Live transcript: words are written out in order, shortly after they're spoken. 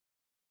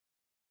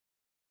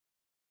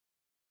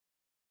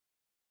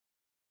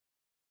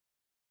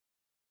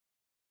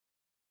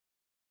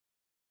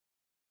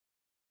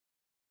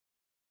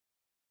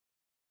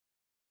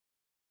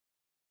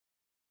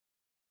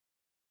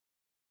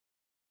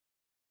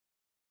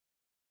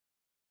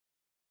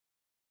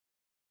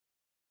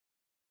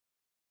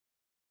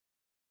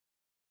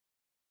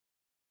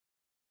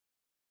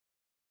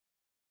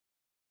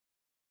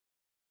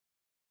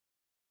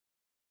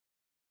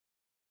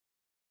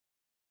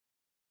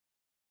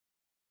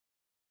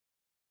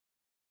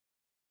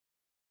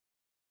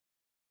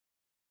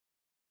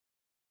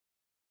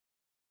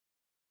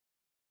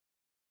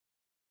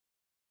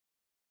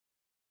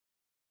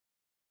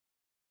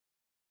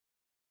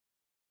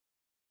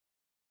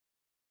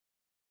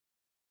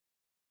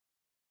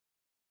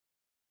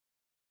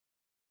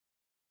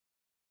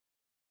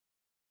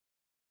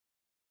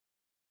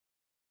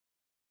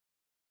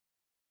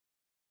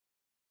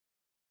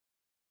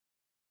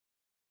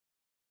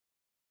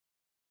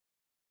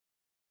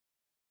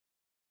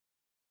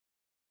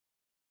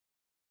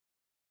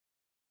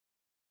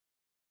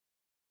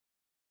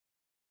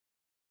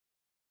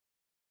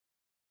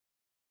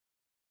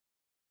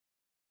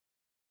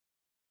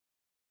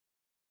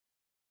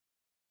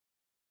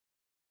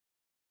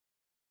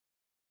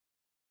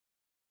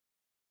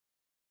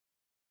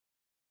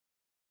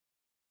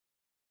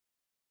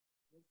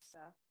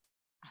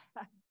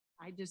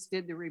I just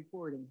did the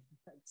reporting.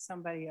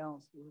 Somebody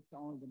else worked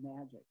all of the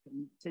magic.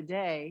 And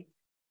today,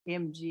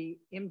 MJ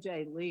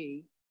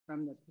Lee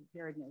from the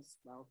Preparedness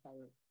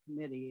Wildfire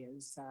Committee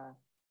is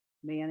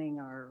manning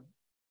our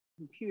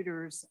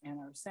computers and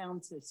our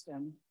sound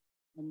system,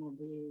 and will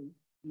be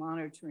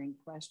monitoring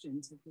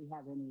questions if we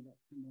have any that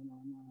come in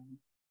online.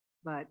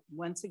 But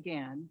once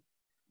again,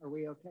 are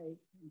we okay,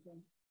 MJ?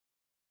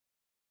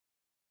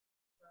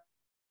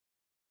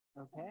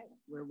 Okay,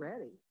 we're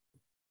ready.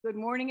 Good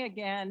morning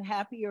again.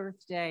 Happy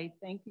Earth Day.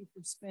 Thank you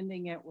for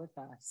spending it with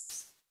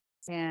us.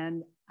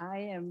 And I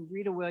am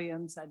Rita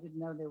Williams. I didn't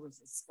know there was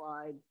a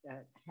slide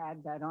that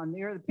had that on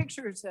there. The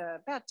picture's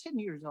about 10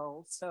 years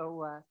old,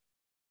 so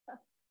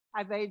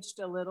I've aged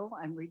a little.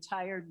 I'm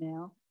retired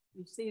now.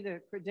 You see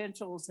the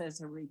credentials as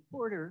a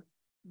reporter,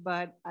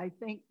 but I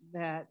think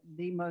that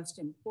the most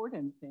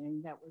important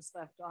thing that was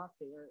left off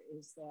there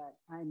is that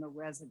I'm a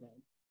resident.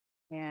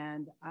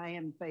 And I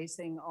am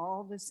facing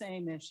all the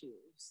same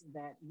issues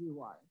that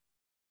you are.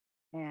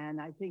 And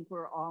I think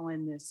we're all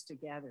in this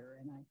together.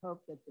 And I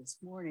hope that this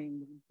morning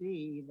will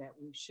be that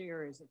we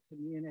share as a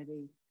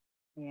community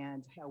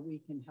and how we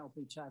can help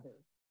each other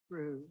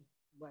through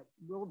what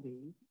will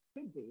be,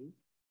 could be,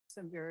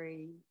 some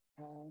very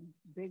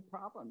big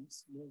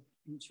problems with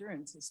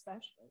insurance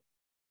especially.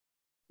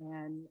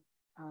 And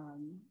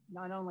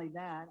not only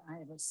that, I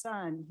have a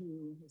son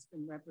who has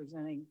been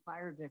representing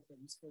fire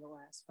victims for the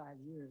last 5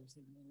 years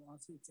in the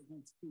lawsuits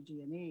against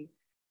PG&E.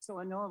 So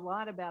I know a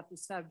lot about the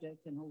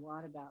subject and a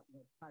lot about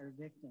what fire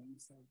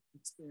victims have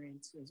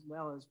experienced, as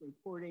well as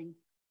reporting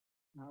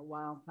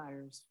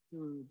wildfires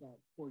through that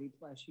 40+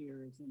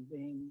 years and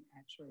being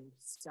actually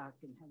stuck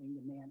and having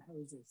to man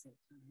hoses at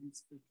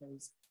times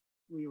because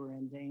we were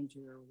in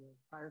danger with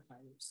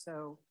firefighters.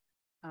 So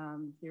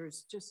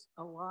there's just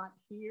a lot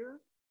here.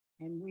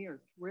 And we are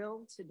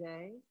thrilled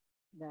today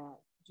that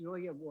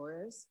Julia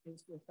Juarez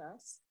is with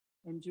us.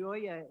 And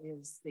Julia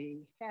is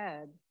the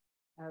head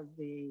of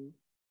the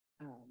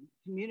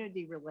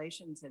Community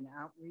Relations and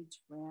Outreach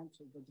branch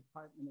of the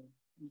Department of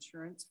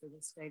Insurance for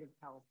the state of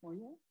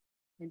California.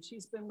 And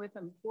she's been with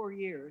them 4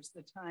 years,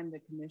 the time the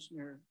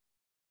commissioner,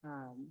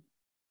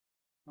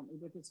 help me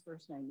with his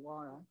first name,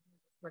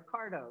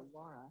 Ricardo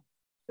Lara,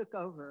 took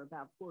over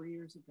about 4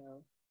 years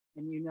ago.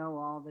 And you know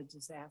all the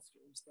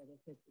disasters that have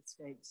hit the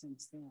state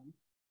since then.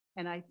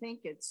 And I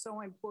think it's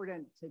so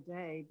important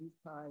today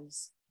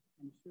because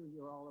I'm sure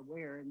you're all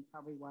aware, and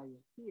probably why you're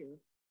here,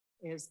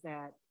 is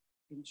that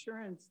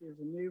insurance, there's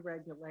a new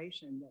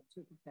regulation that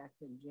took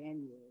effect in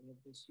January of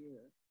this year.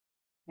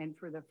 And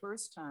for the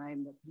first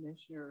time, the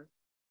commissioner,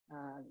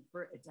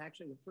 it's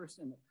actually the first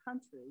in the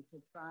country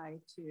to try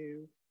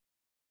to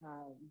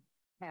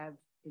have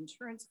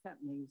insurance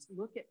companies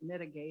look at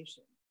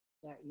mitigation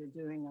that you're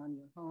doing on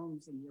your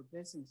homes and your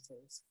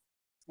businesses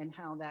and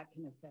how that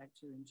can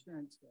affect your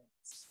insurance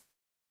rates.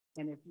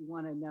 And if you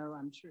want to know,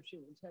 I'm sure she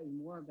will tell you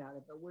more about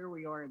it, but where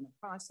we are in the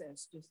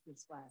process, just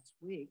this last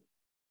week,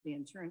 the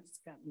insurance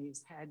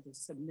companies had to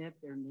submit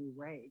their new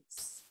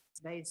rates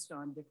based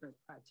on different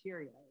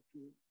criteria. If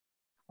you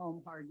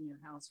home harden your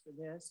house for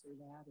this or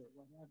that or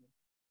whatever.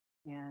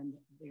 And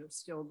they're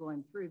still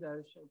going through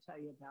those. She'll tell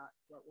you about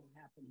what will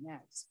happen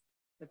next.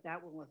 But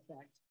that will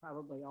affect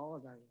probably all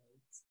of our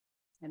rates.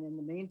 And in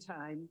the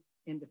meantime,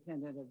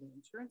 independent of the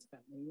insurance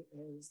company,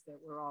 is that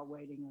we're all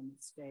waiting on the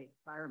state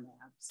fire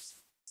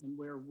maps and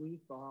where we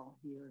fall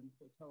here in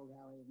Portola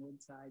Valley and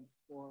Woodside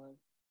for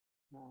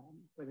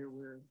whether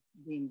we're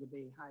deemed to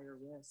be higher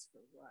risk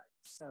or what.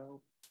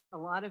 So a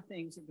lot of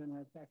things are going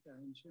to affect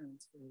our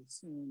insurance very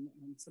soon,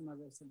 and some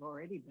of us have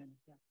already been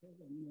affected,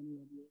 and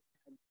many of you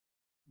have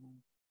had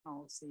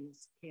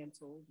policies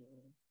canceled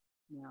or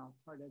now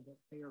part of the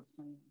fair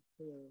plan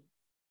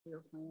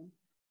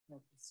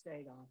that the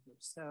state offers.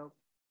 So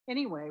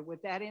anyway,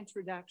 with that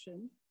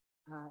introduction,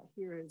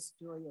 here is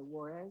Julia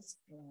Juarez,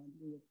 and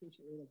we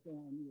appreciate it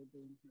again you're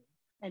being here.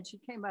 And she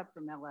came up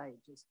from LA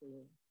just for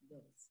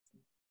this.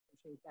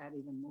 Appreciate that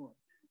even more.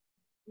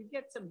 You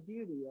get some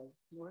beauty of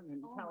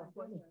Northern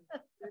California.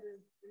 It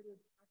is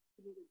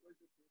absolutely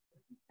gorgeous.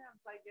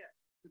 Sometimes I get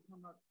to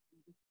come up and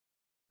just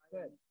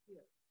good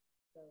here.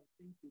 So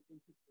thank you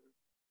for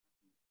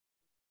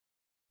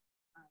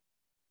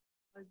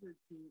pleasure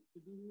to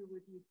be here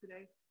with you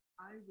today.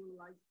 I would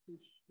like to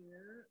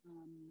share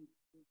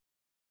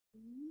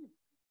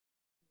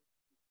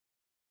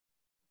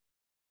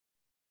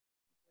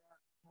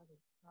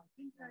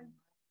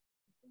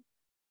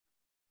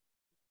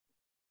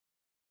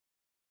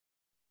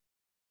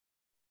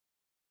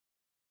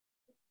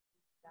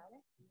Got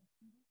it?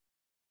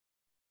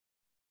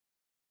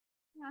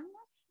 Yeah, I'm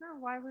not sure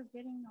why we're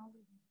getting all of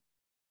this.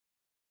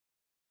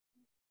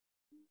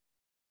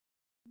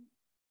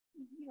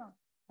 You don't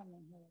come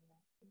in here a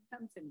lot. It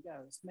comes and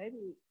goes.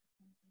 Maybe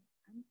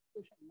I'm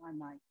pushing my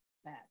mic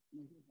back.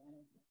 Maybe that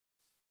is it.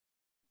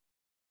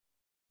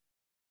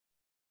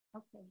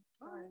 Okay.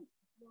 All right.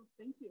 Well,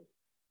 thank you.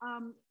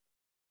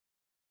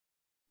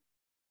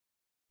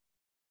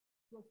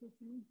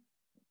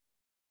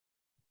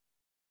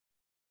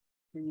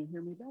 Can you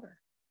hear me better?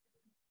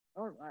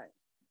 All right.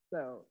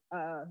 So,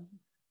 that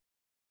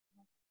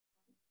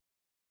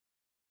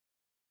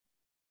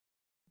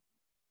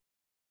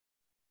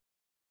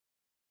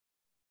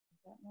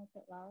make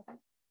it louder?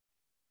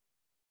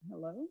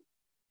 hello.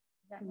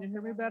 That Can make you hear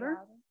it me any better?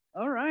 louder?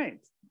 All right.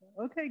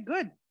 Okay,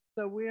 good.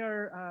 So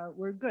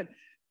we're good.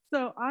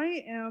 So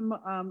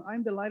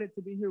I'm delighted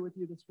to be here with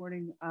you this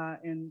morning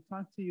and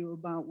talk to you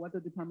about what the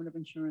Department of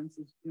Insurance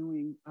is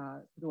doing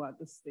throughout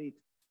the state.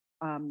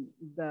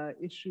 The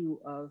issue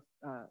of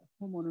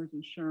homeowners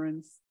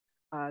insurance,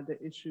 the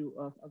issue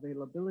of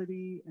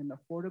availability and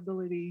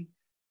affordability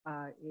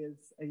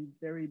is a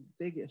very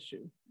big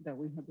issue that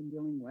we have been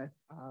dealing with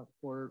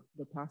for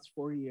the past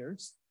 4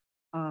 years.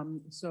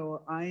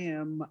 So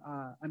I'm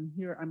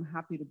here. I'm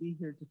happy to be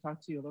here to talk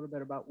to you a little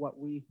bit about what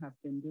we have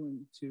been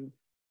doing to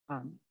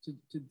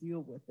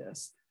deal with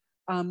this.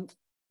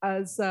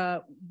 As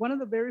one of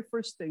the very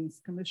first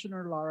things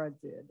Commissioner Lara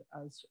did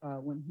as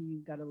when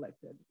he got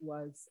elected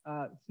was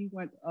he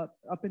went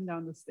up and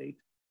down the state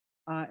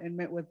and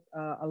met with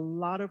a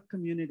lot of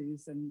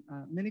communities and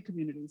many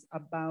communities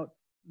about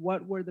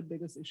what were the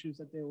biggest issues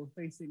that they were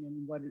facing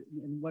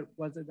and what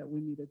was it that we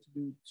needed to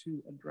do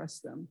to address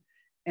them.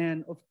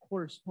 And of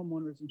course,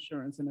 homeowners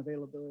insurance and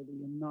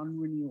availability and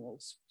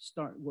non-renewals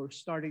were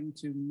starting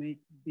to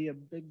be a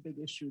big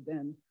issue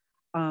then.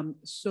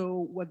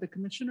 So what the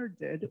commissioner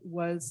did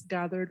was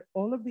gathered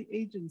all of the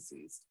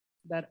agencies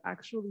that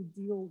actually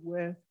deal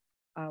with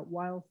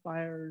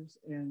wildfires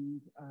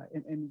and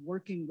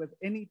working with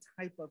any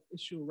type of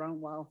issue around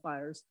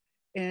wildfires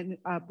and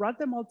brought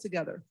them all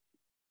together.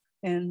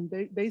 And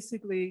they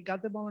basically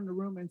got them all in the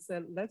room and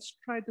said, let's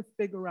try to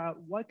figure out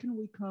what can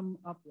we come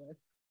up with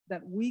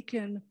that we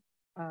can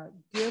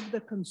give the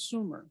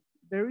consumer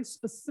very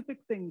specific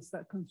things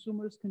that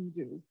consumers can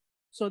do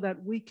so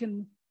that we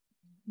can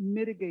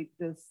mitigate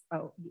this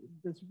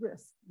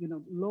risk,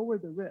 lower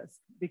the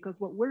risk. Because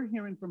what we're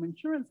hearing from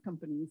insurance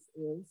companies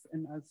is,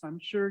 and as I'm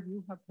sure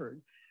you have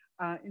heard,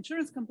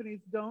 insurance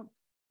companies don't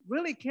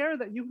really care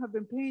that you have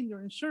been paying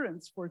your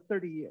insurance for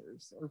 30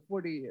 years or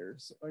 40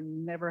 years or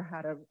never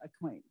had a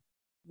claim.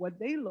 What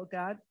they look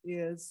at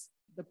is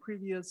the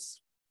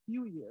previous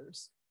few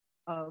years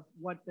of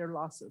what their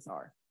losses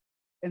are.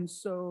 And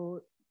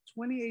so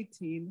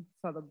 2018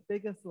 saw the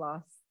biggest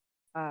loss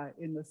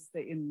in the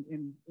state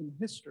in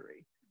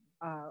history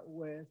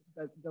with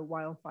the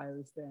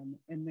wildfires then.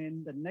 And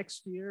then the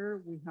next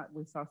year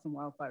we saw some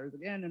wildfires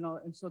again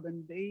and so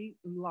then they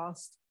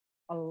lost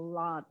a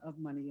lot of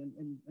money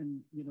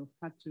and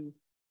had to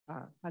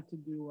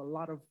do a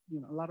lot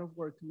of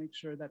work to make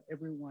sure that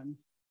everyone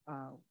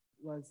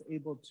was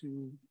able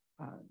to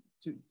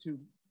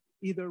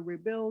either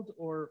rebuild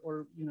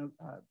or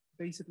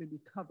basically be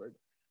covered.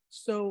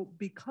 So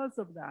because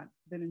of that,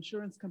 then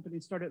insurance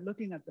companies started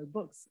looking at their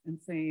books and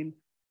saying,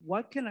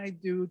 what can I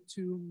do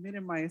to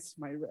minimize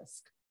my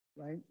risk,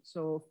 right?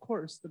 So of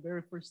course, the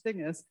very first thing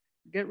is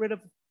get rid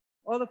of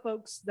all the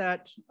folks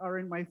that are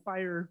in my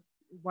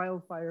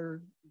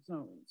wildfire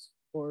zones,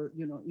 or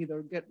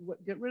either get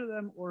rid of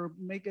them or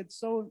make it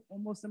so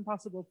almost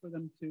impossible for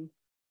them to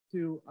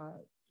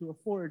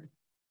afford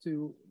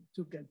to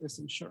get this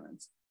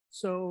insurance.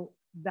 So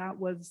that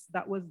was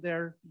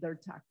their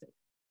tactic.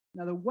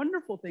 Now, the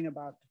wonderful thing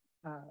about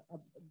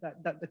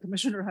that the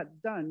commissioner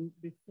had done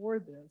before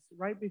this,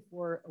 right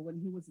before when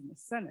he was in the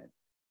Senate,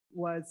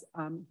 was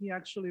he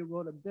actually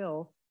wrote a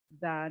bill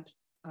that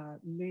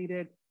made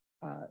it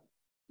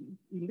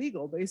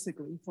illegal,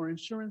 basically, for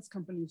insurance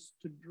companies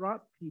to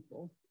drop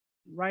people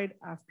right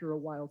after a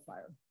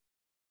wildfire,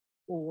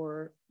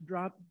 or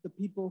drop the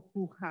people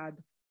who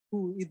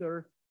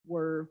either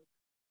were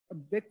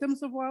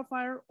victims of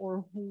wildfire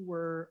or who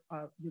were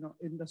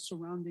in the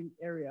surrounding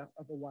area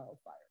of a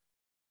wildfire.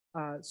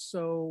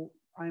 So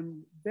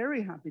I'm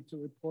very happy to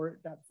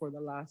report that for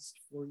the last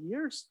 4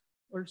 years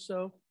or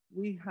so,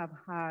 we have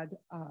had,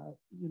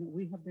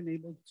 we have been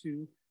able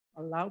to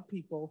allow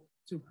people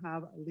to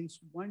have at least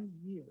 1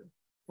 year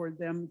for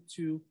them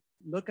to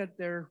look at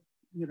their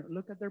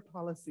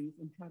policies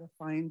and try to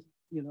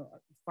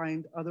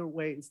find other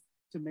ways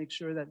to make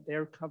sure that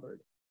they're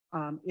covered.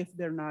 If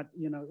they're not,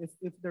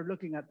 if they're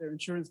looking at their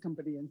insurance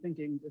company and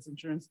thinking this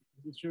insurance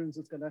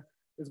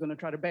is gonna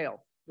try to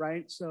bail,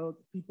 right? So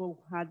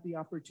people had the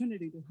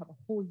opportunity to have a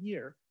whole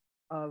year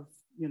of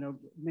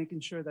making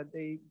sure that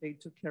they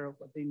took care of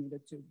what they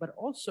needed to. But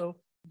also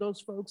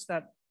those folks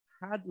that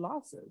had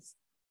losses,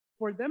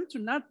 for them to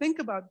not think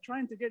about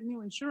trying to get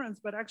new insurance,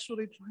 but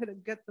actually try to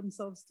get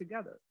themselves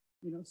together.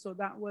 So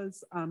that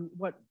was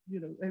what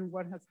and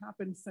what has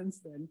happened since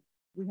then.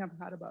 We have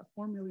had about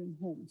 4 million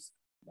homes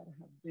that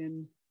have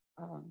been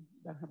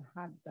that have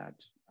had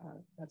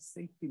that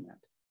safety net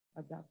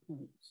at that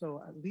point.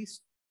 So at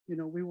least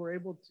we were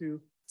able to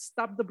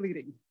stop the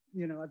bleeding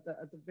at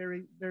the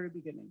very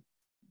beginning.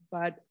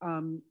 But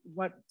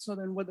what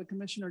the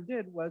commissioner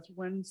did was,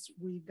 once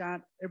we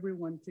got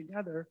everyone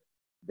together,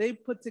 they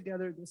put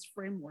together this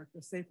framework,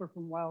 the Safer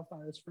from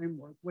Wildfires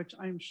framework, which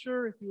I'm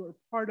sure if you are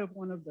part of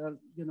one of the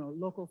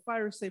local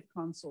fire safe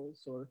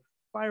consoles or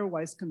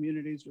Firewise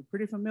communities, you're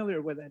pretty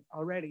familiar with it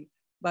already.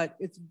 but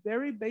it's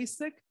very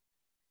basic,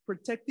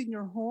 protecting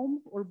your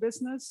home or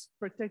business,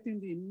 protecting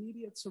the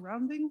immediate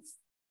surroundings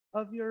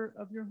of your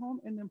home,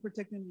 and then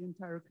protecting the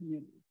entire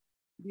community.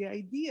 The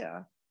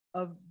idea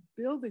of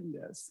building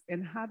this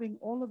and having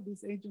all of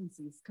these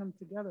agencies come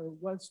together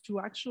was to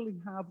actually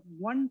have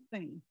one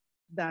thing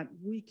that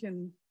we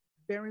can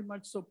very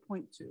much so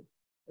point to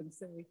and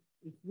say,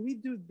 if we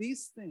do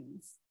these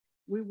things,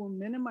 we will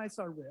minimize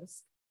our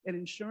risk. And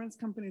insurance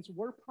companies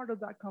were part of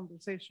that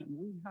conversation.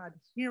 We had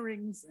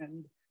hearings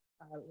and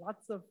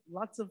lots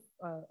of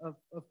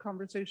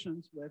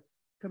conversations with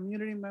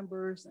community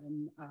members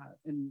and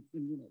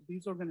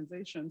these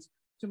organizations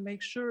to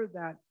make sure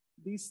that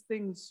these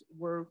things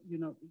were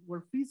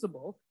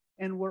feasible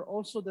and were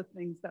also the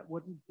things that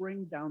would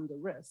bring down the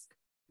risk,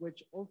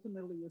 which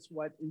ultimately is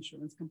what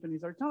insurance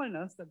companies are telling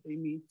us that they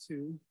need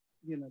to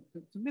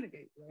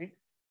mitigate, right?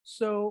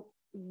 So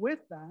with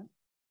that,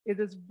 it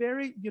is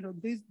very,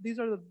 these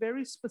are the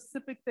very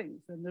specific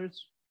things, and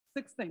there's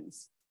 6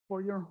 things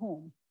for your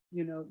home,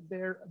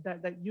 there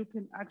that you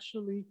can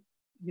actually,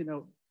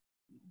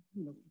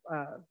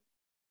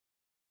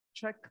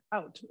 check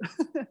out.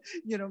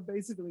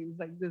 Basically, it's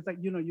like there's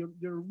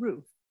your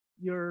roof,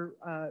 your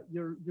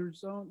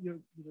zone,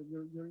 your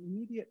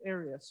immediate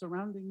area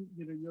surrounding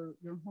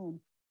your home,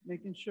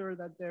 making sure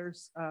that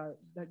there's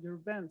that your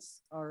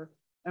vents are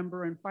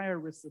ember and fire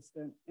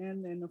resistant,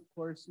 and then of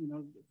course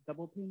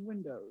double pane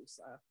windows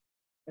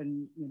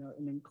and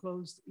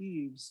enclosed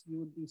eaves. You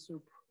would be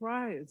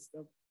surprised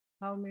of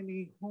how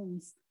many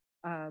homes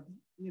that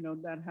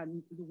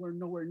were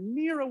nowhere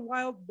near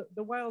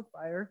the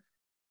wildfire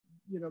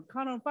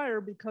caught on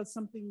fire because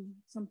something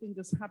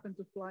just happened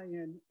to fly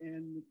in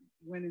and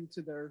went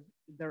into their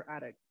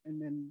attic,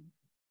 and then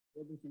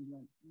everything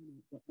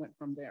went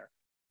from there.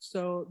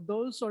 So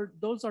those are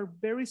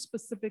very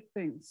specific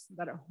things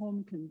that a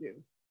home can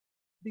do.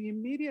 The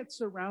immediate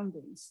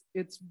surroundings,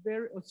 it's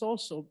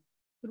also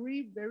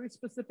 3 very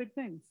specific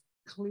things.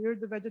 Clear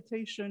the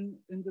vegetation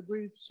and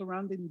debris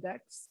surrounding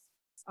decks,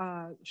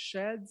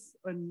 sheds,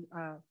 and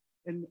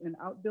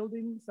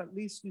outbuildings. At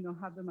least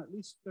have them at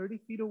least 30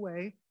 feet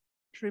away.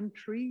 Trim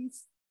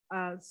trees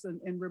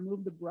and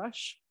remove the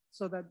brush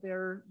so that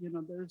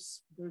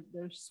there's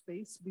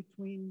space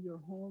between your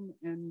home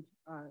and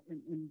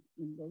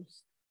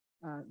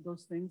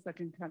those things that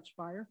can catch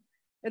fire.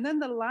 And then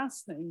the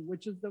last thing,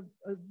 which is a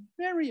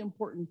very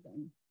important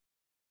thing,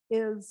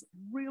 is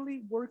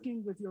really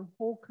working with your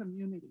whole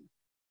community,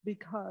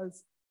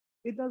 because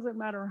it doesn't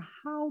matter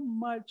how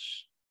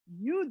much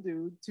you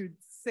do to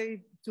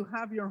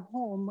have your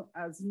home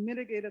as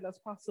mitigated as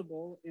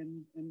possible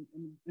and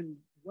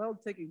well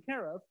taken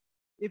care of.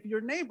 If your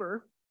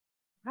neighbor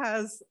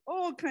has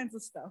all kinds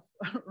of stuff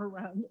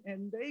around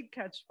and they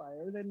catch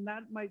fire, then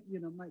that might be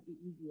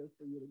easier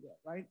for you to get,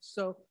 right?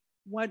 So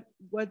what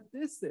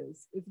this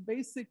is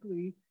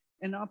basically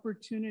an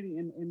opportunity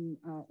and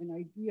an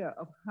idea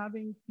of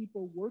having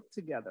people work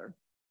together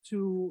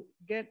to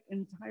get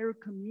entire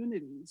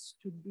communities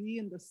to be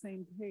in the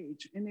same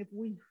page. And if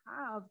we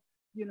have,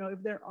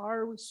 if there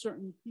are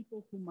certain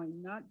people who might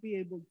not be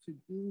able to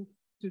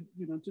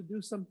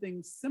do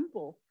something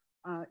simple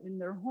in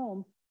their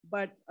home,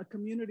 but a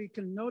community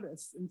can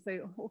notice and say,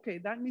 okay,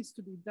 that needs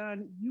to be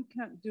done. You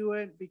can't do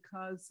it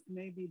because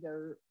maybe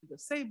they're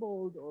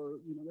disabled or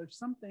there's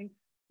something.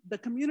 The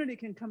community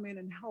can come in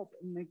and help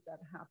and make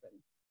that happen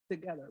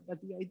together.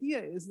 But the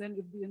idea is then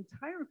if the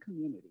entire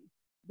community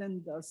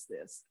then does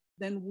this,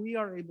 then we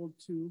are able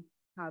to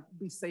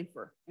be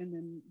safer, and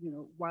then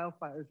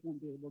wildfires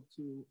won't be able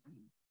to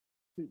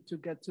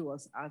get to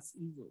us as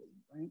easily,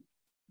 right?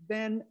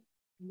 Then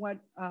what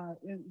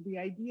the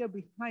idea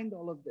behind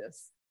all of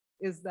this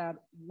is that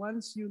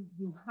once you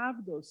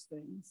have those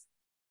things,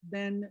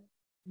 then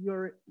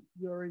your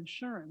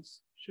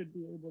insurance should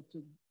be able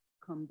to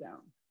come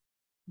down.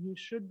 You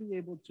should be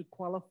able to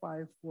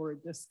qualify for a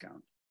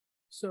discount.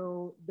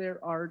 So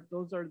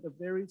those are the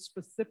very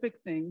specific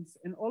things.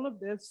 And all of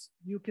this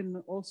you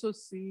can also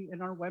see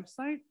in our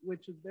website,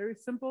 which is very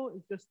simple.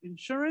 It's just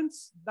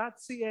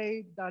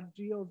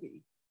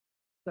insurance.ca.gov.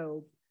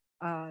 So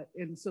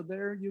and so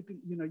there you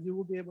can, you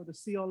will be able to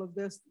see all of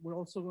this. We're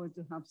also going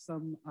to have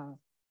some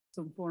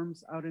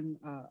forms out in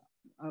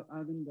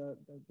the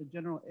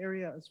general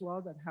area as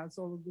well that has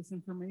all of this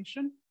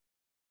information.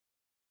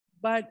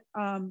 But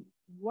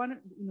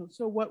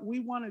so what we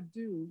want to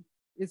do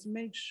is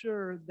make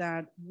sure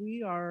that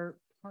we are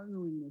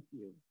partnering with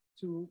you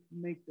to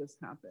make this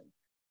happen.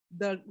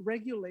 The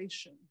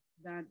regulation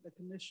that the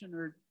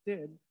commissioner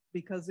did,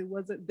 because it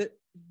wasn't that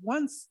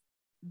once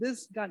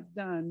this got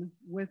done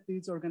with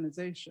these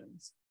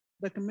organizations,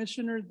 the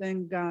commissioner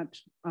then got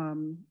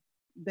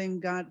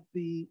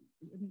the,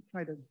 let me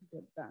try to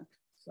get back,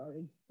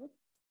 sorry.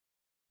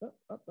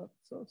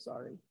 So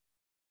sorry.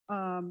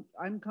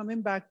 I'm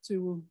coming back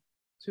to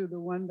the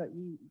one that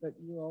you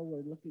all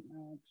were looking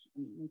at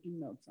and making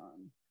notes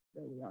on.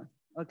 There we are.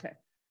 Okay.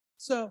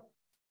 So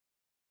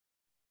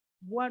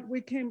what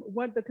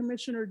the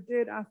commissioner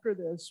did after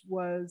this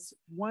was,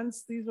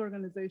 once these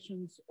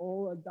organizations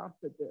all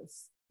adopted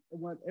this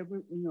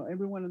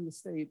everyone in the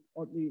state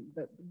or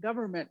the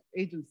government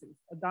agencies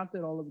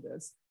adopted all of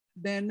this,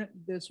 then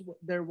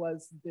there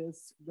was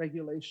this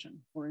regulation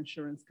for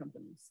insurance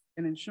companies.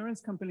 And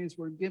insurance companies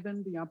were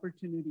given the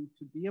opportunity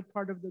to be a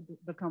part of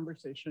the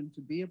conversation,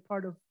 to be a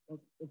part of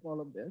all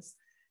of this.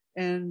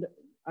 And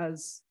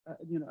as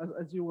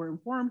you were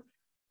informed,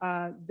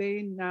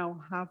 they now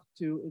have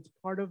to, it's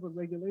part of a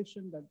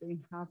regulation that they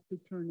have to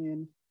turn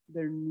in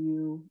their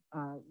new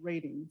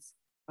ratings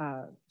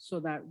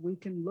so that we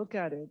can look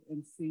at it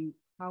and see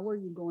how are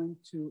you going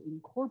to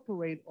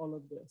incorporate all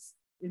of this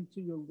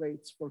into your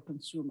rates for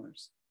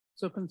consumers.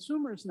 So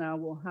consumers now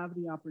will have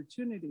the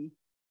opportunity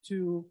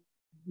to,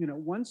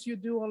 once you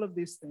do all of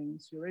these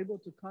things, you're able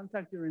to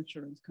contact your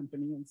insurance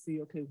company and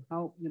see, okay,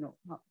 how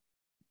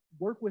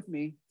work with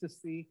me to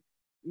see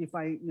if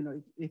I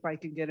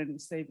can get any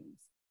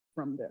savings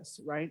from this,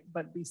 right?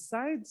 But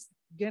besides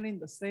getting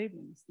the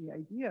savings, the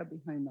idea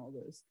behind all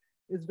this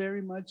is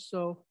very much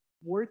so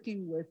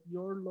working with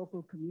your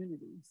local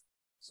communities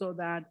so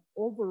that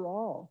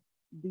overall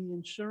the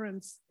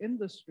insurance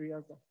industry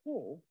as a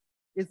whole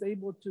is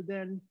able to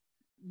then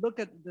look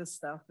at this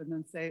stuff and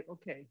then say,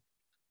 okay,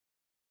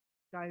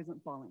 sky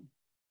isn't falling.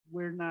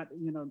 We're not,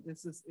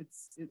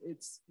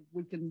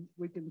 we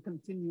can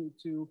continue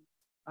to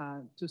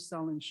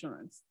sell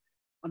insurance.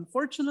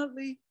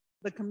 Unfortunately,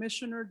 the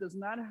commissioner does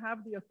not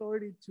have the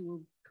authority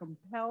to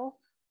compel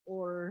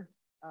or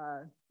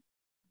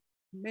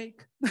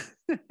make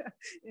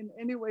in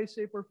any way,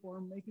 shape, or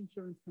form, make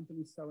insurance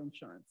companies sell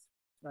insurance,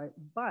 right?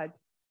 But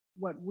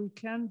what we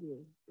can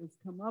do is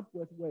come up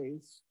with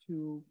ways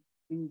to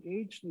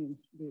engage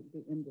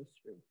the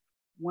industry.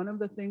 One of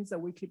the things that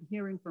we keep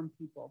hearing from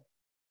people,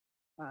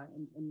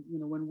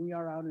 when we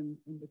are out in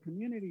the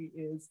community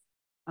is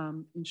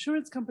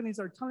insurance companies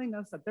are telling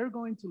us that they're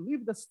going to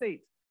leave the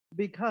state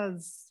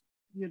because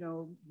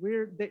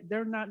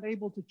they're not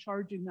able to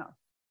charge enough,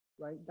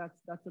 right?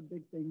 That's a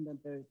big thing that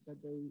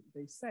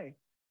they say.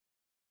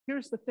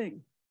 Here's the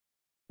thing.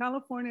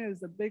 California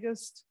is the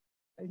biggest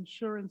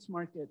insurance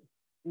market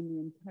in the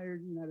entire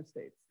United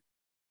States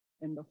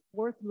and the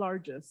fourth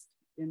largest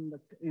in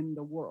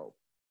the world.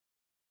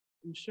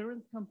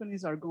 Insurance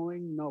companies are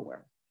going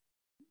nowhere.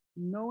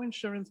 No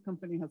insurance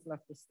company has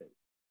left the state.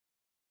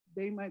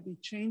 They might be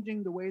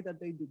changing the way that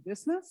they do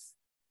business.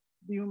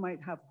 You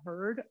might have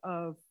heard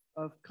of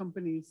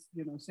companies,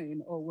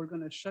 saying, "Oh, we're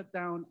going to shut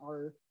down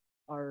our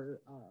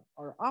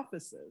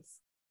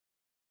offices."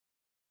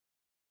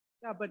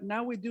 Yeah, but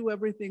now we do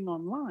everything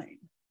online.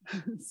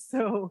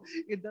 So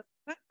it doesn't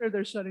matter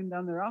they're shutting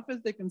down their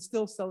office, they can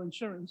still sell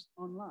insurance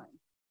online.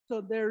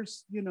 So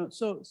there's,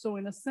 so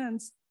in a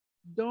sense,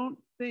 don't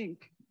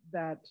think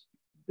that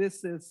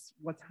this is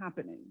what's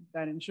happening,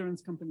 that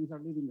insurance companies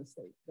are leaving the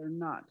state. They're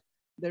not.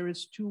 There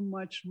is too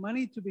much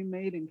money to be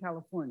made in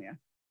California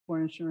for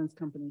insurance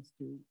companies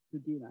to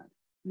do that.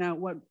 Now,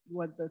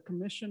 what the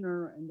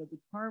commissioner and the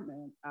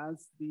department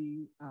as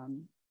the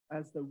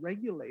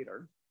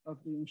regulator of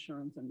the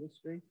insurance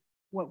industry,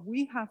 what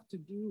we have to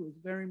do is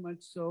very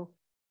much so,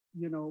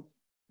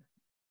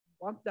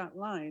 walk that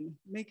line,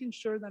 making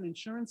sure that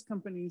insurance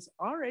companies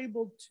are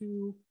able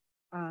to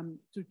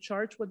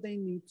charge what they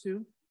need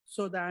to,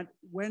 so that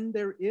when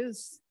there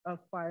is a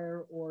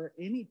fire or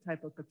any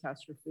type of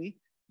catastrophe,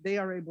 they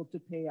are able to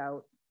pay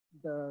out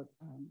the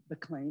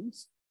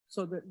claims.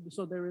 So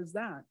there is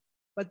that.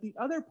 But the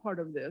other part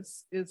of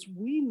this is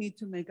we need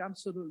to make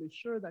absolutely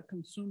sure that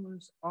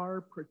consumers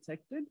are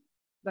protected,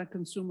 that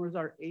consumers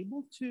are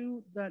able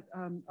to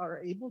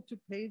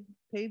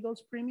pay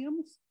those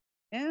premiums,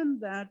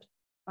 and that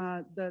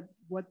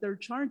what they're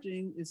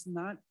charging is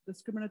not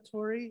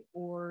discriminatory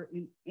or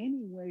in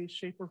any way,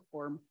 shape, or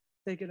form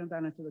taking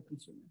advantage of the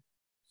consumer.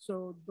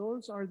 So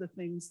those are the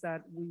things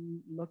that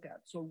we look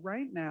at. So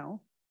right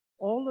now,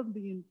 all of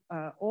the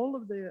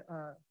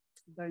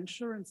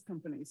insurance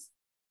companies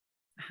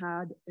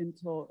had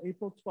until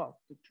April 12th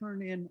to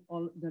turn in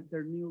all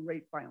their new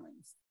rate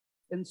filings.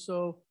 And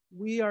so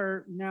we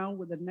are now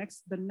with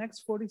the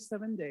next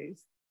 47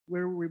 days,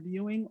 we're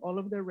reviewing all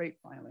of their rate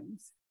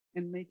filings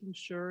and making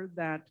sure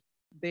that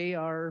they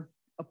are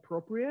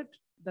appropriate,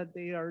 that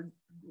they are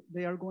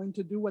going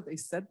to do what they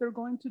said they're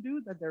going to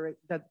do,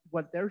 that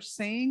what they're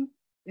saying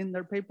in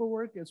their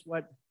paperwork is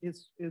what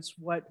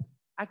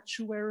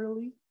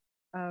actuarially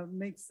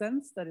makes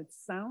sense, that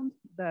it's sound,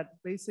 that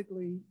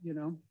basically,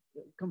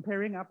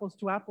 comparing apples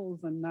to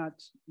apples and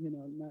not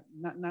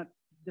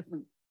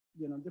different,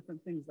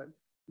 different things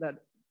that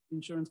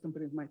insurance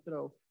companies might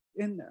throw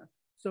in there.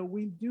 So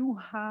we do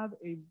have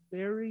a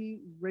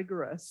very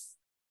rigorous,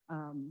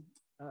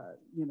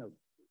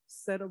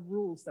 set of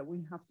rules that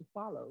we have to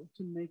follow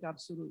to make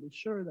absolutely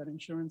sure that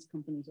insurance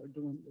companies are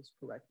doing this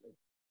correctly.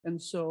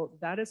 And so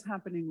that is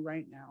happening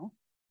right now.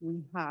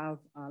 We have,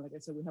 like I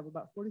said, we have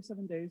about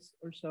 47 days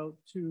or so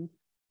to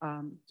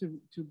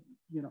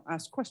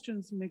ask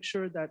questions, make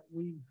sure that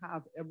we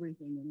have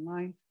everything in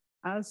line.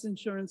 As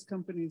insurance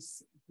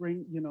companies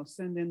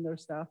send in their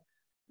stuff,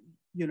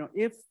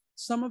 if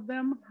some of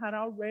them had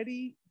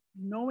already,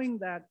 knowing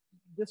that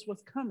this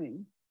was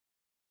coming,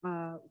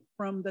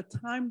 From the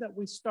time that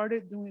we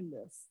started doing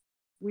this,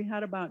 we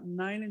had about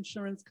 9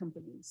 insurance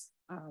companies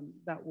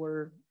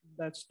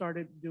that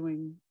started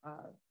doing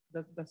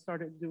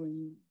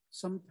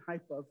some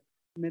type of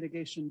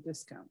mitigation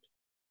discount.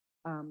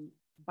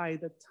 By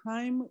the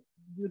time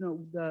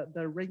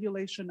the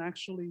regulation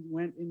actually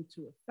went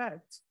into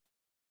effect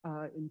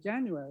in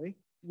January,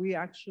 we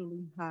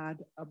actually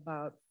had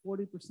about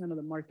 40% of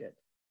the market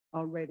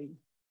already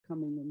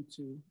coming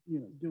into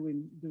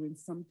doing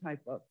some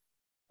type of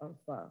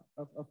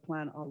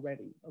plan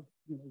already, of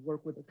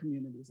work with the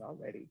communities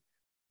already.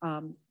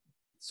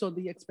 So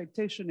the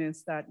expectation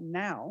is that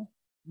now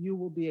you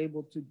will be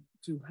able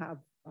to have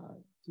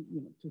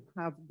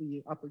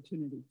the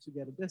opportunity to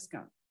get a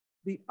discount.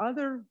 The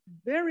other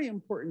very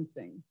important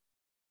thing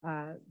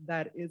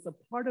that is a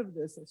part of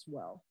this as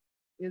well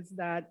is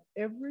that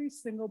every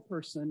single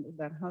person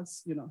that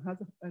has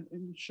an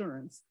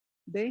insurance,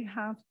 the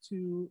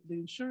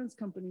insurance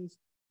companies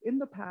in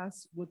the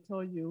past would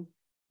tell you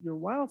your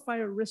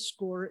wildfire risk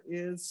score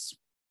is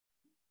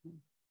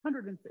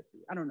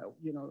 150. I don't know,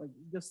 like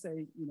just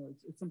say,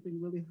 it's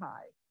something really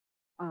high.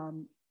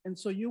 And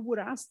so you would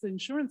ask the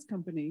insurance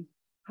company,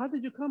 how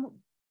did you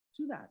come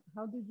to that?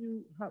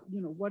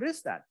 What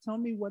is that? Tell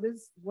me what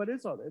is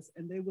all this?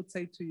 And they would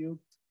say to you,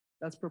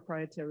 that's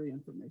proprietary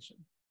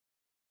information.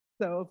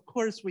 So of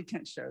course we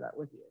can't share that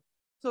with you.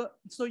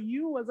 So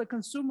you as a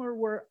consumer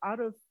were out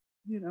of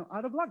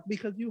luck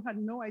because you had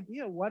no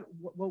idea what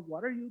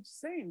are you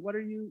saying? What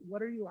are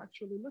you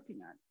actually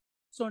looking at?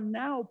 So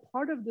now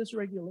part of this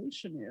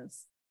regulation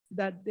is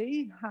that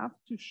they have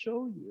to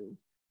show you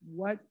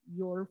what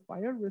your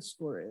fire risk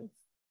score is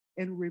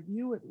and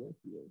review it with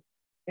you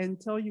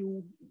and tell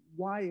you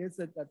why is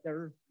it that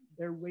they're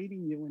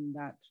rating you in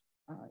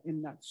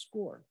that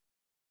score.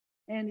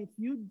 And if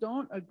you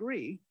don't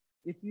agree,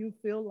 if you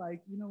feel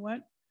like,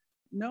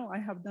 no, I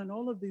have done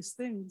all of these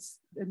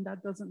things and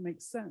that doesn't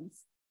make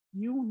sense,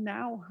 you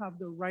now have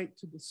the right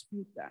to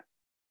dispute that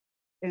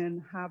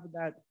and have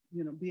that,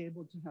 be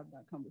able to have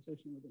that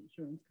conversation with the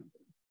insurance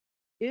company.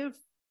 If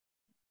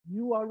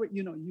you already,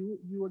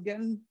 you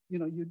again,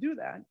 you do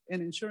that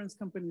and insurance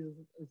company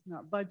is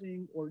not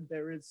budging, or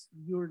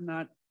you're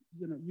not,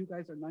 you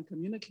guys are not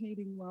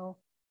communicating well,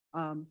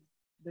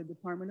 the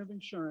Department of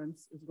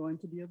Insurance is going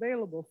to be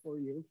available for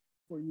you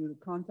to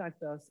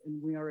contact us,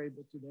 and we are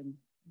able to then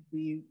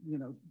be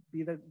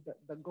the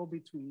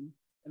go-between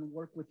and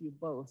work with you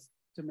both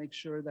to make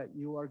sure that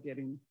you are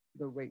getting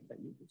the rate that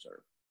you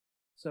deserve.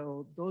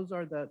 So those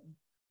are the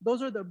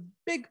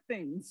big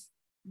things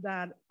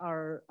that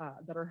are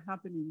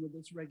happening with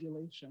this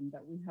regulation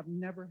that we have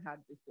never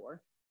had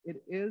before.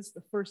 It is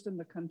the first in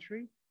the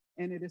country,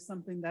 and it is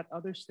something that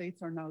other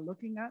states are now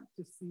looking at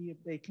to see if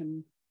they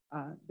can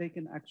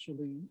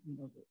actually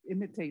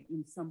imitate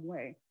in some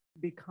way,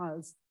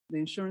 because the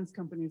insurance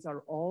companies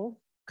are all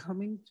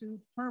coming to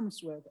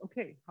terms with,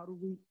 okay, how do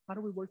we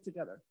work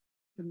together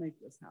to make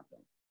this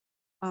happen?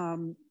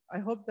 I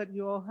hope that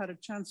you all had a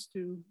chance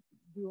to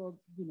to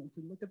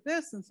look at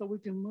this, and so we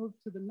can move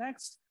to the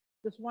next.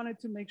 Just wanted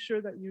to make sure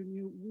that you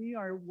knew we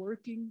are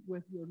working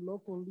with your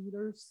local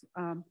leaders.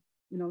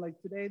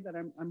 Like today that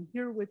I'm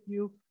here with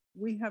you,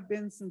 we have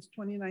been since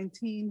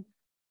 2019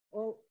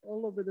 all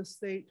over the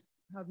state,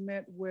 have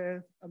met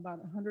with about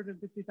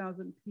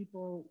 150,000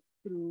 people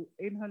through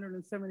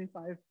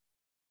 875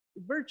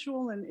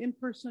 virtual and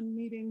in-person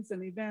meetings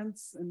and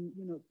events, and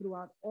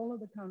throughout all of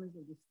the counties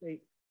of the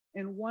state.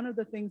 And one of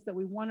the things that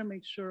we want to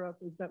make sure of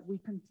is that we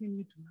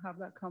continue to have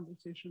that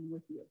conversation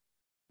with you.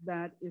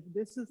 That if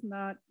this is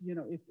not,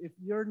 if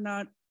you're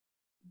not,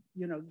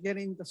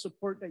 getting the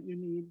support that you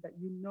need, that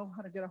you know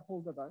how to get a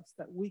hold of us,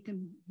 that we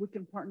can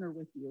partner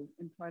with you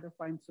and try to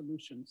find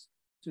solutions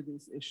to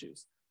these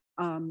issues.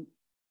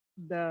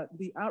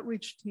 The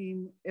outreach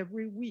team,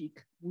 every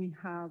week we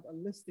have a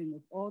listing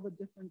of all the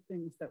different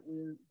things that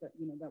we're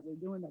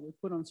doing, that we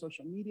put on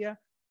social media,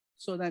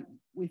 so that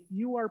if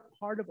you are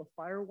part of a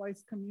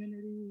Firewise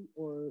community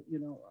or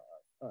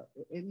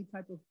any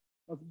type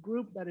of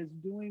group that is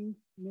doing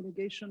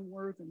mitigation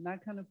work and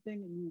that kind of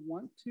thing, and you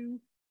want to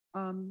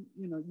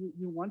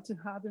you want to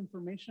have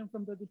information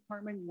from the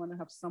department, you want to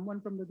have someone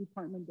from the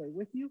department there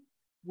with you,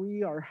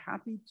 we are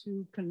happy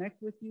to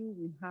connect with you.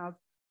 We have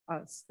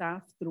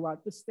staff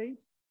throughout the state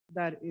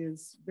that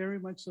is very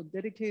much so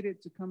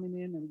dedicated to coming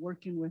in and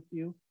working with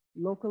you.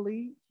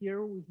 Locally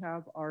here, we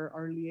have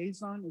our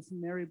liaison is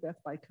Mary Beth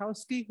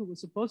Bykowsky, who was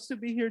supposed to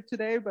be here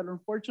today, but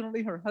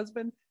unfortunately her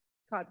husband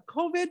caught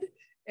COVID,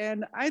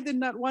 and I did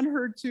not want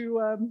her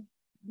to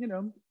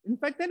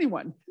infect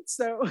anyone.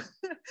 So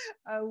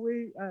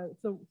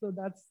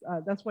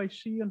that's why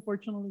she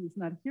unfortunately is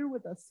not here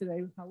with us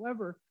today.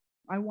 However,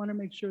 I want to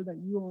make sure that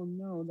you all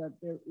know that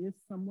there is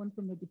someone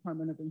from the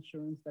Department of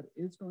Insurance that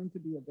is going to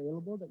be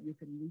available, that you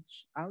can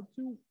reach out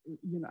to,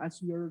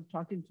 as you're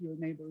talking to your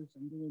neighbors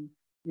and doing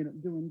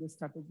this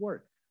type of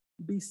work.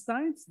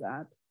 Besides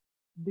that,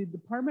 the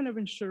Department of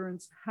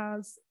Insurance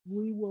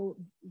we will,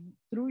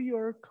 through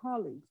your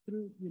colleagues,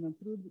 through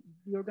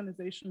the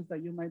organizations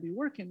that you might be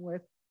working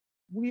with,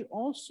 We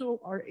also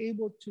are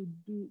able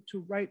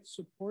to write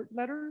support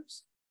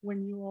letters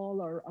when you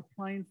all are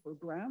applying for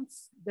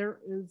grants. There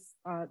is,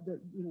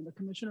 the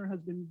commissioner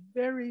has been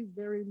very,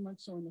 very much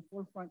so in the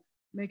forefront,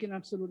 making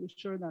absolutely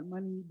sure that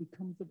money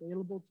becomes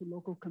available to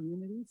local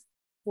communities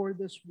for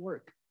this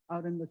work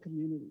out in the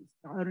communities,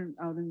 out in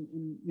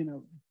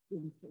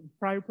in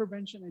fire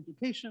prevention,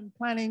 education,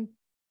 planning,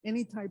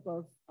 any type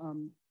of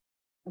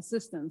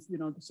assistance.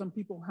 Some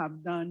people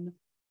have done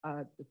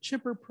the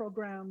chipper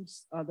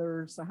programs,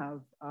 others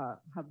have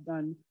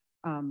done,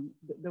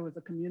 there was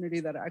a community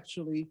that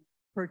actually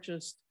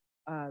purchased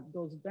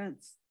those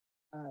vents,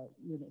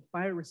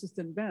 fire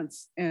resistant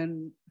vents,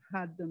 and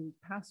had them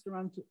passed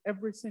around to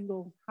every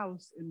single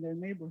house in their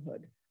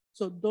neighborhood.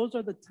 So those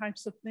are the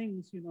types of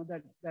things,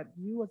 that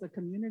you as a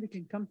community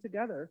can come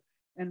together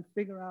and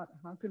figure out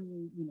how can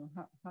we,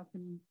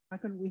 how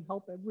can we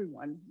help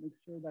everyone make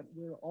sure that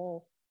we're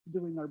all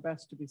doing our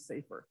best to be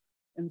safer.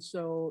 And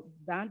so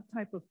that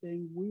type of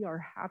thing, we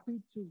are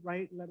happy to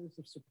write letters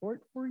of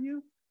support for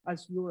you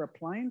as you're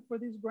applying for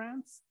these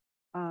grants.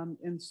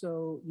 And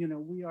so,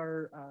 we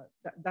are,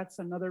 that's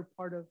another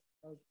part of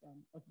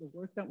the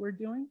work that we're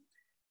doing.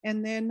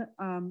 And then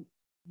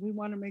we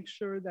want to make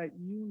sure that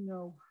you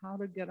know how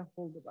to get a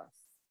hold of us,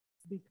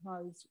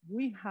 because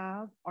we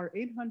have our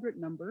 800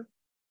 number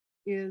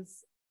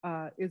is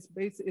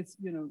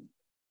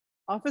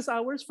office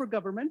hours for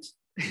government,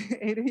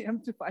 8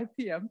 a.m. to 5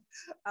 p.m.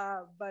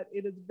 But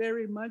it is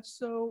very much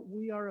so,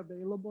 we are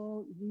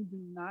available. We do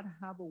not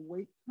have a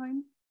wait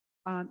time.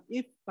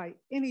 If by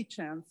any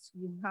chance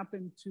you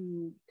happen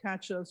to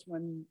catch us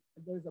when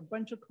there's a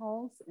bunch of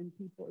calls and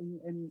people,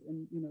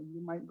 and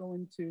you might go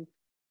into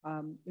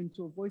a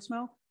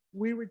voicemail,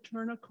 we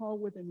return a call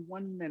within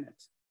 1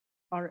 minute.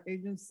 Our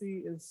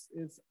agency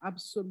is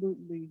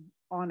absolutely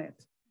on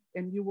it.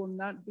 And you will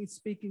not be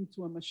speaking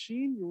to a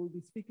machine, you will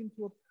be speaking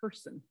to a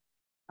person.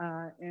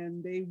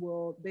 And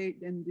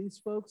these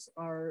folks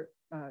are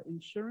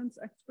insurance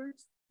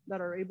experts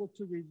that are able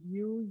to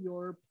review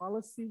your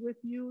policy with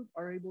you,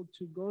 are able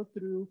to go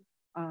through,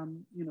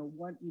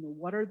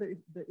 what are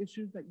the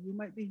issues that you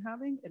might be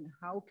having, and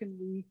how can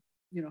we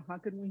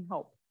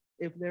help?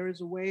 If there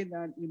is a way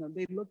that,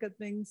 they look at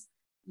things,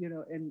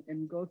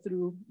 and go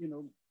through,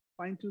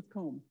 fine tooth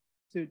comb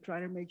to try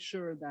to make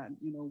sure that,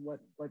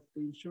 what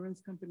the insurance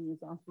company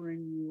is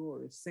offering you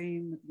or is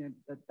saying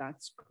that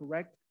that's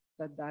correct,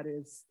 that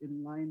is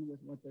in line with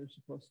what they're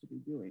supposed to be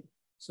doing.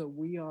 So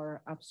we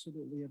are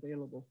absolutely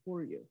available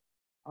for you.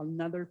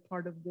 Another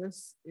part of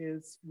this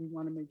is we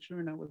want to make sure,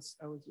 and I was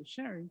just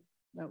sharing,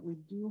 that we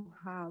do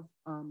have,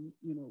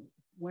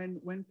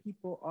 when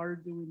people are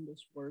doing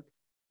this work,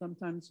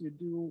 sometimes you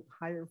do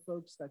hire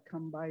folks that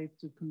come by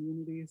to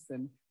communities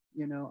and,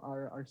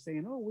 are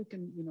saying, oh, we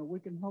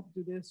can help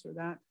do this or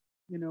that.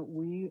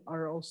 We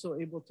are also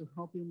able to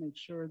help you make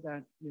sure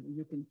that,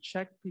 you can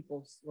check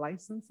people's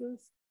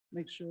licenses,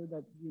 make sure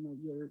that,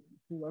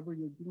 whoever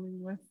you're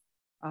dealing with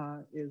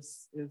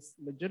is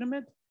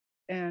legitimate.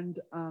 And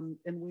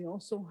we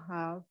also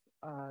have,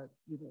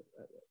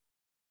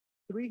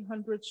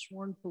 300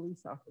 sworn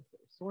police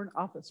officers, sworn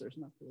officers,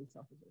 not police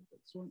officers, but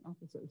sworn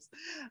officers,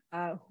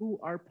 who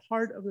are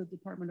part of the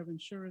Department of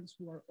Insurance,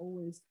 who are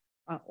always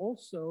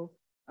also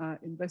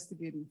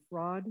investigating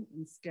fraud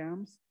and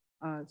scams.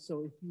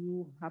 So if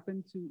you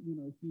happen to,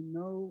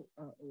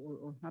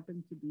 or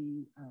happen to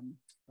be,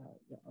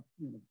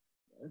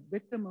 a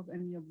victim of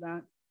any of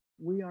that,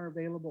 we are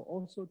available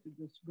also to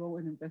just go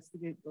and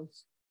investigate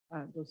those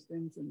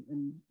things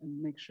and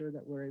make sure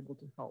that we're able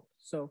to help.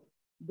 So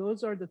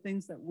those are the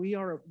things that we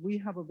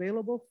have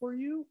available for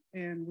you,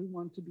 and we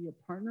want to be a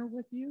partner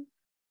with you.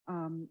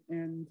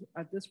 And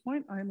at this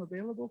point, I am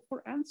available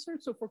for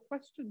answers. So for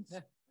questions,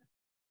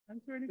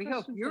 answer any questions. We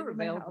hope you're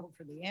available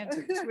for the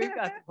answers. We've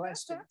got the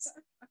questions.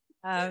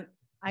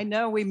 I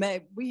know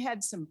we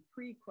had some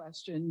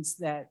pre-questions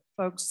that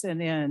folks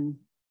sent in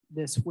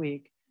this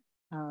week.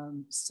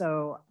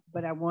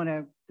 But I want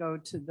to go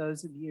to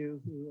those of you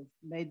who have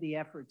made the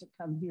effort to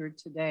come here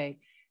today.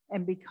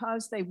 And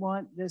because they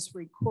want this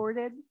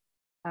recorded,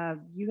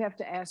 you have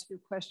to ask your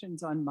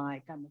questions on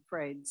mic, I'm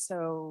afraid.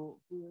 So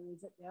where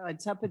is it now?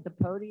 It's up at the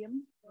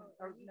podium?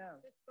 Or no?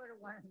 Just go to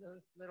one of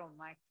those little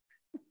mics.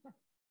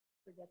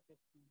 Forget this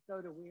one.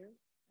 Go to where?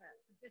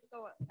 Just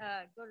go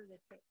to the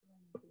tip.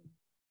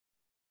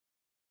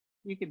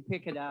 You can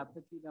pick it up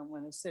if you don't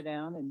want to sit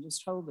down and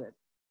just hold it.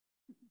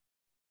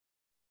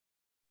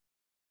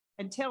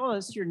 And tell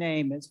us your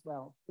name as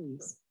well,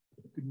 please.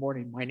 Good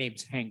morning. My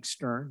name's Hank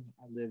Stern.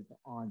 I live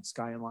on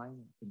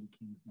Skyline in the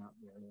Kings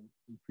Mountain area.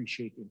 We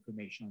appreciate the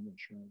information on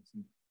insurance,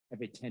 and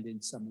I've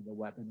attended some of the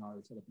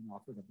webinars that have been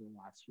offered over the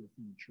last year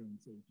from the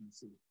insurance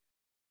agency.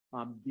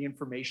 The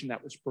information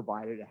that was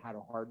provided on how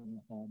to harden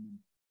a home and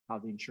how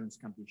the insurance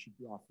company should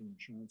be offering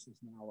insurances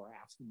now or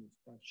asking those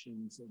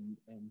questions and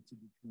to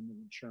determine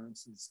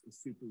insurance is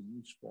super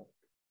useful.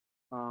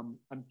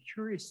 I'm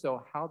curious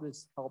though how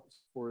this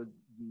helps for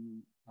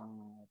the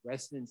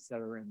residents that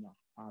are in the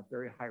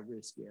very high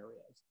risk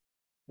areas.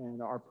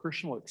 And our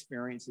personal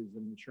experiences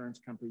in insurance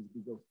companies,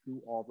 we go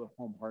through all the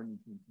home hardening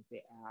things that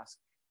they ask.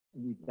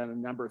 And we've done a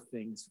number of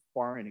things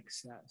far in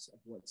excess of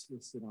what's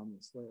listed on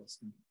this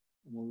list. And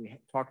when we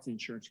talk to the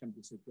insurance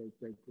companies, they say, great,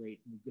 great, great.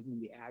 And we give them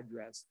the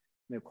address,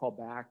 and they'll call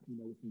back,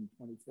 within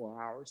 24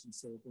 hours and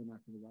say they're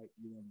not going to write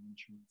you any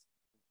insurance.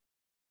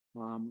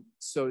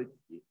 So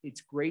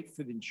it's great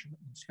for the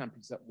insurance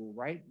companies that will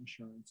write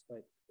insurance,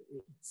 but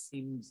it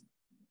seems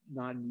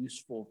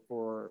non-useful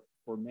for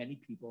many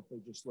people if they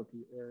just look at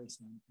the areas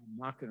and I'm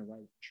not going to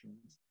write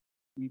insurance.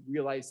 We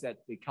realize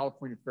that the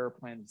California Fair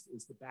Plan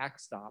is the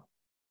backstop,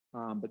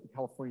 but the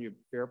California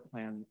Fair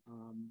Plan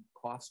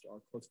costs are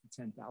close to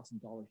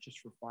 $10,000 just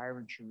for fire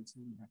insurance,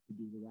 and you have to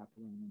do the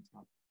wraparound on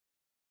top.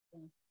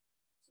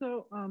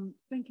 So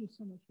thank you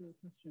so much for your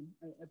question.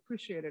 I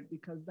appreciate it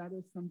because that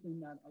is something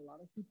that a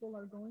lot of people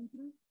are going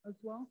through as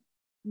well.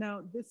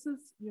 Now, this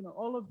is,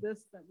 all of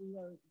this that we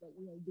are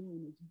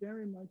doing is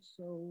very much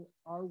so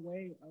our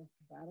way of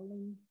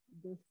battling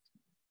this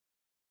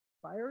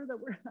fire that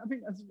we're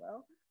having as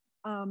well.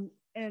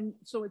 And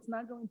so it's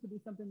not going to be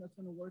something that's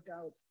going to work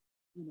out,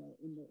 in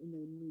the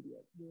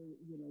immediate.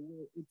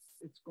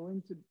 It's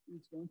going to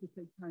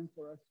take time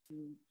for us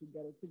to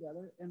get it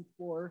together and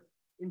for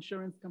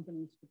insurance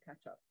companies to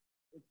catch up.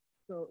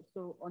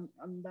 So on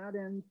that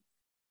end,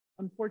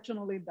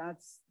 unfortunately,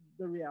 that's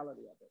the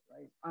reality of it,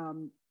 right?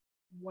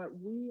 What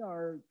we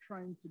are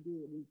trying to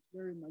do is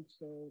very much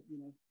so,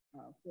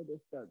 for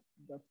this,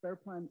 the FAIR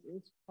Plan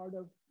is part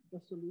of the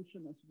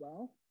solution as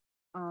well,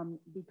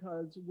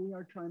 because we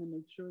are trying to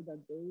make sure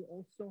that they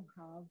also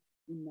have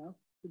enough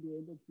to be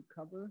able to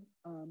cover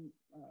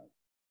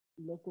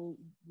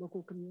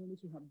local communities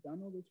who have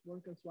done all this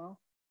work as well.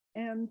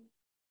 And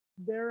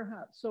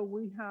there's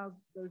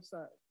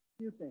a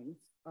few things.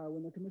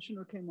 When the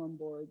commissioner came on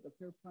board, the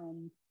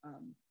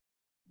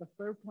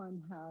FAIR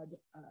Plan had,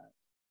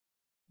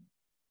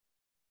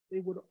 they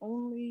would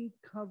only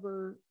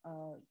cover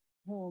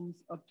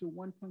homes up to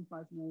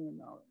 $1.5 million,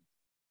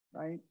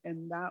 right?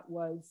 And that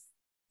was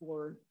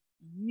for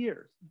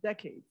years,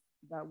 decades,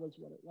 that was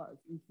what it was.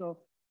 And so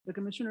the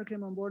commissioner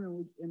came on board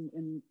and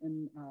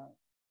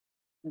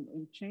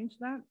changed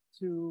that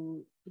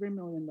to $3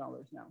 million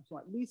now. So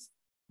at least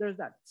there's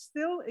that.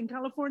 Still in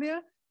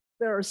California,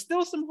 there are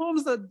still some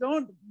homes that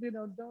don't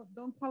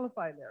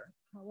qualify there.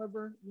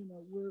 However,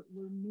 we're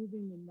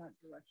moving in that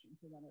direction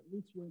so that at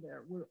least we're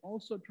there. We're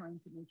also trying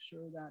to make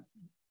sure that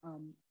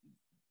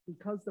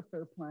because the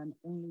FAIR Plan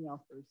only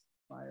offers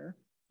fire,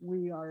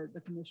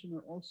 the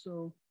commissioner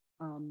also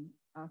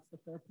asked the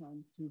FAIR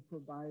Plan to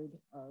provide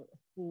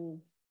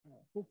full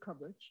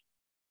coverage.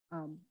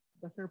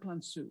 The FAIR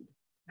Plan sued.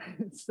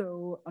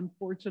 So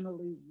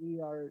unfortunately,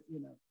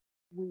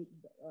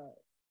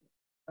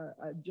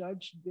 a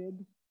judge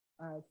did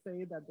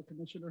say that the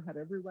commissioner had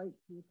every right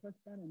to request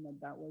that, and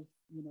that was,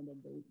 that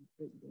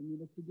they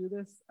needed to do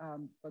this.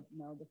 But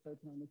now the FAIR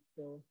Plan is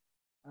still,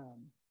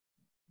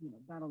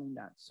 battling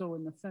that. So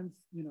in a sense,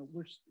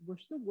 we're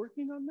still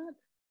working on that.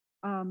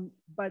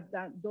 But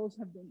those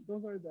are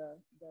the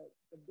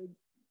big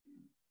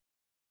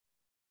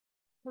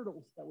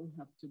hurdles that we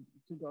have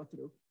to go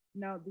through.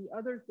 Now, the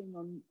other thing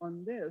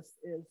on this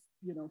is,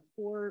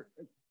 for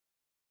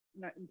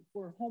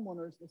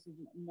homeowners, this is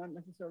not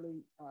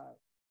necessarily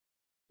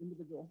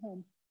individual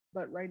home,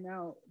 but right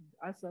now,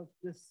 as of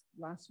this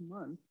last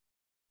month,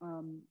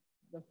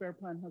 the FAIR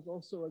Plan has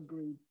also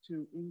agreed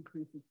to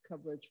increase its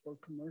coverage for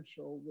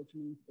commercial, which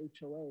means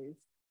HOAs,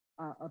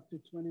 up to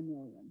 20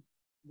 million,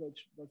 which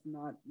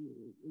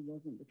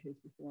wasn't the case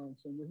before. And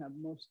so we have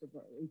most of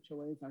our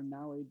HOAs are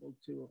now able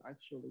to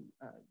actually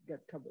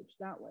get coverage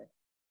that way.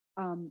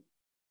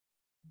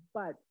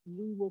 But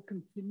we will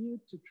continue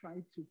to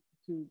try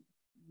to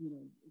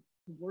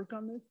work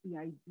on this. The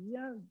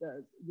idea,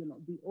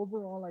 the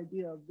overall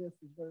idea of this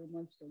is very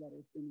much so that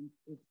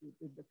if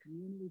the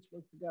communities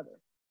work together,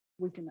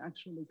 we can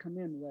actually come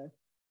in with,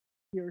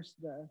 here's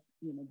the,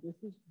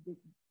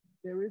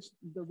 the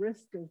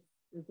risk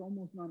is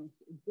almost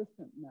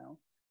non-existent now.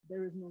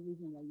 There is no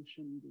reason why you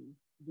shouldn't be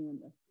doing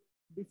this.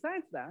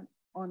 Besides that,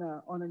 on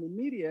an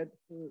immediate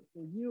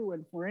for you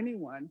and for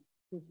anyone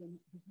who's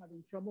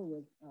having trouble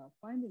with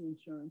finding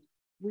insurance,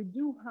 we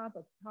do have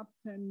a top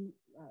 10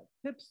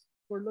 tips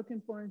for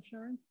looking for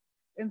insurance.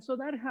 And so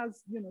that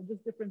has,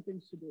 just different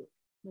things to do.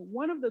 But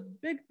one of the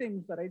big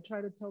things that I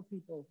try to tell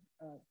people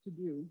to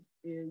do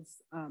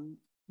is,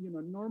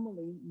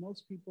 normally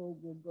most people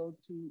will go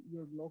to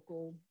your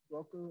local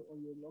broker or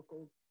your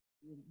local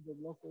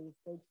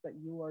folks that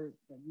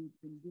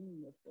you've been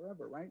dealing with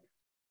forever, right?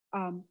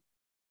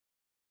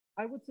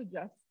 I would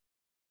suggest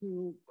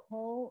to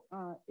call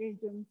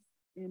agents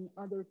in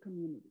other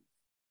communities.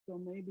 So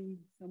maybe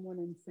someone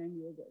in San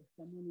Diego,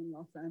 someone in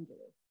Los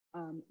Angeles.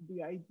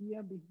 The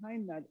idea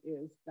behind that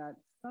is that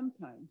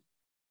sometimes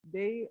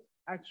they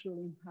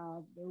actually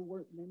they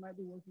might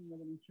be working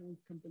with an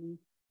insurance company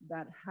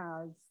that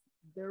has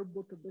their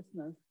book of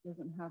business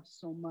doesn't have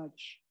so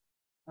much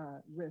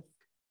risk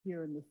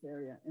here in this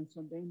area. And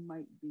so they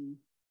might be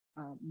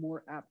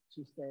more apt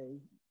to say,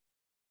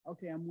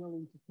 okay, I'm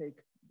willing to take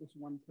this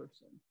one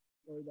person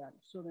or that.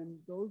 So then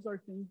those are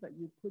things that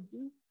you could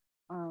do.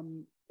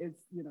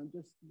 It's, you know,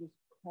 just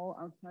call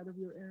outside of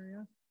your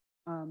area.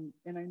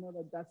 And I know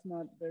that that's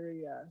not very,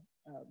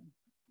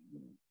 you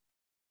know,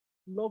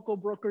 local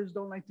brokers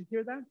don't like to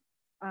hear that.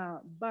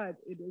 But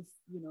it is,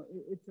 you know,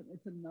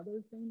 it's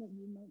another thing that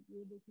you might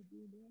be able to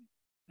do there.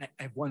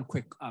 I have one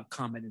quick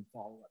comment and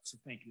follow-up. So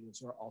thank you.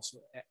 Those are also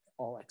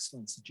all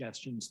excellent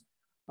suggestions.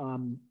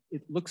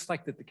 It looks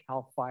like that the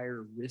CAL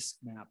FIRE risk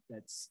map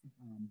that's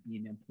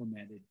being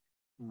implemented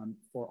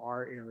for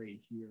our area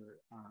here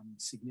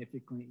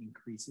significantly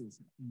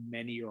increases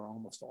many or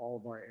almost all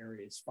of our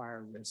areas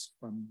fire risk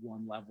from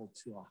one level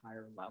to a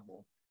higher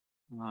level.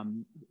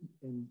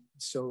 And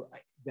so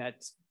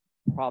that's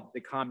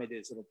the comment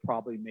is it'll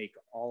probably make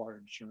all our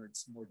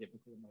insurance more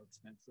difficult and more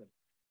expensive.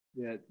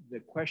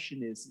 The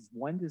question is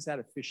when does that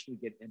officially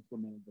get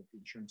implemented that the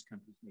insurance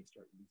companies may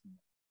start using it?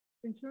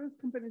 Insurance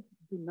companies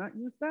do not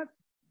use that.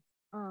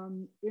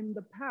 In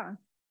the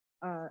past,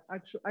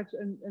 actually,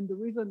 and the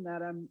reason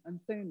that I'm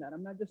saying that,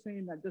 I'm not just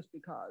saying that just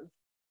because,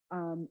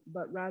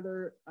 but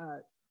rather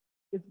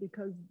it's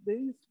because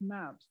these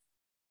maps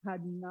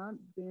had not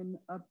been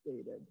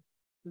updated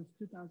since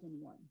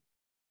 2001.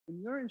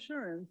 In your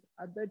insurance,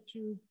 I bet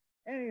you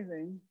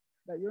anything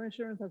that your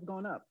insurance has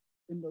gone up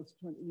in those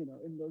 20, you know,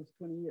 in those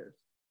 20 years,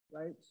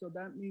 right? So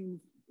that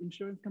means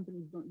insurance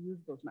companies don't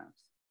use those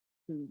maps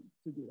to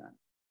do that.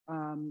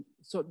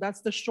 So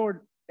that's the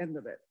short end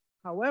of it.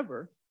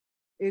 However,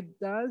 it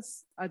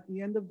does, at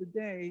the end of the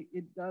day,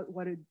 it does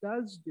what it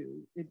does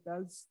do. It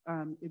does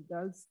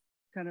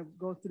kind of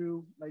go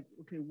through like,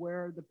 okay,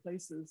 where are the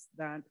places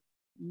that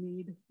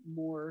need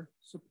more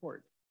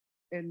support?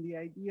 And the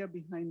idea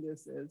behind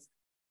this is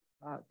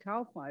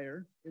CAL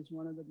FIRE is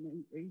one of the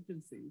main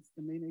agencies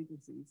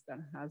that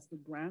has the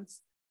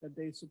grants that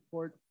they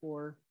support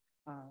for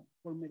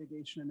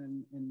mitigation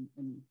and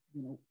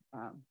you know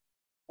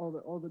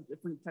all the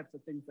different types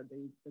of things that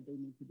they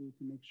need to do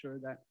to make sure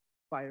that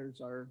fires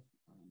are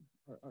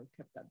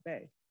kept at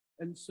bay.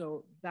 And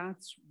so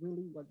that's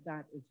really what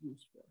that is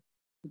used for,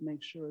 to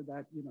make sure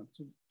that, you know,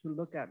 to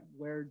look at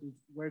where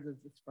does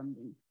this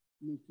funding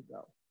need to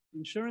go.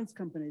 Insurance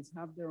companies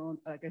have their own,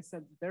 like I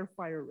said, their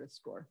fire risk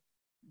score.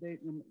 They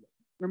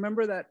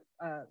remember that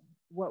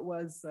what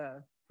was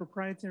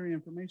proprietary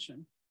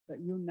information that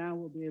you now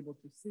will be able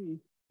to see,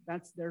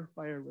 that's their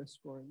fire risk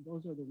score. And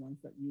those are the ones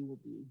that you will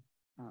be,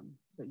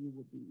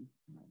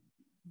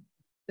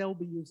 they'll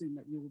be using,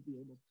 that you will be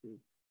able to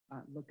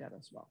look at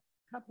as well.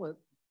 A couple of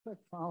quick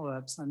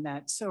follow-ups on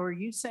that. So are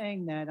you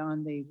saying that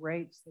on the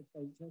rates that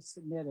they just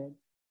submitted,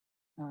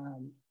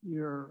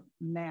 your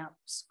MAP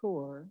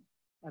score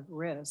of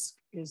risk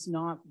is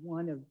not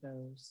one of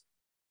those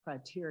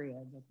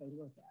criteria that they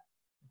look at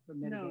for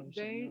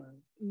mitigation?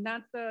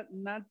 No,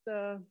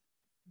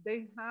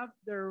 they have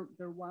their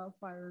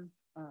wildfire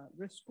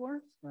risk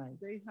scores. Right.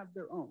 They have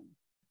their own.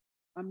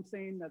 I'm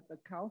saying that the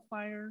CAL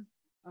FIRE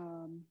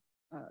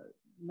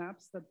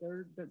maps that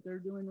they're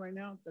doing right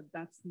now,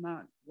 that's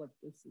not what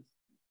this is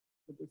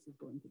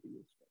going to be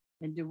used for.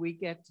 And do we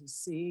get to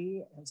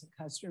see as a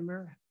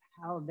customer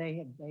how they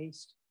have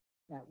based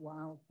that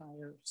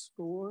wildfire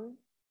score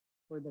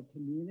for the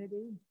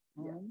community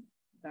on?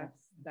 That's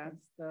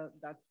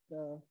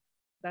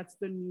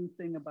the new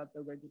thing about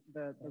the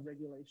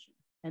regulation.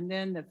 And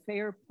then the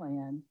FAIR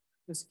plan,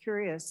 was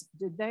curious,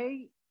 did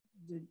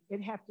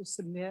it have to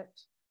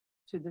submit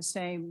to the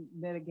same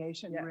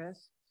mitigation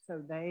risk?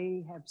 So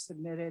they have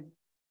submitted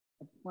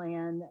a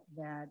plan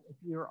that if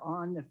you're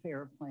on the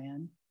FAIR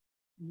plan,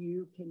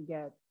 you can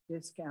get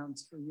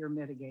discounts for your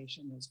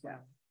mitigation as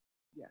well.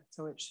 Yeah,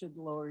 so it should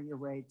lower your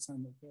rates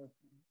on the FAIR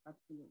plan.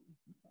 Absolutely.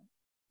 Okay.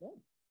 Good.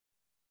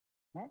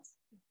 Next.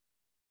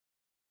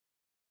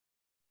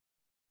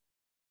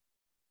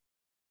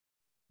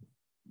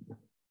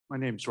 My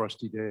name's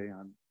Rusty Day.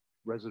 I'm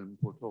resident in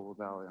Portola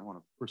Valley. I want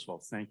to, first of all,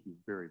 thank you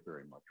very,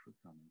 very much for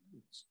coming.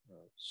 It's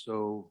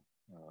so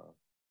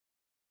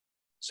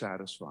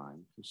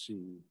satisfying to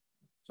see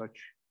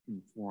such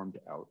informed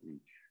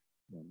outreach,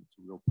 and it's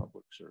a real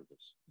public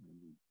service, and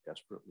we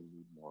desperately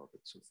need more of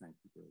it, so thank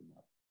you very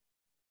much.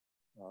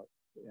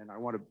 And I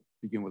want to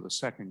begin with a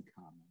second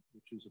comment,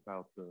 which is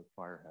about the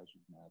fire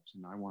hazard maps,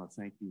 and I want to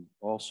thank you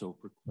also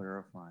for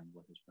clarifying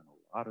what has been a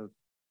lot of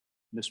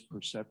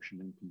misperception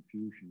and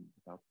confusion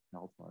about the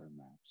CAL FIRE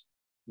maps.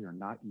 They are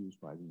not used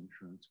by the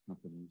insurance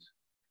companies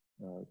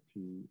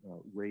to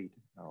rate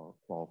our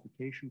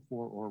qualification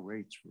for or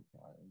rates for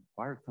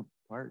fire.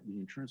 The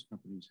insurance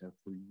companies have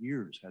for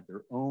years had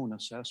their own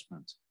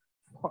assessments,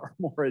 far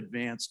more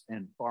advanced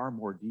and far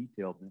more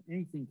detailed than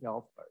anything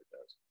CAL FIRE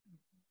does.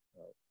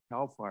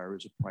 CAL FIRE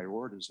is a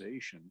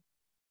prioritization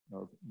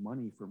of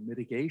money for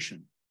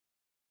mitigation.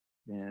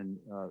 And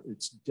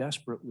it's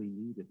desperately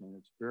needed, and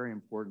it's very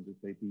important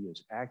that they be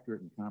as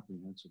accurate and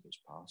comprehensive as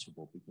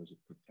possible because it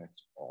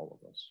protects all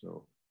of us.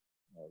 So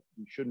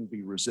we shouldn't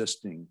be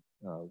resisting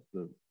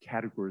the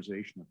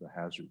categorization of the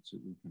hazards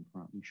that we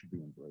confront. We should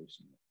be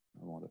embracing it.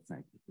 I want to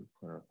thank you for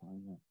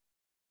clarifying that.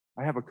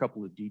 I have a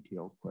couple of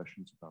detailed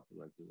questions about the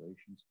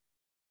regulations.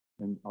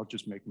 and I'll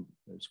just make them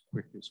as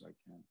quick as I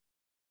can.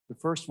 The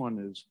first one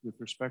is with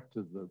respect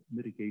to the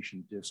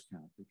mitigation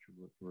discount that you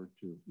referred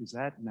to. Is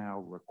that now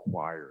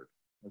required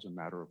as a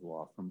matter of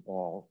law from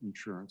all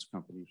insurance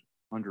companies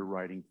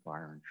underwriting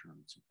fire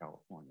insurance in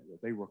California? Are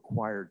they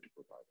required to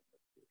provide a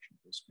mitigation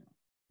discount?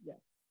 Yes.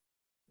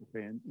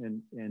 Okay,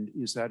 and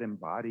is that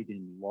embodied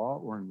in law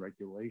or in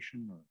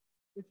regulation? Or?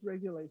 It's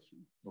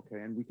regulation.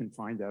 Okay, and we can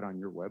find that on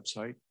your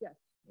website? Yes.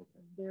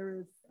 Okay. There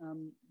is,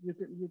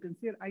 you can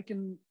see it. I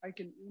can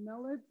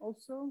email it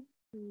also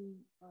to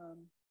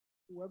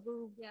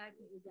whoever. Yeah, I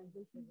can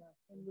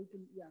and we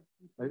can, yeah.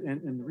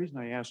 And the reason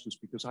I ask is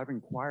because I've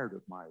inquired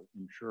of my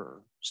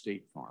insurer,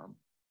 State Farm,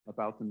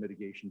 about the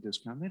mitigation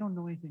discount. They don't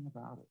know anything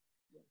about it.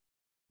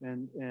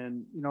 And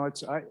you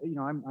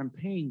know, I'm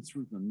paying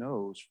through the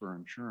nose for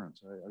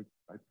insurance.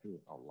 I pay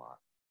a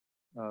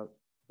lot,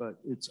 but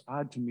it's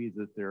odd to me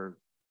that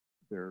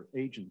their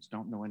agents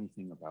don't know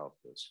anything about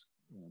this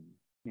and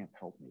can't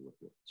help me with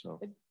it. So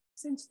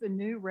since the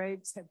new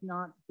rates have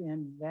not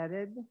been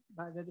vetted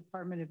by the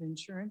Department of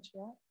Insurance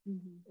yet,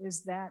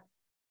 is that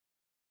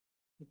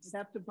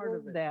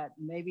acceptable that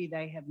maybe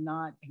they have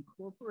not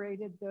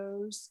incorporated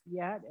those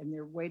yet and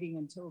they're waiting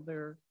until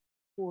they're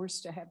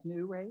forced to have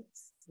new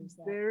rates?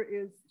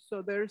 There's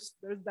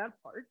that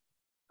part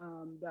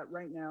that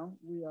right now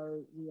we are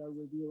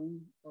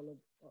reviewing all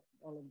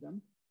of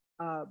them.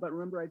 But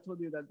remember, I told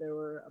you that there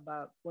were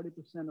about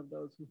 40% of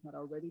those who had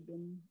already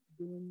been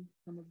doing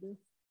some of this.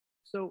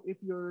 So if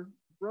your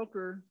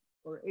broker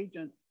or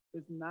agent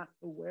is not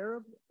aware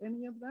of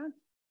any of that,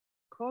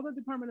 call the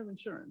Department of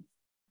Insurance.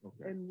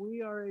 Okay. And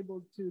we are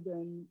able to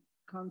then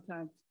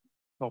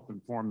help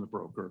inform the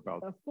broker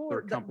about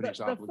their company's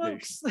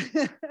obligations.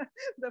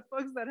 The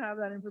folks that have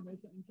that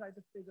information and try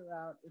to figure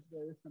out if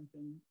there is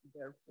something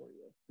there for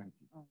you. Thank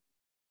you.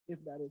 If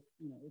that is,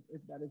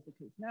 if that is the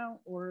case now,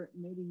 or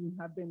maybe you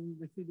have been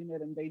receiving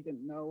it and they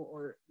didn't know,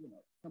 or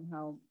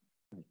somehow.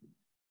 Thank you.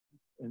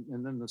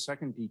 And then the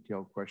second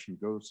detailed question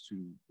goes to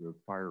the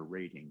fire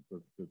rating,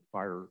 the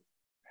fire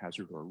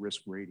hazard or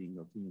risk rating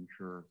of the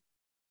insurer.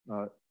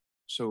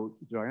 So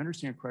do I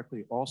understand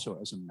correctly? Also,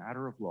 as a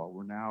matter of law,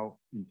 we're now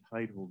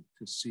entitled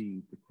to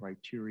see the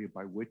criteria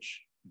by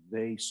which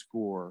they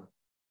score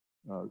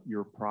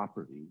your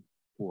property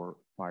for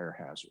fire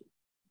hazard.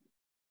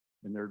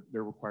 And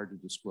they're required to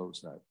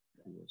disclose that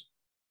to us.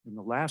 And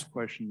the last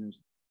question is,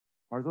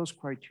 are those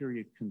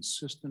criteria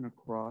consistent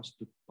across,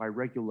 by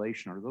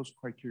regulation, are those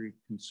criteria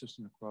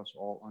consistent across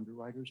all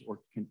underwriters, or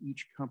can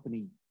each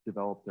company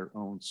develop their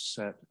own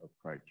set of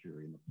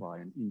criteria and apply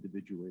an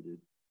individuated,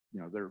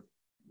 their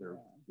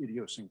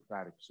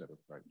idiosyncratic set of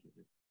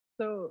criteria?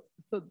 So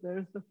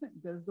there's the thing,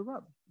 there's the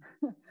rub.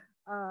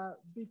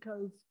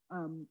 Because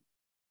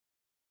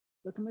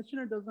the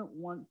commissioner doesn't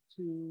want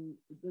to,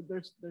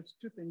 there's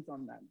two things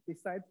on that.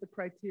 Besides the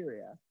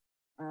criteria,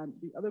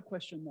 the other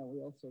question that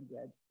we also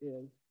get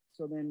is,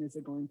 so then is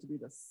it going to be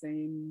the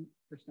same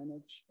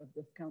percentage of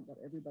discount that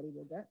everybody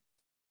will get?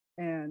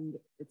 And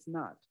it's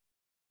not.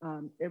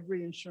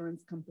 Every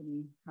insurance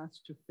company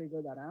has to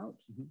figure that out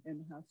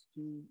and has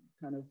to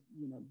kind of,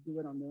 do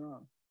it on their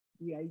own.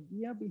 The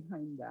idea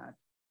behind that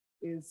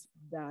is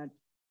that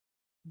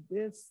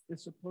this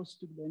is supposed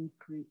to then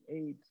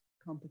create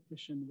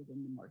competition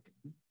within the market.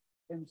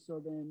 And so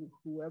then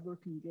whoever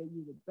can get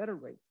you the better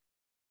rate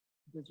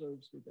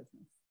deserves your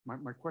business.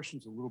 My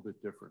question's a little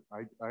bit different.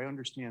 I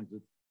understand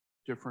that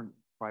different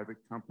private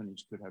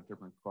companies could have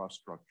different cost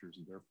structures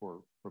and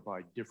therefore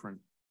provide different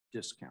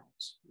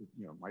discounts. It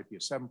might be a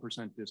 7%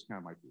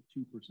 discount, might be a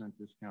 2%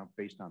 discount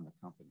based on the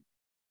company.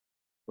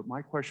 But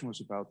my question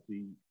was about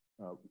the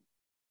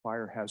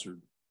fire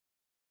hazard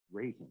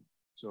rating.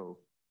 So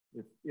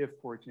if,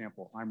 for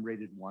example, I'm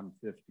rated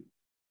 150,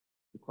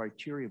 the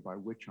criteria by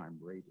which I'm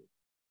rated,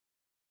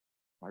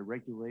 by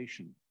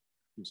regulation,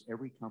 is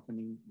every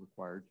company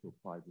required to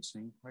apply the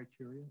same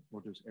criteria, or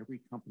does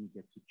every company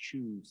get to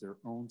choose their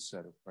own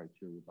set of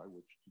criteria by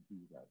which to do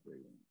that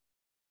rating?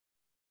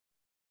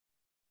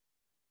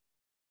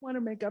 I want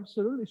to make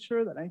absolutely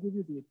sure that I give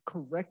you the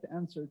correct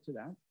answer to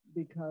that,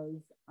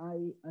 because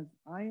as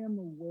I am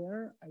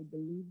aware, I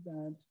believe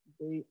that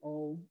they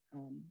all,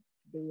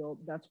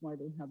 that's why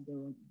they have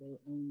their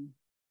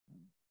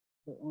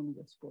own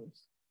risk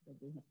scores that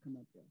they have come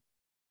up with.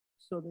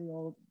 So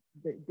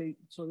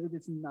so it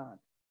is not.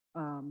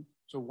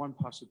 So one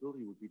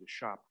possibility would be to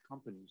shop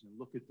companies and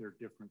look at their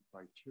different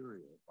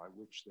criteria by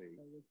which they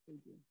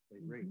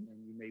rate.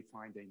 And you may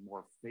find a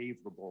more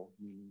favorable,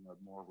 meaning a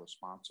more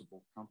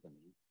responsible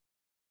company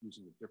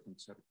using a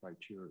different set of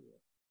criteria.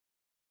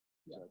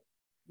 Yes.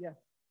 Yes.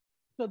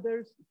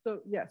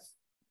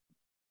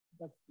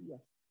 That's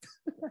yes.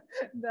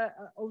 That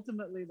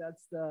ultimately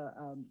that's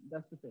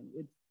the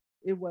thing.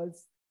 It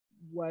was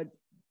what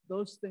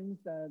those things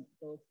that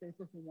the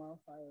Safer from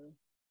Wildfire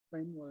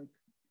framework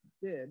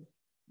did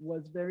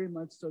was very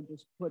much so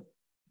just put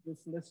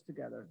this list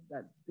together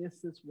that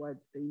this is what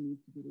they need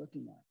to be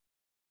looking at,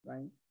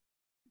 right?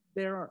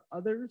 There are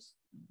others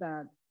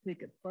that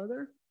take it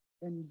further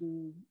and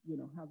do, you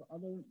know, have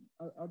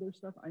other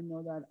stuff. I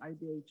know that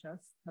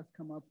IBHS has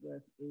come up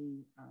with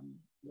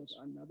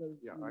another.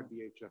 Yeah,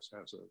 IBHS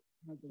has a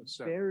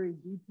very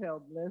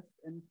detailed list,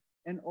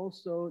 and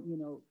also, you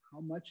know, how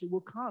much it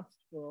will cost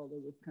for all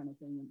of this kind of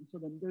thing. And so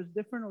then there's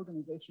different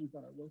organizations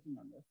that are working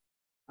on this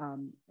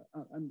on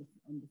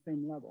the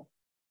same level.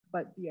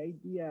 But the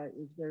idea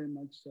is very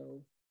much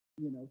so,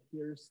 you know,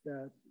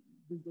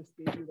 we just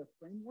gave you the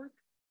framework,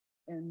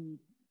 and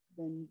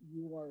then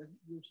you're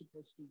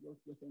supposed to work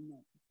within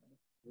that.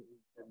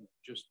 And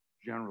just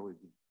generally,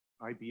 the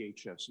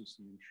IBHS is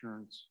the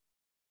Insurance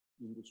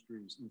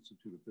Industries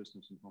Institute of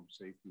Business and Home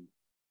Safety,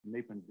 and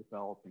they've been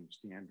developing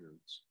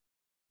standards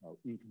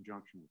in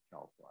conjunction with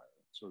CAL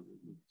FIRE. So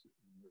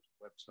there's a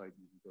website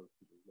you can go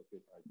to look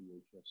at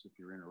IBHS if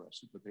you're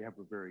interested, but they have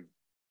a very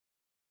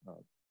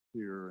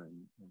clear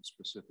and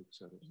specific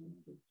set of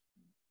standards.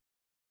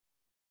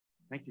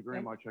 Thank you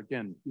very much.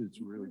 Again,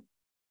 it's really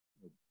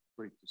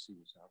great to see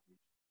this outreach.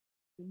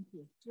 Thank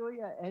you.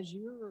 Julia, as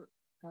you're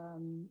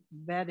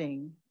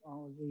vetting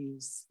all of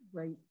these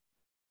rates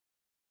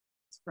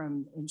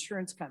from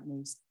insurance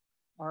companies,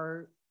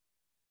 are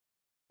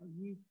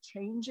you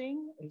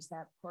changing? Is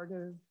that part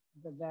of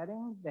the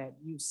vetting that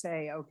you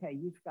say, okay,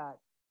 you've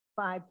got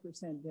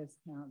 5%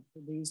 discount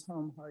for these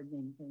home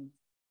hardening things,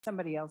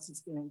 somebody else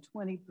is getting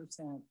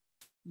 20%,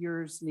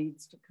 yours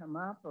needs to come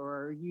up,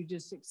 or are you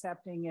just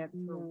accepting it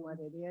for what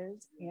it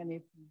is? And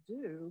if you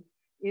do,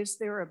 is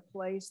there a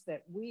place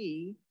that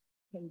we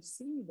can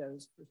see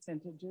those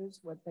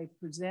percentages, what they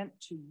present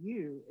to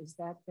you? Is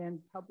that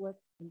then public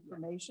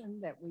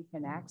information that we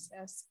can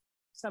access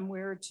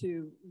somewhere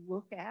to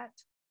look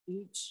at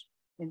each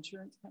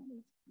insurance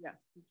company? Yes,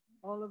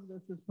 all of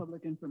this is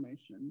public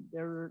information.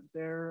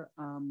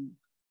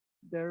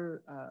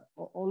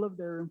 All of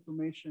their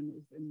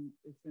information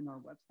is in our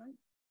website.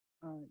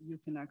 You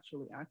can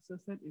actually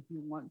access it if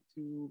you want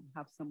to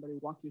have somebody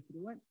walk you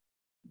through it.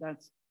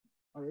 That's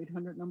our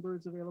 800 number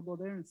is available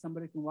there, and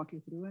somebody can walk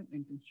you through it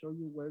and can show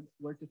you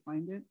where to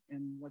find it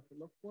and what to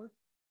look for,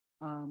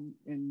 and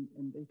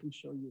they can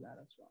show you that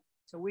as well.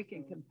 So we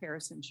can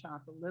comparison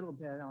shop a little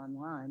bit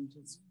online,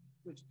 just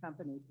which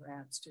company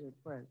perhaps to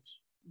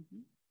approach.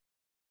 Mm-hmm.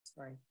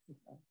 Sorry.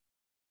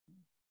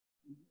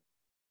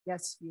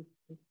 Yes, you.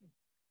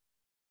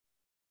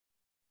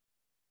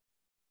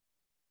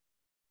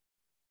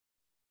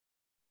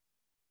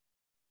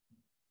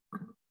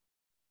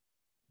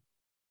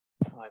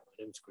 Hi, my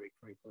name's Greg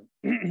Franklin.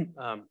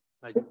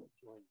 I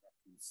joined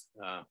Becky's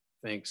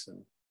thanks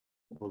and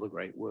all the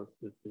great work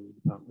that the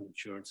Department of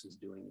Insurance is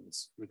doing in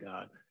this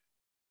regard.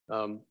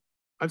 I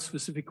have a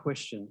specific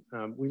question.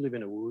 We live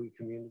in a WUI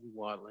community,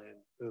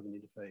 wildland, urban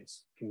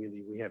interface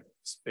community. We have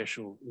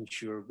special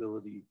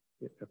insurability,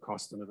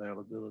 cost and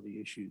availability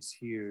issues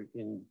here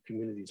in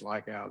communities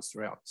like ours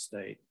throughout the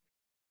state.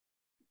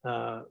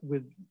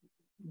 With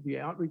the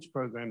outreach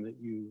program that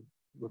you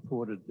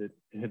reported that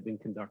had been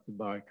conducted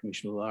by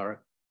Commissioner Lara,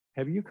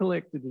 have you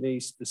collected any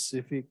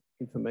specific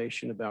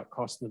information about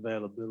cost and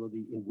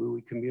availability in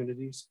WUI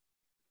communities?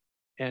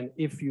 And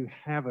if you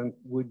haven't,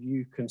 would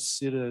you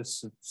consider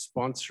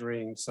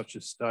sponsoring such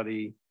a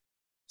study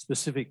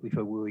specifically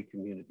for WUI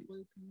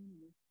communities?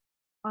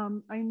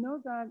 I know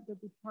that the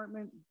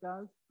department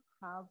does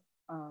have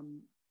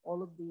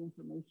all of the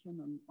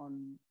information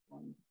on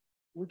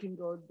we can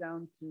go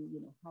down to, you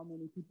know, how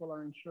many people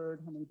are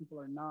insured, how many people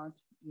are not,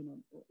 you know,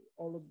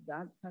 all of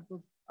that type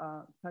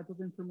of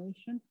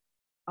information.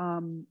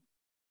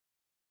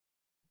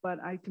 But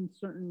I can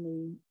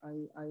certainly,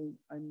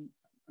 I'm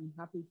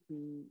happy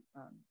to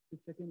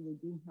check in. We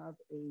do have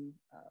a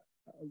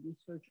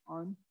research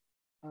arm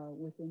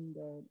within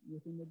the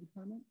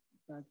department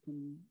that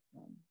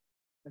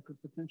could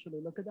potentially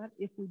look at that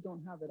if we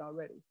don't have it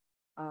already.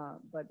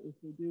 But if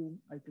we do,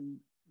 I can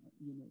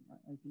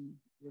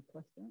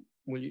request that.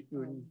 Well, you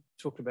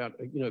talked about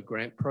a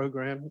grant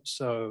program.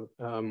 So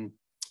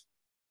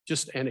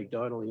just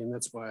anecdotally, and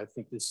that's why I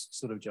think this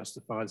sort of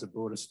justifies a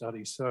broader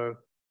study. So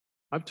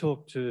I've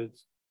talked to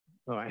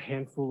a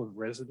handful of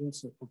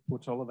residents,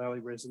 Portola Valley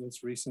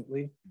residents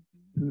recently,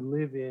 who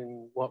live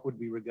in what would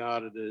be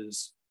regarded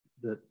as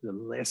the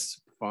less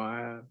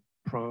fire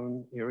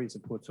prone areas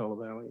of Portola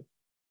Valley.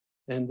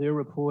 And they're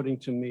reporting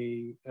to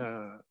me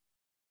at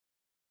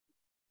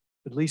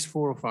least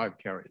 4 or 5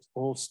 carriers,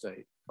 all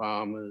state,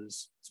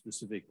 farmers,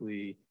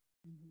 specifically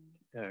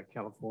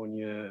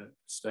California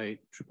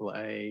State,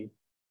 AAA,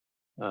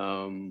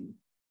 and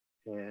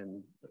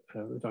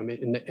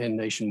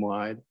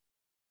nationwide.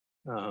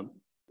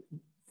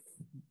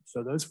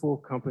 So those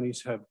 4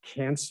 companies have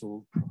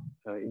canceled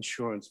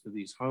insurance for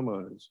these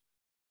homeowners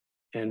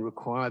and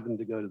required them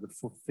to go to the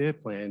FAIR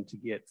plan to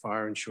get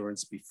fire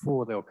insurance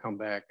before they'll come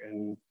back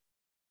and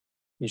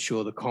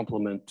insure the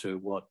complement to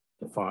what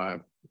the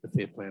FAIR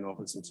plan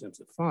offers in terms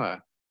of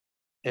fire.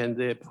 And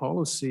their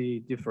policy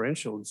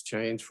differential has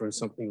changed from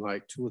something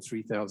like $2,000 or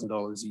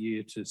 $3,000 a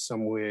year to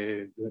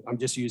somewhere, I'm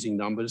just using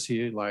numbers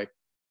here, like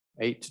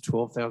 $8,000 to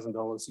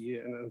 $12,000 a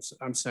year. And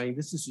I'm saying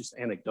this is just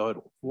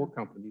anecdotal. 4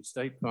 companies,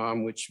 State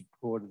Farm, which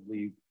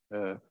reportedly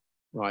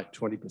write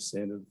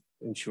 20% of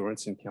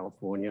insurance in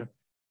California.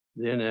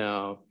 They're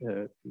now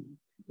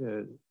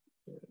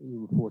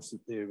reports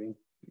that they're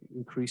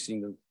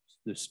increasing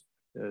the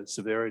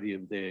severity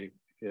of their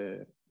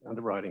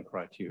underwriting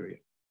criteria.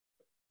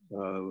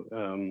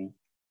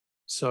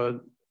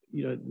 So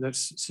you know, that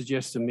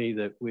suggests to me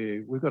that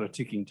we've got a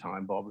ticking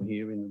time bomb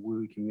here in the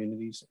WUI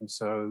communities, and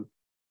so.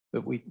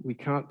 But we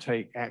can't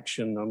take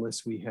action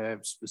unless we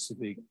have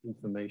specific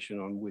information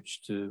on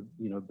which to,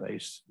 you know,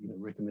 base, you know,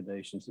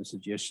 recommendations and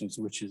suggestions,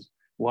 which is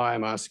why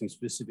I'm asking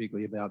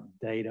specifically about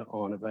data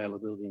on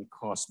availability and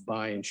cost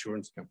by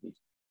insurance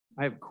companies.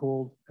 I have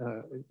called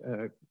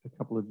a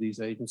couple of these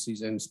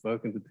agencies and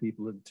spoken to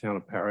people at the town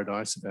of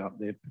Paradise about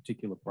their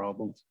particular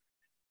problems.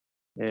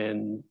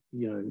 And,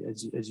 you know,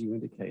 as you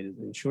indicated,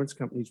 the insurance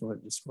companies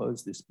won't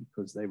disclose this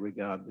because they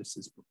regard this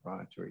as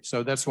proprietary.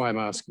 So that's why I'm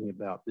asking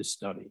about this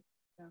study.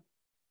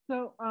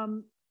 So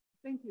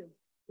thank you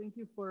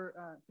for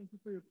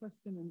your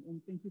question,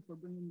 and thank you for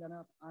bringing that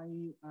up.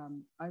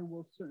 I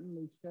will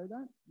certainly share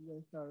that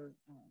with our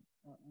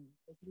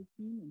executive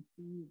team and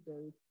see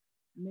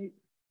if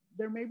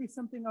there may be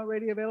something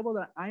already available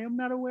that I am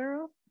not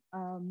aware of.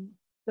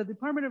 The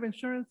Department of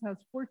Insurance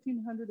has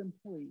 1,400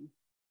 employees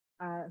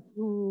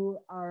who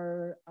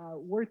are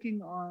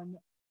working on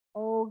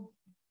all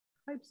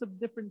types of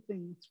different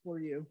things for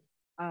you.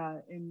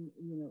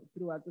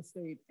 Throughout the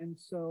state, and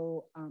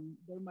so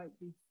there might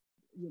be,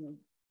 you know,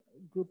 a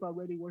group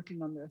already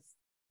working on this,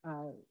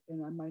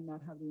 and I might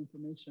not have the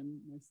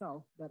information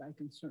myself, but I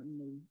can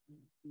certainly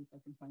see if I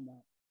can find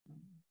out.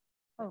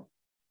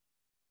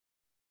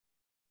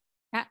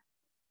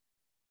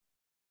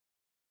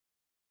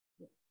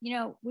 You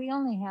know, we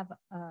only have.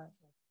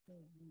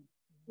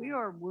 We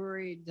are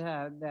worried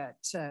that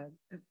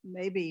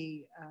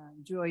maybe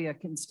Julia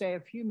can stay a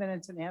few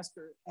minutes and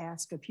answer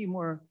a few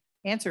more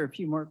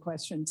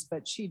questions,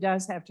 but she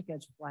does have to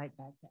catch a flight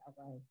back to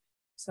LA.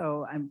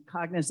 So I'm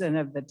cognizant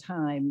of the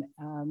time.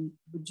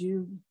 Would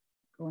you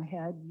go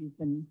ahead? You've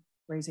been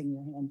raising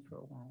your hand for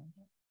a while.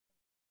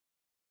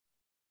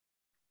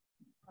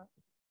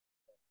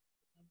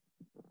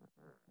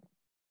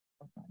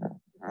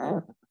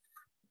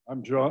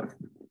 I'm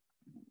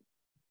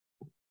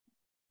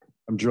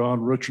John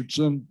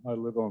Richardson. I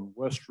live on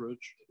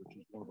Westridge, which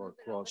is one of our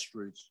cross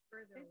streets.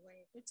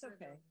 It's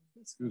okay.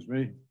 Excuse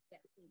me?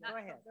 Go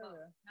ahead.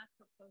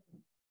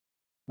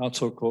 Not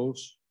so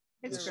close.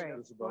 It's great.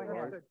 It's about Go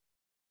ahead. right.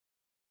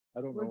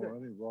 I don't know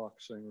any rock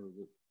singer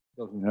that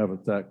doesn't have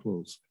it that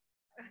close.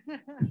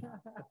 Whatever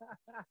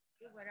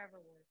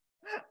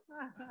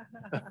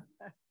works.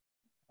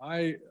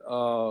 I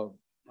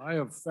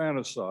have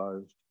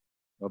fantasized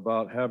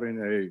about having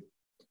a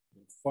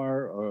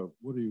fire,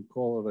 what do you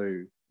call it,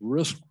 a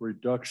risk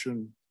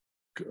reduction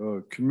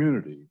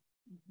community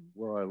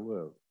where I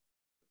live.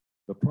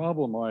 The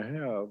problem I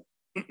have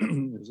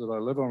is that I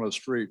live on a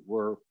street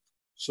where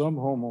some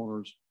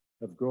homeowners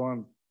have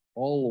gone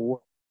all the way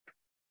to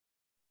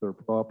their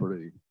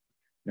property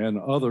and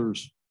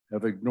others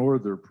have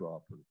ignored their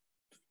property.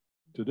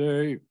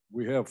 Today,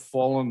 we have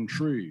fallen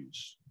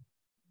trees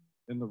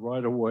in the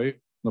right of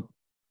way,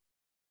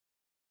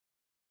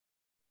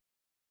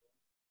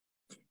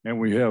 and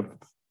we have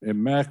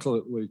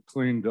immaculately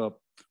cleaned up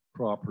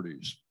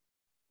properties.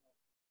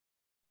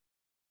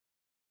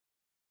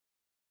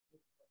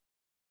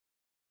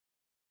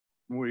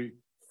 We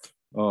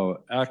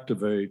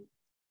activate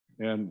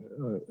and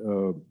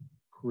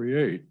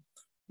create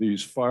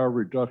these fire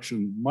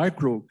reduction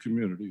micro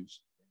communities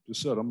to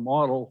set a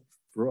model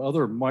for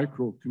other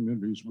micro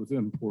communities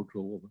within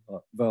Portola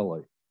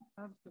Valley.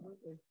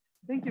 Absolutely.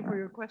 Thank you for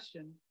your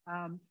question.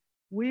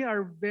 We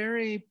are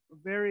very,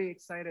 very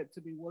excited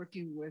to be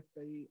working with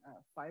the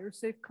fire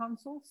safe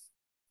councils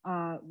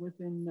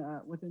within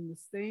the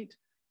state.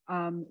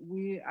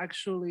 We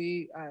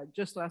actually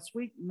just last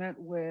week met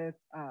with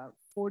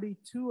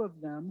 42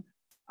 of them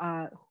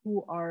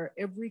who are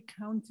every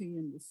county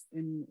in this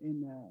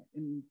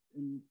in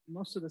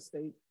most of the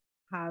state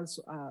has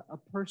a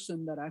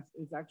person that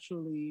is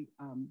actually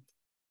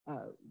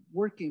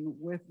working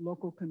with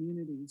local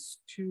communities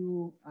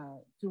to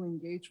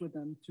engage with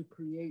them to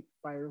create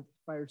fire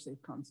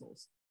safe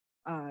councils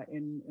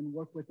and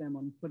work with them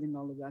on putting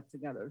all of that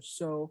together.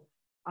 So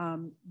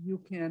you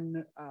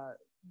can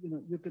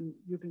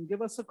you can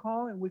give us a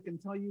call and we can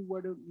tell you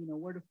where to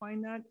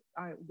find that.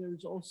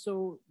 There's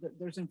also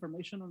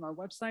information on our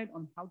website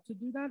on how to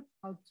do that,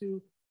 how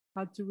to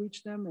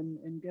reach them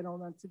and get all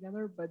that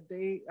together. But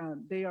they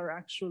are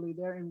actually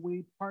there, and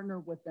we partner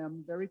with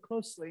them very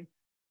closely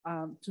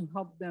to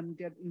help them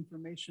get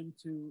information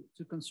to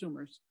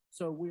consumers.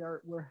 So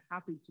we're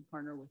happy to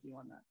partner with you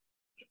on that.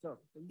 So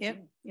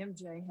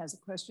MJ has a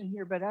question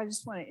here, but I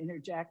just want to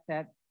interject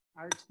that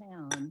our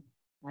town,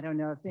 I don't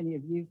know if any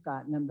of you've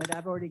gotten them, but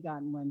I've already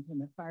gotten one from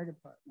the fire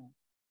department,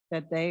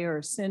 that they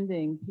are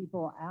sending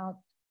people out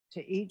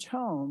to each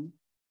home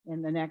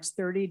in the next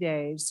 30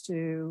 days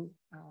to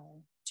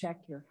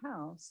check your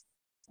house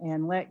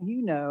and let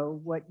you know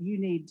what you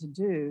need to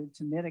do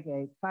to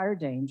mitigate fire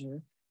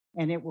danger.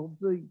 And it will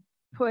be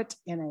put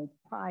in a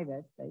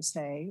private, they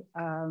say,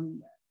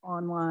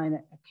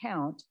 online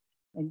account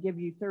and give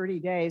you 30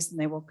 days and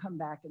they will come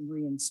back and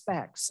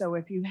re-inspect. So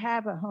if you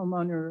have a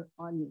homeowner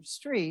on your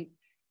street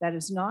that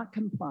is not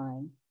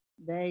complying,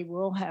 they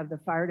will have the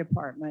fire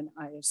department,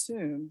 I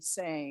assume,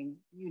 saying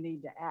you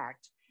need to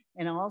act.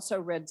 And I also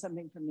read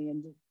something from the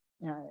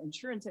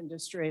insurance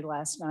industry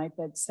last night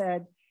that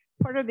said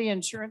part of the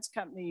insurance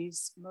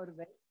company's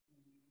motivation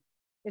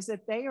is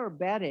that they are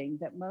betting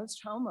that most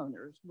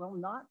homeowners will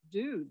not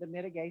do the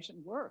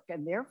mitigation work,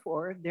 and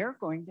therefore they're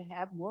going to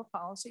have more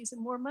policies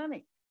and more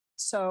money.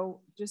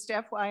 So just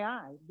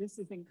FYI, this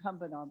is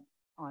incumbent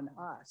on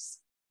us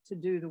to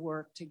do the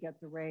work, to get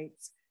the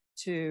rates,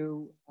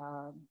 to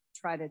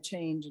try to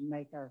change and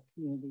make our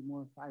community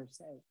more fire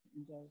safe.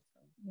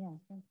 Yeah,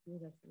 thanks,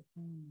 Rita, for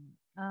saying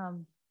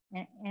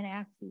that. And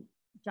actually,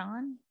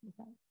 John, is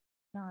that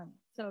John?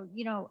 So,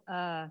 you know,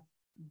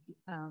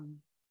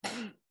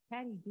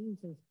 Patty Dees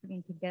is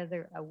putting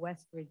together a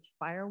Westridge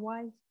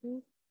Firewise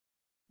group.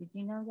 Did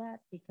you know that?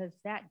 Because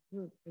that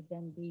group would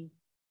then be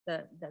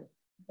the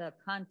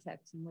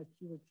context in which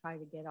you would try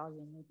to get all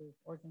your neighbors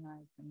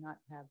organized and not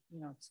have,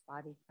 you know,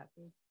 spotty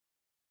coverage.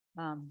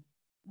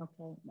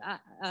 Okay.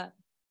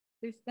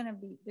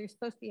 There's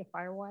supposed to be a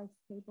Firewise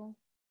table.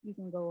 You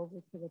can go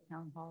over to the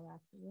town hall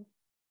after this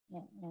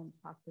and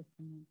talk to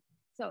someone.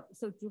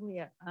 So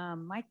Julia,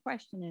 my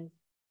question is,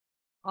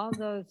 all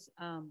those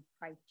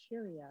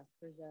criteria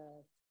for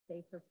the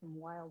safer from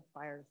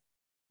wildfires,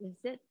 is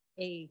it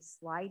a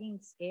sliding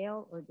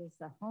scale, or does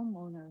the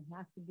homeowner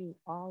have to do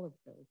all of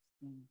those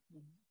things?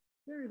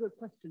 Very good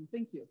question.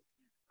 Thank you.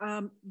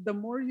 The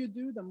more you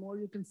do, the more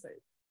you can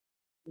save.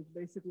 It's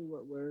basically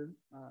what we're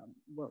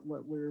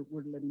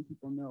letting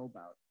people know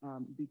about,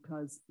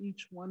 because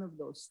each one of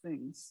those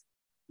things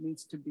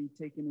needs to be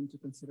taken into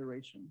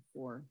consideration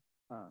for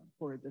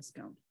a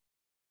discount.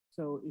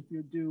 So if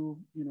you do,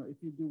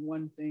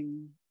 one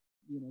thing,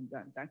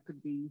 that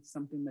could be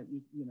something that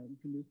you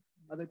can do.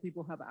 Other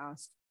people have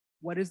asked,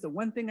 what is the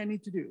one thing I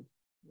need to do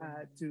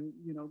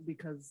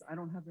because I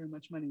don't have very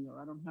much money, or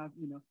I don't have,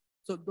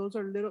 so those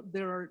are little,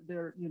 there's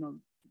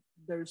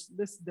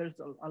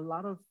a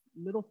lot of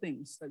little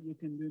things that you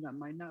can do that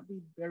might not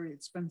be very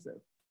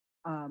expensive.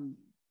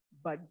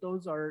 But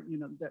those are,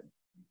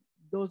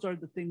 those are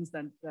the things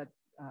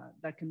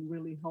that can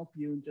really help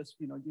you. Just,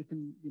 you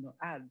can,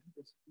 add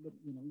just,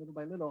 little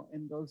by little,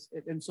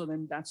 and so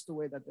then that's the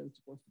way that they're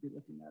supposed to be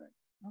looking at it.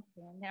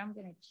 Okay, and then I'm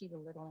going to cheat a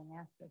little and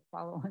ask a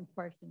follow-on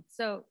question.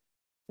 So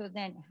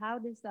then how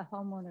does the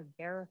homeowner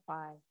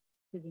verify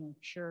to the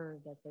insurer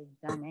that they've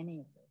done any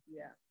of this?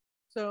 Yeah,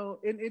 so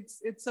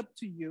it's up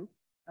to you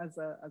as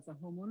a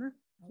homeowner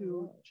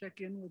to check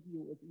in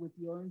with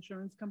your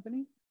insurance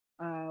company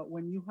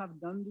when you have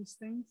done these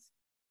things.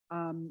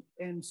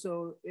 And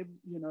so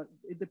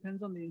it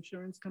depends on the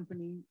insurance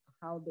company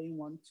how they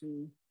want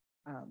to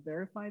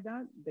verify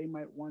that. They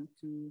might want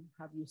to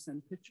have you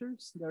send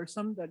pictures. There are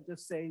some that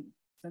just say,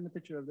 send a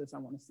picture of this, I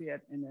want to see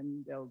it, and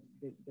then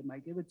they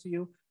might give it to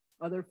you.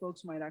 Other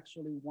folks might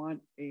actually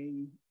want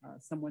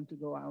someone to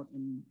go out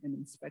and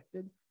inspect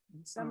it.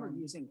 And some are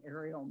using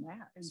aerial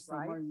maps, and some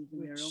right? are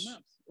using aerial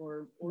maps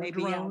or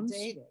maybe drones,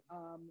 outdated.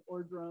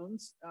 or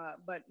drones.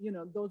 But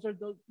those are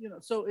those.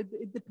 So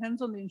it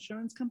depends on the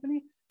insurance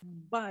company.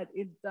 But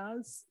it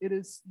is,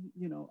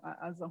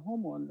 as a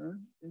homeowner,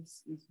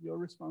 is your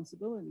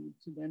responsibility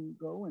to then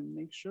go and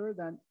make sure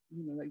that,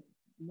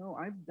 no,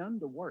 I've done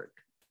the work.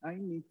 I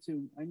need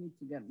to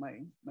get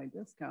my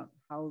discount.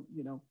 How,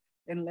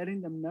 and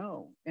letting them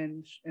know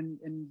and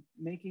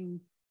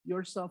making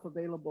yourself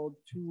available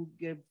to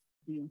give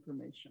the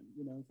information.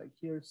 It's like,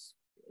 here's,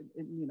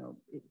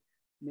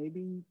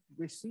 maybe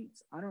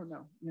receipts. I don't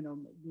know.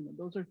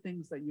 Those are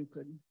things that you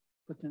could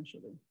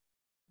potentially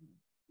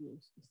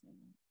use.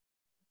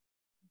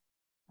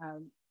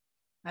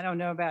 I don't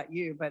know about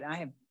you, but I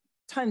have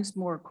tons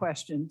more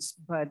questions.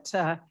 But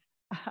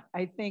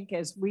I think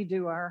as we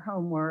do our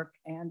homework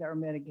and our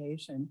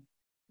mitigation,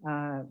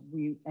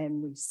 we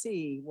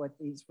see what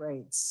these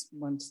rates,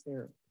 once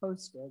they're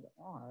posted,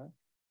 are.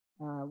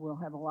 We'll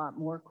have a lot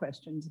more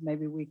questions.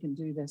 Maybe we can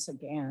do this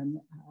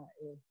again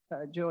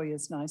if Julia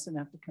is nice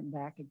enough to come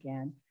back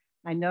again.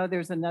 I know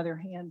there's another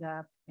hand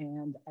up,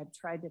 and I've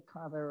tried to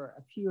cover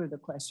a few of the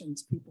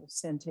questions people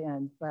sent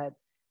in, but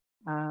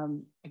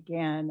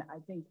again, I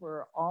think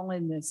we're all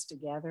in this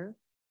together.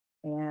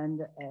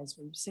 And as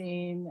we've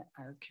seen,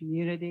 our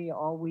community,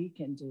 all we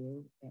can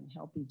do and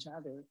help each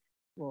other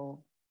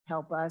will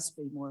help us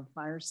be more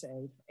fire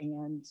safe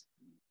and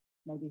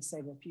maybe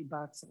save a few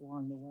bucks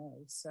along the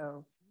way.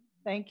 So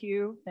thank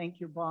you.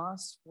 Thank your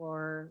boss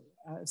for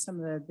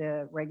some of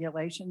the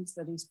regulations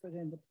that he's put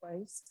into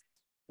place.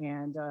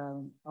 And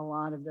a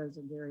lot of those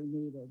are very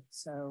needed.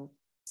 So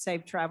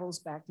safe travels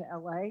back to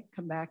LA.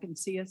 Come back and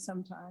see us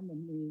sometime.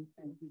 And we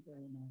thank you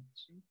very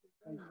much.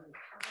 Thank you.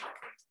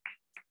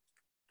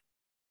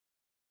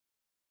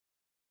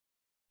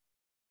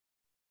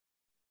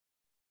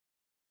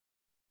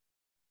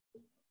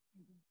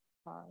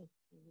 Pause.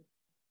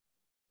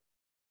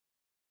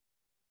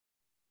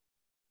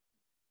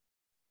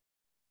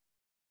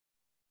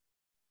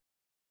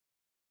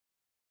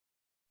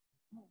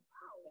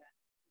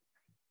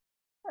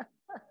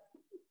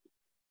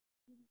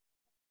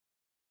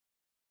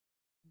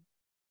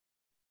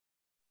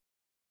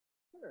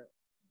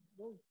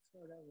 we'll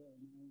start over.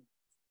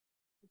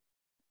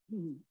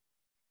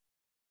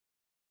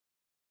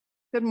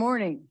 Good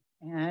morning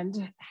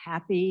and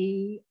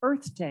happy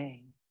Earth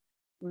Day.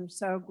 We're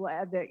so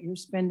glad that you're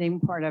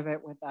spending part of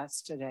it with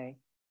us today.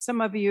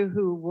 Some of you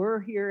who were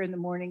here in the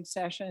morning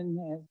session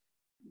have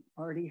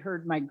already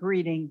heard my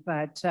greeting,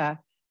 but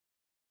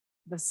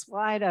the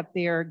slide up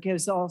there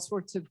gives all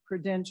sorts of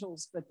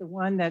credentials, but the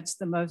one that's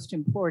the most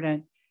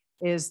important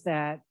is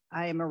that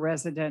I am a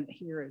resident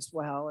here as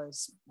well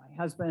as my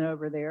husband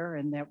over there,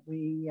 and that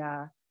we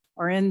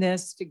are in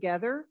this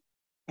together,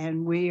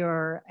 and we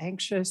are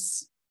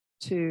anxious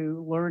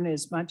to learn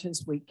as much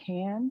as we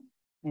can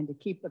and to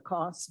keep the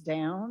costs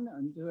down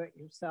and do it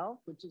yourself,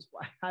 which is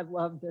why I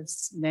love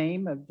this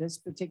name of this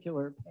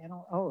particular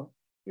panel. Oh,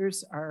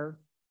 here's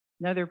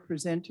another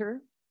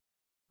presenter.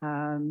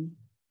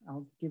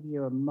 I'll give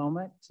you a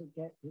moment to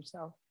get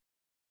yourself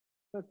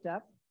hooked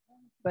up.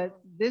 But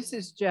this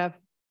is Jeff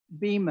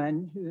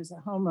Beaman, who is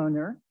a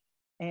homeowner,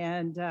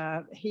 and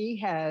he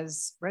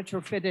has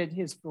retrofitted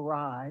his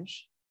garage,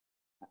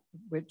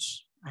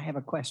 which I have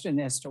a question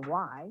as to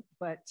why,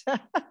 but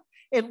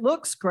it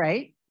looks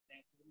great.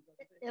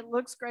 It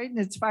looks great and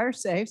it's fire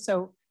safe.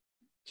 So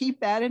keep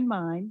that in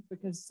mind,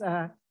 because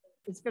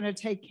it's going to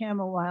take him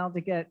a while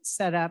to get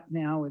set up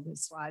now with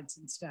his slides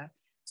and stuff.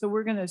 So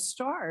we're going to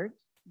start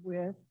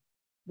with,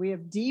 we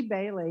have Dee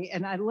Bailey,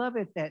 and I love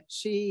it that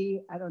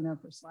she, I don't know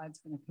if her slide's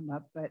going to come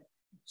up, but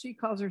she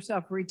calls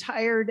herself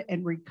retired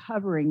and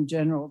recovering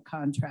general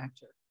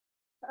contractor.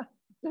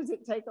 Does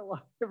it take a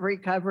lot of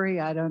recovery?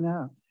 I don't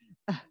know.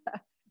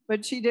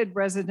 But she did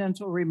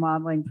residential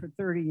remodeling for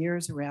 30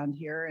 years around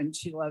here, and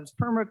she loves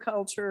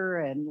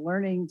permaculture and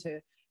learning to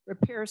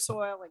repair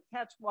soil and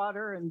catch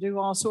water and do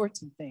all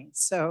sorts of things.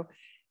 So,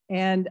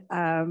 and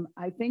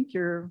I think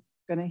you're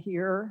going to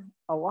hear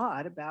a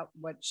lot about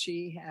what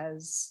she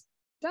has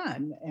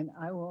done, and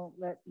I will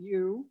let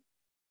you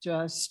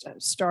just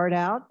start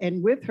out.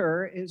 And with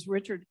her is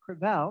Richard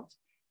Crevelt.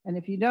 And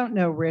if you don't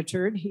know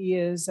Richard, he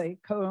is a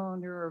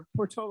co-owner of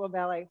Portola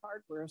Valley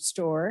hardware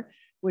store,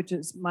 which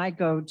is my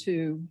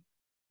go-to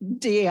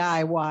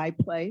DIY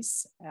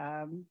place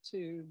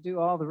to do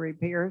all the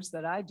repairs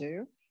that I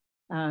do.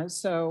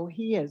 So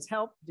he has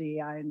helped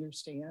Dee, I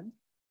understand,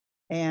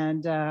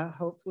 and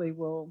hopefully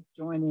will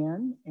join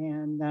in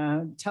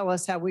and tell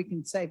us how we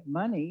can save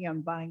money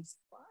on buying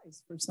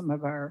supplies for some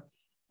of our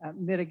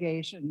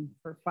mitigation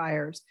for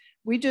fires.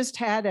 We just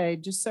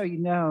had just so you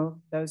know,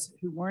 those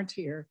who weren't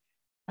here,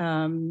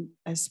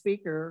 a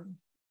speaker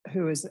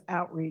who is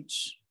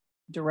outreach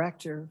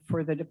director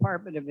for the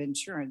Department of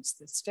Insurance,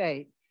 the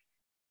state.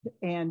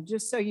 And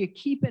just so you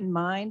keep in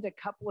mind a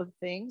couple of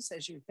things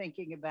as you're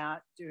thinking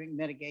about doing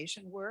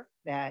mitigation work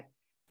that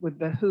would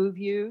behoove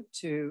you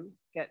to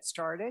get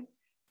started,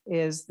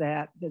 is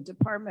that the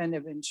Department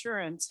of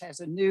Insurance has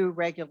a new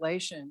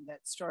regulation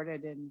that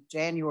started in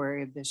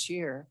January of this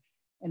year.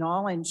 And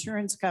all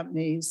insurance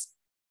companies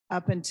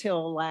up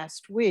until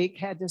last week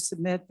had to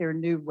submit their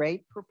new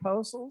rate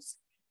proposals.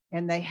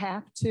 And they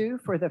have to,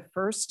 for the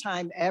first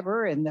time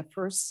ever in the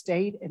first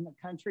state in the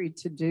country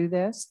to do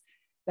this,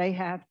 they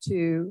have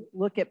to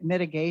look at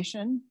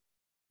mitigation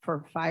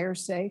for fire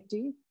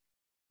safety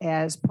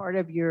as part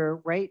of your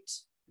rate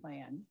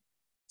plan.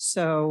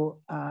 So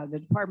the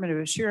Department of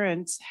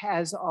Insurance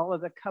has all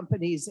of the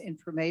companies'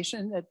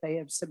 information that they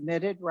have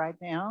submitted right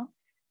now,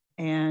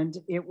 and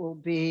it will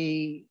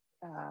be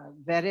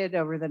vetted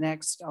over the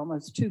next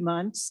almost 2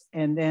 months,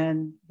 and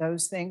then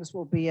those things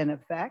will be in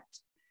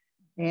effect.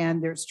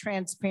 And there's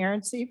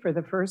transparency for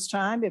the first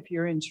time. If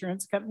your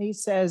insurance company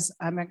says,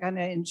 I'm not going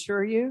to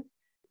insure you,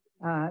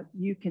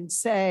 you can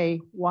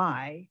say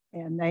why,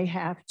 and they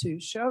have to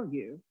show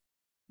you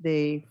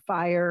the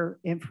fire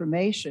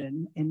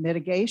information and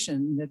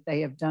mitigation that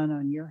they have done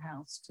on your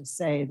house to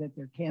say that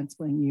they're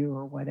canceling you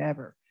or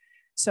whatever.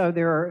 So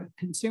there are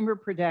consumer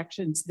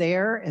protections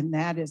there, and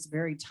that is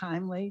very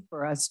timely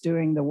for us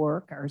doing the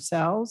work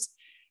ourselves.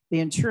 The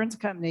insurance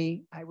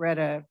company, I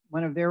read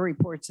one of their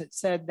reports that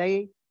said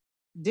they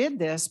did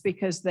this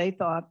because they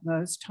thought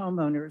most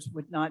homeowners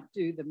would not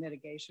do the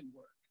mitigation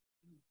work.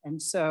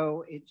 And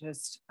so it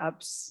just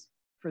ups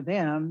for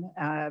them.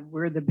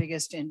 We're the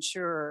biggest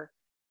insurer,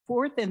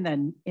 fourth in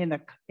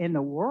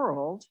the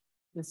world,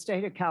 the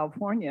state of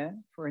California,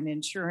 for an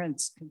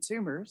insurance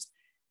consumers,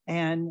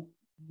 and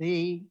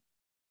the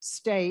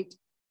state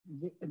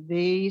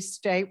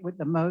with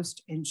the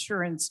most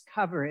insurance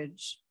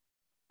coverage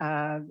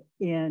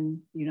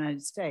in the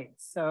United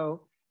States.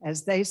 So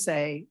as they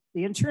say,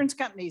 the insurance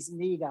companies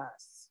need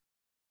us.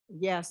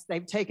 Yes,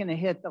 they've taken a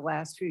hit the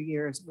last few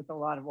years with a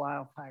lot of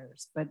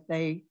wildfires, but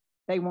they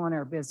want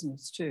our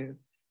business too.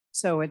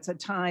 So it's a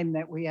time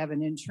that we have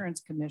an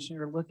insurance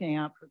commissioner looking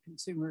out for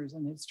consumers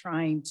and is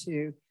trying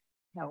to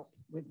help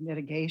with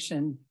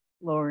mitigation,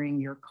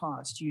 lowering your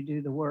cost. You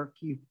do the work,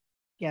 you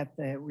get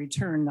the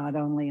return not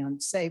only on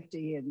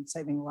safety and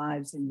saving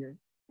lives in your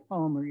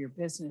home or your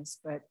business,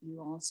 but you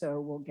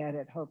also will get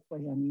it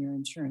hopefully on your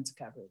insurance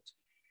coverage.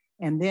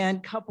 And then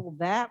couple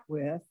that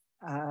with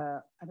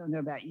I don't know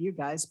about you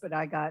guys, but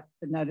I got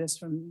the notice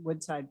from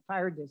Woodside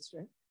Fire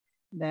District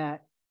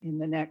that in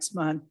the next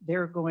month,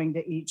 they're going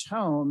to each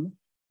home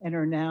and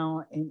are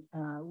now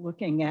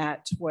looking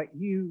at what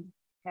you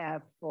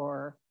have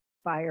for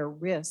fire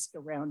risk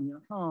around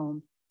your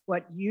home,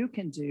 what you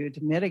can do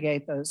to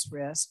mitigate those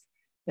risks,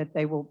 that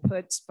they will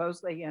put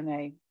supposedly in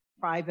a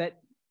private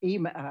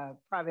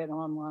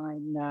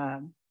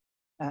online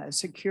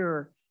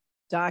secure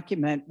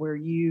document where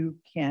you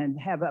can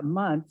have a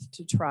month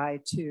to try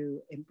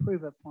to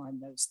improve upon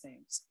those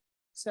things.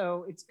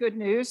 So it's good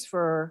news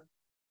for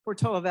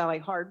Portola Valley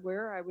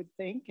Hardware, I would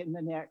think, in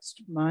the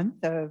next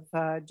month of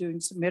doing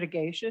some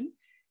mitigation.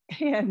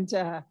 And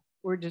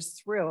we're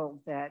just thrilled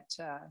that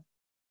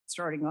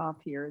starting off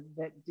here,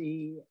 that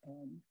Dee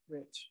and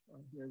Rich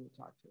are here to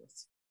talk to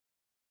us.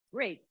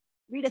 Great.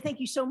 Rita, thank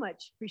you so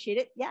much. Appreciate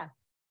it. Yeah.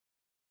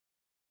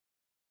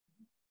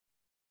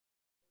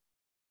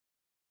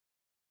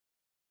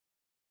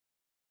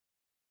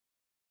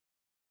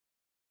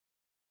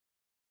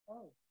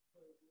 Oh.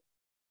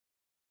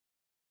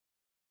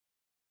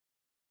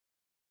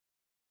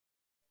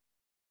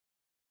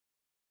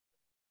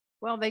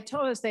 Well, they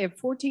told us they have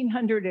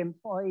 1,400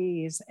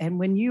 employees, and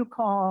when you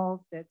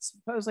call, that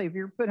supposedly if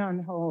you're put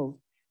on hold,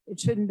 it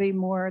shouldn't be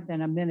more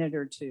than a minute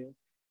or two,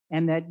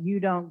 and that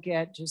you don't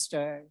get just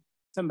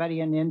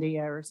somebody in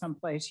India or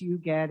someplace, you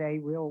get a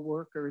real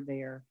worker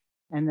there,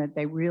 and that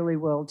they really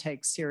will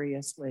take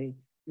seriously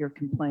your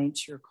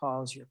complaints, your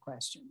calls, your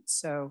questions.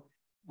 So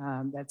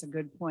that's a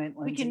good point,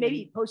 Lindsay. We can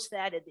maybe post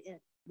that at the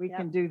end. We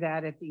can do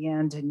that at the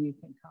end, and you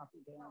can copy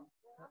down.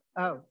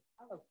 Oh.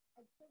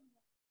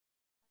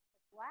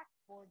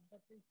 Blackboard, but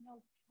there's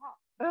no chalk.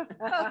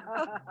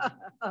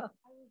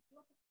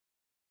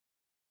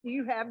 Do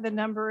you have the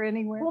number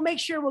anywhere? We'll make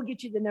sure we'll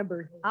get you the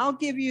number. I'll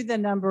give you the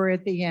number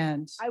at the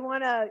end. I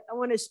wanna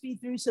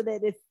speed through so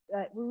that if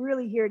we're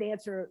really here to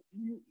answer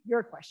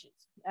your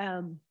questions.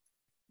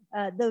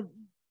 The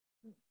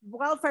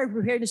Wildfire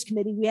Preparedness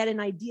Committee, we had an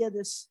idea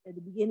this at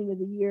the beginning of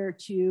the year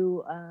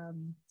to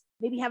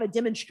maybe have a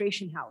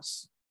demonstration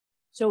house.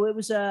 So it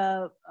was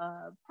a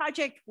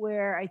project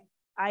where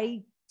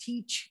I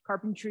teach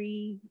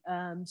carpentry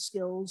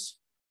skills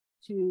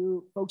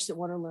to folks that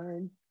want to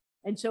learn.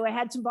 And so I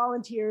had some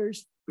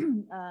volunteers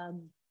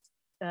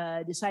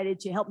decided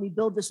to help me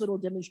build this little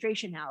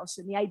demonstration house.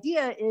 And the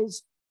idea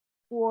is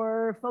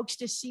for folks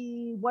to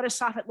see what a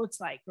soffit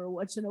looks like, or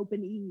what's an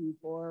open eave,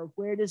 or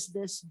where does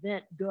this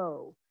vent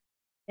go?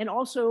 And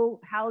also,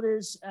 how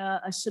does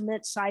a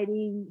cement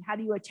siding, how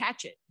do you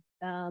attach it?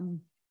 And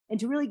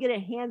to really get a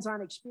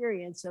hands-on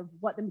experience of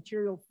what the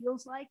material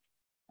feels like,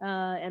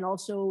 and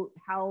also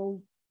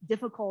how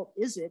difficult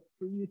is it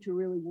for you to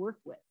really work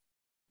with.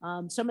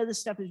 Some of this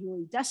stuff is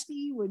really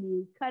dusty when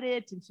you cut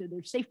it, and so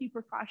there's safety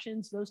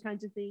precautions, those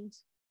kinds of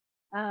things.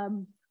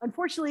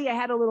 Unfortunately, I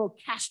had a little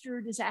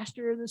caster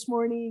disaster this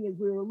morning as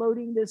we were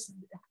loading this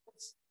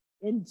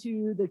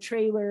into the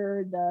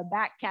trailer. The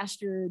back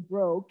caster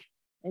broke,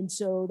 and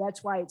so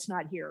that's why it's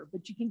not here.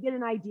 But you can get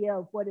an idea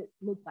of what it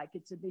looked like.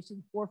 It's a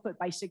basically 4 foot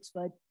by 6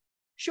 foot,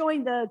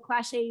 showing the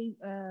Class A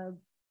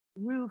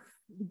roof,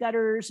 the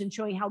gutters, and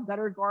showing how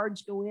gutter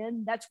guards go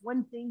in. That's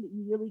one thing that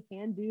you really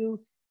can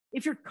do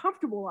if you're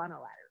comfortable on a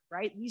ladder,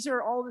 right? These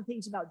are all the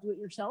things about do it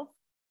yourself.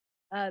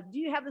 Do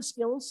you have the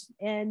skills,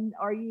 and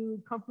are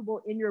you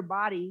comfortable in your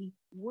body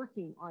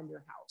working on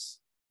your house?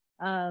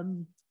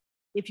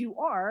 If you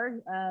are,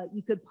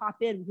 you could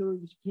pop in.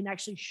 We can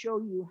actually show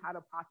you how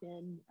to pop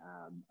in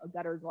a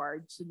gutter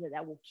guard so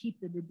that will keep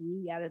the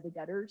debris out of the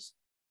gutters.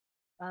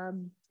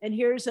 And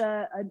here's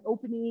an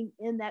opening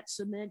in that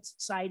cement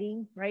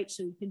siding, right?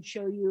 So we can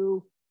show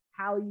you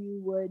how you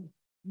would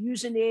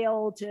use a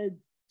nail to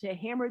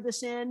hammer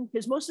this in,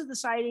 because most of the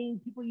siding,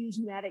 people use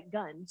pneumatic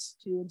guns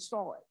to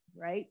install it,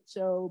 right?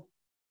 So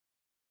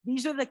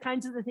these are the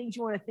kinds of the things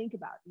you want to think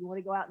about. You want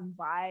to go out and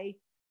buy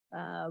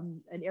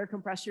an air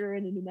compressor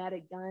and a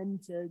pneumatic gun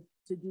to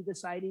do the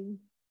siding.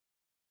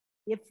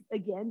 If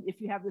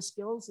you have the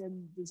skills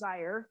and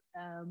desire,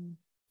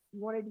 we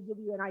wanted to give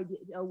you an idea,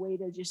 a way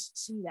to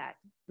just see that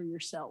for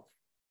yourself.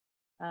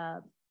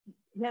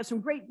 We have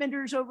some great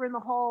vendors over in the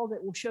hall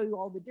that will show you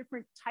all the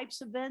different types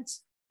of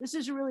vents. This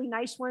is a really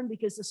nice one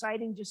because the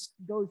siding just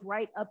goes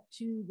right up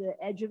to the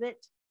edge of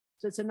it.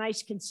 So it's a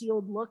nice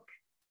concealed look.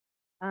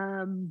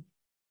 And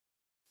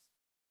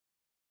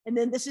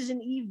then this is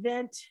an eave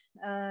vent.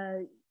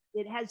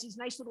 It has these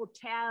nice little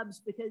tabs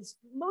because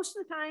most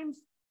of the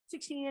times,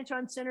 16-inch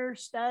on center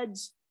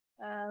studs,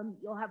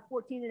 you'll have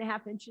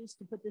 14.5 inches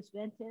to put this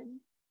vent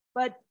in,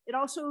 but it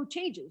also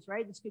changes,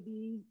 right? This could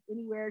be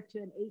anywhere to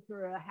an 1/8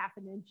 or a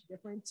 1/2 inch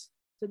difference.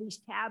 So these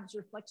tabs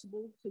are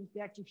flexible, so we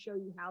can actually show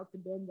you how to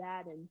bend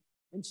that and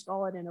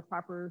install it in a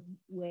proper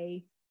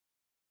way.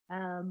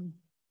 And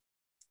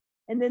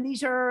then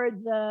these are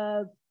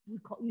we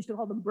used to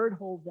call them bird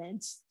hole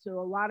vents.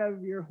 So a lot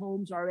of your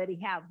homes already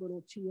have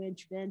little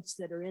 2-inch vents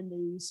that are in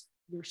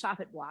your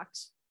soffit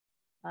blocks.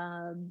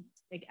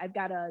 I've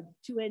got a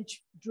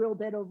 2-inch drill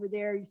bit over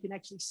there. You can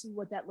actually see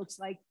what that looks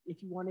like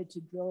if you wanted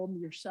to drill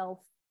them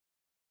yourself.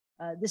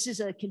 This is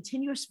a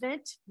continuous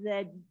vent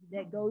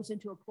that goes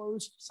into a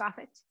closed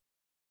soffit.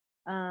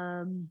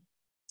 And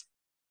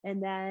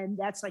then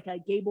that's like a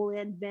gable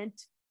end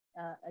vent.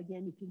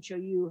 Again, it can show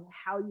you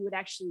how you would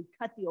actually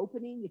cut the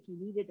opening if you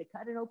needed to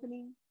cut an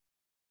opening.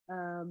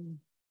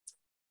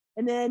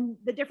 And then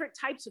the different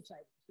types of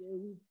siding. You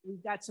know,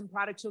 we've got some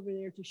products over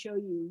there to show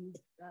you.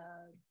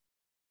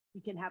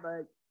 You can have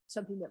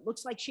something that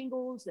looks like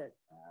shingles, that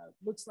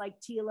looks like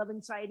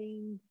T11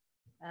 siding.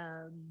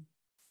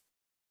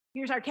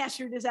 Here's our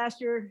caster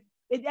disaster.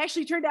 It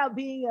actually turned out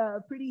being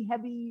a pretty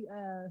heavy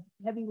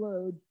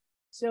load.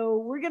 So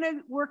we're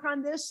gonna work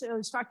on this. I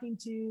was talking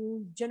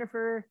to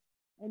Jennifer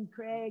and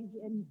Craig,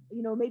 and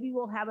maybe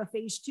we'll have a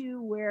phase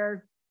 2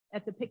 where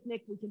at the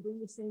picnic we can bring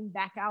this thing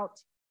back out.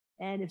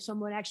 And if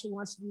someone actually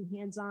wants to do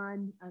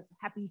hands-on,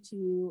 happy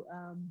to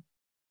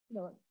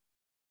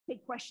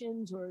take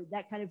questions or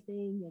that kind of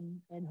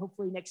thing. And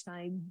hopefully next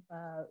time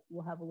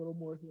we'll have a little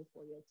more here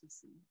for you to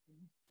see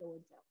and show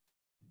and tell.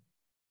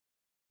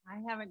 I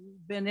haven't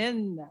been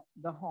in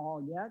the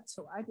hall yet,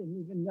 so I didn't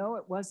even know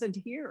it wasn't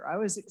here. I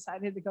was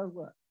excited to go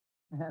look.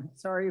 I'm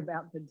sorry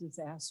about the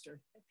disaster.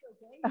 That's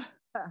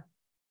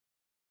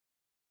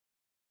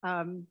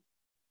okay.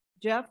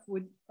 Jeff,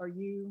 are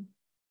you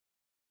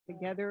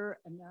together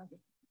enough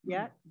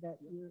yet that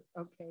you're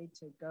okay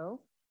to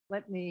go?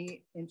 Let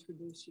me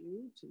introduce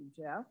you to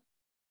Jeff.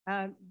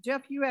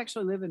 Jeff, you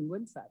actually live in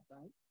Woodside,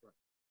 right?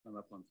 I'm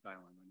up on Skyline.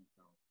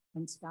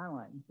 On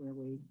Skyline, where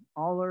we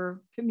all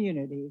are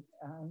community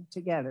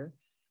together.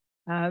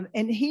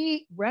 And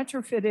he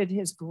retrofitted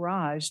his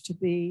garage to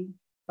be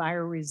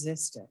fire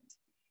resistant.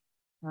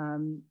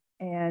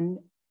 And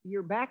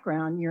your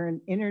background, you're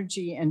an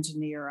energy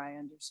engineer, I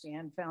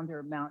understand, founder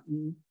of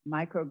Mountain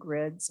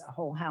Microgrids, a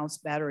whole house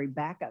battery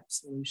backup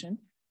solution,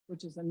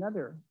 which is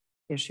another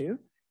issue.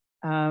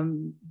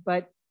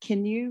 But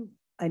can you,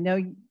 I know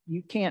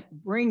you can't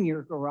bring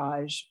your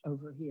garage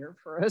over here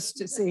for us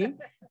to see,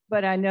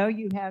 but I know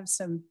you have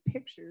some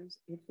pictures,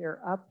 if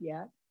they're up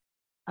yet,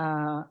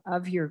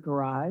 of your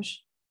garage.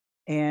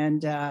 And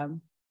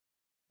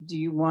do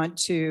you want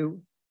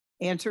to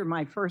answer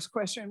my first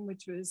question,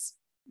 which was,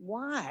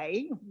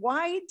 why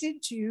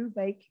did you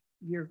make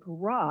your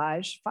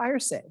garage fire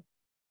safe?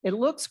 It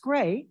looks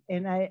great,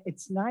 and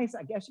it's nice.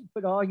 I guess you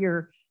put all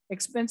your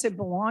expensive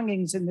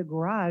belongings in the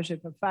garage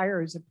if a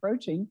fire is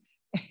approaching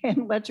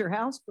and let your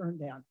house burn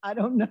down. I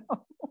don't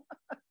know.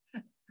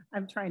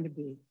 I'm trying to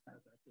be.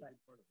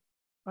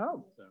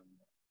 Oh.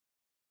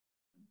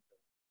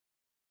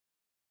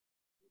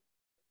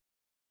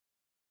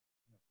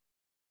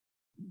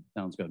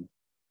 Sounds good.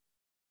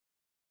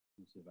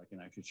 Let's see if I can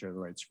actually share the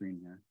right screen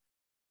here.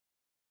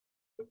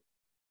 Does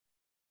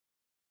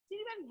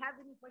anybody have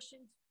any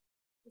questions?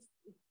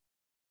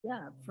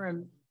 Yeah,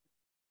 from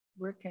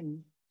Rick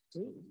and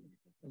Dee.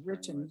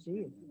 Rich and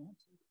Dee.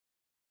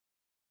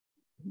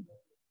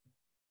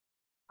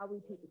 I'll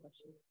repeat the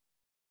question.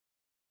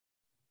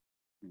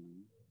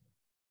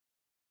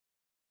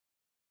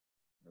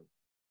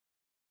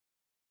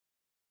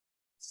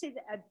 Say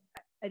that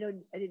I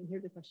didn't hear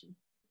the question.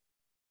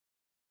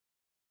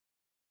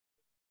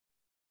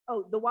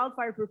 Oh, the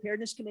Wildfire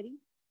Preparedness Committee.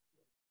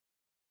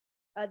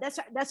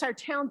 That's our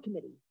town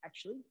committee,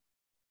 actually.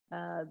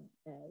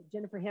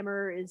 Jennifer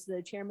Hemmer is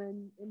the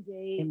chairman.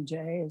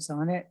 MJ is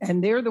on it,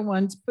 and they're the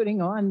ones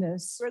putting on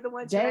this. We're the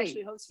ones who are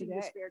actually hosting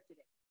this fair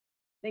today.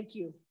 Thank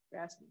you for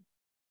asking.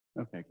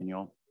 Okay, can you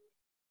all?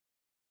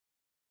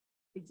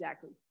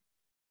 Exactly.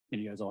 Can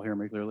you guys all hear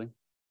me clearly?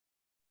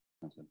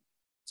 That's good.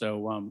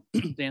 So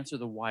to answer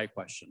the why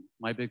question,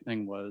 my big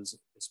thing was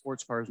a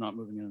sports car is not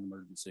moving in an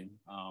emergency.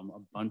 A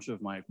bunch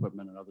of my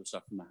equipment and other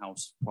stuff from the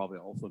house probably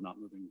also not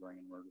moving during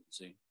an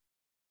emergency.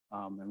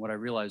 And what I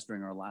realized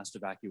during our last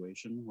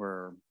evacuation,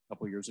 where a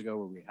couple of years ago,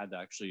 where we had to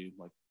actually,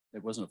 like,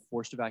 it wasn't a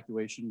forced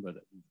evacuation, but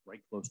it was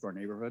right close to our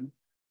neighborhood.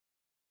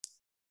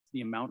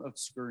 The amount of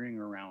scurrying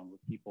around with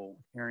people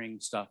carrying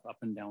stuff up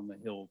and down the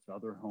hill to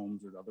other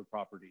homes or to other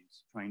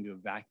properties, trying to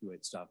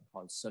evacuate stuff,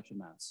 caused such a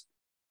mess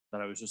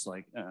that I was just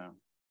like,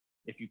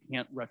 if you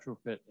can't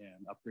retrofit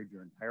and upgrade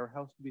your entire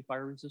house to be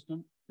fire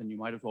resistant, then you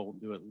might as well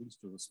do it at least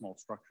with a small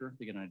structure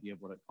to get an idea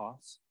of what it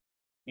costs.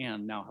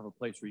 And now have a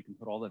place where you can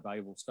put all that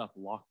valuable stuff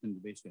locked into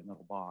basically a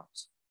metal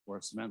box or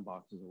a cement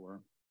box, as it were.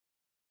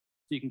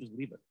 So you can just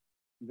leave it.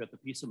 You've got the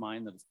peace of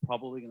mind that it's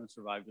probably going to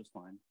survive just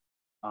fine.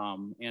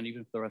 And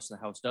even if the rest of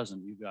the house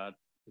doesn't, you've got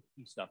the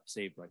key stuff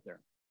saved right there.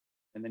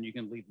 And then you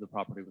can leave the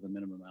property with a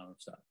minimum amount of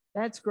stuff.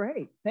 That's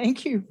great.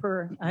 Thank you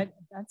for,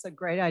 that's a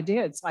great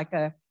idea. It's like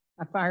a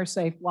fire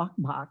safe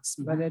lockbox,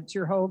 but it's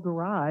your whole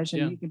garage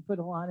and you can put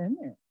a lot in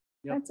there.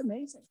 Yep. That's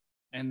amazing.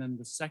 And then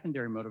the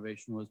secondary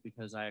motivation was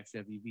because I actually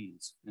have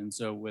EVs. And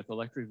so with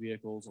electric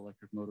vehicles,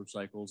 electric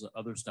motorcycles,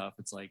 other stuff,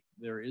 it's like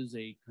there is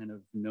a kind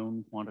of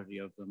known quantity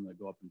of them that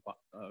go up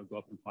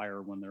in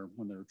fire when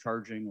they're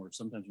charging, or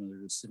sometimes when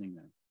they're just sitting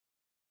there.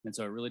 And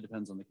so it really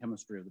depends on the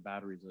chemistry of the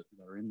batteries that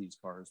are in these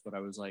cars. But I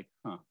was like,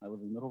 I live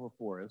in the middle of a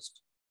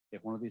forest.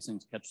 If one of these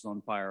things catches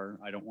on fire,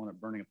 I don't want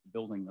it burning up the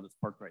building that it's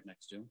parked right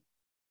next to.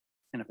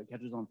 And if it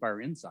catches on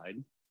fire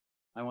inside,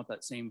 I want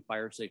that same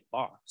fire safe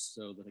box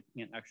so that it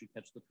can't actually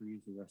catch the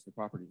trees or the rest of the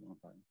property on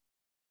fire.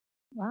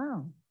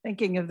 Wow.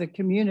 Thinking of the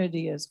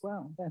community as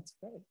well. That's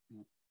great.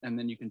 Yeah. And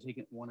then you can take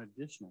it one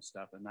additional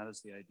step, and that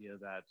is the idea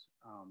that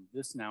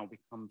this now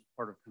becomes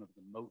part of kind of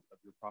the moat of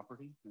your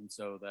property. And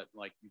so that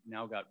like you've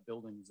now got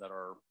buildings that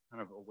are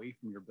kind of away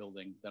from your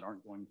building that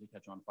aren't going to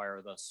catch on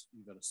fire. Thus,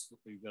 you've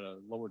got a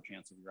lower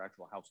chance of your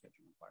actual house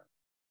catching on fire.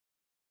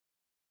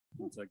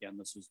 And so again,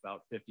 this was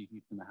about 50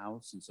 feet from the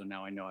house. And so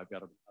now I know I've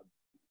got a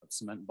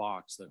cement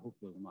box that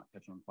hopefully will not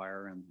catch on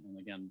fire. And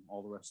again,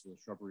 all the rest of the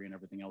shrubbery and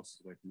everything else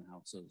is away from the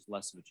house. So there's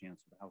less of a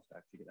chance for the house to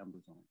actually get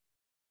embers on it.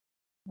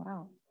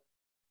 Wow.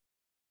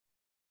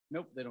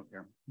 Nope, they don't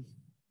care.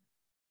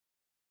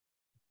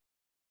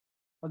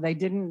 Well, they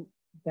did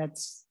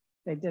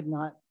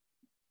not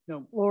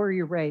lower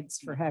your rates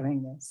for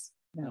having this.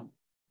 No.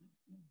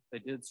 They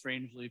did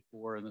strangely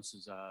and this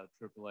is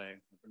AAA,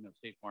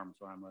 State Farm,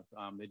 so I'm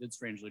with, they did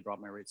strangely drop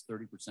my rates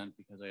 30%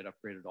 because I had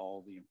upgraded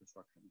all the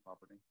infrastructure in the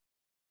property.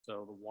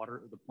 So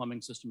the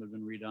plumbing system had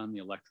been redone, the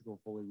electrical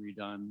fully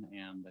redone,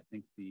 and I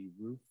think the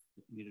roof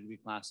needed to be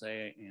Class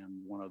A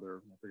and one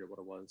other, I forget what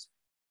it was.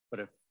 But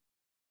if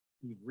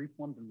you've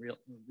replumbed and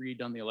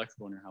redone the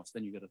electrical in your house,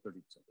 then you get a 30%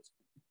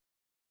 discount.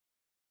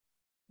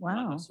 Wow.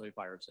 Not necessarily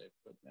fire safe,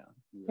 but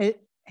yeah.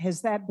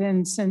 Has that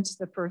been since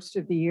the first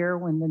of the year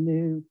when the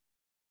new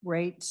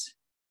rates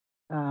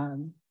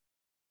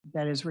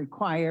that is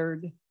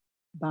required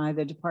by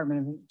the Department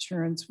of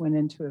Insurance went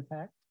into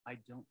effect? I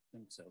don't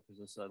think so,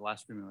 because this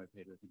last premium I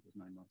paid, I think, was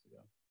 9 months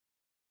ago.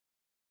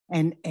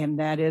 And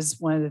that is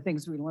one of the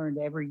things we learned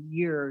every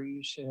year.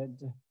 You should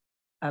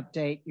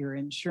update your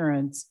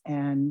insurance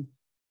and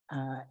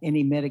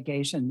any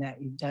mitigation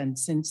that you've done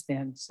since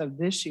then. So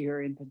this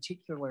year in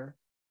particular,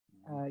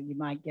 you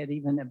might get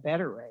even a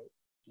better rate.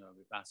 It'll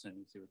be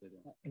fascinating to see what they do.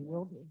 It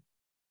will be.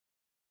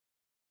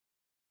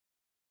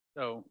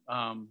 So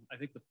I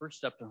think the first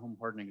step to home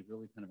hardening is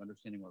really kind of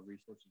understanding what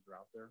resources are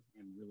out there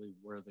and really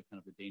where the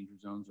kind of the danger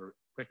zones or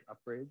quick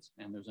upgrades.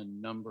 And there's a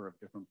number of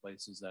different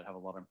places that have a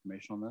lot of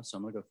information on this. So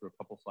I'm going to go through a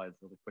couple slides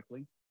really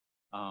quickly.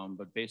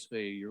 But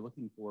basically, you're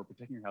looking for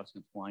protecting your house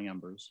against flying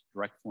embers,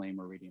 direct flame,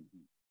 or radiant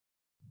heat.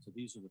 So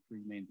these are the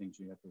three main things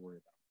you have to worry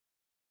about.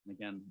 And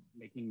again,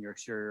 making your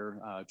exterior,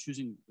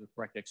 choosing the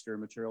correct exterior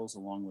materials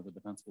along with a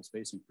defensible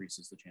space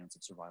increases the chance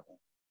of survival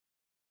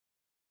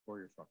for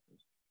your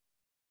structures.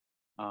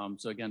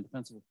 So again,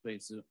 defensible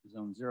space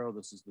zone 0,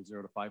 this is the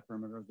 0 to 5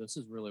 perimeter. This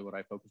is really what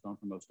I focused on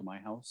for most of my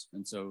house.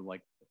 And so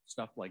like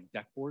stuff like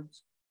deck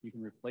boards, you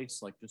can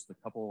replace like just a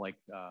couple like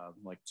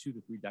 2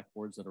 to 3 deck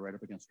boards that are right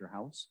up against your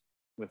house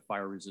with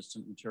fire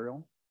resistant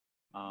material.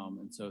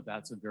 And so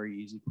that's a very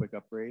easy, quick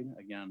upgrade.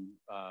 Again,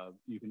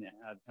 you can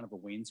add kind of a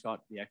wainscot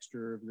to the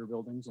exterior of your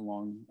buildings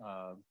along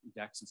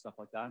decks and stuff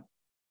like that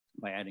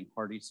by adding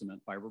hardy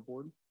cement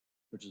fiberboard,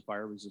 which is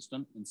fire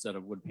resistant instead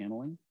of wood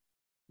paneling.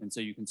 And so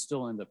you can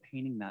still end up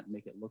painting that and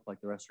make it look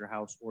like the rest of your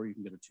house, or you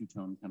can get a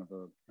two-tone kind of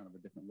a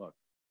different look.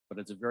 But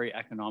it's a very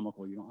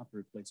economical. You don't have to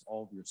replace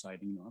all of your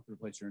siding. You don't have to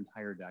replace your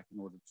entire deck in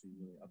order to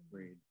really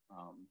upgrade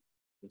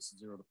this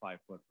 0 to 5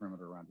 foot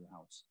perimeter around your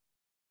house.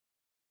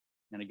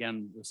 And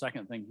again, the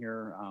second thing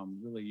here,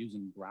 really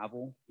using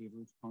gravel,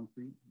 pavers,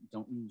 concrete.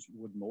 Don't use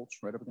wood mulch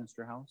right up against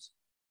your house.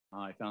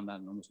 I found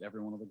that in almost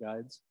every one of the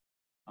guides.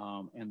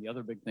 And the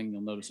other big thing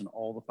you'll notice in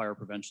all the fire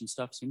prevention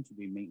stuff seems to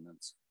be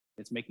maintenance.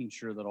 It's making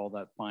sure that all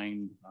that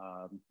fine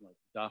like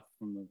duff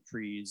from the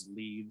trees,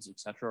 leaves,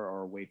 etc.,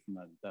 are away from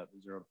that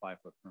 0 to 5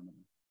 foot perimeter.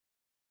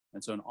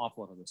 And so an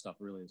awful lot of the stuff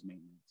really is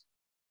maintenance.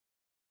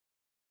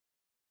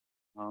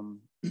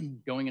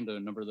 Going into a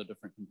number of the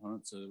different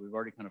components, so we've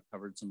already kind of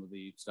covered some of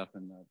the stuff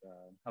in that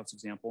house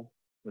example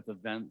with the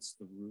vents,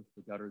 the roof,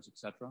 the gutters,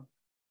 etc.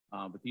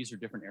 But these are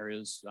different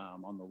areas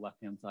on the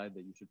left-hand side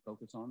that you should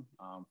focus on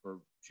for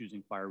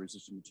choosing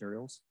fire-resistant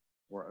materials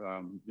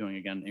or doing,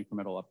 again,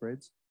 incremental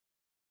upgrades.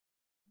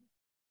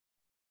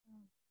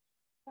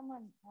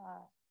 Someone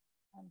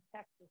on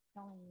text is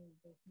telling me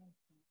there's no.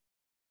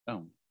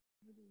 Oh.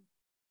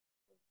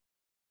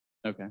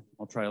 Okay,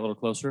 I'll try a little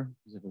closer,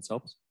 if this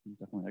helps. It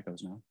definitely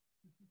echoes now.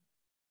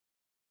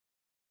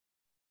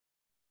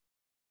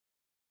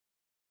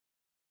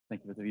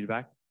 Thank you for the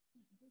feedback.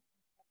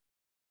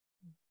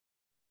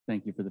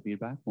 Thank you for the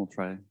feedback. We'll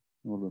try a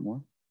little bit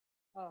more.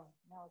 Oh,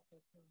 now it's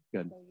okay.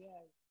 Good. So yeah,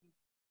 you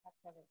have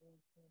to have it really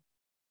clear.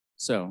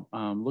 So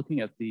looking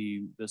at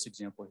this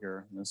example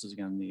here, and this is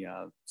again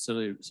the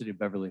City of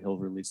Beverly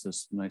Hills released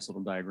this nice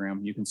little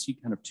diagram. You can see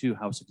kind of two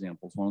house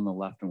examples, one on the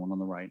left and one on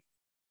the right.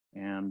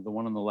 And the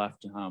one on the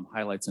left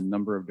highlights a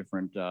number of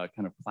different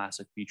kind of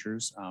classic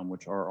features,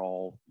 which are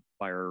all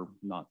fire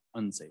not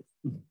unsafe.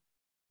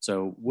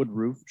 So wood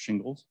roof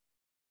shingles,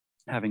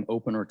 having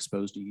open or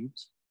exposed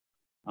eaves,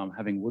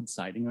 having wood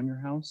siding on your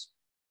house,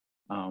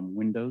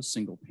 windows,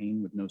 single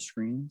pane with no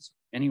screens.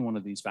 Any one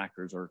of these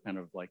factors are kind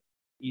of like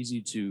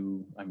easy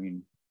to, I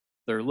mean,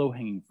 they're low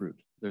hanging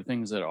fruit. They're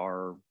things that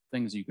are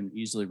things you can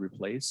easily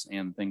replace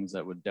and things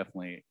that would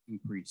definitely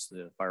increase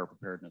the fire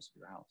preparedness of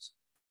your house.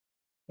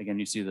 Again,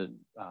 you see the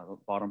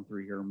bottom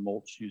three here,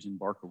 mulch using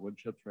bark or wood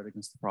chips right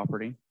against the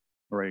property,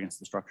 or right against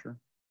the structure.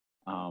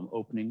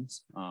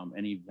 Openings,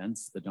 any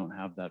vents that don't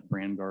have that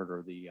brand guard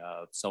or the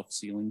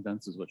self-sealing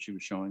vents is what she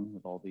was showing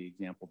with all the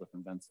example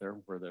different vents there,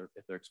 where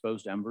if they're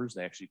exposed to embers,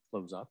 they actually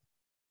close up.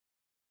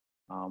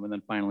 And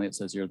then finally, it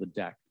says here the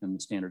deck and the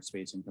standard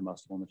spacing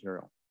combustible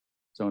material.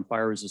 So in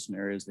fire resistant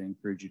areas, they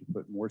encourage you to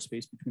put more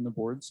space between the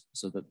boards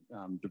so that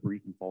debris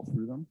can fall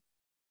through them.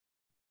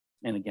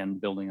 And again,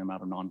 building them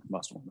out of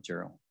non-combustible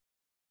material.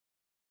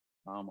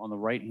 On the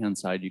right-hand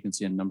side, you can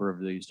see a number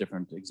of these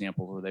different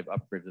examples where they've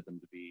upgraded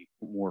them to be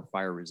more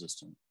fire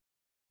resistant.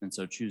 And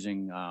so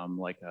choosing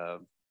like a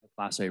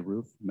Class A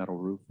roof, metal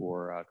roof,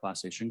 or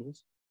Class A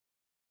shingles,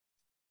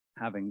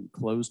 having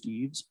closed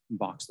eaves,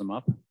 box them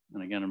up.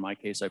 And again, in my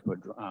case, I put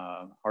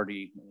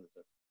hardy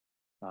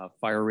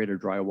fire rated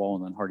drywall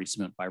and then hardy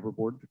cement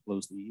fiberboard to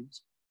close the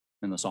eaves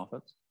and the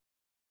soffits.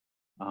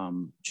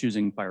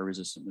 Choosing fire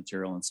resistant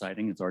material and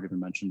siding, it's already been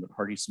mentioned, but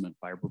hardy cement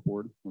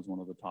fiberboard was one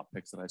of the top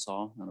picks that I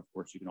saw. And of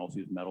course, you can also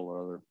use metal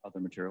or other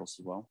materials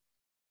as well.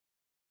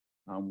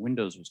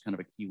 Windows was kind of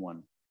a key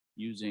one,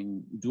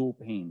 using dual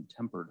pane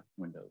tempered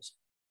windows.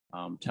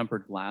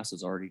 Tempered glass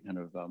is already kind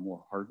of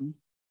more hardened,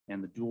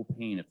 and the dual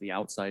pane, if the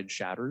outside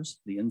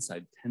shatters, the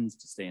inside tends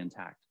to stay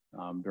intact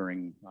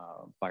during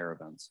fire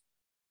events.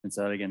 And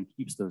so that again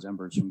keeps those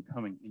embers from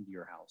coming into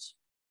your house.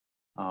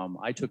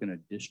 I took an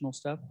additional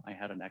step. I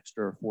had an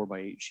extra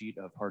 4x8 sheet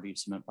of hardy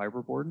cement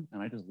fiberboard,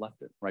 and I just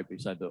left it right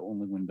beside the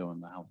only window in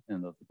the house,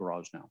 in the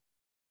garage now.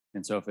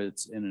 And so if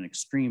it's in an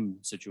extreme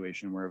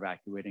situation where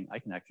evacuating, I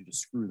can actually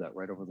just screw that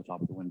right over the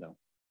top of the window.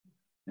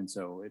 And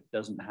so it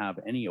doesn't have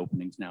any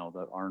openings now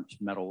that aren't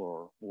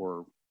metal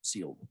or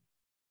sealed.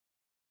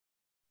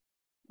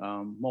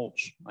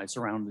 Mulch, I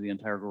surrounded the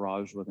entire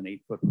garage with an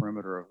 8-foot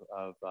perimeter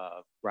of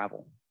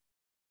gravel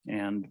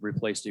and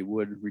replaced a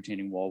wood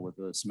retaining wall with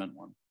a cement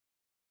one.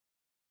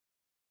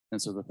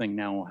 And so the thing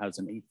now has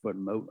an 8-foot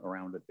moat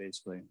around it,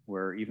 basically,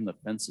 where even the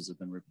fences have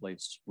been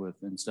replaced with,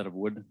 instead of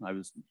wood. I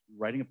was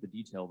writing up the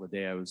detail the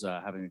day I was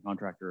having a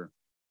contractor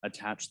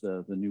attach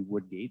the new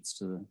wood gates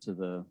to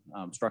the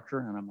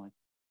structure. And I'm like,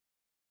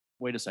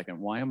 wait a second,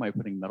 why am I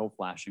putting metal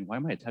flashing? Why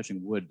am I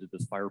attaching wood to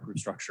this fireproof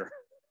structure?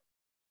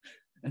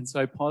 And so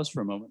I paused for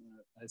a moment.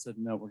 I said,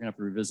 no, we're gonna have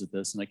to revisit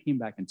this. And I came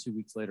back in 2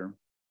 weeks later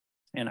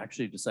and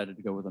actually decided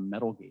to go with a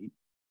metal gate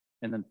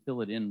and then fill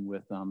it in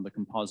with the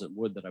composite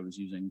wood that I was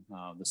using,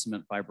 the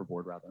cement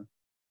fiberboard rather.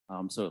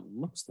 So it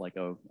looks like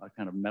a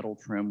kind of metal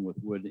trim with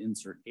wood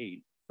insert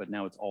gate, but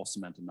now it's all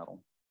cement and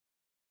metal.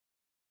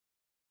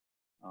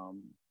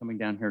 Coming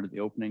down here to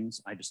the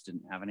openings, I just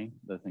didn't have any.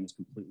 The thing is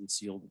completely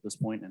sealed at this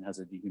point and has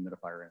a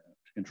dehumidifier in it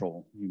to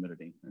control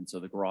humidity. And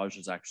so the garage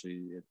is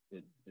actually,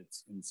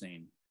 it's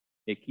insane.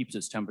 It keeps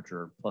its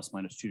temperature plus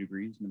minus 2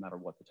 degrees, no matter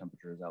what the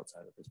temperature is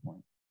outside at this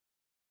point.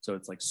 So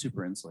it's like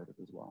super insulated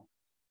as well.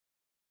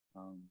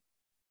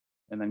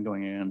 And then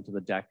going into the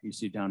deck, you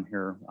see down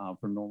here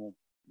for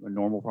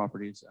normal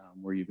properties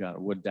where you've got a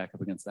wood deck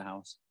up against the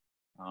house,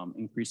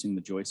 increasing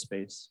the joist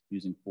space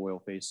using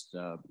foil-faced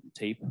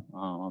tape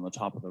on the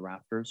top of the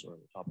rafters or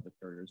the top of the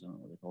carriers, I don't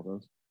know what they call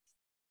those,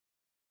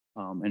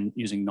 and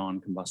using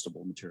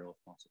non-combustible material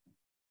if possible.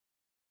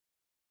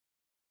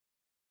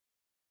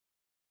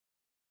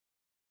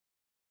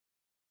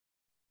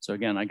 So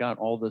again, I got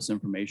all this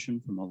information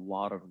from a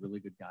lot of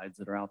really good guides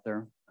that are out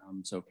there.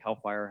 So CAL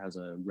FIRE has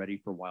a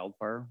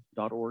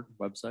readyforwildfire.org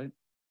website,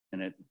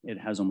 and it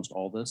has almost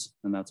all this.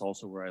 And that's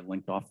also where I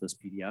linked off this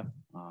PDF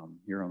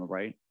here on the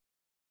right.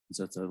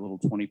 So it's a little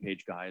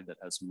 20-page guide that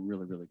has some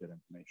really, really good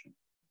information.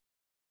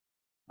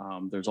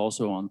 There's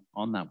also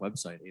on that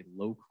website a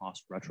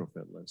low-cost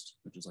retrofit list,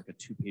 which is like a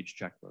 2-page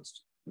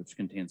checklist, which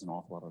contains an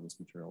awful lot of this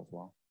material as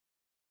well.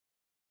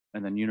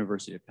 And then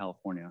University of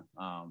California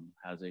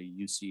has a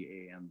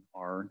ucamr.edu,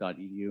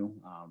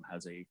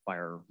 has a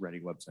fire ready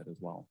website as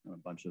well, and a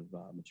bunch of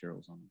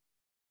materials on it.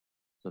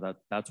 So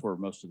that's where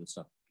most of the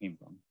stuff came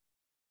from.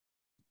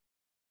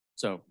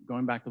 So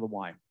going back to the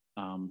why,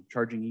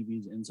 charging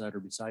EVs inside or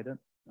beside it,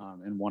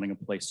 and wanting a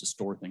place to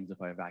store things if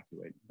I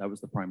evacuate. That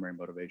was the primary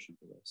motivation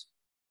for this.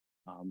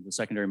 The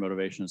secondary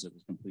motivation is it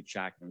was complete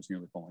shack and it was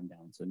nearly falling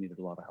down, so it needed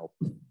a lot of help.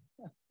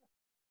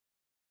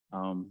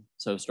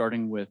 So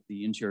starting with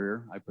the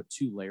interior, I put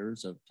 2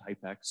 layers of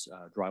Type X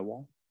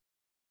drywall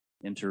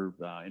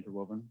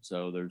interwoven.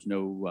 So there's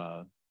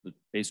no,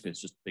 basically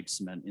it's just big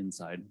cement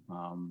inside.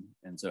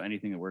 And so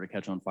anything that were to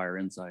catch on fire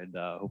inside,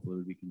 hopefully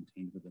would be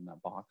contained within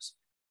that box.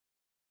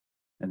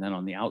 And then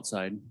on the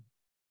outside,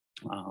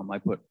 I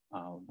put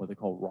what they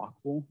call rock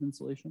wool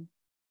insulation.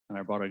 And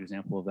I brought an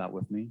example of that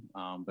with me,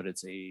 but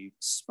it's a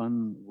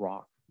spun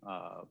rock,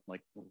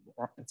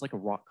 it's like a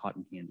rock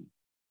cotton candy.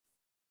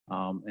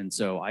 And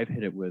so I've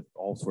hit it with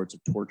all sorts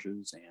of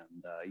torches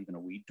and even a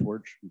weed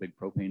torch, a big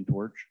propane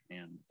torch,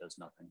 and it does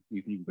nothing.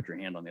 You can even put your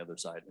hand on the other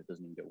side. It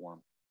doesn't even get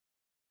warm.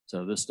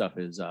 So this stuff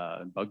is,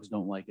 bugs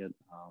don't like it.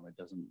 It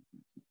doesn't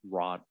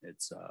rot.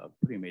 It's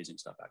pretty amazing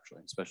stuff,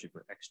 actually, especially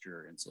for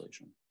exterior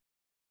insulation.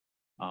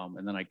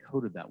 And then I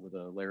coated that with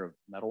a layer of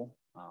metal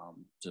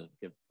to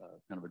give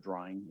kind kind of a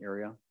drying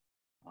area,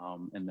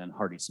 and then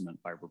hardy cement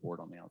fiberboard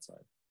on the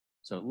outside.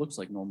 So it looks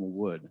like normal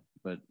wood,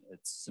 but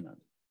it's cement.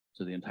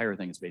 So the entire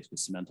thing is basically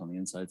cement on the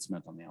inside,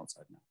 cement on the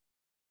outside now.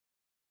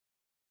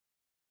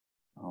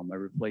 I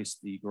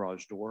replaced the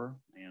garage door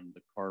and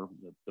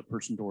the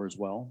person door as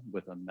well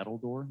with a metal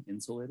door,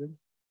 insulated,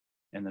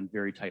 and then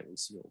very tightly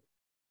sealed.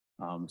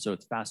 So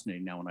it's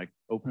fascinating now when I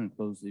open and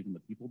close even the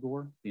people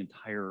door, the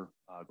entire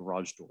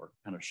garage door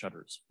kind of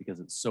shudders because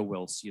it's so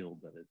well sealed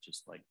that it's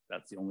just like,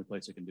 that's the only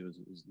place I can do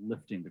is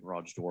lifting the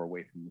garage door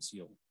away from the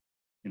seal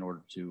in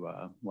order to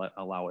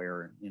allow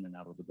air in and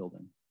out of the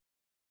building.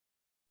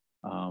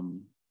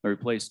 I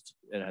replaced,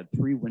 it had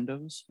 3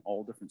 windows,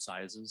 all different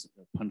sizes,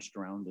 punched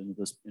around into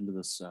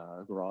this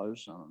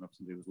garage. I don't know if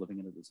somebody was living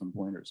in it at some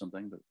point or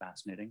something, but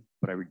fascinating.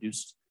 But I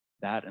reduced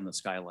that and the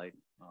skylight,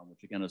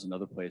 which again is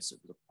another place. It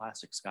was a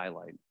plastic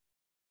skylight.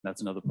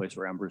 That's another place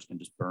where embers can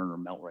just burn or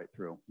melt right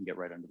through and get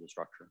right into the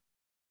structure.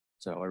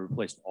 So I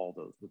replaced all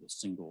those with a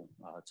single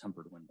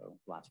tempered window,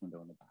 glass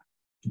window in the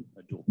back,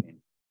 a dual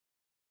pane.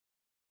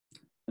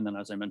 And then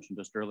as I mentioned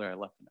just earlier, I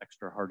left an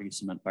extra hardy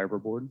cement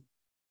fiberboard.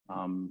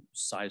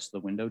 Sized the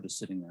window just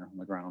sitting there on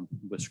the ground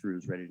with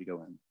screws ready to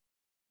go in.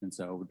 And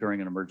so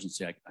during an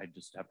emergency, I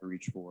just have to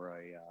reach for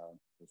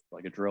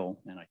like a drill,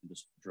 and I can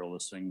just drill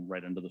this thing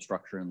right into the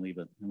structure and leave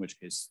it, in which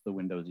case the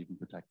window is even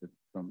protected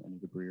from any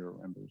debris or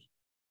embers.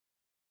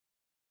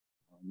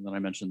 And then I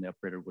mentioned the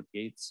upgraded wood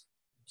gates,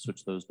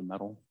 switched those to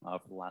metal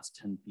for the last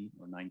 10 feet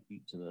or 9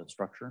 feet to the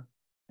structure,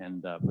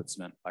 and put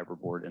cement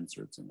fiberboard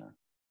inserts in there.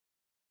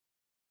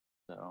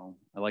 So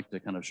I like to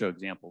kind of show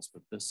examples,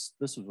 but this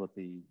is what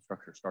the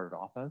structure started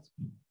off as.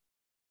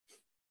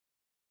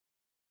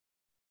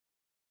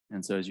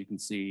 And so as you can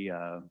see,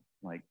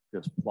 like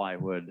this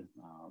plywood,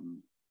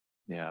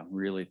 yeah,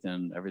 really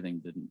thin,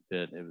 everything didn't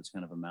fit. It was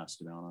kind of a mess,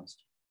 to be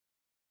honest.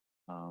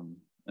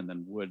 And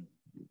then wood,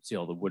 you see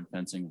all the wood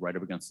fencing right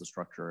up against the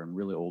structure, and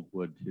really old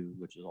wood too,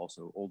 which is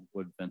also old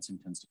wood fencing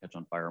tends to catch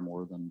on fire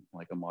more than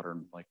like a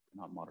modern, like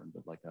not modern,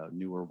 but like a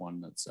newer one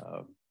that's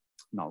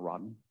not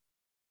rotten.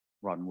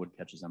 Rotten wood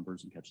catches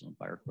embers and catches on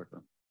fire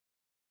quicker.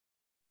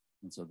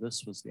 And so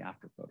this was the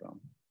after photo.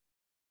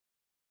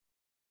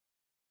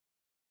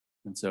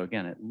 And so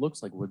again, it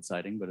looks like wood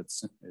siding, but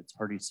it's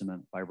hardy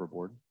cement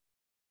fiberboard.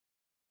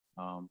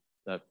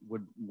 That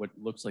wood, what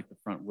looks like the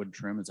front wood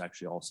trim is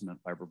actually all cement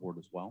fiberboard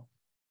as well.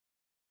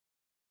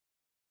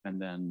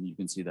 And then you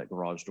can see that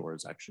garage door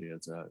is actually,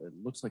 it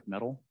looks like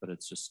metal, but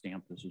it's just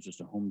stamped. This is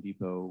just a Home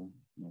Depot,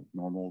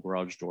 normal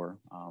garage door,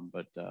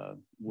 but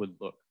wood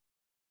look.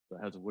 So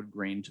it has a wood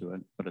grain to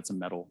it, but it's a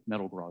metal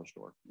garage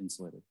door,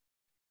 insulated.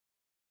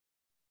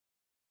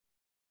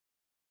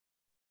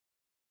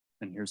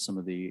 And here's some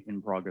of the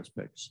in-progress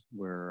pics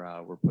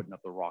where we're putting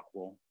up the rock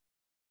wool.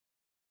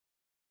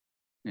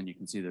 And you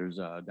can see there's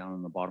down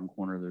in the bottom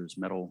corner, there's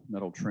metal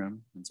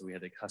trim. And so we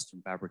had to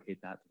custom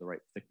fabricate that to the right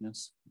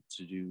thickness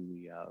to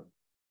do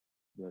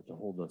to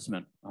hold the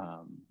cement,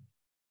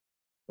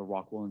 the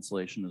rock wool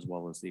insulation, as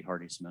well as the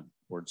hardy cement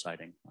board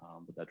siding.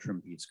 But that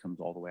trim piece comes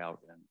all the way out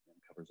and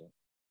covers it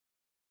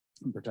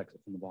and protects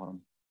it from the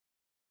bottom.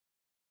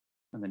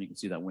 And then you can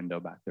see that window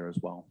back there as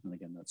well. And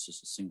again, that's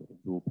just a single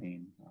dual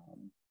pane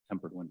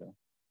tempered window.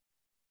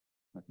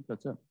 I think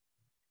that's it.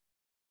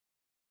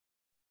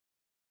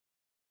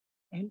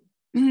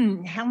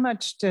 And how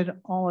much did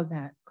all of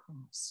that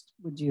cost,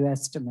 would you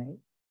estimate?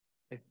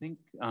 I think,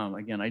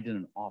 again, I did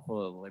an awful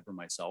lot of labor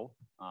myself.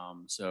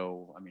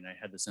 So, I mean, I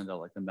had to send out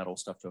like the metal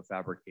stuff to a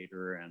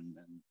fabricator, and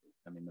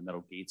I mean, the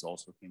metal gates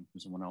also came from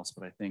someone else,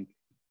 but I think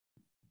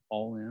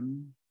all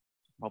in,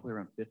 probably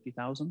around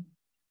 50,000.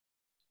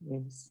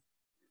 Yes.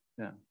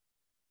 Yeah.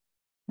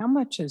 How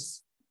much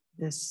is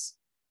this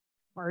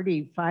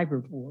hardy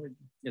fiberboard?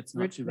 It's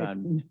not too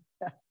bad.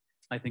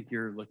 I think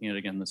you're looking at,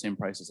 again, the same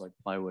price as like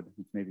plywood.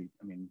 It's maybe,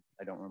 I mean,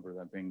 I don't remember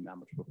that being that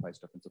much of a price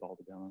difference at all,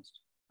 to be honest.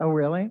 Oh,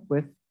 really?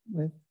 With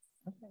okay.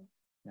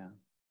 Yeah.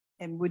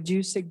 And would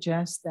you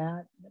suggest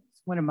that?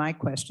 That's one of my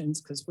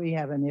questions, because we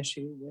have an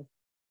issue with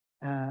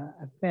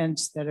a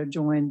fence that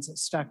adjoins a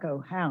stucco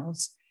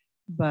house.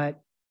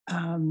 But,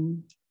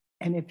 and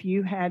if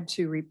you had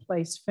to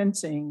replace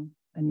fencing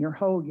in your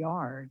whole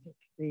yard, it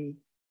could be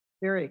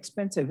very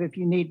expensive if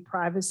you need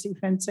privacy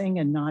fencing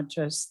and not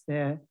just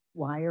the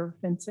wire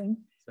fencing.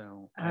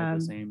 So I had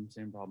the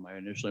same problem. I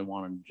initially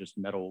wanted just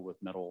metal with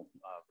metal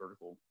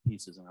vertical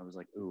pieces, and I was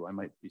like, ooh, I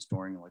might be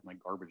storing like my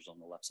garbage on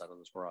the left side of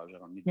this garage. I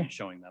don't need to be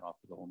showing that off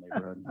to the whole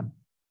neighborhood.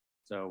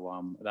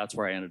 So that's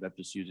where I ended up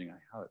just using,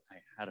 I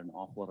had an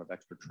awful lot of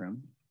extra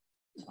trim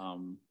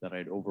that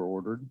I'd over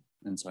ordered.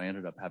 And so I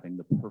ended up having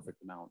the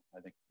perfect amount.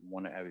 I think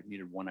I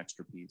needed one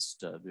extra piece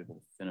to be able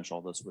to finish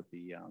all this with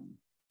the,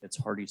 it's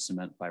hardy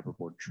cement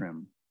fiberboard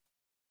trim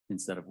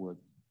instead of wood.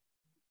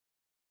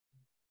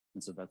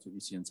 And so that's what you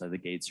see inside the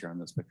gates here on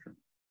this picture.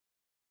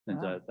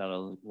 And that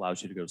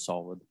allows you to go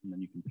solid, and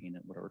then you can paint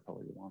it whatever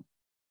color you want.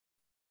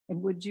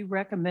 And would you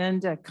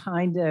recommend a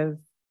kind of,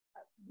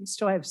 we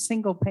still have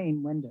single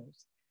pane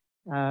windows,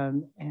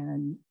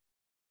 and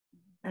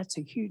that's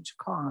a huge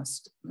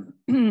cost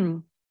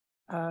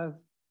of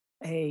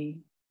a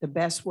the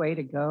best way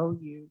to go?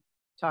 You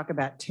talk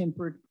about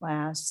tempered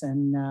glass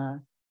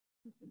and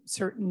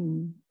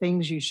certain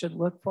things you should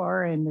look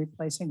for in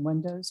replacing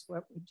windows.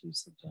 What would you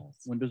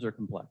suggest? Windows are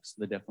complex.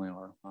 They definitely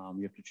are.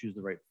 You have to choose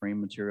the right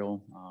frame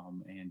material,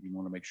 and you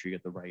want to make sure you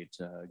get the right,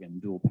 again,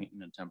 dual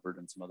painting and tempered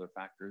and some other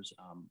factors.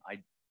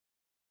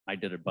 I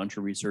did a bunch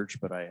of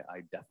research, but I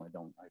definitely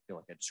don't. I feel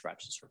like I just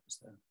scratched the surface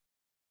there.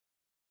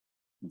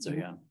 And so,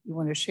 yeah. You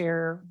want to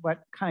share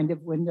what kind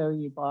of window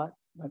you bought?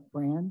 What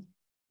brand?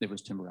 It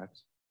was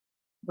TimberX.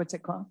 What's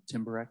it called?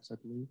 TimberX, I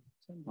believe.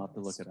 I'll have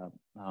to look it up.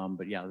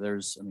 But yeah, there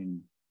was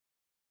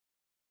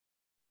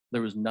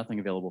nothing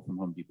available from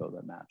Home Depot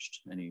that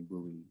matched any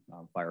really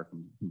fire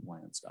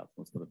compliant stuff.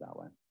 Let's put it that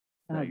way.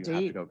 You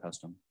have to go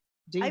custom.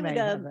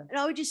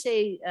 I would just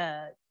say,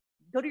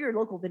 go to your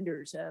local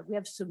vendors. We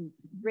have some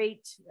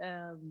great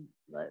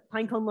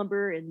pine cone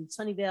lumber in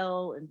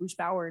Sunnyvale and Bruce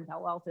Bauer in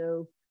Palo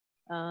Alto.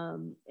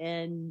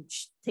 And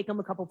take them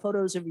a couple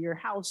photos of your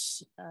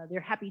house.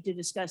 They're happy to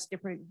discuss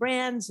different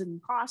brands and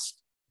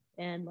cost.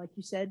 And like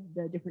you said,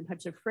 the different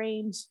types of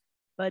frames,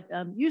 but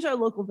use our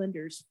local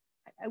vendors.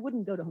 I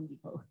wouldn't go to Home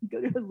Depot.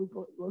 Go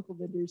to local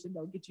vendors and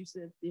they'll get you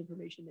the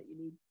information that you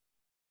need.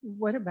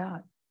 What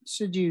about,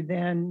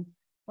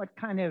 what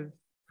kind of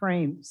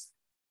frames?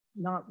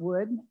 Not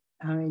wood?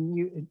 I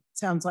mean, it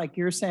sounds like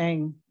you're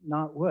saying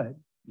not wood.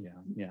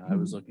 Yeah. I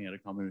was looking at a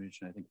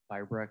combination. I think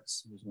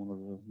Fiberx was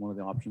one of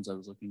the options I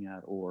was looking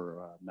at,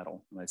 or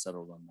metal, and I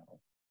settled on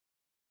metal.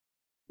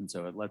 And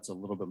so it lets a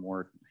little bit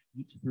more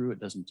heat through. It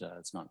doesn't.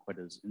 It's not quite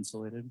as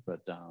insulated,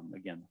 but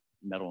again,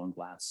 metal and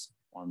glass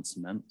on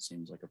cement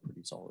seems like a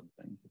pretty solid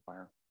thing for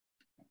fire.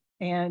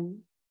 And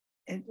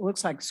it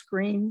looks like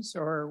screens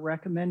are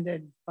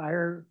recommended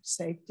fire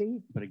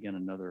safety. But again,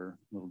 another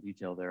little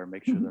detail there: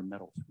 make sure they're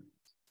metal screens.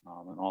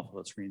 And all of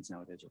the screens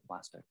nowadays are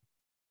plastic.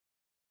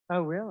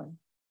 Oh, really?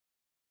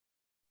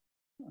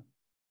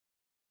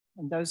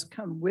 And those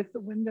come with the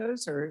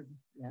windows, or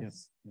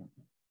yes? Yep.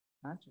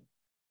 Gotcha.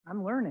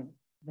 I'm learning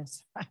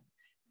this.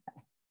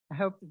 I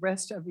hope the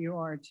rest of you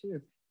are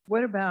too.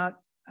 What about,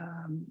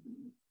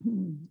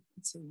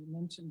 let's see, you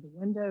mentioned the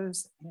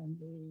windows and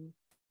the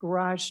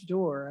garage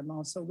door. I'm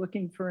also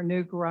looking for a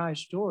new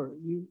garage door.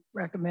 You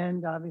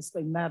recommend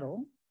obviously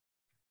metal.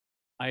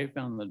 I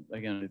found that,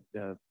 again,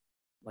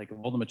 like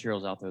all the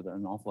materials out there, that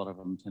an awful lot of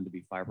them tend to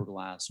be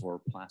fiberglass or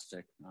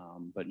plastic,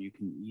 but you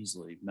can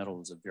easily, metal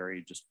is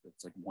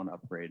it's like one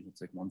upgrade.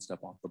 It's like one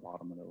step off the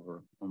bottom and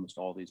over almost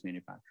all these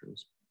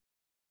manufacturers.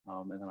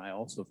 And then I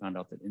also found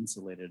out that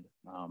insulated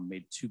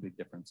made two big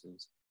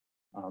differences.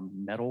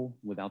 Metal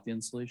without the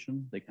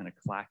insulation, they kind of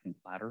clack and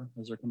clatter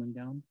as they're coming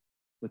down.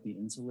 With the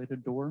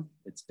insulated door,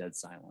 it's dead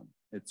silent.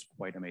 It's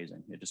quite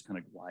amazing. It just kind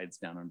of glides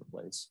down into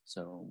place.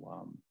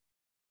 So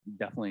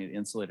definitely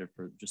insulated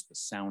for just the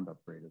sound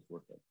upgrade is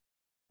worth it.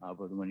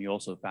 But when you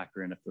also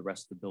factor in if the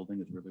rest of the building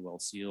is really well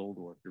sealed,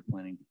 or if you're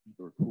planning to heat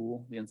or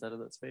cool the inside of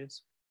that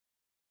space,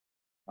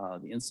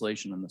 the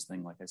insulation on this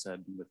thing, like I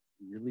said, with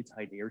really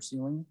tight air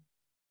sealing,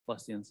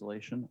 plus the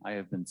insulation, I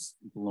have been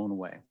blown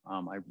away.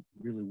 I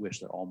really wish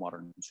that all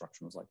modern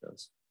construction was like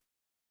this.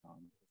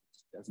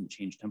 It doesn't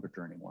change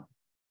temperature anymore.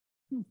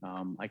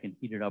 I can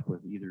heat it up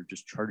with either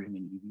just charging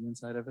an EV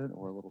inside of it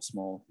or a little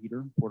small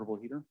heater, portable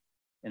heater,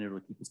 and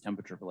it'll keep its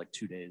temperature for like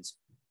 2 days.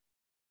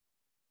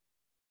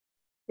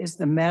 Is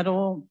the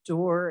metal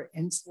door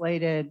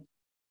insulated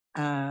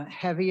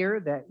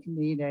heavier, that you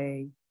need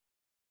a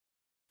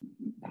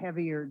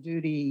heavier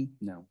duty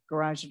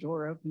garage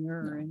door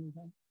opener or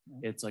anything? No.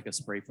 It's like a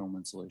spray foam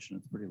insulation.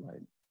 It's pretty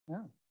light.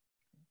 Oh.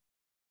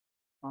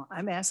 Well,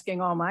 I'm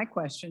asking all my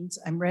questions.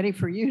 I'm ready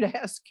for you to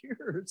ask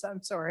yours.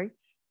 I'm sorry.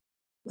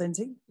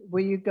 Lindsay,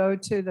 will you go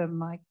to the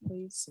mic,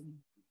 please?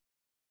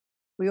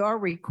 We are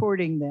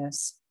recording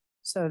this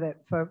so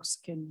that folks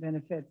can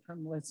benefit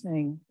from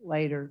listening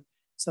later.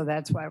 So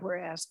that's why we're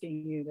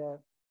asking you to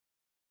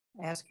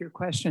ask your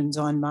questions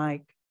on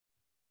mic.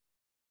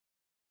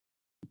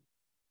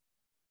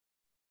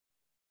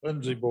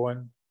 Lindsay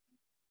Boyne.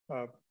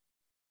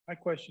 My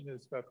question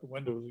is about the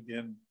windows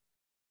again.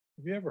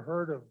 Have you ever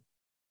heard of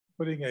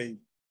putting a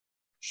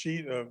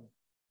sheet of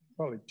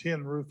probably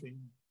tin roofing,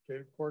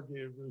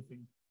 corrugated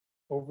roofing,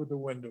 over the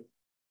window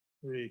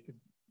where you could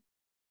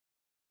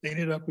lean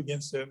it up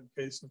against it in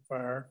case of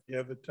fire? You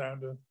have the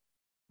time to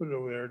put it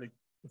over there to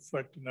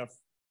deflect enough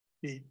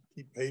heat,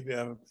 keep baby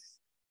out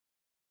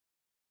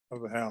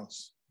of the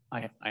house.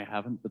 I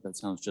haven't, but that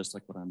sounds just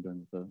like what I'm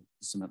doing with the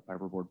cement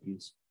fiberboard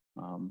piece.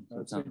 So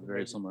it sounds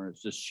very similar.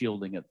 It's just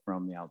shielding it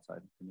from the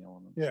outside, from the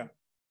elements. Yeah.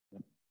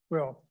 Yep.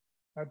 Well,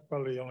 I'd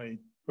probably only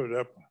put it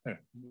up.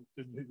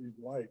 Didn't need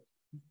light.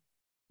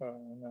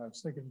 And I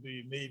was thinking, do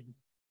you need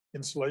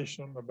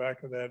insulation on the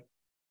back of that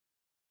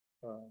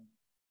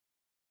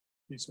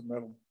piece of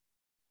metal?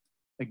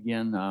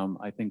 Again,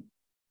 I think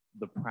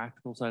the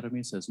practical side of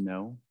me says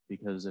no,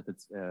 because if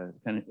it's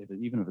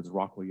even if it's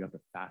Rockwell, you have to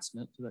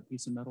fasten it to that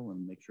piece of metal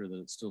and make sure that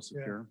it's still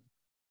secure. Yeah.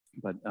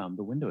 But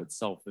the window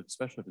itself,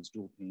 especially if it's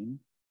dual pane,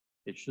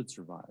 it should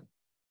survive.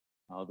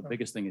 The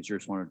biggest thing is you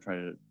just want to try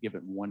to give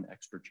it one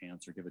extra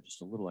chance or give it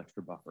just a little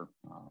extra buffer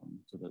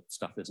so that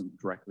stuff isn't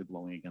directly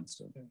blowing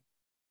against it.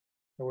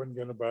 I wasn't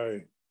going to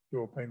buy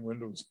dual pane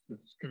windows. I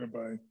was going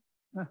to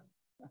buy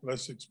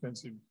less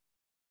expensive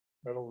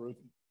metal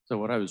roofing. So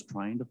what I was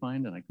trying to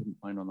find and I couldn't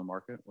find on the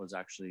market was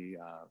actually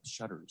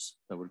shutters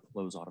that would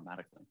close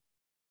automatically.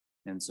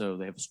 And so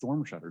they have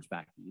storm shutters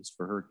back east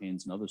for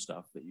hurricanes and other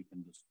stuff that you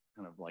can just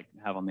kind of like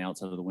have on the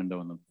outside of the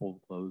window and then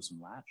pull, close and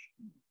latch.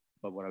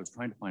 But what I was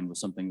trying to find was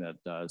something that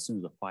as soon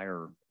as a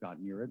fire got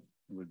near it,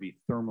 it would be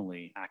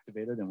thermally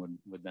activated and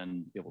would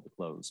then be able to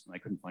close. And I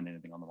couldn't find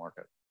anything on the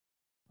market.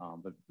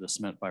 But the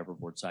cement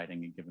fiberboard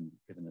siding and given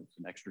it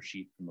an extra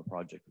sheet from the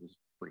project was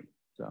free.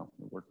 So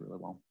it worked really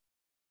well.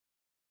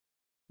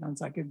 Sounds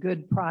like a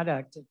good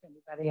product if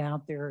anybody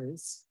out there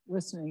is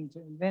listening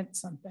to invent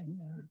something.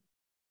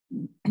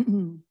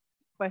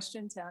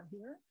 Questions out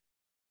here?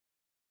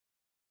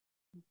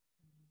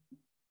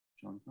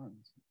 John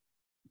Carnes.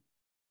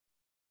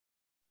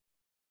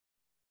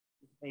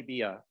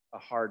 Maybe a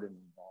hard and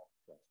involved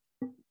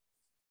question.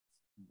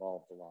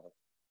 Involved a lot of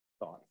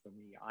thought for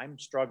me. I'm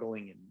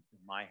struggling in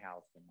my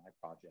house and my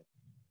project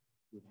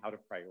with how to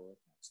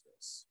prioritize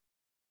this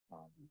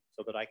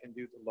so that I can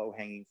do the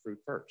low-hanging fruit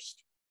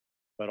first,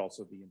 but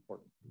also the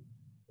important fruit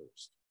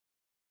first.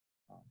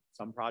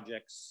 Some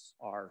projects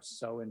are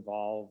so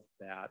involved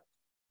that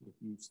if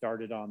you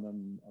started on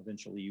them,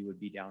 eventually you would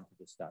be down to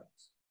the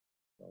studs.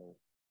 So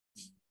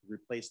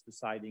replace the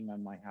siding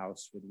on my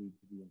house would lead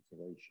to the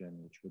insulation,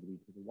 which would lead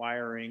to the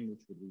wiring,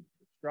 which would lead to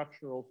the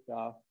structural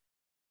stuff.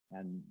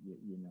 And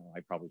you know, I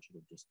probably should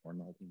have just torn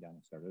the whole thing down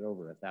and started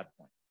over at that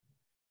point.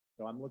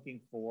 So I'm looking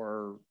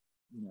for,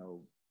 you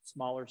know,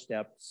 smaller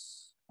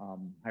steps,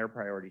 higher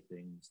priority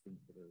things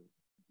that are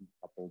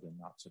decoupled and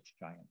not such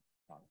giant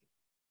projects.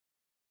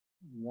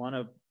 One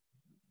of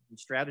the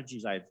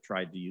strategies I've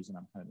tried to use, and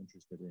I'm kind of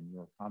interested in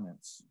your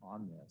comments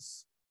on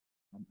this,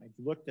 I've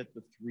looked at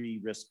the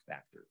 3 risk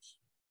factors.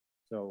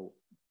 So,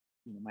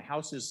 you know, my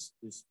house is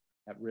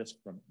at risk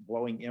from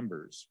blowing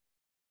embers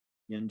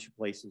into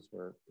places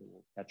where it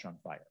will catch on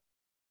fire.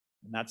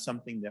 And that's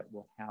something that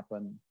will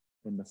happen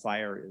when the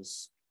fire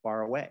is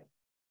far away.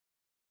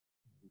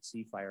 We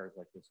see fires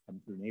like this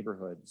come through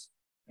neighborhoods,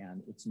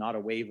 and it's not a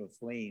wave of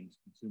flames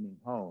consuming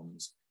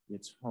homes.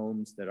 It's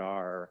homes that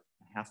are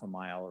a half a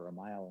mile or a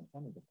mile in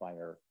front of the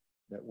fire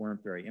that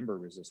weren't very ember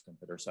resistant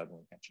that are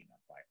suddenly catching on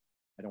fire.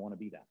 I don't want to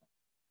be that one.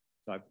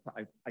 So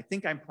I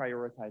think I'm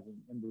prioritizing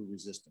ember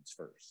resistance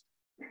first.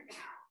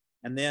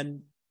 And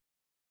then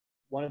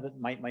one of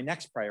my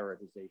next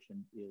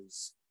prioritization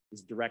is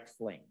direct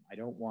flame. I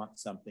don't want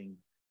something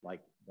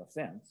like the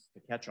fence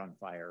to catch on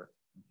fire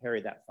and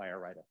carry that fire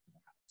right up to the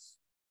house.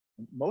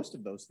 And most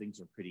of those things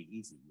are pretty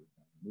easy. You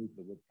move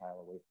the wood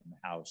pile away from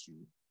the house, you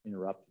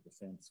interrupt the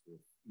fence with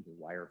either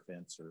wire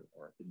fence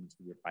or if it needs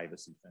to be a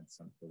privacy fence,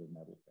 some sort of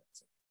metal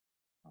fence.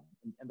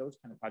 And those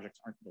kind of projects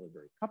aren't really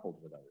very coupled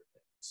with other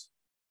things.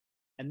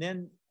 And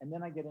then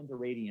I get into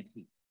radiant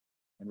heat.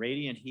 And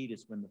radiant heat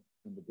is when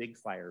the big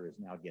fire is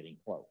now getting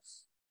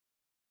close.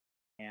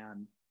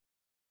 And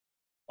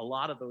a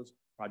lot of those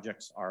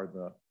projects are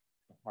the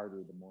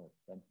harder, the more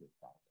expensive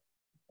projects,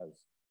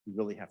 because you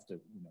really have to,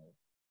 you know,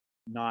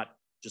 not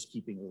just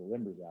keeping little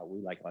embers out.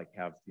 We like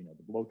have, you know,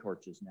 the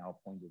blowtorches now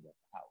pointed at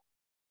the house.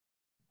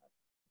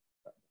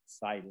 The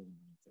siding,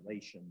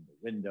 insulation, the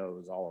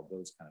windows, all of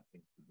those kind of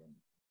things begin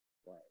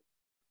to play.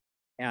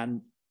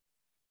 And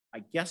I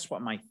guess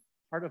what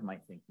part of my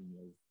thinking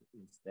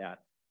is that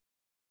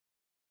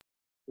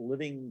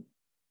living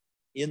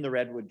in the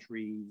redwood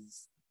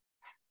trees,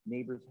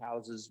 neighbors'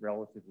 houses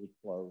relatively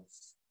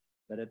close,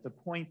 that at the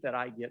point that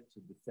I get to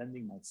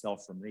defending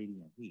myself from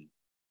radiant heat,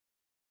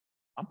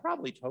 I'm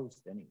probably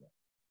toast anyway.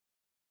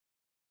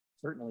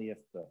 Certainly if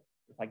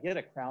I get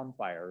a crown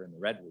fire in the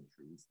redwood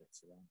trees that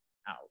surround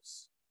the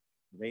house,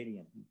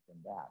 radiant heat from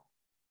that,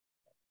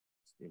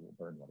 it will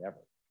burn whatever.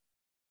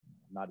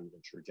 I'm not even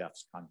sure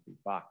Jeff's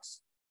concrete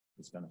box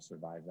is going to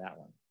survive that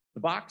one.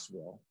 The box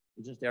will,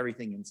 it's just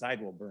everything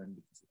inside will burn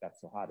because it got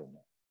so hot in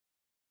there.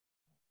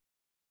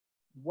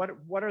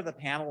 What are the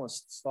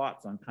panelists'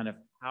 thoughts on kind of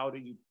how do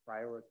you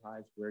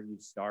prioritize, where do you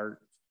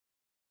start?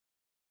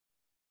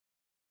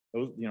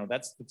 Those, you know,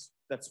 that's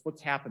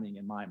what's happening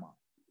in my mind.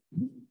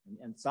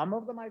 And some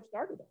of them I've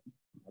started on,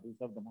 others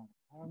of them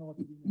I don't know what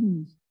to do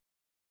next.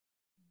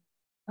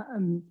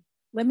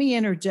 Let me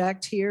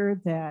interject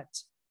here that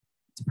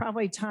it's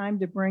probably time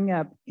to bring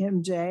up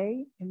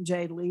MJ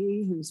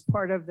Lee, who's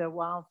part of the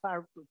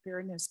Wildfire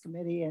Preparedness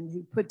Committee and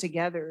who put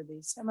together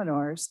these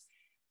seminars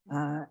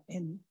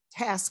and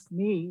tasked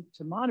me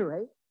to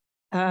moderate,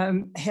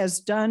 has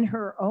done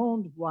her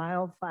own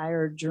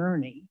wildfire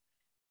journey.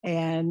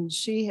 And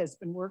she has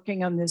been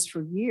working on this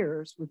for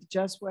years with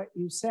just what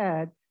you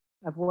said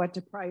of what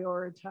to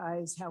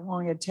prioritize, how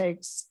long it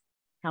takes,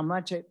 how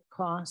much it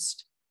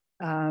costs.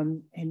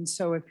 And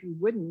so if you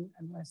wouldn't,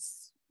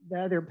 unless the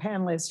other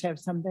panelists have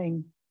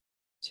something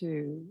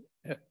to.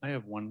 I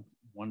have one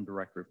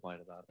direct reply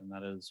to that, and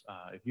that is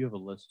if you have a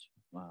list,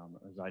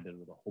 as I did,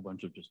 with a whole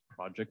bunch of just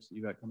projects that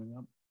you got coming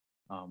up,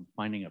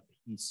 finding a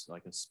piece,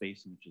 like a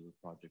space in each of those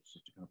projects,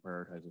 just to kind of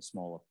prioritize a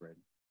small upgrade,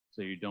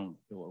 so you don't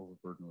feel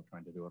overburdened with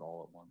trying to do it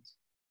all at once.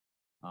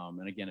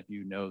 And again, if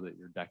you know that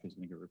your deck is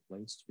going to get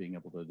replaced, being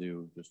able to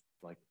do just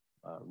like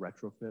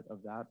retrofit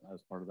of that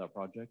as part of that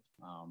project,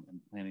 and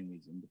planning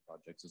these into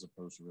projects as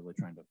opposed to really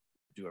trying to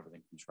do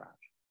everything from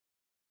scratch.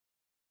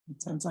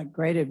 It sounds like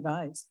great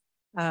advice.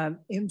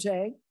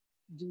 MJ,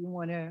 do you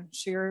want to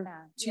share?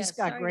 Yeah. She's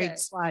Yeah, got great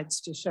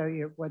slides to show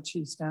you what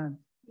she's done.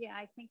 Yeah,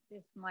 I think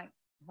this might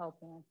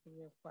help answer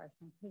your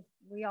question, because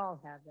we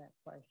all have that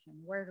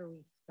question. Where do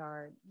we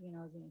start? You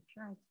know, the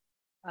insurance,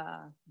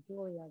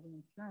 Julia, the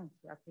insurance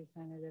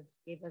representative,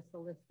 gave us a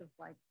list of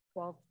like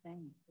 12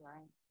 things,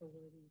 right? So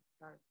where do you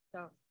start?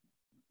 So,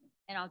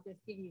 and I'll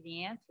just give you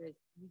the answer is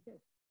you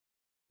just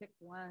pick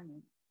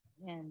one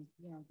and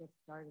you know, get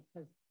started.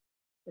 Because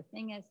the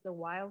thing is, the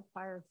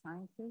wildfire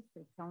scientists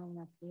are telling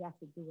us we have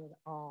to do it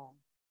all.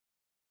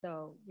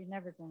 So you're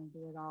never going to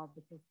do it all,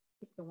 because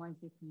pick the ones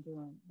you can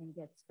do and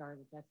get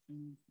started. That's the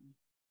main thing.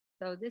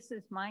 So this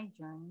is my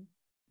journey.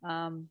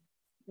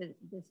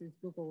 This is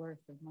Google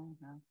Earth of my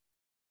house.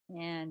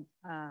 And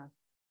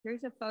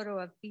here's a photo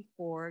of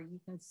before. You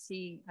can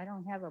see, I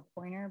don't have a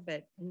pointer,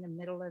 but in the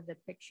middle of the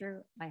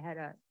picture, I had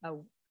a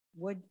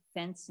wood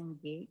fence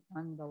and gate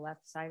on the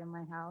left side of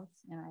my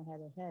house, and I had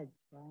a hedge,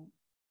 right?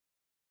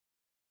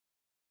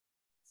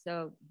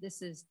 So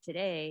this is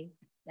today,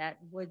 that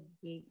wood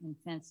gate and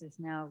fence is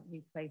now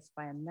replaced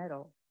by a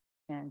metal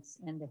fence,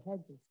 and the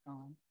hedge is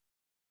gone.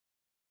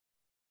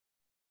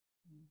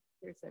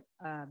 Here's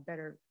a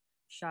better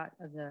shot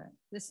of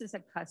this is a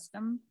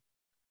custom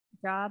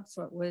job,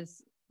 so it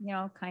was, you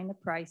know, kind of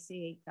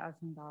pricey,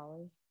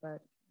 $8,000,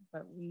 but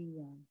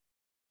we,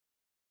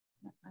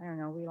 I don't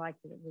know, we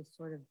liked it. It was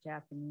sort of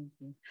Japanese.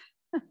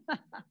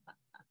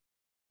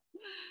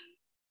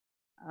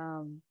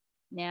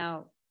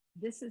 Now,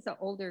 this is an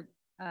older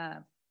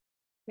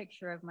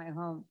picture of my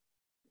home,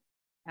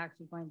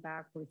 actually going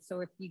backwards. So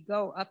if you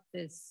go up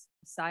this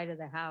side of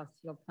the house,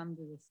 you'll come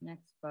to this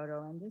next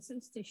photo. And this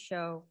is to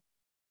show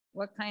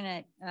what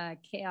kind of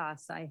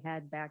chaos I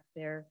had back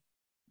there.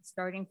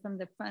 Starting from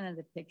the front of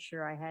the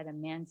picture, I had a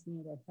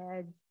manzanita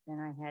hedge, then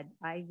I had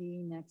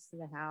ivy next to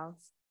the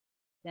house.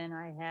 Then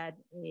I had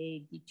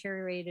a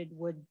deteriorated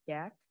wood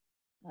deck.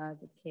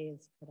 The K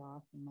is cut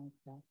off in my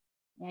deck.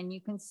 And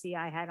you can see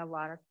I had a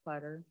lot of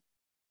clutter.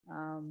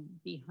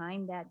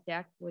 Behind that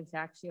deck was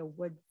actually a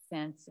wood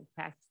fence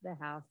attached to the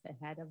house that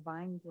had a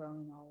vine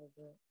growing all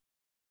over it.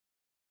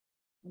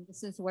 And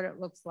this is what it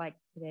looks like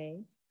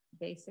today.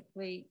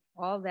 Basically,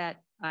 all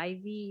that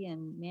ivy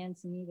and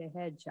manzanita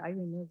hedge, I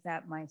removed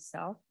that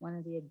myself. One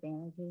of the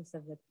advantages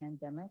of the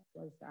pandemic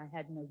was I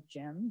had no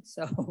gym.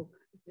 So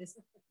this,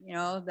 you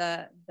know,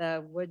 the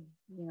wood,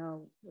 you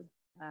know,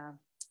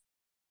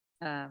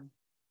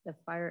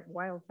 the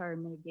wildfire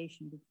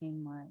mitigation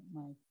became my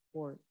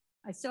sport.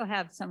 I still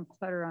have some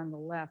clutter on the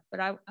left,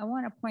 but I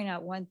want to point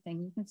out one thing.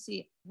 You can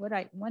see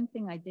one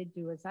thing I did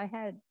do is I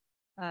had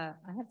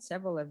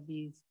several of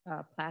these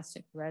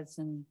plastic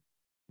resin,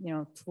 you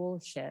know, tool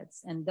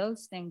sheds, and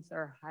those things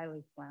are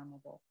highly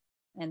flammable.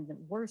 And the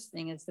worst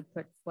thing is to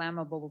put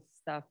flammable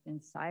stuff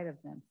inside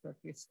of them. So if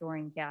you're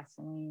storing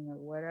gasoline or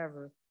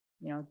whatever,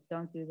 you know,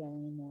 don't do that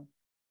anymore.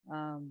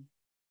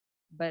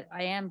 But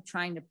I am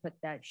trying to put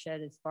that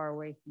shed as far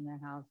away from the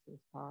house as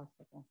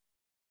possible.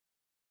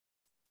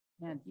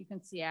 And you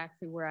can see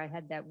actually where I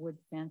had that wood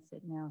fence,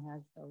 it now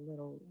has a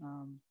little,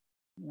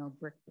 you know,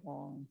 brick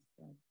wall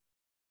instead.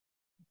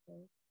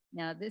 Okay.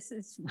 Now this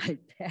is my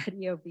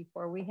patio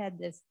before. We had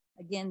this,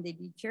 again, the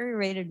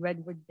deteriorated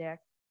redwood deck.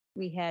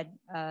 We had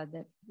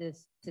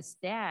this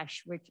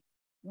pistache, which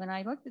when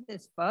I looked at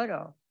this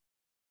photo,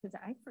 because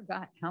I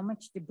forgot how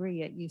much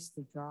debris it used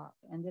to drop.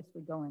 And this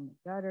would go in the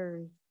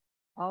gutters,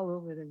 all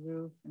over the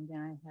roof. And then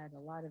I had a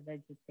lot of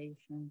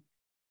vegetation.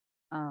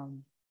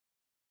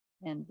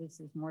 And this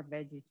is more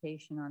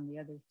vegetation on the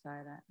other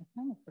side. I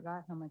kind of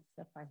forgot how much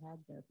stuff I had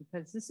there,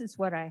 because this is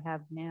what I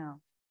have now.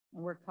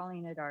 And we're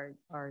calling it our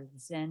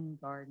Zen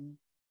garden.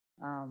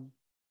 Now,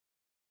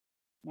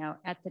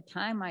 at the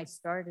time I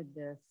started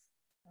this,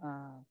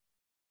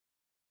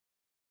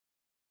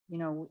 you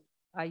know,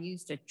 I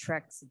used a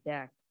Trex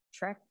deck.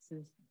 Trex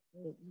is,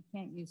 you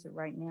can't use it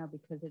right now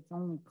because it's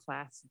only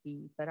Class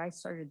B, but I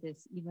started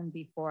this even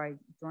before I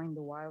joined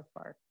the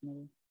wildfire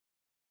committee.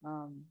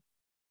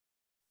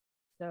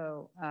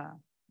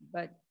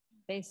 But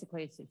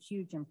basically it's a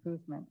huge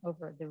improvement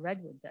over the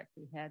redwood deck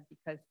we had,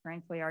 because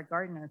frankly, our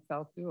gardener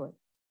fell through it,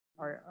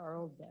 our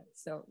old deck.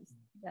 So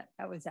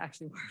that was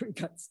actually where we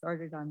got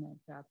started on that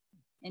job.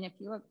 And if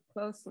you look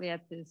closely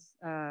at this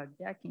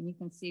deck, and you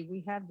can see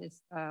we have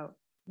this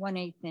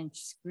 1/8 inch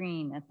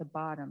screen at the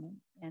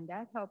bottom, and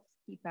that helps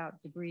keep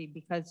out debris,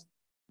 because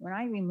when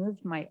I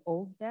removed my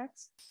old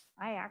decks,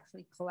 I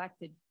actually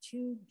collected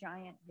 2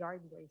 giant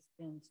yard waste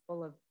bins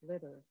full of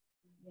litter.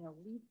 You know,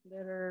 leaf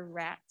litter,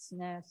 rats'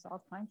 nests,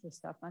 all kinds of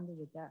stuff under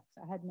the decks.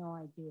 I had no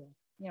idea,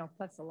 you know,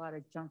 plus a lot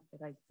of junk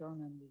that I'd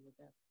thrown under the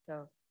deck.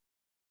 So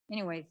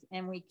anyways,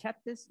 and we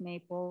kept this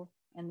maple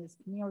and this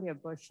camellia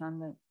bush on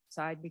the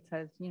side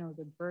because, you know,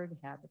 the bird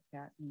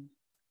habitat. And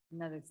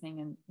another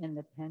thing in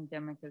the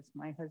pandemic is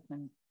my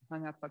husband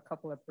hung up a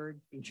couple of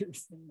bird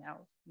feeders, and now,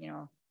 you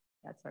know,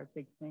 that's our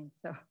big thing.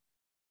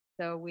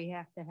 So we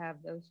have to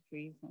have those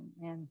trees,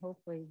 and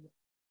hopefully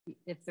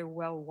if they're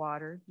well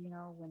watered, you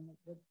know, when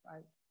the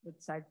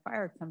Woodside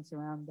fire comes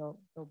around,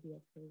 they'll be okay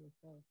with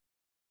those.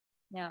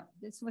 Now,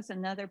 this was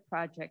another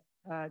project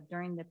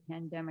during the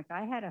pandemic.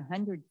 I had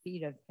 100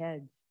 feet of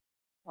hedge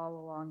all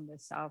along the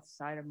south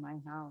side of my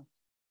house,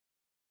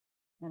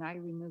 and I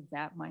removed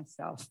that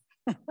myself.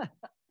 It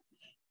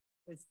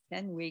was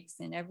 10 weeks,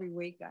 and every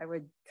week I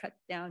would cut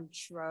down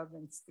shrub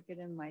and stick it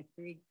in my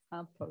 3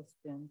 compost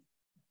bins.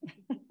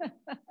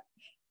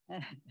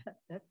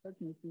 That took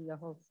me through the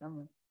whole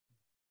summer.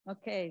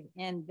 Okay,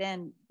 and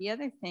then the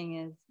other thing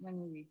is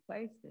when we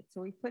replaced it, so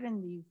we put in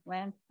these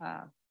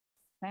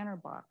planter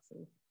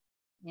boxes,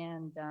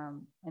 and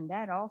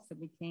that also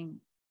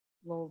became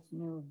Lowell's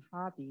new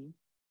hobby.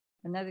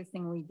 Another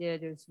thing we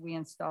did is we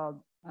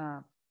installed,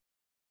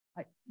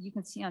 you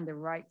can see on the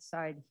right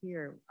side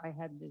here, I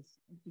had this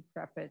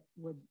decrepit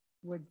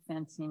wood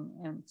fencing,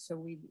 and so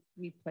we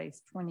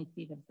placed 20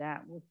 feet of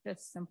that with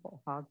just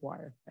simple hog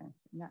wire fence.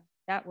 And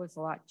that was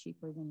a lot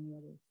cheaper than the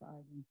other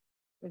side, and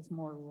it was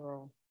more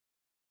rural.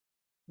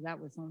 That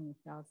was only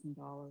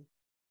 $1,000.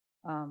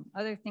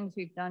 Other things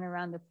we've done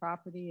around the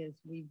property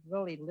is we've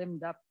really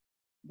limbed up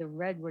the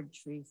redwood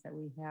trees that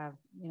we have.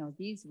 You know,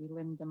 these, we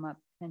limbed them up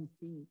 10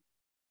 feet.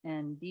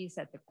 And these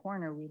at the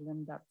corner, we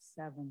limbed up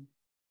 7.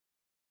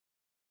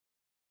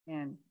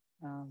 And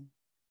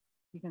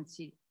you can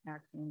see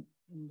actually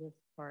in this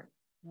part,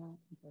 no,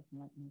 it doesn't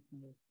like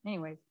mention this.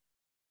 Anyways,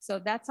 so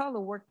that's all the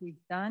work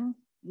we've done.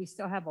 We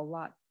still have a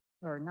lot,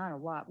 or not a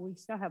lot, we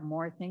still have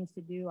more things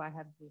to do. I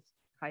have this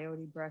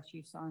coyote brush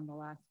you saw in the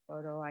last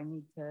photo. I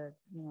need to,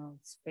 you know,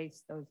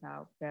 space those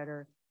out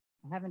better.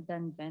 I haven't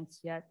done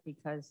vents yet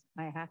because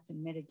I have to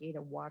mitigate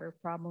a water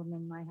problem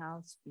in my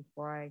house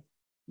before I,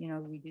 you know,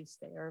 reduce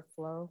the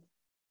airflow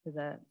to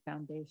the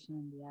foundation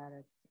in the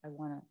attic. I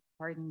want to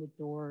harden the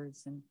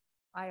doors, and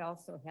I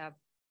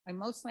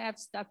mostly have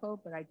stucco,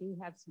 but I do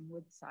have some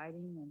wood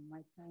siding, and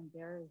my plan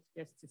there is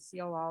just to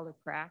seal all the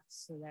cracks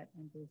so that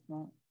renters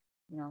won't,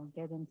 you know,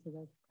 get into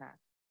those cracks.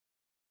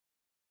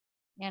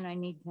 And I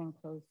need to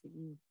enclose the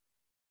eaves.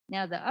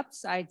 Now, the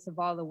upsides of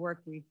all the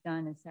work we've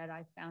done is that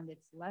I found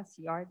it's less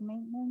yard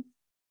maintenance,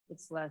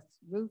 it's less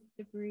roof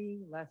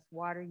debris, less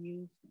water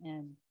use,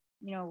 and,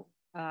 you know,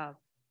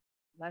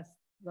 less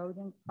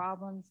rodent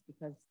problems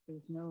because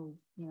there's no,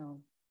 you know,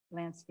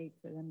 landscape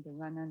for them to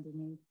run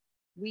underneath.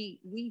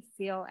 We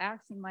feel,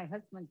 actually, my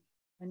husband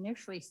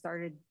initially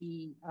started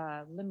the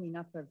limbing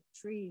up of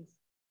trees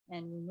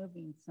and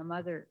removing some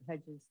other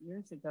hedges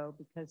years ago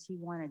because he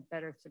wanted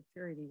better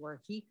security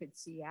where he could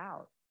see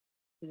out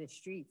to the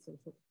streets, as,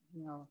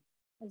 you know,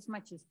 as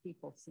much as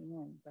people see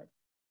in, but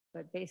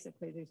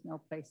basically there's no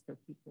place for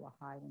people to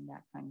hide and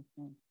that kind of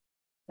thing.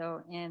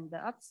 So, and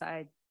the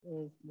upside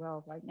is,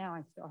 well, right now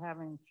I still have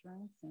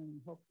insurance, and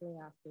hopefully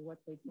after what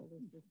they told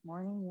us this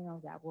morning, you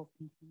know, that will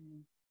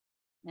continue.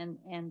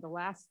 And the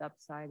last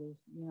upside is,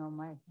 you know,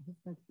 my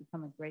husband's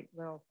become a great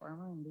little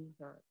farmer, and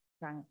these are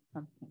giant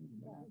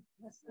pumpkins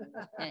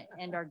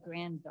and our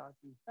grand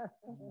doggies.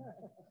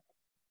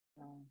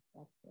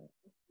 That's it.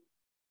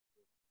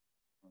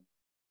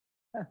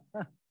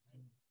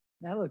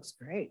 That looks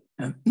great.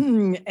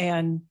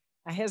 And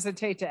I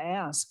hesitate to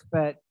ask,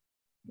 but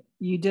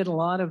you did a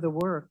lot of the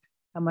work.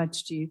 How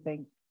much do you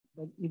think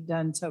that you've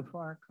done so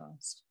far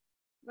cost?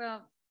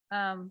 Well,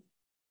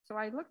 so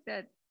I looked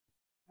at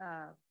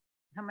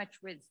how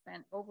much we'd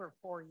spent over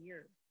 4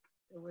 years.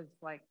 It was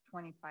like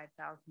 $25,000,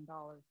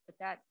 but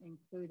that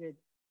included,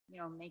 you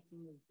know,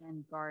 making the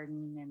Zen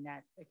garden and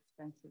that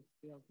expensive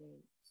steel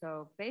gate.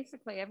 So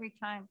basically every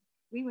time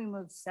we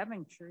removed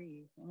 7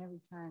 trees, and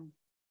every time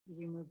you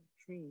remove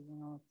a tree, you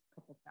know, it's a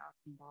couple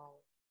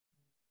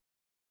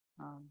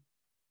 $1,000.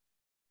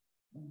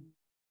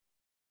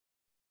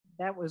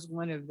 That was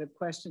one of the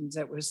questions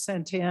that was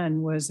sent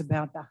in, was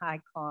about the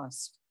high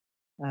cost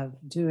of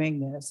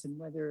doing this and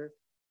whether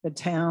the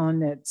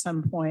town at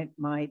some point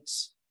might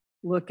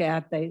look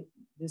at,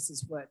 this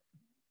is what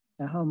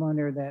the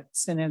homeowner that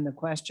sent in the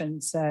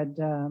question said,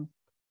 a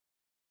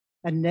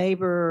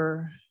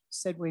neighbor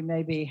said we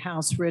may be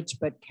house rich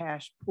but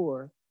cash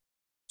poor.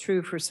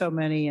 True for so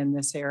many in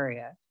this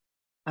area.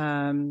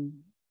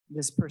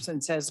 This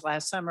person says,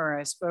 last summer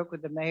I spoke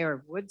with the mayor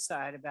of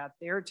Woodside about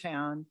their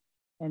town,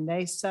 and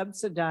they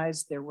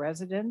subsidized their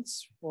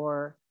residents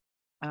for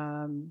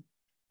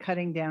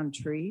cutting down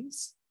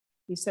trees.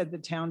 He said the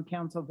town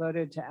council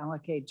voted to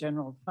allocate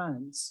general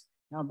funds.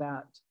 How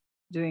about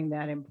doing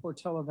that in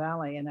Portola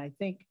Valley? And I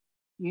think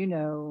you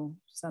know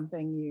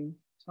something you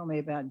told me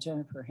about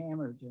Jennifer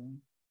Hammer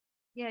doing.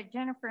 Yeah,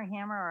 Jennifer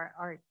Hammer,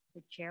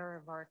 the chair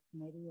of our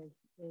committee,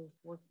 is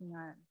working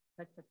on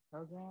such a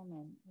program,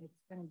 and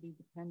it's going to be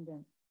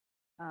dependent.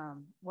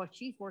 well,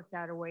 she's worked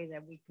out a way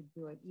that we could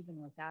do it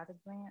even without a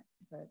grant,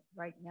 but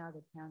right now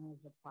the town has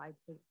applied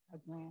for a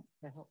grant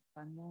to help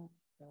fund that.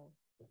 So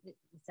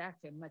it's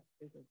actually a much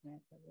bigger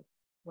grant than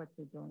what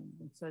they're doing.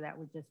 And so that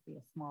would just be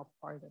a small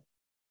part of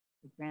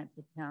the grant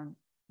the town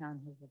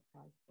has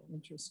applied for.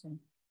 Interesting.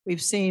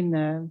 We've seen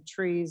the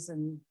trees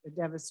and the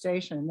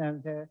devastation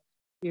of the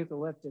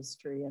eucalyptus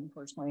tree,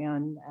 unfortunately,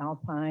 on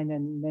Alpine,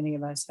 and many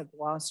of us have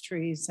lost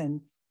trees.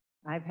 And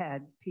I've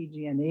had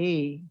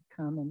PG&E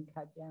come and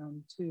cut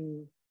down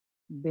 2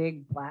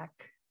 big black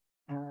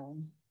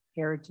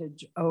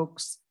heritage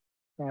oaks.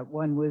 That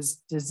one was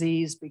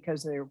diseased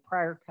because they were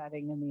prior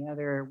cutting, and the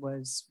other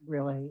was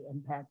really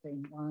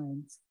impacting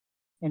lines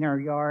in our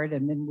yard.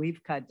 And then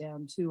we've cut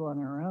down 2 on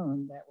our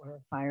own that were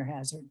a fire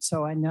hazard.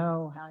 So I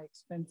know how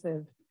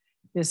expensive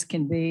this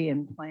can be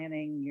in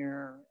planning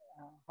your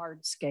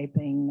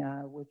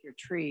hardscaping with your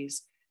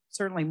trees.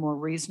 Certainly more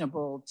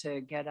reasonable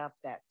to get up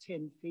that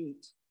 10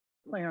 feet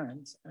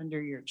clearance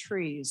under your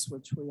trees,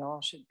 which we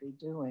all should be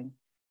doing.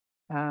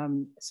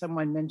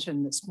 Someone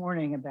mentioned this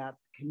morning about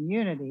the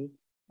community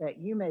that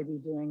you may be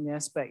doing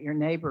this, but your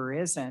neighbor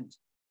isn't.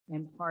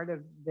 And part of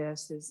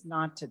this is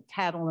not to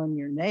tattle on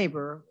your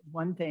neighbor.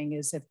 One thing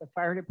is if the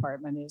fire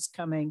department is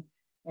coming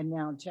and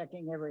now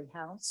checking every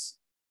house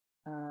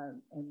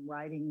and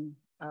writing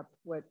up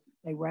what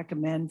they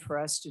recommend for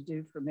us to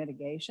do for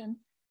mitigation,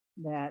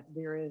 that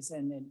there is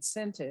an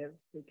incentive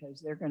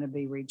because they're going to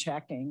be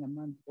rechecking a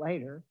month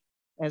later,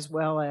 as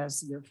well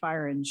as your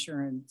fire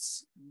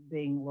insurance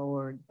being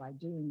lowered by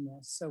doing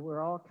this. So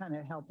we're all kind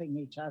of helping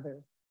each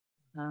other.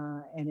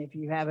 And if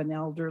you have an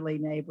elderly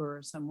neighbor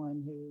or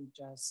someone who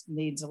just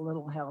needs a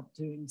little help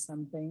doing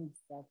something,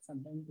 that's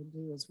something to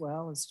do as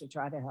well, is to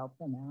try to help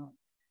them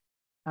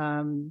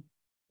out.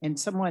 And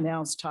someone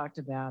else talked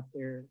about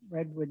their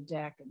redwood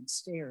deck and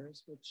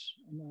stairs, which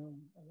I know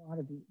a lot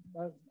of you,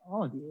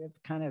 all of you have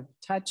kind of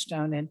touched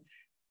on. And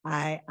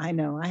I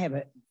know I have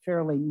a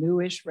fairly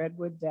newish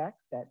redwood deck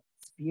that's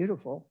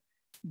beautiful,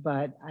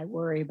 but I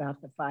worry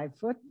about the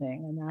 5-foot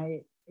thing. And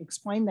I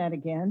explain that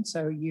again,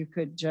 so you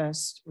could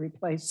just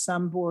replace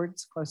some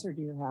boards closer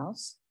to your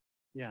house.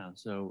 Yeah,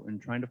 so in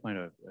trying to find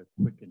a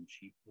quick and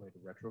cheap way to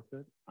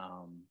retrofit,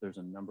 there's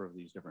a number of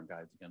these different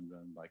guides, again,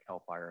 done by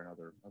CAL FIRE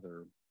and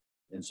other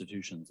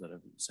institutions that have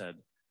said,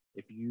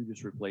 if you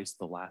just replace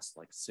the last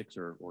like 6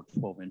 or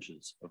 12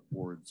 inches of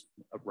boards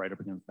right up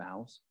against the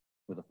house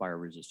with a fire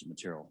resistant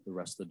material, the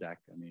rest of the deck,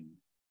 I mean,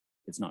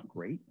 it's not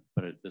great,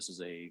 but this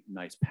is a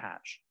nice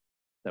patch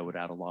that would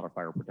add a lot of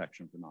fire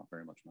protection for not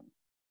very much money.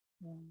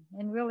 Yeah.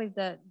 And really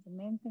the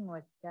main thing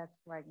with decks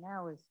right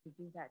now is to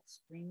do that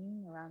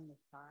screening around the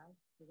side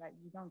so that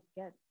you don't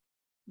get,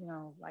 you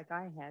know, like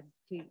I had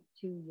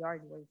two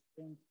yard waste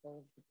bins full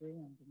of debris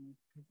underneath,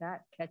 because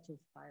that catches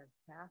fire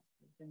faster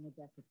than the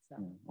deck itself.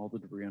 Yeah, all the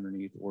debris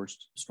underneath, or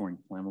storing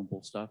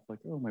flammable stuff like,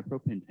 oh, my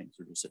propane tanks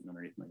are just sitting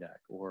underneath my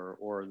deck,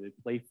 or the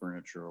play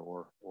furniture,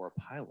 or a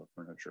pile of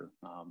furniture.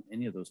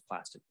 Any of those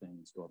plastic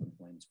things go up in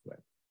flames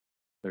quick.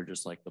 They're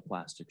just like the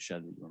plastic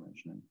shed that you were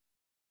mentioning.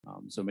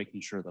 So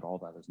making sure that all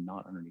that is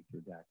not underneath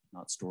your deck,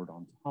 not stored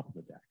on top of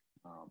the deck.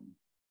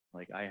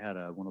 Like I had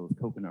one of those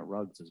coconut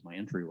rugs as my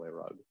entryway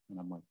rug, and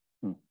I'm like,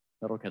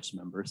 that'll catch some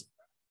embers.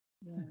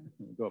 Yeah.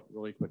 It'll go up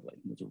really quickly.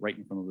 It's right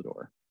in front of the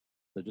door.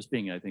 So just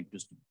being, I think,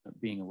 just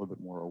being a little bit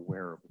more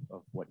aware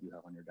of what you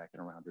have on your deck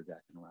and around your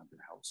deck and around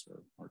your house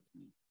are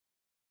key.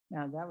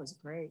 Now that was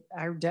great.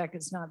 Our deck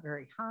is not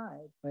very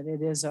high, but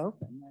it is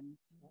open, and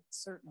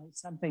that's certainly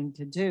something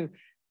to do.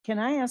 Can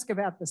I ask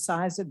about the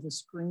size of the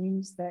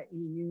screens that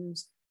you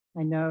use?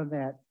 I know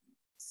that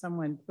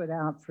someone put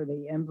out for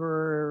the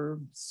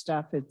Ember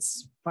stuff,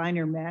 it's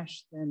finer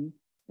mesh than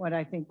what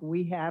I think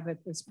we have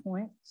at this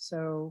point.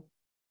 So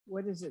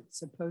what is it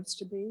supposed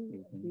to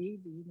be? Do you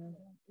know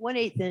that?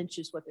 1/8 inch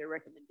is what they're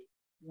recommending.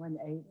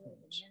 1/8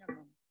 inch.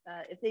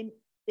 If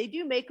they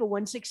do make a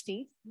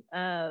 1/16,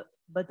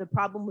 but the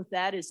problem with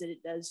that is that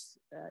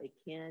it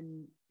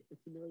can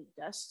accumulate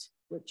dust,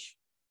 which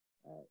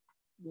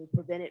will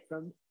prevent it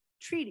from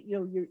treating.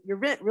 You know, your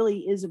vent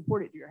really is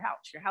important to your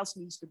house. Your house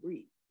needs to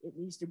breathe. It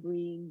needs to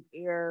bring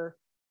air,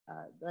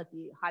 let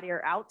the hot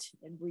air out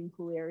and bring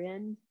cool air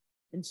in.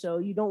 And so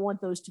you don't want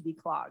those to be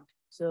clogged.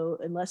 So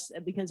unless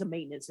it becomes a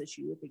maintenance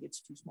issue, if it gets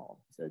too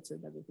small. So it's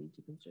another thing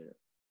to consider.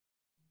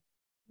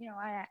 You know,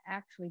 I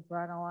actually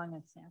brought along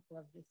a sample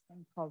of this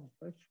thing called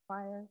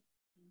bushfire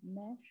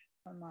mesh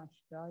from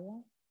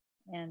Australia.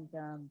 And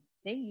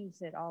they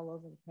use it all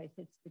over the place.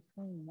 It's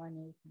between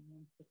 1/8 and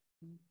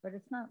 1/16, but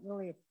it's not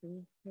really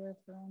approved here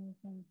for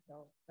anything.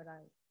 So, but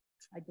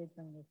I did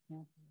bring this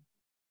sample.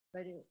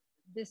 But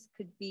this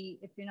could be,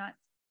 if you're not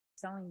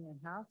selling your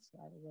house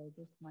right away,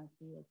 this might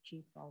be a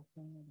cheap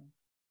alternative.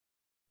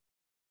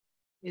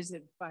 Is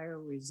it fire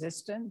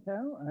resistant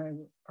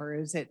though, or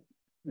is it?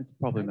 It's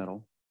probably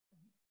metal.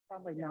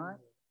 Probably not.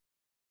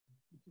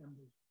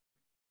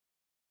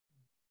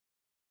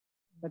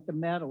 But the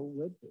metal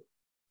would be,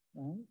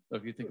 right? So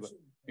if you think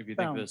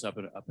of this up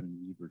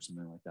in Eve or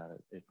something like that,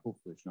 it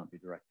hopefully should not be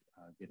direct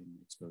getting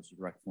exposed to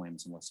direct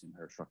flames unless the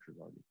entire structure is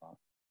already caught.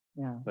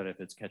 Yeah. But if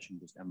it's catching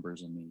just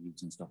embers and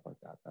leaves and stuff like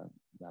that,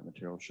 that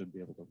material should be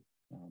able to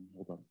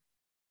hold up.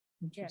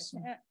 Yes,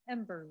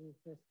 ember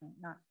resistant,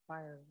 not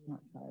fire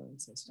resistant. Not fire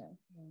resistant.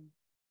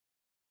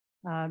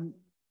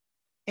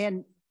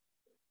 And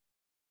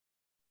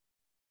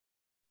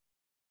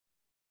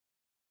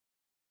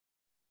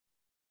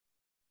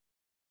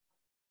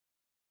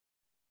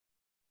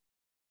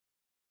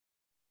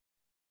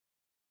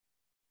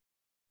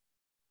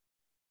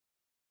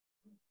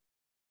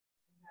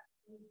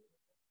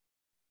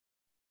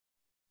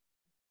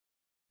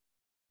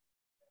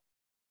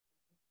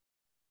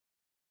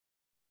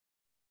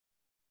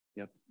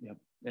Yep.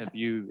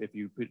 If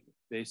you put,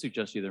 they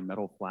suggest either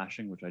metal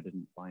flashing, which I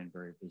didn't find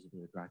very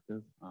visibly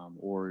attractive,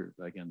 or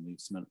again, the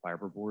cement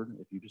fiberboard.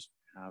 If you just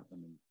have, I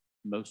mean,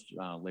 most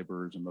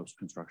laborers and most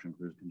construction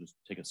crews can just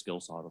take a skill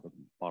saw to the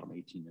bottom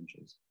 18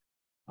 inches,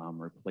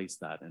 replace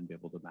that and be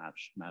able to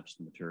match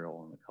the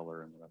material and the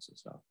color and the rest of the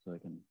stuff. So they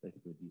can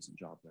do a decent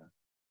job there.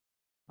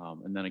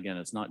 And then again,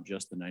 it's not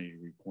just the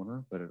 90-degree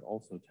corner, but it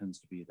also tends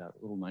to be that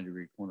little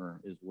 90-degree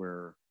corner is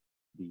where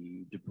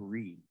the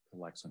debris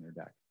collects on your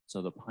deck.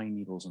 So the pine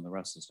needles and the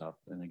rest of the stuff.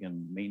 And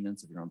again,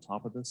 maintenance, if you're on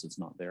top of this, it's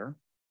not there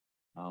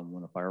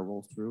when a fire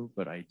rolls through,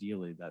 but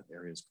ideally that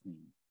area is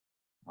clean.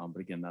 But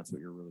again, that's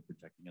what you're really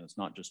protecting. And it's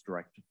not just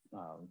direct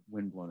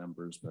wind-blown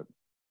embers, but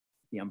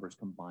the embers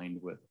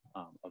combined with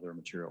other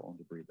material and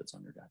debris that's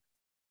on your deck.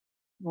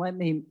 let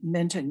me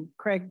mention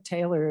Craig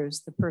Taylor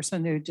is the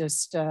person who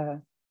just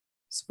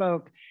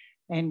spoke.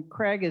 And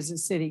Craig is a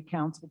city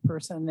council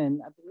person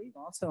and I believe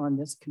also on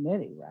this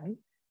committee, right?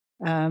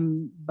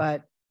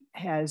 But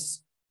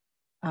has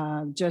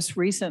just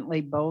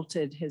recently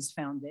bolted his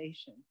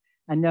foundation.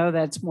 I know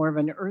that's more of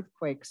an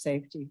earthquake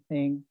safety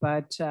thing,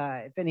 but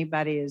if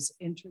anybody is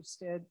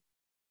interested,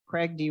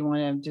 Craig, do you want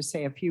to just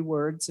say a few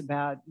words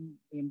about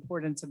the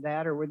importance of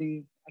that, or whether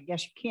you, I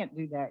guess you can't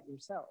do that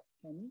yourself,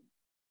 can you?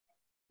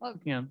 Well,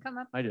 Yeah, come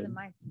up I to did. the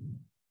mic.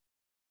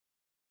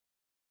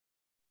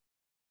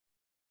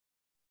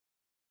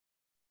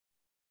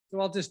 So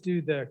I'll just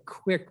do the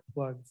quick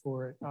plug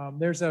for it.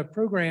 There's a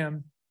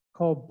program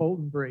called Bolt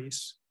and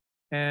Brace,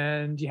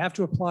 and you have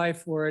to apply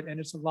for it, and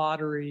it's a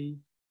lottery.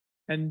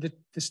 And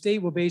the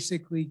state will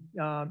basically,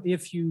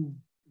 if you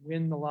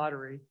win the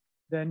lottery,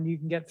 then you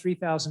can get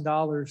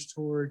 $3,000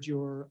 towards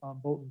your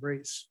Bolt and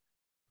Brace.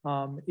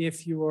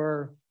 If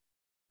you're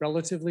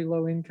relatively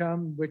low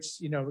income,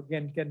 which, you know,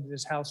 again, getting to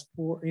this house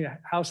poor, you know,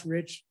 house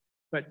rich,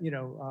 but, you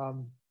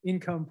know,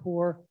 income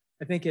poor,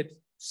 I think it's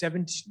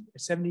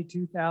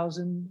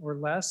 72,000 or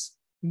less,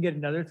 you can get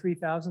another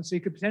 3,000. So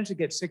you could potentially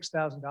get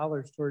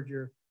 $6,000 towards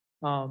your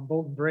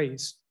Bolt and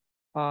Brace.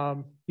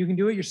 You can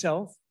do it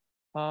yourself.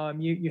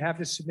 You have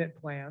to submit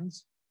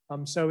plans.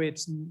 So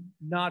it's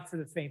not for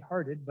the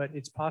faint-hearted, but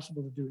it's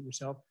possible to do it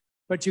yourself.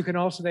 But you can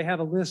also, they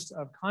have a list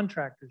of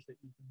contractors that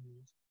you can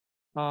use.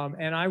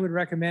 And I would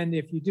recommend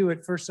if you do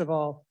it, first of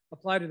all,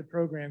 apply to the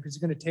program because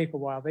it's going to take a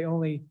while. They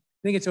only,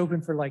 I think it's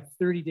open for like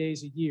 30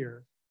 days a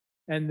year.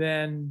 And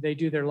then they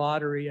do their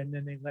lottery and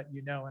then they let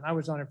you know. And I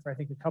was on it for, I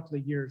think, a couple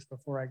of years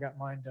before I got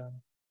mine done.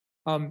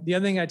 The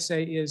other thing I'd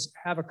say is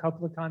have a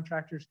couple of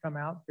contractors come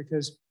out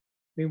because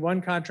I mean,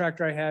 one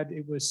contractor I had,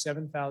 it was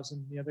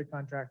 7,000. The other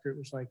contractor, it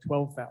was like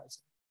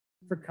 12,000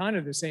 for kind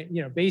of the same,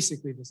 you know,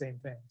 basically the same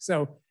thing.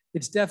 So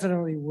it's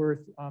definitely worth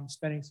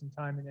spending some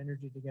time and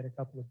energy to get a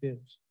couple of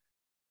bids.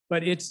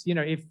 But it's, you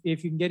know, if you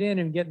can get in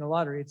and get in the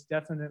lottery, it's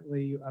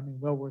definitely, I mean,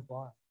 well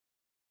worthwhile.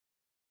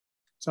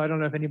 So I don't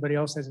know if anybody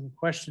else has any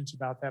questions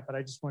about that, but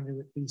I just wanted to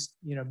at least,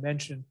 you know,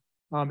 mention.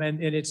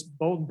 And it's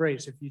Bolt and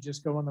Brace. If you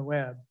just go on the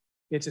web,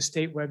 it's a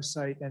state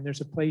website and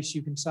there's a place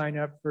you can sign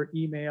up for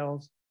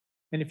emails.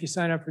 And if you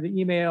sign up for the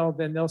email,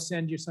 then they'll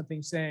send you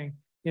something saying,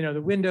 you know,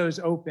 the window's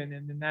open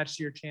and then that's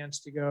your chance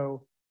to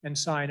go and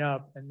sign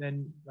up. And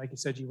then, like I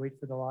said, you wait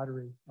for the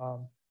lottery.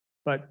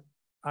 But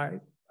I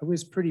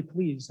was pretty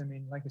pleased. I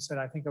mean, like I said,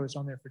 I think I was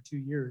on there for 2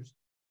 years.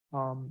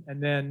 And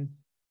then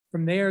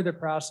from there, the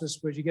process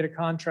was you get a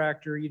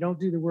contractor. You don't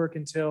do the work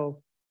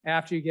until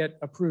after you get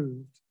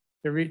approved.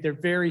 They're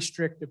very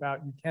strict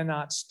about you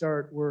cannot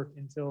start work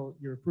until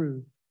you're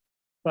approved.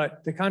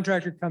 But the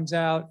contractor comes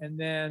out and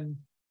then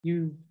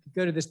you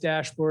go to this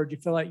dashboard, you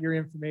fill out your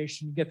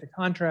information, you get the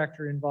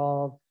contractor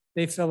involved,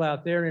 they fill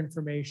out their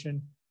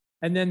information,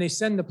 and then they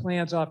send the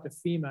plans off to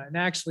FEMA. And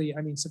actually,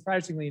 I mean,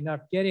 surprisingly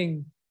enough,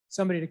 getting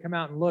somebody to come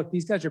out and look,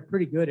 these guys are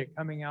pretty good at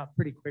coming out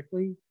pretty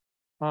quickly.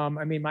 I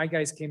mean, my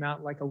guys came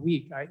out like a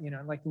week. You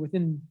know, like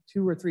within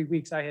 2 or 3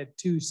 weeks, I had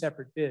 2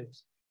 separate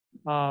bids.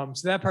 So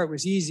that part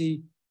was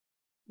easy.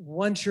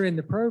 Once you're in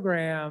the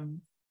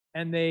program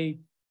and they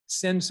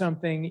send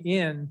something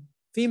in,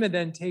 FEMA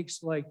then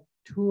takes like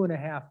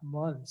 2.5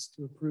 months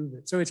to approve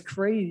it. So it's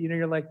crazy. You know,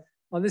 you're like,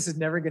 oh, this is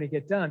never going to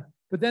get done.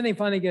 But then they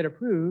finally get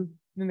approved.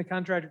 And then the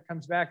contractor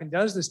comes back and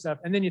does this stuff.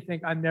 And then you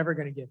think, I'm never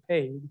going to get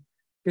paid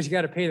because you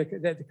got to pay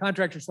the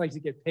contractors like to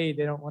get paid.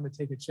 They don't want to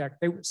take a check.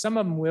 Some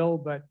of them will,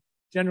 but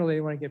generally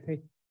they want to get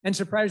paid. And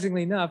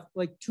surprisingly enough,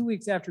 like 2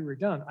 weeks after we're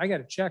done, I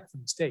got a check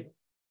from the state.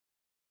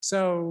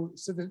 So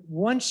that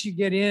once you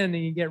get in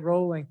and you get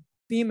rolling,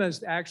 FEMA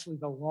is actually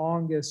the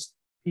longest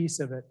piece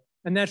of it.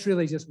 And that's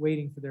really just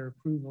waiting for their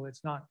approval.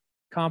 It's not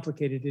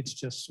complicated, it's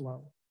just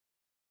slow.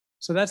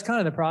 So that's kind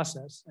of the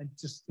process. I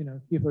just, you know,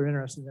 if people are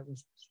interested, that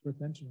was worth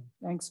mentioning.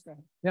 Thanks, Greg.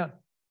 Yeah.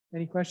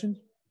 Any questions?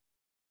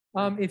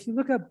 If you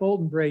look up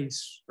bolt and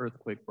brace.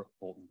 Earthquake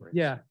bolt and brace.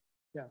 Yeah,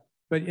 yeah.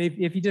 But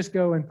if you just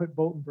go and put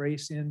bolt and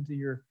brace into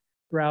your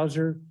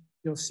browser,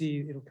 you'll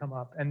see it'll come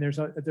up. And there's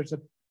a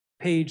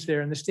page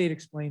there, and the state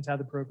explains how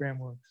the program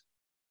works.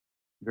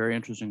 Very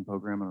interesting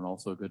program, and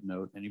also a good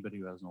note. Anybody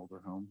who has an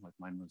older home, like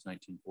mine was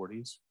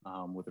 1940s,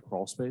 with a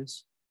crawl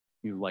space,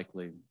 you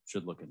likely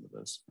should look into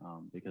this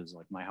because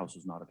like my house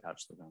was not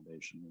attached to the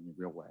foundation in a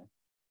real way.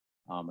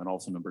 And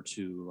also number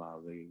two,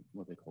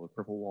 what they call a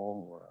cripple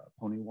wall or a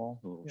pony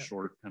wall, a little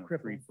short kind of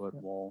cripple, 3-foot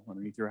wall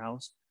underneath your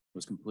house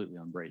was completely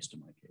unbraced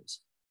in my case.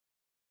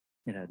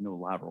 It had no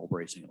lateral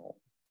bracing at all.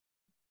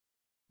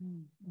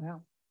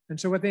 Wow. And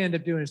so what they end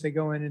up doing is they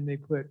go in and they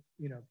put,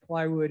 you know,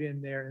 plywood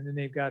in there, and then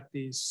they've got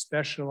these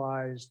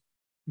specialized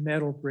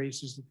metal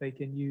braces that they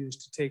can use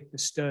to take the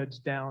studs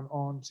down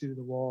onto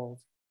the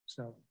walls.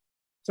 So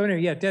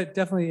anyway, yeah,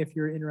 definitely if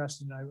you're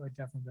interested, I would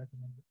definitely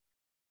recommend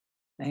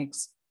it.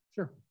 Thanks.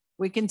 Sure.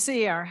 We can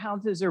see our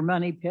houses are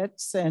money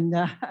pits, and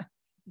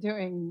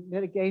doing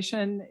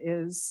mitigation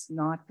is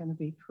not going to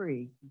be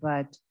free.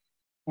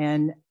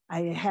 And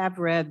I have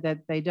read that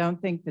they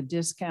don't think the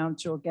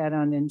discounts you'll get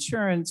on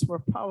insurance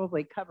will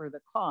probably cover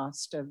the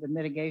cost of the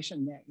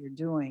mitigation that you're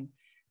doing.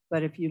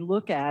 But if you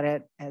look at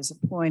it as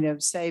a point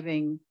of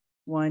saving,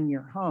 one,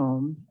 your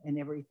home and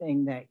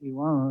everything that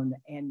you own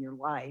and your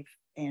life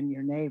and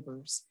your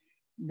neighbors,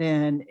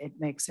 then it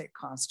makes it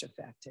cost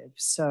effective.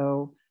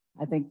 So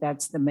I think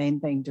that's the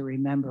main thing to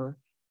remember.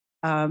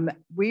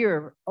 We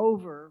are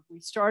over, we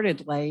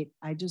started late.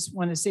 I just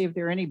want to see if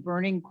there are any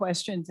burning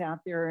questions out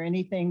there or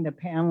anything the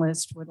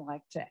panelists would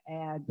like to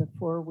add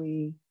before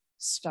we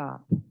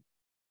stop.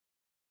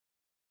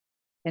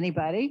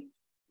 Anybody?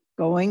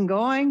 Going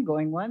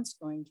once,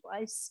 going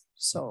twice,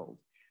 sold.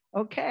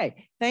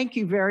 Okay, thank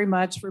you very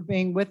much for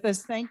being with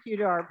us. Thank you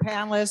to our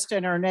panelists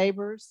and our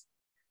neighbors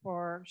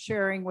for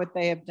sharing what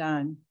they have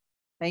done.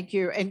 Thank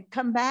you, and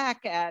come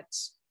back at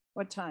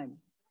what time?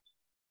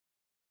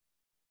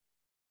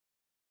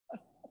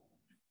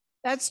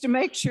 That's to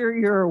make sure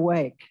you're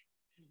awake.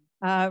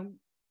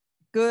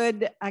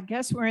 Good, I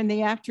guess we're in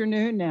the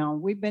afternoon now.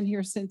 We've been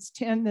here since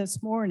 10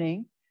 this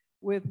morning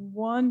with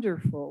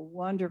wonderful,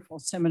 wonderful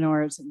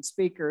seminars and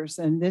speakers.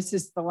 And this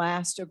is the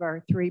last of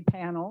our 3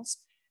 panels.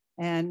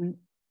 And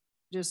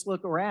just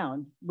look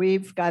around.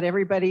 We've got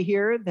everybody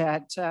here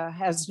that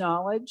has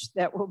knowledge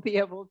that will be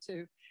able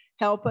to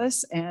help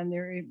us. And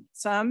there are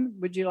some,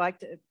 would you like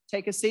to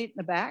take a seat in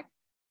the back?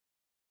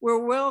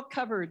 We're well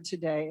covered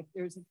today. If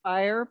there's a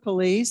fire,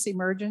 police,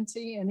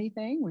 emergency,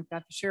 anything, we've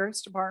got the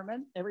sheriff's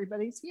department,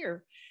 everybody's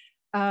here.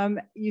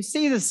 You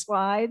see the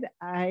slide,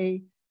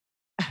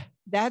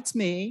 that's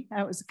me.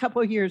 That was a couple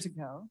of years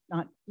ago,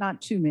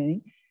 not too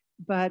many,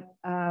 but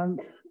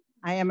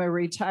I am a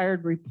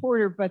retired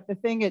reporter, but the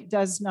thing it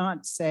does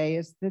not say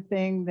is the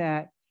thing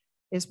that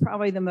is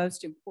probably the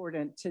most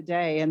important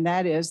today, and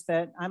that is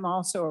that I'm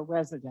also a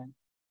resident.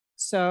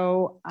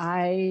 So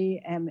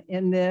I am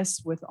in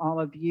this with all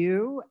of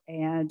you,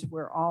 and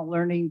we're all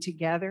learning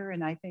together.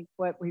 And I think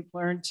what we've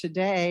learned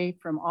today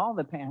from all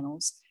the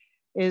panels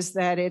is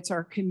that it's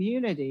our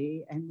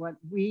community and what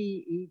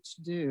we each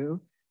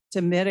do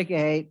to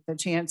mitigate the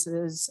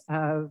chances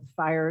of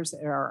fires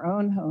at our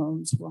own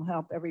homes will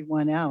help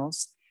everyone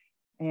else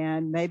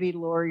and maybe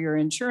lower your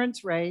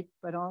insurance rate,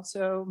 but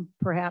also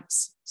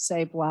perhaps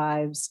save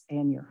lives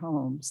and your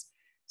homes.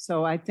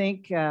 So I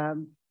think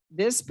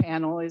this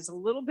panel is a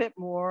little bit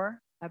more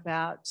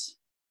about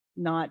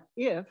not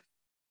if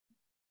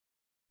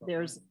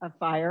there's a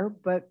fire,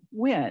 but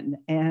when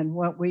and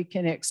what we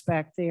can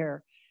expect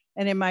there.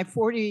 And in my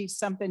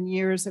 40-something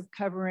years of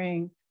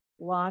covering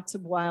lots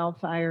of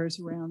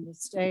wildfires around the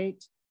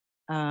state,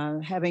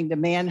 having to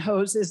man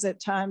hoses at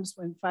times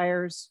when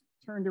fires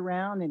turned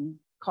around and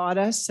caught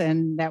us,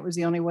 and that was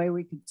the only way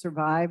we could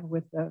survive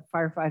with the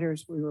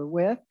firefighters we were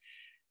with.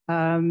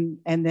 And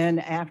then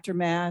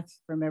aftermath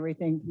from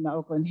everything from the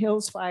Oakland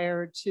Hills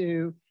fire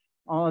to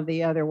all of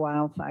the other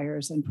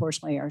wildfires,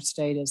 unfortunately, our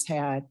state has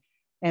had.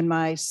 And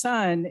my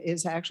son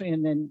is actually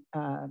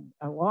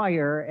a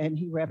lawyer, and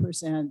he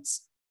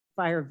represents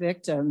fire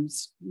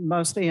victims,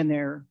 mostly in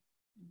their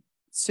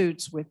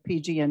suits with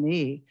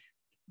PG&E.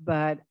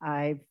 But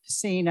I've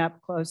seen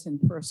up close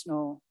and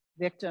personal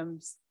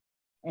victims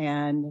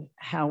and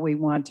how we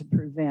want to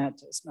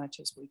prevent as much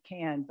as we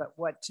can, but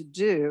what to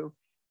do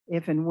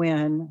if and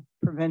when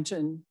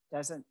prevention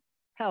doesn't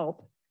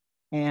help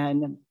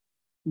and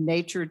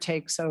nature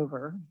takes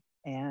over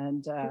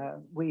and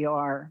we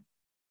are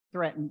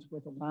threatened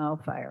with a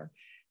wildfire.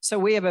 So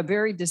we have a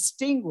very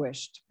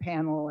distinguished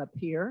panel up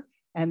here,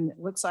 and it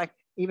looks like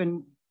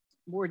even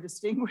more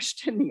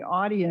distinguished in the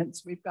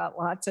audience. We've got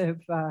lots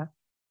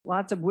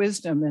of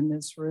wisdom in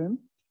this room.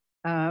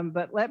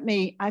 But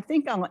I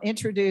think I'll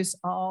introduce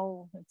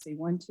all, let's see,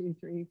 1, 2,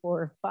 3,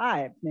 4,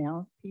 5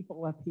 now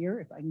people up here,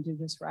 if I can do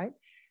this right.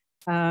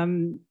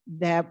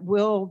 they've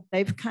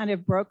kind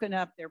of broken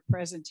up their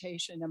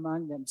presentation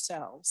among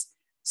themselves.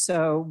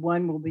 So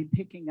one will be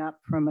picking up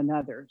from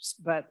another's.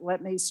 But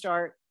let me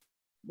start,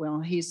 well,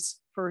 he's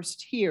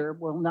first here,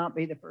 will not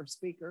be the first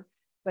speaker,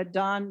 but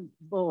Don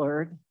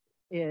Bullard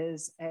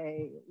is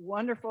a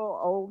wonderful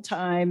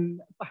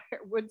old-time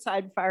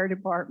Woodside Fire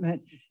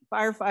Department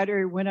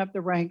firefighter who went up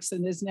the ranks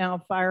and is now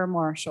fire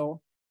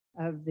marshal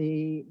of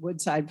the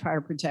Woodside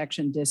Fire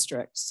Protection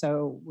District.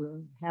 So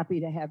we're happy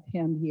to have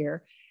him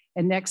here.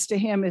 And next to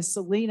him is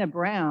Selena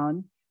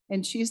Brown,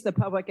 and she's the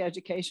Public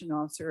Education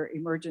Officer,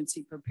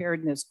 Emergency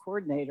Preparedness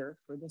Coordinator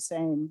for the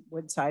same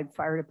Woodside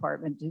Fire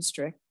Department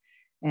District.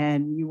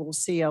 And you will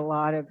see a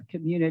lot of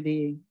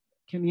community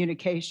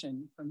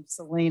communication from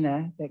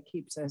Selena that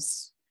keeps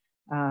us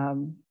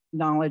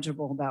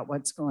knowledgeable about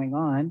what's going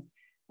on.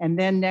 And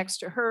then next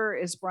to her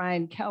is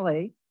Brian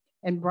Kelly.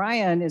 And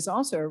Brian is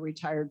also a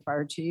retired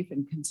fire chief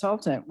and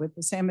consultant with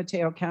the San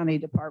Mateo County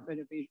Department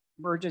of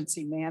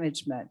Emergency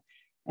Management.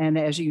 And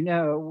as you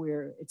know,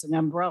 it's an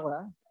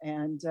umbrella,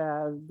 and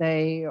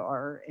they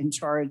are in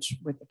charge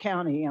with the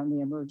county on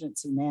the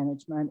emergency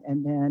management,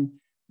 and then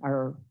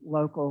our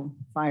local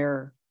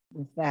fire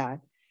with that.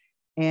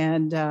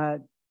 And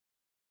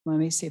let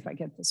me see if I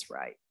get this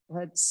right.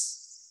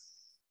 Let's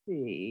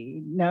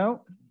see.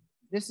 No,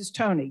 this is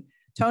Tony.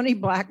 Tony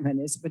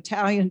Blackman is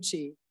battalion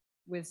chief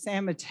with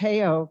San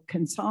Mateo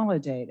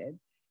Consolidated,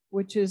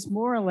 which is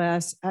more or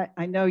less,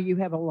 I know you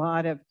have a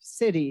lot of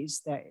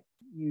cities that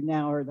you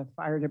now are the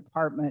fire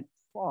department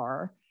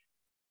for,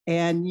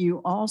 and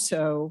you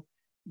also,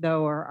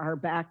 though, are our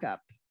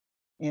backup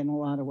in a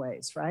lot of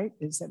ways, right?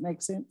 Does that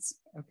make sense?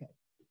 Okay.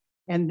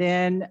 And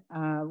then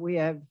we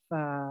have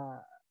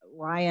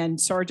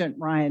Sergeant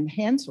Ryan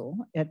Hansel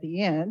at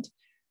the end,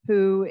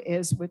 who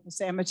is with the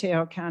San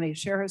Mateo County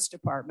Sheriff's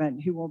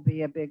Department, who will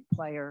be a big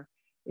player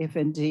if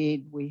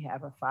indeed we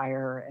have a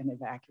fire and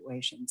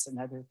evacuations and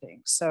other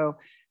things. So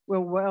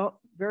we're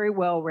very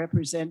well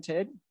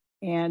represented.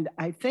 And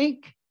I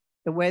think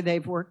the way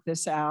they've worked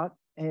this out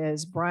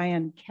is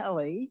Brian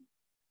Kelly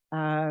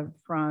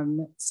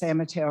from San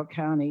Mateo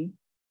County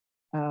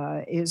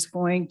is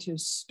going to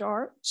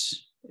start.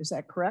 Is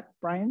that correct,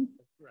 Brian?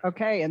 Correct.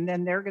 Okay, and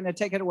then they're going to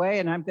take it away,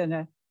 and I'm going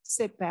to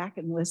sit back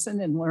and listen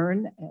and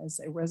learn as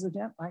a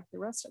resident like the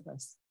rest of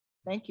us.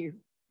 Thank you,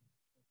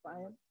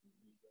 Brian.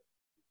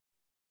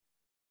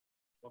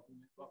 Welcome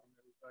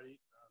everybody.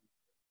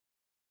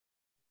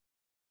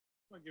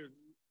 I want to give a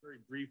very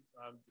brief.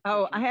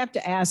 I have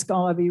to ask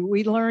all of you.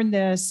 We learned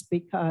this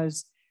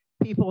because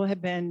people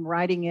have been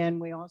writing in.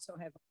 We also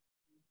have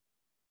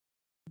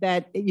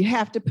that you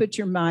have to put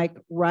your mic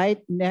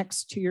right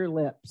next to your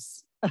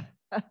lips.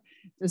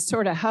 Just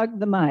sort of hug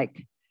the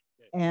mic,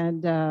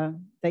 and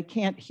they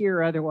can't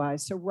hear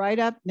otherwise. So right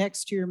up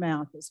next to your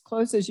mouth, as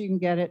close as you can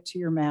get it to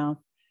your mouth,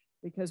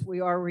 because we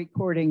are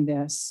recording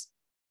this.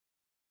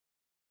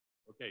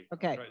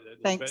 Okay,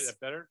 thanks.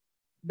 Better?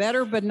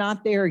 Better, but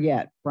not there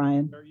yet,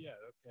 Brian. Better yet,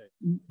 okay.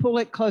 Pull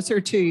it closer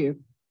to you.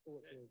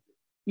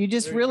 You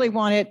just very really good.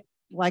 Want it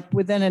like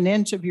within an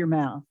inch of your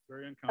mouth.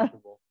 Very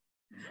uncomfortable.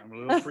 I'm a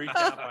little freaked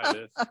out by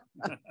this.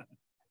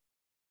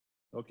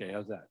 Okay,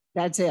 how's that?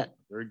 That's it.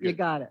 Very good. You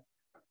got it.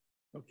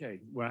 Okay,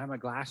 when I have my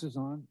glasses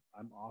on,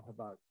 I'm off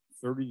about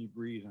 30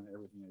 degrees on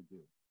everything I do.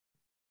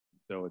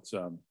 So it's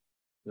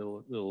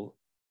little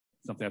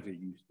something I have to get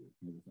used to.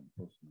 Maybe something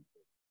close to my face.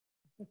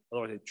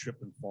 Otherwise, I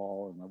trip and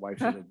fall, and my wife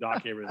says I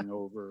knock everything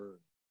over.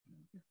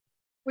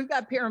 We've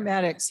got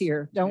paramedics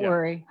here. Don't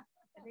worry.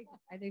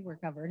 I think we're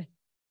covered.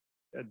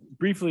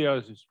 Briefly, I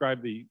was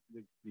described the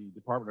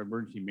Department of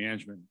Emergency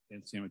Management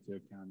in San Mateo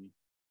County.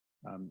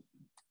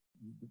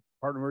 The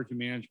Department of Emergency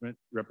Management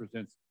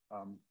represents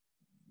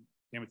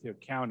San Mateo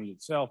County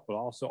itself, but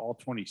also all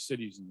 20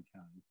 cities in the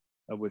county,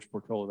 of which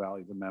Portola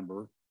Valley is a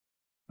member.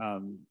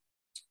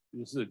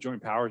 This is a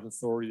joint powers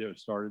authority that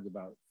was started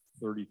about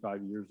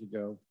 35 years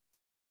ago.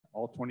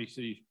 All 20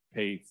 cities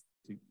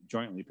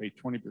jointly pay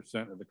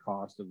 20% of the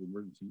cost of the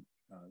Department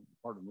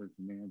of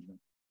Emergency Management.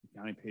 The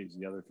county pays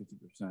the other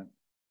 50%.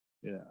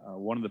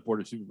 One of the Board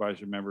of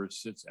Supervisor members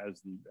sits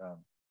as the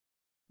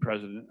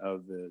president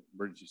of the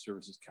Emergency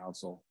Services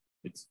Council.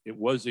 It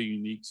was a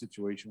unique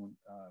situation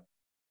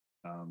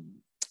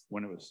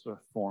when it was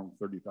formed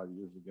 35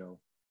 years ago.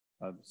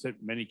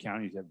 Many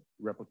counties have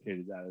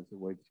replicated that as a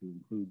way to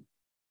include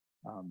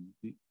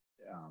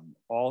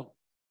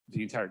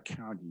the entire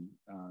county,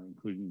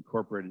 including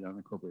incorporated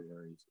and unincorporated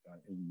areas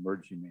in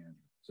emergency management.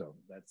 So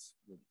that's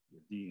the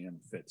DEM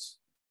fits.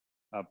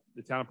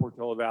 The town of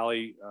Portola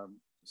Valley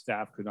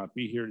staff could not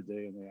be here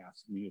today, and they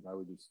asked me if I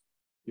would just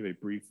give a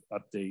brief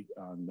update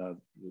on the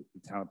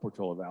town of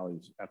Portola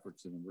Valley's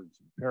efforts in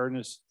emergency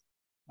preparedness.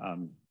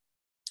 I'm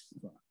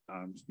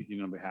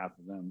speaking on behalf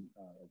of them,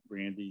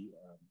 Brandy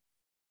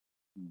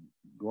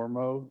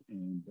Gormo,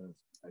 and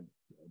I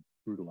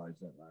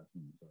brutalized that last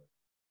name, sorry.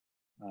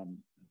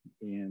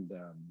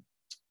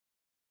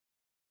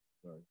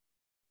 Sorry.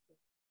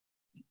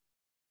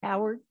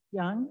 Howard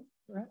Young,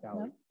 right? Callie,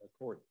 No?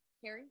 Corey.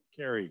 Carrie.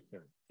 Carrie.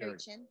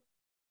 Chin.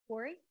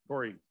 Corey.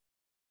 Corey.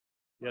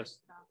 Yes.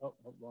 Oh,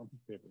 wrong piece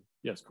of paper.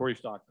 Yes, Corey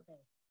Stockton.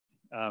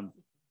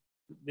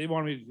 They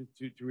wanted me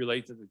to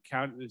relate to the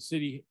county. The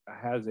city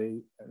has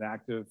an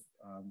active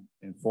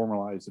and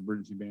formalized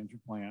emergency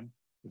management plan.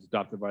 It was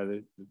adopted by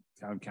the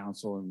town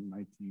council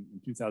in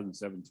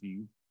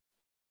 2017.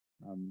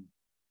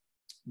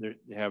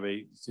 They have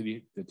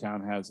the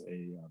town has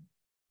a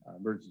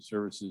emergency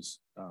services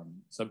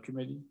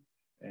subcommittee,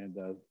 and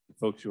the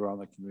folks who are on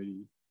that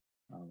committee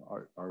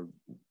are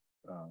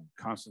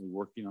constantly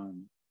working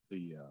on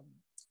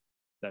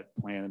that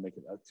plan and make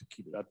it to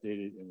keep it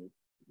updated. And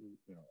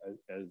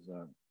as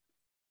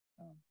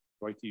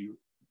Dwight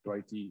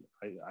D.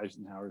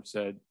 Eisenhower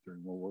said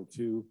during World War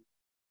II,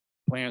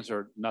 plans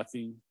are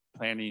nothing,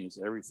 planning is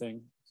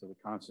everything. So the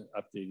constant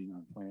updating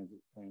on plans, the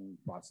planning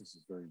process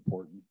is very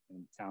important,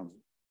 and towns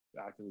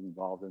are actively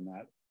involved in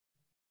that.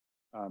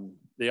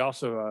 They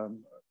also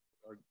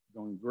are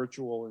going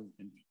virtual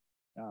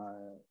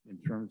in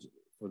terms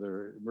for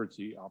their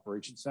emergency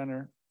operations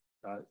center.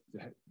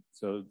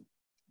 So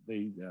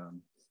they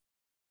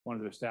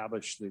wanted to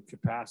establish the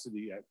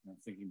capacity. I'm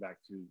thinking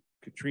back to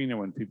Katrina,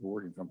 when people were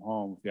working from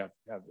home, if you have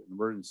to have an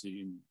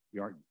emergency and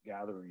you aren't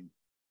gathering.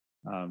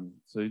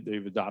 So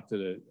they've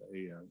adopted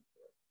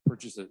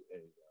purchased a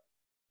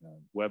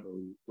web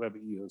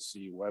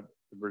EOC, web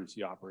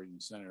emergency operating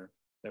center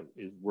that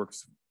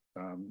works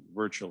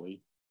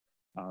virtually.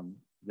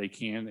 They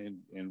can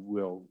and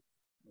will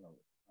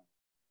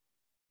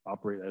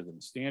operate as a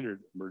standard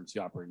emergency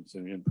operating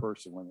center in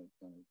person when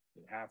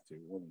they have to,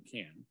 when they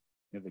can.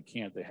 If they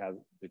can't, they have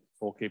the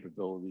full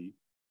capability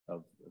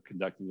of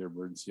conducting their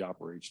emergency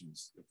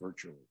operations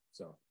virtually.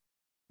 So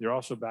they're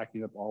also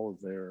backing up all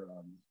of their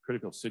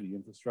critical city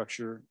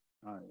infrastructure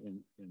in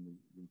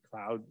the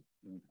cloud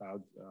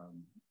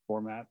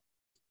format.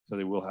 So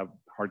they will have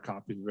hard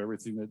copies of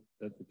everything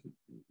that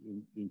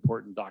the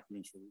important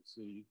documents for the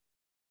city,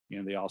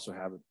 and they also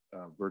have it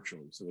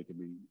virtually, so they can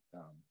be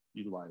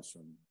utilized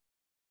from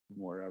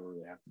wherever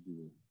they have to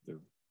do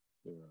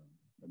their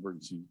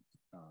emergency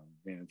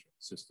management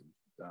system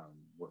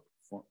work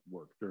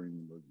during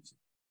the emergency.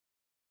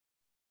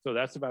 So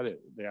that's about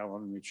it. They all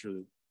want to make sure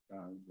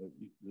that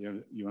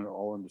you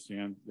all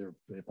understand.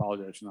 They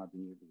apologize for not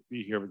being able to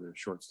be here, but they're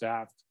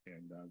short-staffed,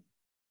 and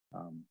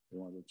they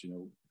want to let you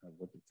know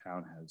what the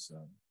town has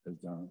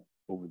done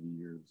over the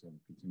years and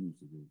continues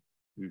to do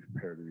to be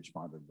prepared to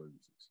respond to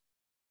emergencies.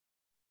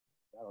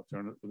 I'll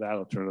turn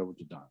it over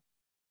to Don.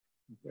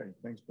 Okay,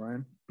 thanks,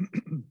 Brian.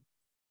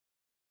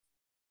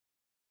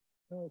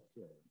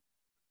 Okay.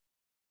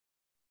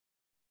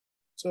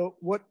 So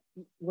what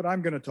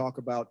I'm going to talk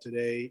about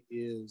today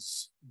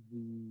is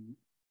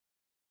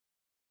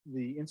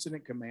the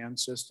incident command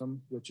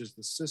system, which is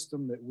the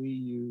system that we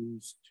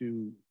use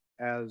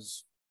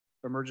as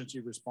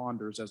emergency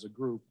responders as a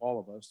group, all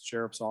of us,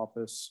 Sheriff's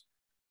Office,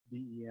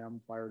 DEM,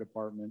 Fire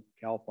Department,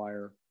 CAL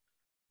FIRE.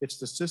 It's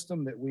the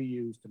system that we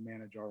use to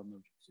manage our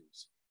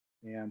emergencies.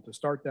 And to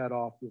start that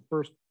off, we'll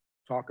first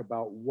talk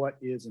about what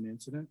is an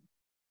incident.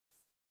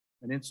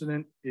 An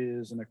incident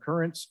is an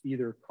occurrence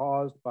either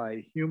caused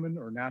by human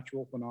or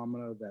natural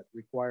phenomena that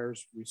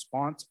requires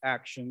response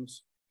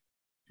actions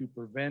to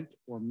prevent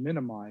or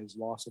minimize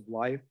loss of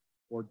life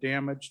or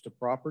damage to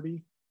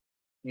property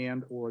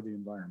and or the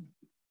environment.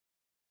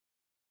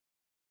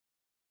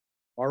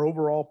 Our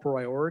overall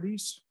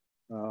priorities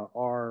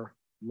are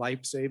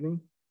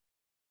life-saving,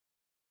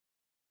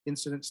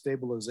 incident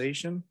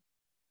stabilization,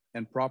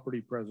 and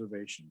property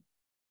preservation.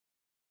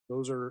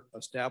 Those are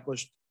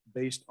established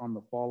based on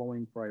the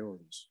following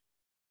priorities.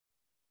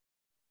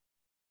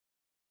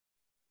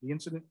 The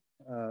incident,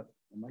 am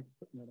I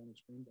putting that on the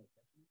screen?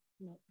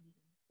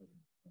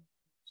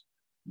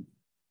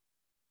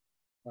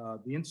 No.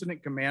 The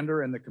incident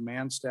commander and the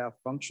command staff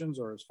functions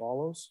are as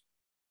follows.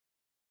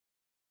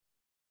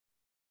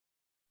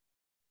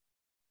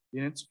 The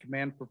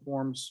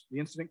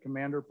incident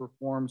commander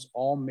performs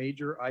all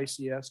major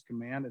ICS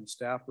command and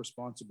staff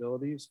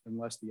responsibilities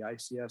unless the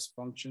ICS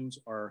functions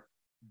are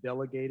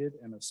delegated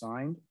and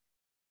assigned.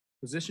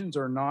 Positions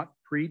are not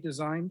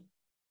pre-designed,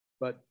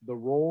 but the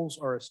roles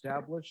are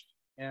established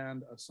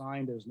and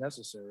assigned as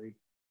necessary,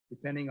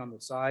 depending on the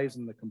size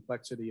and the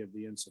complexity of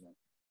the incident.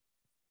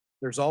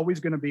 There's always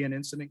going to be an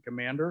incident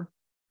commander.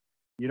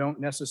 You don't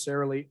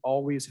necessarily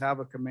always have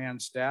a command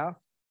staff,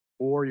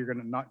 or you're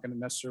not going to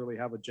necessarily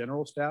have a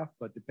general staff,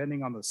 but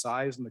depending on the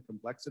size and the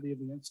complexity of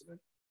the incident,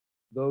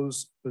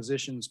 those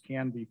positions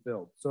can be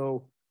filled.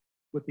 So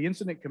with the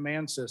incident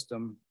command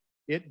system,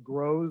 it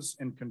grows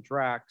and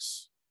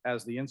contracts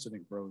as the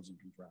incident grows and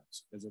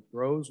contracts. As it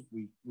grows,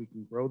 we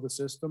can grow the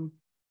system,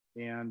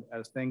 and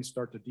as things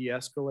start to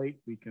de-escalate,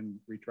 we can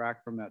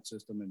retract from that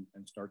system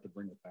and start to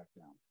bring it back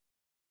down.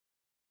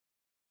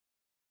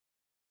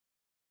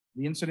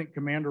 The incident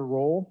commander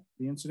role,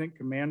 the incident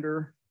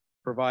commander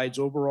provides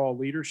overall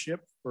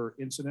leadership for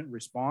incident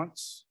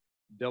response,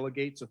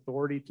 delegates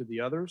authority to the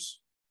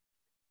others,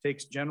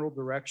 takes general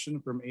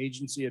direction from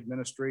agency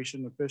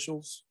administration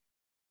officials.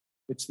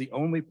 It's the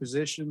only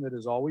position that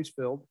is always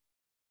filled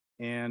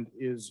and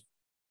is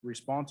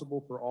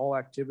responsible for all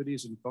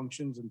activities and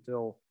functions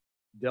until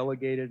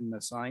delegated and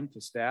assigned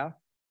to staff,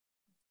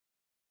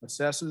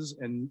 assesses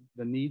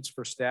the needs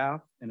for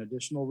staff and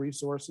additional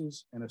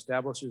resources, and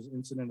establishes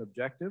incident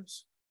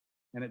objectives.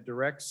 And it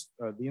directs,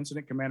 the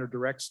incident commander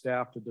directs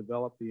staff to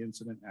develop the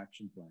incident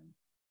action plan.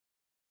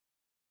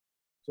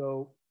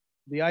 So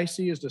the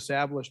IC is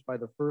established by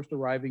the first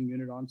arriving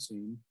unit on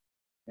scene,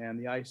 and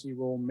the IC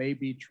role may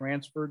be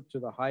transferred to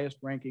the highest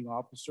ranking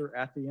officer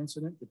at the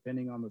incident,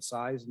 depending on the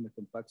size and the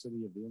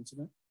complexity of the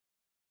incident.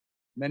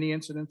 Many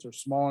incidents are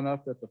small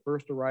enough that the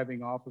first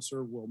arriving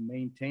officer will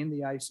maintain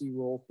the IC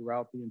role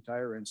throughout the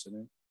entire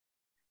incident.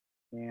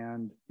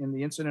 And in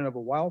the incident of a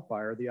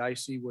wildfire, the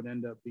IC would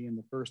end up being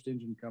the first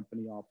engine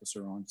company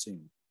officer on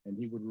scene, and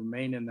he would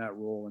remain in that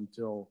role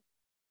until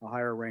a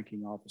higher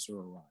ranking officer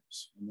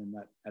arrives. And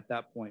then at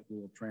that point, we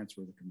will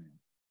transfer the command.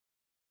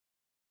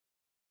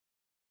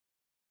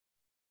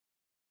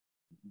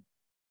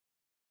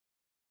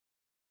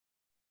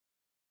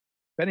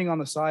 Depending on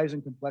the size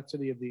and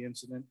complexity of the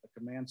incident, a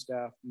command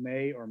staff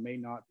may or may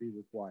not be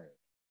required.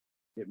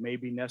 It may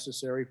be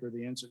necessary for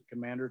the incident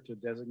commander to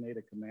designate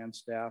a command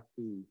staff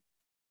to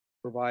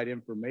provide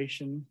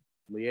information,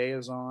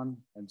 liaison,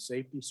 and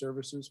safety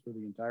services for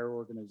the entire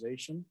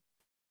organization,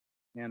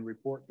 and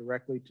report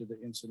directly to the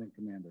incident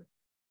commander.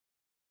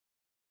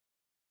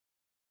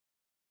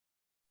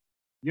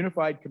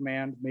 Unified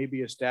command may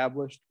be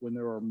established when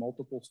there are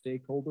multiple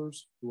stakeholders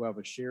who have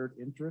a shared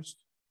interest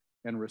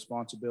and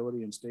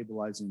responsibility in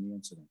stabilizing the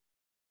incident.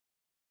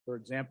 For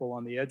example,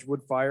 on the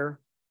Edgewood fire,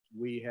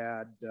 we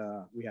had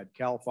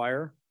Cal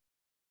Fire,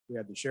 we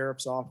had the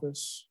sheriff's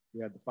office,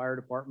 we had the fire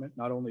department,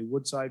 not only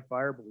Woodside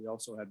Fire, but we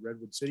also had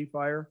Redwood City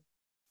Fire.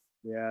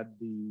 We had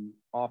the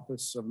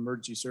Office of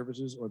Emergency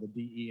Services, or the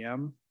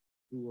DEM,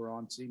 who were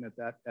on scene at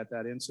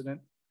that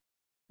incident.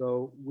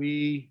 So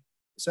we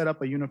set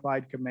up a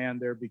unified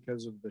command there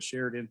because of the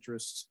shared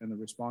interests and the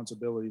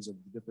responsibilities of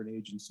the different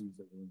agencies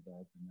that were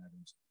involved in that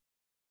incident.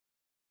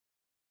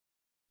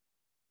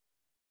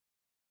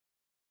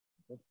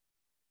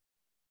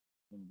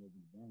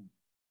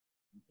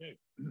 Okay.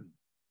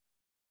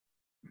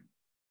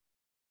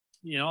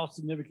 In all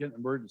significant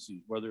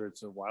emergencies, whether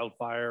it's a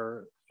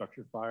wildfire,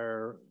 structure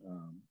fire,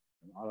 an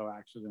auto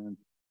accident,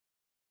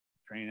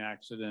 train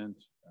accident,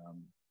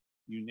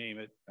 you name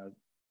it,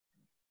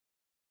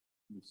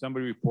 if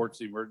somebody reports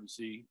the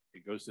emergency,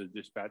 it goes to the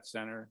dispatch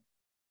center.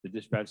 The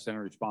dispatch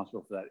center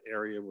responsible for that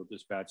area will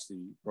dispatch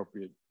the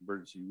appropriate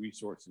emergency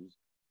resources.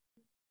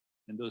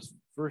 And those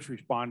first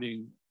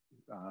responding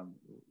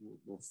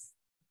we'll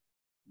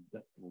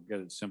get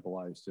it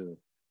symbolized to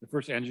the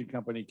first engine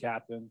company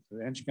captain. So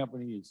the engine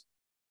company is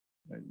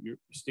your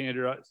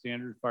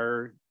standard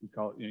fire. We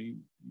call it, you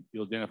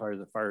identify as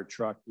a fire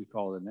truck. We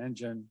call it an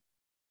engine.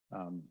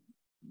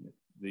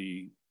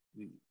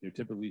 They're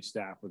typically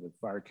staffed with a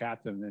fire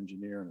captain, an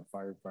engineer, and a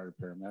firefighter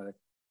paramedic.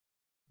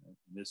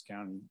 In this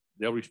county,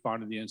 they'll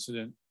respond to the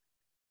incident.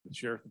 The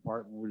sheriff's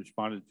department will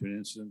respond to an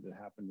incident that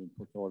happened in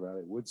Portola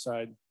Valley,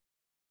 Woodside,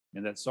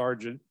 and that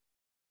Sergeant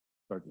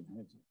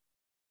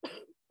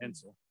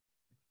Hensel.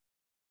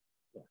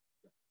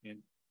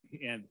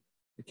 And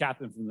the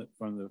captain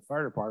from the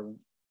fire department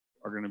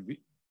are going to be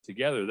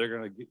together. They're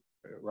going to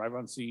arrive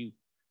on scene,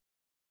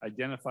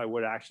 identify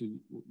what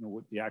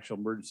the actual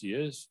emergency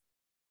is,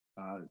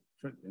 and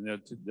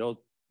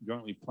they'll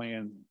jointly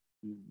plan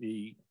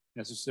the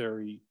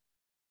necessary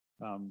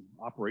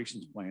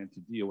operations plan to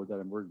deal with that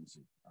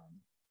emergency.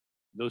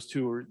 Those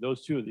two are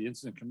the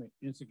incident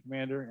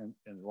commander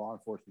and the law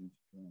enforcement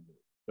commander.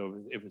 So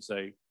if it's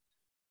an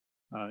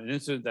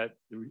incident that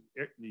the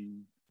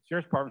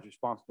sheriff's department is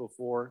responsible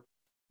for,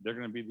 they're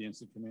going to be the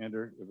incident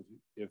commander.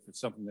 If it's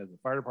something that the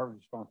fire department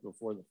is responsible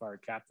for, the fire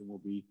captain will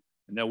be,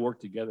 and they'll work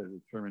together to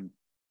determine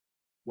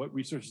what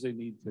resources they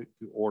need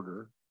to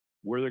order,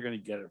 where they're going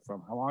to get it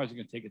from, how long is it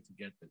going to take it to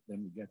get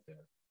them to get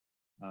there.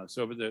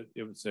 So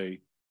it would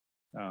say,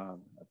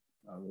 Sergeant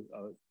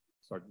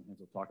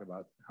Hensel talk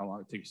about how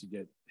long it takes to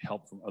get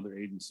help from other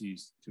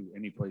agencies to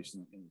any place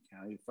in the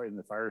county. In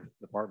the fire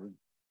department,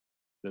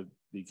 the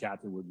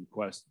captain would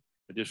request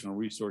additional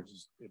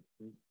resources,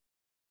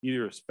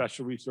 either a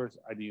special resource.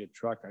 I need a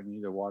truck, I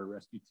need a water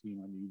rescue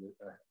team, I need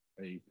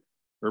a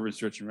urban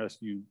search and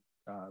rescue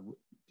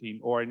team,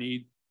 or I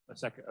need a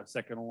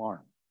second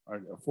alarm,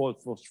 or a full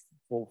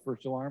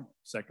first alarm,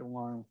 second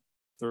alarm,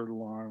 third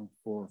alarm,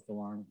 fourth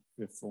alarm,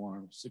 fifth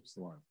alarm, sixth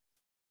alarm.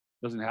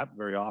 Doesn't happen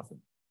very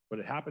often, but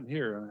it happened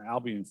here on an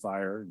Albion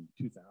fire in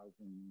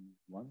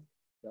 2001.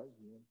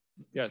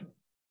 Yeah,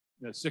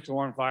 a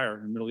 6-alarm fire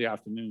in the middle of the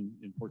afternoon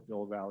in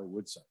Portola Valley,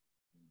 Woodside.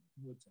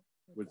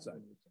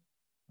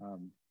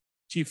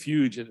 Chief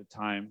Huge at the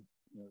time,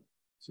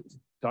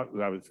 I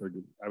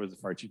was the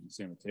fire chief in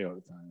San Mateo at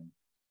the time.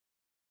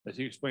 As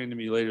he explained to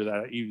me later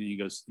that evening, he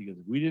goes,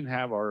 we didn't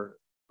have our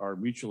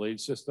mutual aid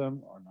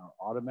system, or our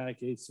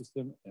automatic aid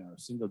system, and our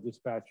single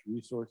dispatch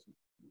resource.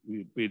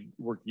 We'd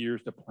worked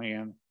years to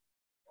plan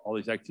all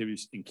these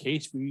activities in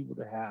case we were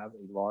to have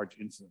a large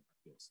incident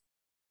like this.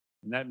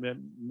 In that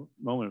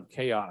moment of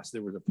chaos,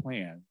 there was a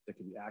plan that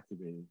could be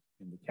activated,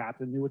 and the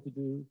captain knew what to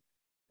do,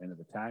 and the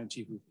battalion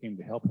chief who came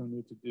to help him knew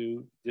what to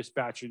do,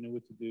 dispatcher knew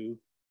what to do.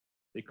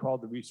 They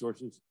called the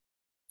resources.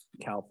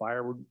 Cal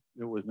Fire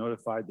was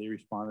notified. They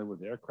responded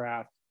with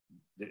aircraft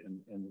and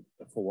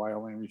a full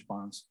wildland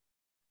response.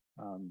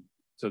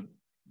 So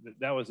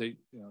that was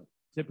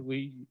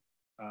typically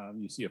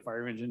you see a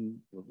fire engine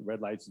with red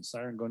lights and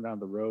siren going down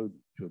the road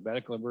to a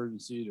medical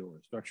emergency or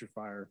a structure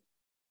fire.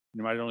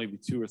 There might only be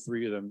 2 or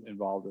 3 of them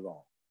involved at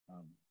all.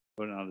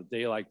 But on a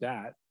day like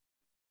that,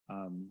 I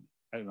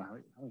don't know how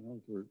many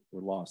homes were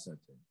lost that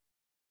day.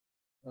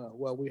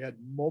 Well, we had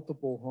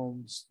multiple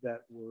homes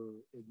that were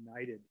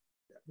ignited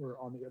that were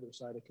on the other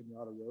side of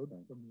Kenyatta Road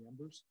from the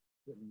embers,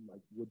 getting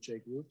like wood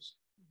shake roofs.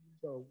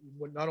 So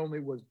not only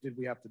did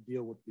we have to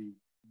deal with the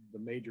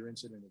major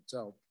incident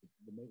itself,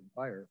 the main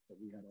fire, but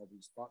we had all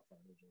these spot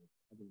fires or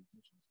other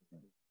ignitions.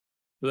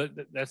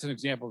 So that's an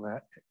example of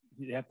that.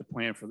 You have to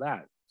plan for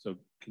that. So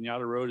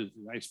Kenyatta Road is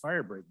a nice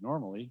fire break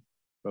normally,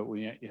 but when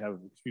you have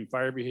extreme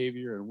fire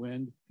behavior and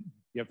wind,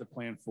 you have to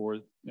plan for,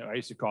 I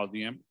used to call it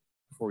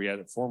before we had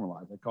it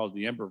formalized, I called it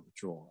the Ember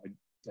Patrol. I'd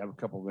have a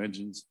couple of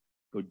engines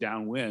go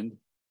downwind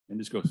and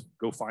just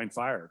go find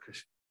fire,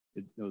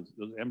 because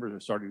those embers are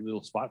starting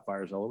little spot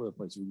fires all over the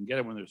place. We can get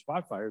them when there's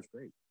spot fires,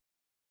 great.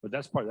 But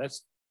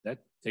that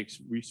takes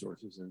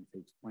resources and it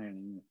takes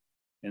planning,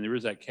 and there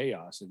is that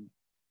chaos.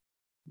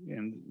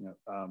 And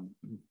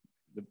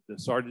the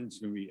sergeant's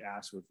going to be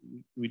asked,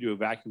 we do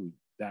evacuate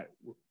that.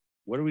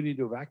 What do we need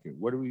to evacuate?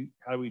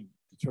 How do we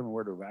determine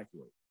where to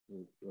evacuate?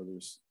 Or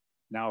there's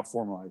now a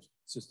formalized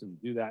system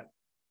to do that.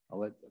 I'll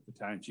let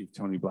Battalion Chief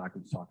Tony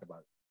Blackman talk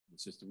about the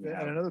system.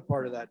 And another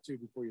part of that too,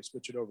 before you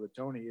switch it over to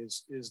Tony,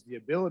 is the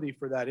ability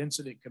for that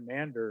incident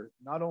commander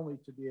not only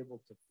to be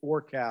able to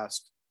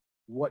forecast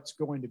what's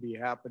going to be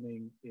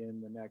happening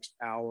in the next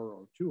hour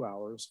or 2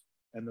 hours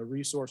and the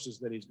resources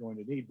that he's going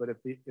to need, but if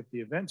the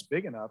event's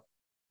big enough,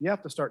 you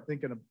have to start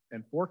thinking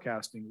and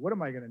forecasting, what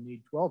am I going to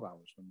need 12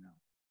 hours from now?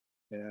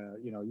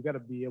 You got to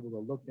be able to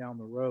look down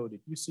the road.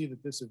 If you see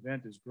that this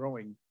event is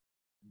growing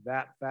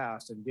that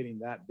fast and getting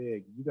that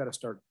big, you got to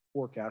start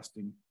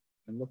forecasting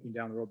and looking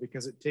down the road,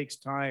 because it takes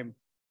time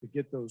to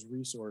get those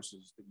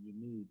resources that you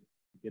need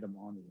to get them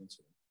on the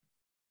incident.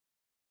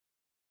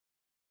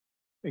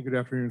 Hey, good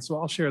afternoon. So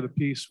I'll share the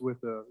piece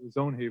with the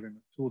Zone Haven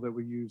tool that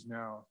we use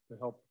now to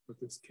help with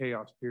this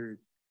chaos period.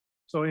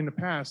 So in the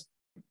past,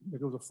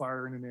 there was a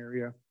fire in an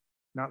area.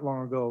 Not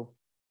long ago,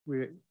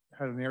 we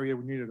had an area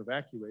we needed to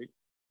evacuate.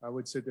 I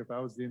would sit there, if I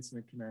was the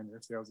incident commander,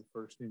 say I was the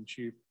first in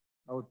chief,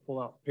 I would pull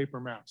out paper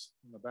maps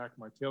in the back of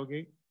my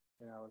tailgate,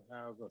 and I would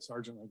have a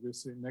sergeant like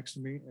this sitting next to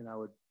me, and I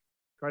would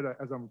try to,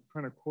 as I'm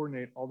trying to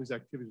coordinate all these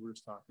activities we're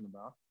just talking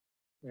about.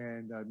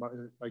 And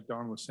like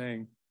Don was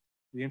saying,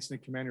 the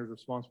incident commander is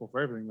responsible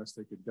for everything unless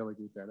they could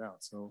delegate that out.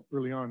 So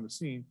early on in the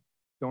scene,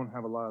 don't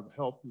have a lot of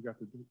help. You got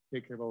to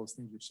take care of all those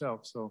things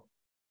yourself. So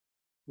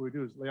what we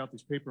do is lay out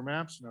these paper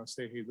maps, and I'll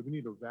say, hey, we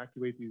need to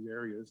evacuate these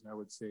areas. And I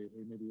would say,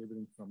 hey, maybe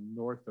everything from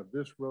north of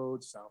this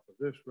road, south of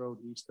this road,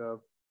 east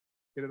of,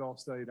 get it all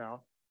studied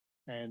out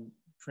and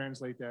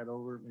translate that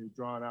over, maybe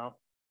draw it out,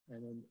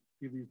 and then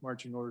give these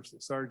marching orders to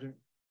the sergeant.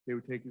 He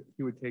would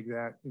take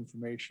that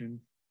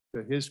information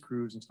to his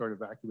crews and start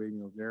evacuating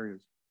those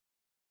areas.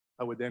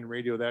 I would then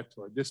radio that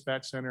to our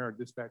dispatch center. Our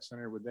dispatch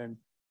center would then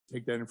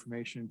take that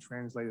information,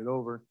 translate it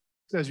over.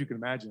 Because as you can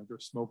imagine, if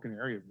there's smoke in an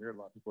area here, a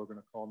lot of people are going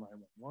to call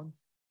 911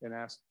 and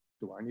ask,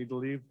 do I need to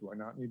leave? Do I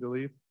not need to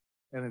leave?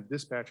 And then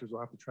dispatchers will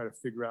have to try to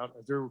figure out,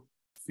 as they're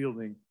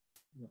fielding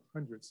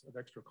hundreds of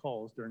extra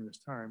calls during this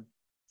time,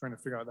 trying to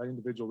figure out that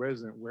individual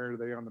resident, where are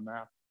they on the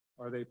map?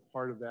 Are they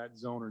part of that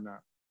zone or not?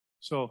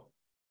 So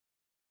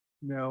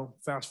now,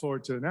 fast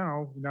forward to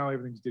now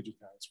everything's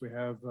digitized. We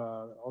have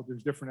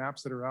there's different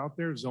apps that are out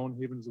there. Zone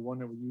Haven is the one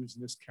that we use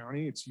in this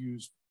county. It's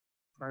used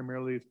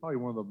primarily, it's probably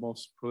one of the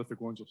most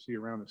prolific ones you'll see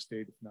around the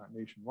state, if not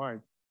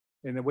nationwide.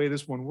 And the way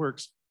this one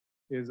works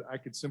is I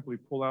could simply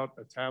pull out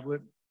a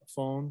tablet, a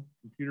phone,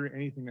 computer,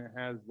 anything that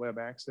has web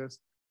access,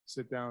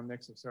 sit down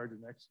next to the sergeant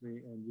next to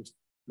me, and just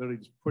literally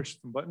just push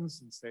some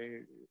buttons and say,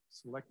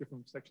 select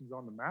different sections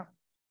on the map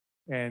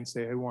and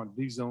say, I want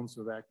these zones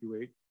to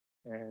evacuate,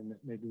 and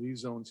maybe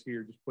these zones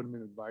here, just put them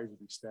in advisory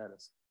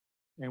status.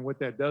 And what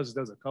that does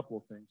a couple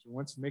of things.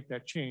 Once you make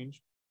that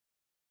change,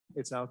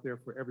 it's out there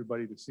for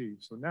everybody to see.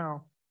 So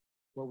now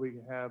what we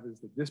have is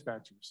the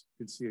dispatchers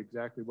can see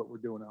exactly what we're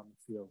doing out in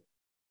the field.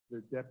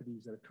 The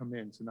deputies that have come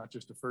in, so not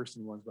just the first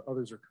in ones, but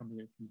others are coming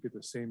in and get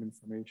the same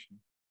information.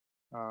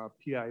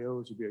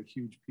 PIOs would be a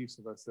huge piece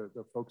of us,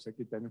 the folks that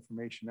get that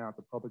information out,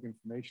 the public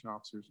information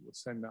officers will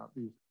send out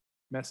these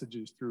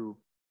messages through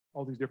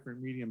all these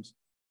different mediums.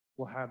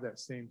 We'll have that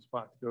same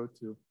spot to go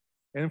to.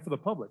 And for the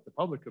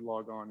public could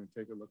log on and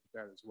take a look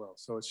at that as well.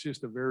 So it's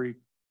just a very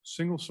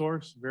single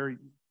source, very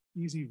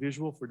easy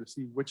visual to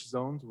see which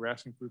zones we're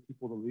asking for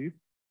people to leave.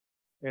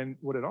 And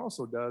what it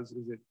also does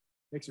is it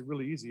makes it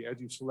really easy. As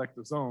you select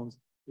the zones,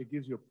 it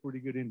gives you a pretty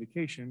good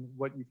indication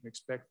what you can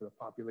expect for the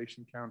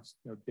population counts,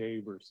 day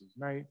versus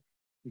night.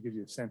 It gives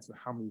you a sense of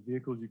how many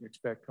vehicles you can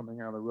expect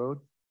coming out of the road.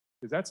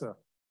 Because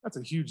that's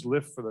a huge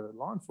lift for the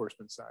law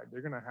enforcement side.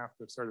 They're going to have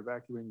to start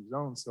evacuating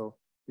zones. So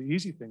The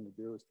easy thing to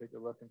do is take a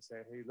look and say,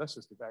 hey, let's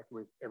just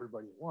evacuate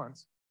everybody at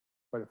once.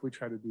 But if we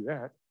try to do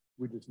that,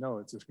 we just know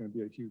it's just going to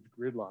be a huge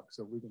gridlock.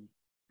 So we can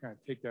kind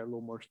of take that a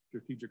little more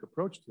strategic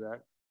approach to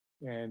that.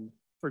 And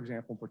for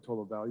example, in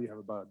Portola Valley, you have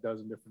about a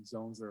dozen different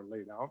zones that are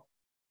laid out.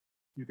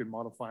 You can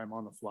modify them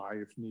on the fly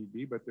if need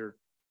be, but they're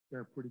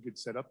a pretty good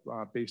setup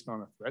based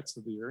on the threats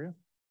of the area.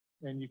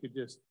 And you could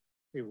just,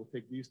 hey, we'll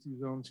take these 2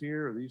 zones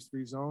here or these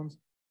 3 zones,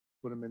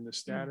 put them in the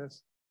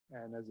status.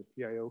 And as the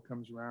PIO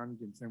comes around, you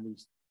can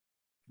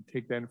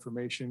take that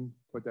information,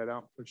 put that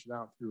out, push it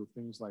out through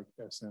things like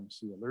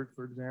SMC Alert,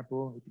 for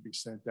example. It could be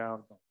sent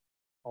out,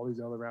 all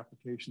these other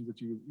applications that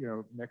you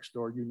know,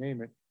 Nextdoor, you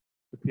name it.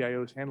 The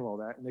PIOs handle all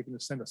that, and they can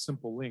just send a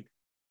simple link.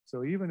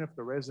 So even if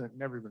the resident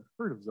never even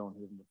heard of Zone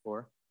Haven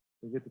before,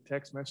 they get the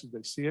text message,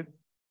 they see it,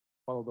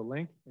 follow the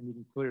link, and you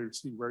can clearly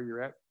see where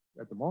you're at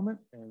the moment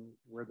and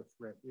where the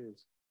threat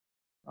is.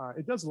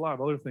 It does a lot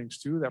of other things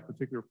too. That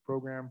particular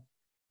program,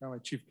 kind of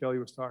like Chief Kelly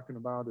was talking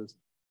about, is,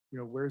 you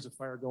know, where's the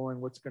fire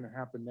going? What's going to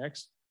happen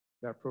next?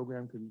 That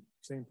program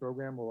same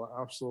program will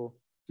also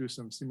do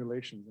some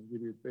simulations and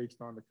give you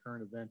based on the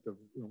current event of,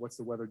 you know, what's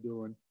the weather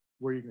doing,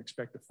 where you can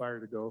expect the fire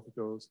to go if it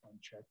goes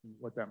unchecked, and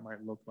what that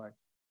might look like.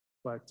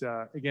 But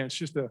again, it's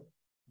just a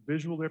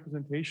visual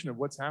representation of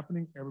what's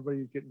happening.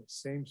 Everybody's getting the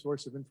same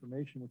source of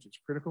information, which is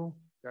critical.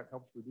 That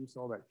helps reduce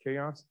all that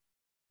chaos.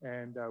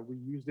 And we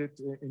used it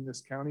in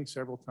this county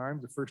several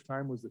times. The first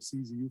time was the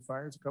CZU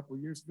fires a couple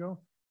of years ago.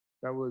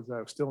 That was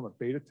still in a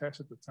beta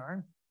test at the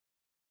time.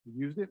 We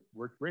used it,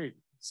 worked great.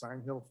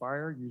 Sign Hill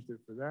Fire, used it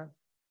for that.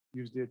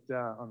 Used it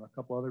on a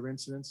couple other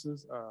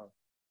incidences.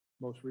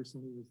 Most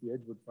recently was the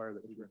Edgewood fire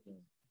that we went in.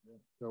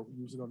 So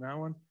we used it on that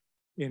one.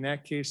 In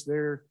that case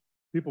there,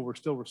 people were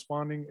still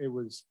responding. It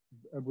was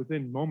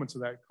within moments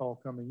of that call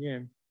coming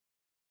in,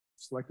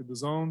 selected the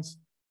zones,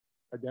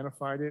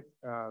 identified it,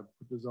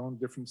 put the zone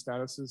different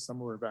statuses. Some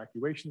were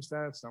evacuation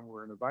status, some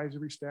were in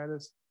advisory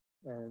status,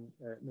 and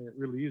made it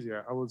really easy.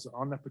 I was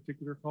on that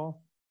particular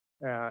call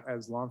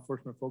as law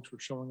enforcement folks were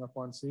showing up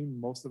on scene.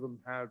 Most of them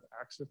have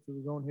access to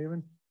the Zone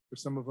Haven.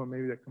 There's some of them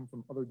maybe that come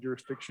from other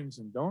jurisdictions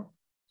and don't.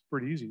 It's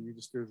pretty easy.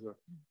 There's a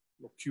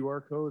little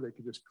QR code. They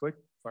could just click,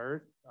 fire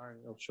it, and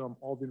it'll show them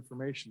all the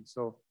information.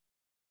 So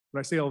when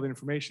I say all the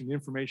information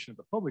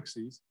the public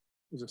sees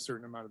is a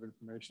certain amount of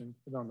information.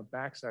 And on the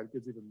backside, it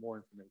gives even more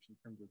information in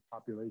terms of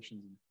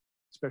populations and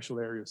special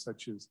areas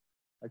such as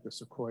like the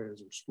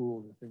sequoias or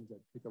schools and things that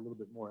take a little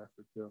bit more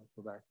effort to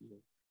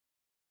evacuate.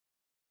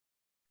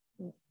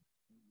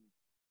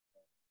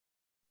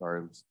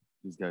 Sorry,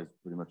 these guys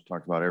pretty much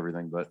talked about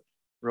everything, but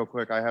real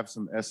quick, I have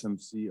some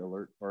SMC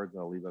alert cards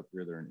I'll leave up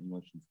here. They're in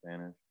English and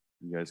Spanish.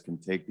 You guys can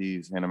take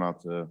these, hand them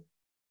out to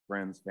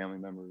friends, family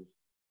members.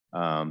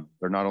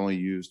 They're not only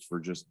used for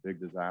just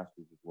big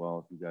disasters as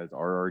well. If you guys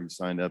are already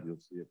signed up, you'll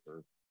see it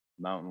for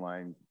mountain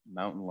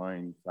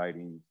line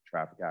sightings,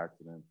 traffic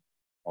accidents,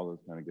 all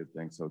those kind of good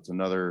things. So it's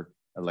another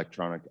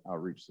electronic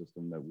outreach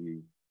system that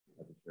we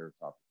at the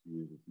Sheriff's Office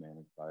use. It's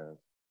managed by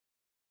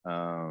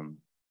us.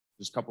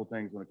 Just a couple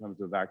things when it comes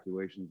to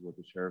evacuations, what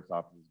the Sheriff's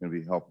Office is going to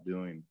be help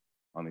doing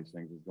on these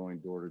things is going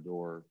door to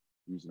door,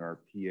 using our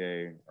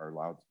PA, our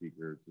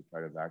loudspeaker to try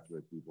to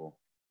evacuate people,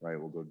 right?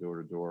 We'll go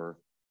door to door,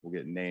 we'll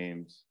get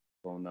names,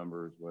 phone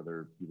numbers,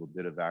 whether people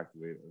did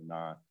evacuate or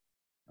not,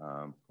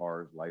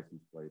 cars,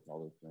 license plates,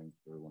 all those things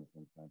for when it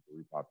comes time for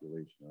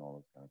repopulation and all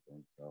those kind of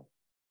things. So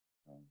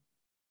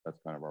that's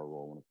kind of our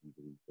role when it comes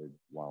to these big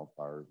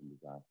wildfires and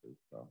disasters.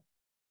 So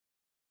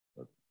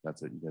but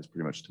that's it. You guys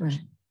pretty much touched.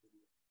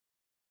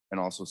 And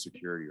also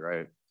security,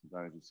 right?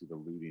 Sometimes you see the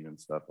looting and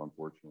stuff,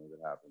 unfortunately,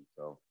 that happens.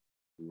 So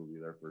we will be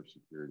there for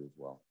security as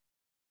well.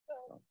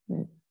 So I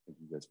think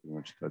you guys pretty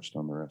much touched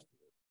on the rest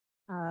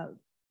of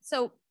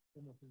it.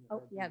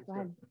 Oh, yeah, go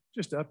ahead.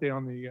 Just to update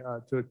on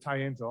the, to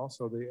tie into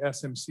also the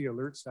SMC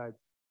Alert side.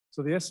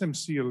 So the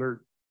SMC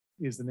Alert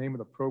is the name of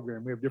the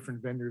program. We have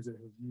different vendors that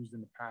have used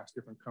in the past,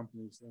 different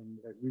companies, and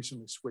it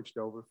recently switched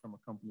over from a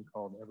company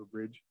called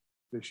Everbridge.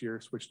 This year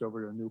switched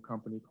over to a new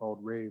company called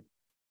Rave.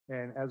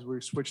 And as we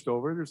switched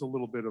over, there's a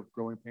little bit of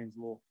growing pains,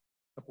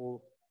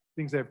 couple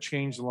things that have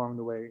changed along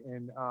the way.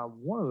 And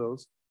one of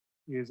those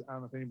is, I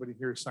don't know if anybody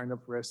here signed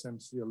up for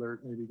SMC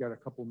Alert. Maybe you got a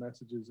couple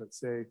messages that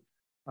say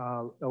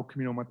El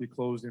Camino might be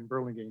closed in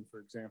Burlingame, for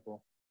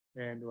example.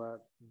 And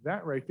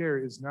that right there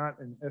is not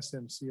an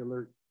SMC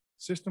Alert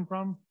system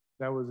problem.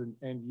 That was an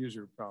end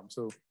user problem.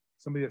 So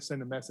somebody that sent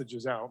the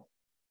messages out,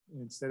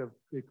 instead of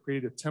they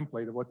created a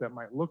template of what that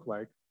might look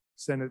like,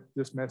 send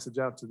this message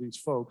out to these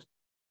folks.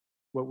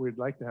 What we'd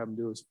like to have them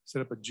do is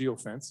set up a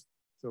geofence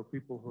so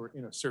people who are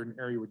in a certain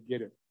area would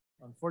get it.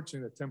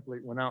 Unfortunately, the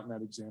template went out in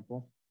that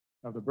example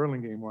of the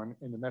Burlingame one,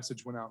 and the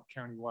message went out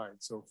countywide.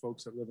 So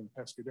folks that live in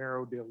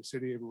Pescadero, Daly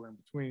City, everywhere in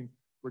between,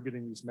 we're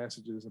getting these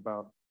messages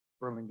about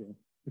Burlingame.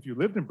 If you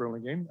lived in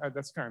Burlingame,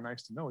 that's kind of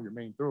nice to know your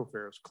main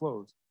thoroughfare is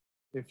closed.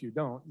 If you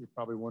don't, you're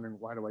probably wondering,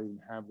 why do I even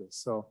have this?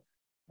 So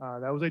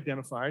that was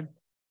identified.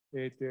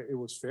 It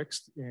was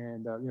fixed,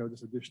 and you know,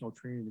 just additional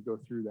training to go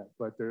through that.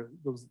 But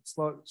those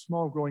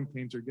small growing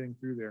pains are getting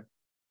through there.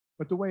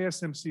 But the way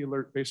SMC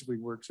Alert basically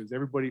works is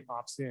everybody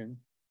opts in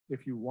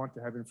if you want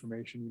to have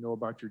information, you know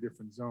about your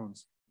different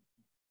zones.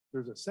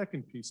 There's a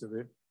second piece of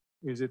it,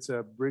 is it's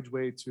a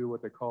bridgeway to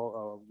what they call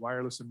a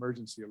wireless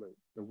emergency alert,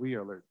 the WE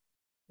alert.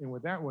 And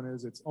what that one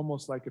is, it's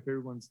almost like if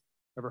everyone's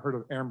ever heard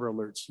of Amber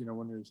Alerts, you know,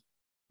 when there's,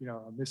 you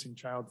know, a missing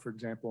child, for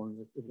example, and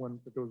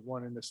if there was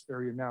one in this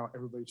area now,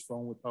 everybody's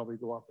phone would probably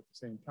go off at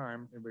the same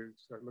time. Everybody would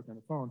start looking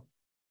at the phone.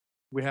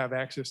 We have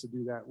access to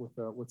do that with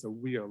a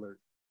WE alert.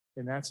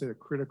 And that's a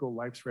critical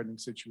life-threatening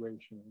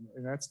situation.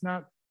 And that's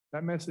not,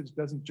 that message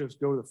doesn't just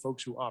go to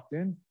folks who opt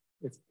in,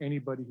 it's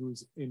anybody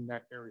who's in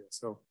that area.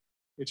 So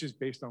it's just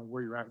based on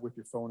where you're at with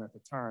your phone at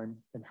the time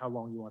and how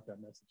long you want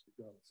that message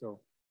to go.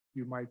 So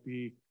you might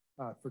be,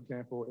 for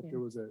example, if there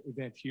was an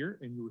event here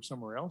and you were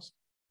somewhere else,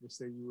 let's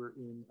say you were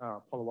in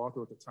Palo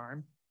Alto at the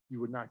time, you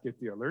would not get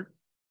the alert.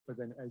 But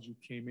then as you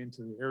came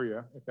into the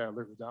area, if that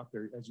alert was out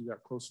there, as you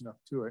got close enough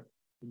to it,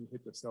 and you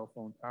hit the cell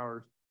phone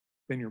towers,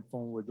 then your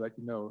phone would let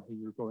you know, hey,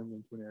 you're going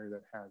into an area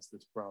that has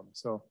this problem.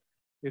 So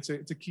it's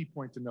a key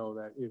point to know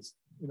that is,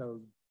 you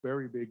know,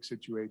 very big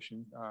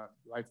situation,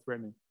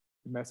 life-threatening.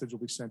 The message will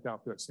be sent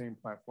out to that same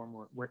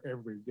platform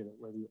wherever you get it,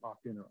 whether you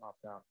opt in or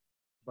opt out.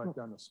 But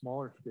on a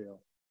smaller scale,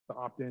 the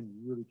opt-in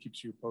really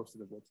keeps you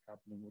posted of what's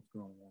happening, what's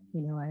going on.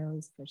 You know, I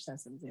always push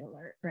SMC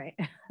alert, right?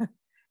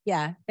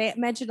 Yeah, they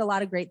mentioned a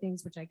lot of great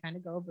things, which I kind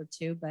of go over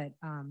too, but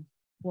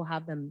we'll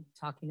have them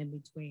talking in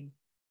between.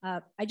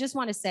 I just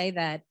want to say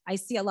that I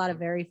see a lot of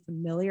very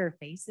familiar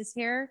faces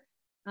here,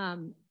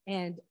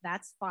 and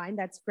that's fine.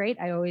 That's great.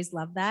 I always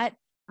love that.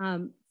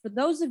 For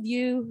those of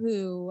you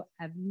who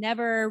have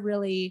never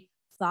really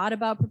thought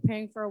about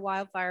preparing for a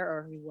wildfire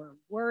or who were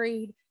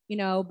worried, you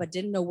know, but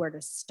didn't know where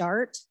to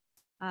start,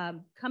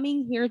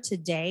 coming here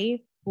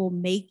today will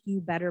make you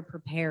better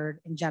prepared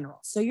in general.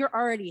 So you're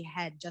already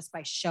ahead just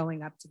by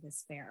showing up to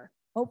this fair.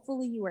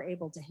 Hopefully you were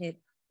able to hit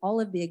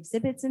all of the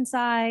exhibits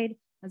inside,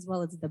 as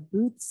well as the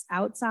booths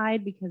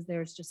outside, because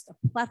there's just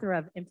a plethora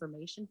of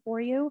information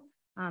for you.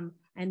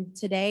 And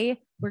today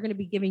we're going to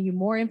be giving you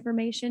more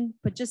information,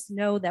 but just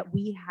know that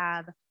we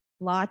have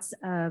lots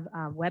of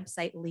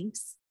website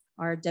links.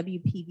 Our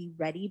WPV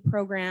Ready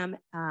program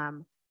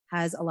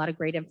has a lot of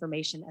great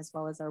information, as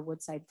well as our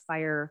Woodside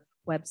Fire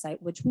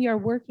website, which we are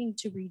working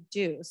to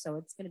redo. So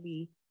it's going to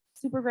be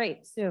super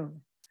great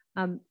soon.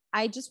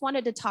 I just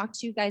wanted to talk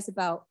to you guys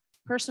about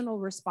personal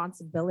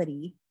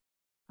responsibility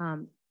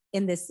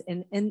in this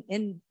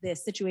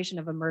situation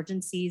of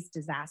emergencies,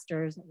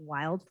 disasters,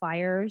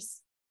 wildfires.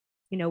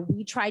 You know,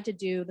 we tried to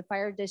do the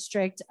fire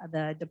district,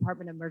 the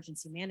Department of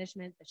Emergency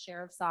Management, the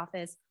sheriff's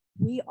office.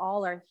 We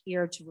all are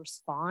here to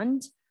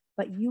respond,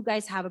 but you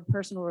guys have a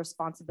personal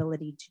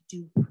responsibility to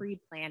do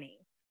pre-planning,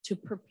 to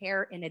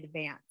prepare in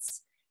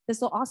advance.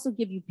 This will also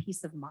give you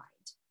peace of mind.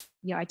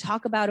 You know, I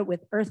talk about it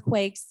with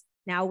earthquakes,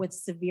 now with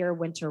severe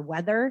winter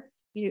weather.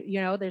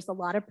 You know, there's a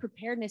lot of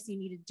preparedness you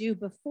need to do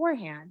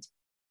beforehand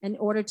in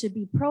order to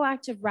be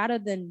proactive rather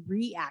than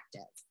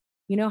reactive.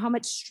 You know how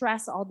much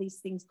stress all these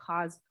things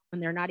cause when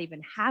they're not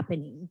even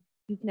happening.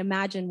 You can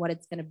imagine what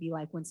it's going to be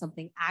like when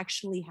something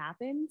actually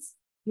happens.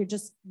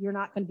 You're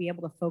not going to be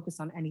able to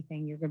focus on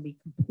anything. You're going to be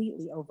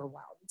completely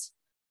overwhelmed.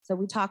 So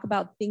we talk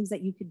about things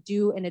that you could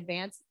do in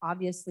advance,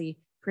 obviously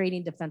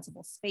creating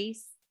defensible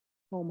space,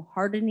 home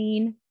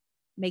hardening,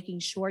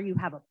 making sure you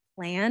have a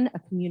plan, a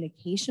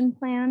communication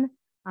plan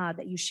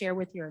that you share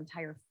with your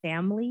entire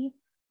family,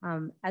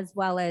 as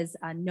well as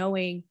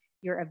knowing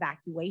your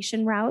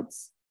evacuation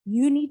routes.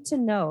 You need to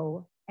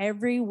know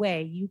every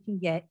way you can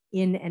get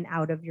in and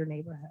out of your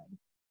neighborhood.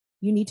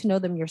 You need to know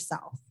them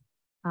yourself.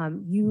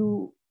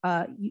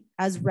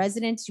 As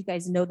residents, you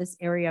guys know this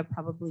area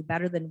probably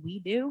better than we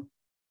do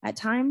at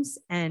times,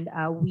 and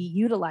we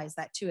utilize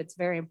that too. It's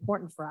very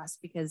important for us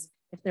because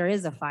if there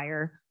is a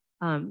fire,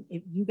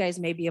 if you guys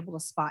may be able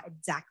to spot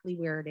exactly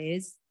where it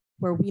is,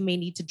 where we may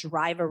need to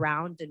drive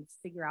around and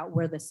figure out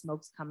where the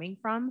smoke's coming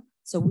from.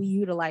 So we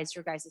utilize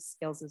your guys'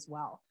 skills as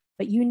well.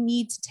 But you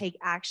need to take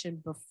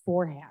action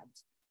beforehand.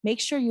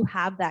 Make sure you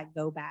have that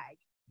go bag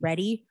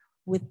ready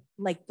with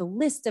like the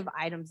list of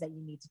items that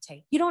you need to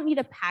take. You don't need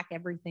to pack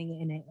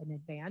everything in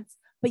advance,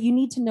 but you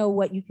need to know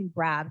what you can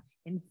grab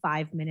in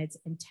 5 minutes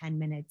and 10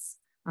 minutes,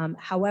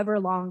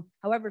 however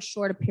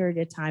short a period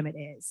of time it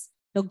is.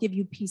 They'll give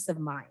you peace of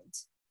mind.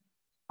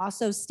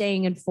 Also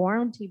staying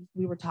informed.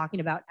 We were talking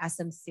about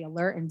SMC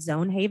Alert and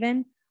Zone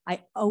Haven.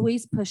 I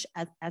always push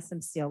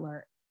SMC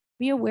Alert.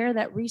 Be aware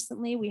that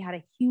recently we had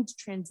a huge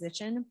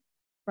transition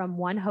from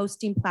one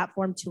hosting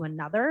platform to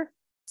another.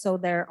 So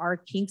there are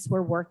kinks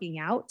we're working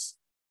out,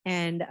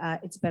 and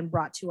it's been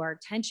brought to our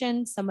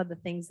attention, some of the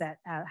things that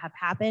have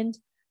happened,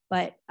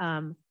 but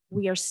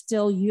we are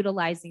still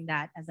utilizing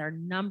that as our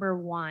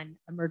 #1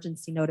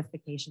 emergency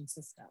notification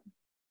system.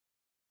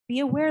 Be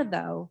aware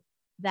though,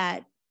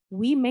 that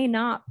we may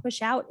not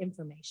push out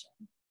information.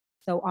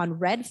 So on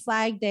red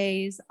flag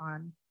days,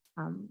 on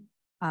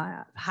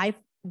high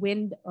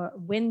wind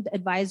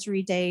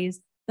advisory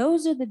days,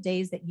 those are the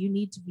days that you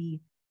need to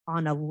be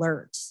on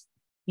alert.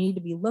 You need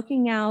to be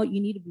looking out. You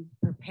need to be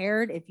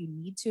prepared if you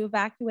need to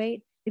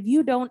evacuate. If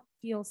you don't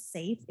feel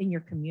safe in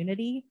your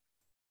community,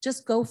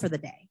 just go for the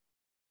day.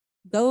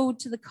 go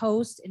to the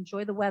coast,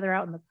 enjoy the weather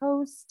out on the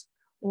coast,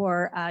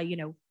 or, you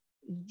know,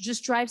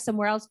 just drive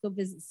somewhere else, go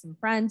visit some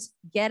friends,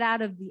 get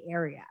out of the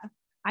area.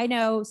 I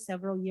know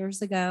several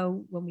years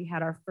ago when we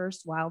had our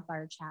first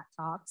wildfire chat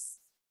talks,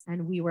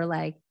 and we were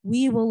like,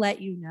 we will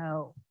let you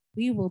know,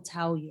 we will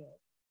tell you.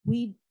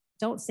 We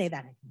don't say that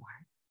anymore.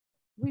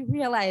 We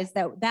realize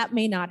that that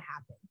may not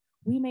happen.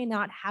 We may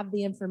not have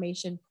the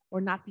information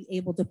or not be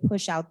able to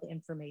push out the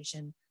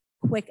information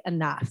quick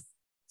enough.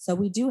 So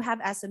we do have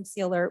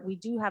SMC alert, we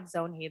do have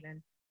Zone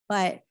Haven,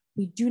 but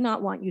we do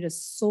not want you to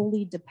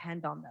solely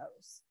depend on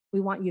those. We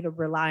want you to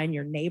rely on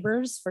your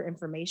neighbors for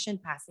information,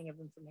 passing of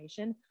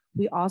information.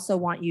 We also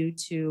want you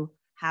to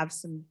have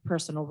some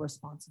personal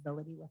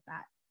responsibility with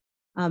that.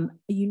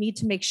 You need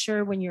to make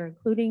sure when you're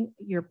including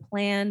your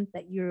plan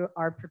that you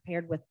are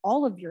prepared with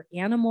all of your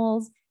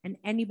animals and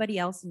anybody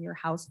else in your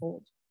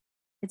household.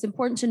 It's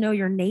important to know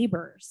your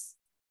neighbors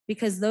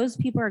because those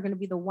people are going to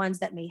be the ones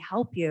that may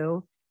help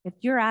you if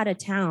you're out of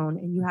town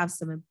and you have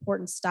some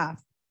important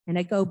stuff in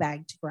a go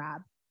bag to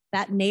grab.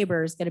 That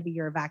neighbor is going to be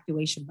your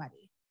evacuation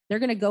buddy. They're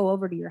going to go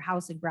over to your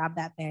house and grab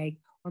that bag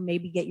or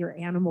maybe get your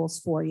animals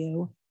for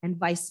you and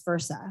vice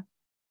versa.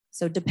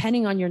 So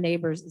depending on your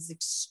neighbors is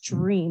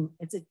extreme.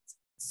 It's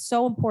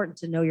so important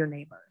to know your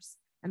neighbors.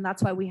 And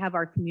that's why we have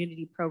our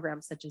community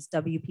programs such as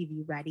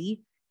WPV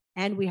Ready,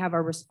 and we have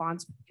our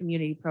response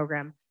community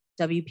program,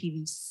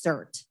 WPV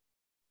CERT.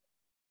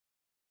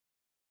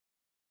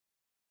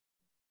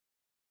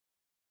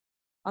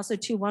 Also,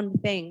 too, one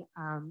thing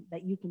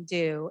that you can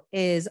do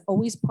is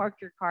always park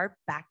your car,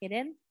 back it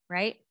in,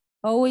 right?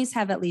 Always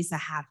have at least a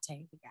half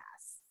tank of gas.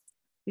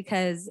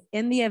 Because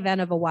in the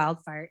event of a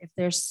wildfire, if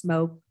there's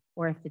smoke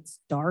or if it's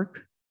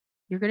dark,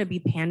 you're going to be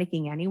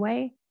panicking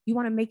anyway. You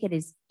want to make it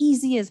as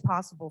easy as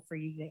possible for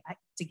you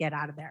to get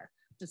out of there.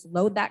 Just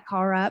load that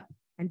car up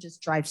and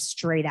just drive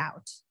straight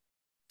out.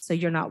 So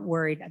you're not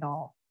worried at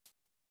all.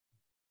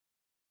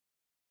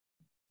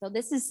 So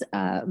this is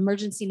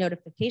emergency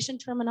notification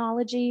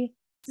terminology.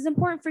 This is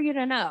important for you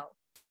to know.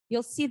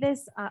 You'll see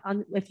this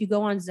if you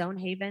go on Zone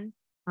Haven.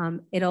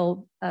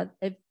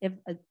 If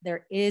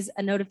there is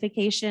a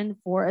notification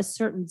for a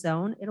certain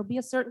zone, it'll be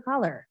a certain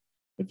color.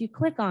 If you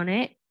click on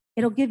it,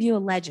 it'll give you a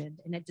legend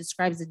and it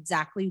describes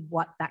exactly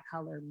what that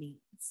color means.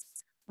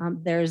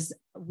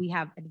 We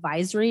have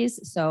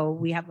advisories. So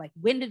we have like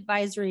wind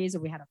advisories, or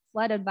we had a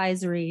flood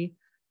advisory.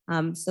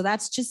 So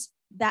that's just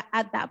that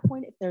at that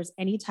point, if there's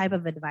any type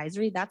of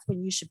advisory, that's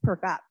when you should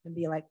perk up and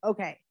be like,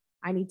 okay,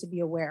 I need to be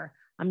aware.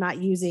 I'm not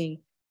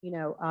using, you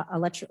know,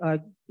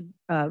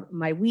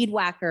 my weed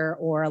whacker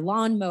or a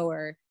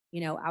lawnmower,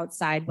 you know,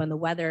 outside when the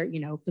weather, you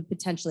know, could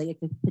potentially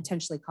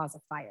cause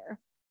a fire.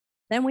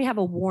 Then we have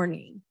a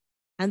warning.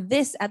 And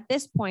at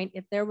this point,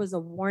 if there was a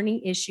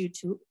warning issued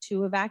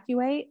to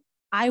evacuate,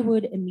 I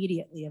would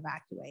immediately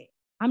evacuate.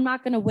 I'm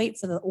not going to wait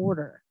for the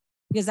order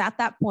because at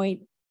that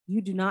point, you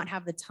do not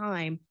have the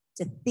time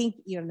to think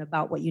even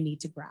about what you need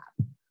to grab.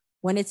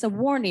 When it's a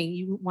warning,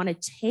 you want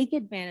to take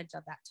advantage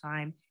of that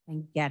time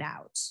and get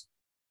out.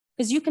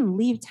 Because you can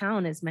leave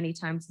town as many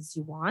times as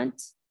you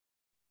want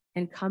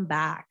and come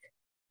back.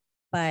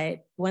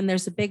 But when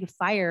there's a big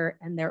fire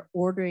and they're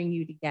ordering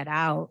you to get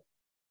out,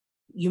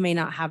 you may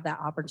not have that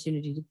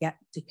opportunity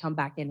to come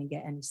back in and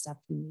get any stuff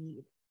you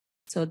need.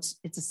 So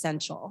it's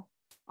essential.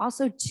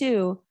 Also,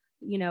 too,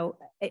 you know,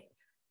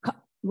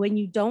 when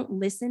you don't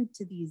listen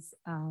to these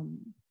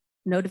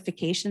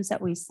notifications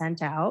that we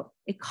sent out,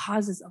 it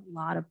causes a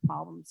lot of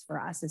problems for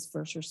us as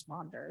first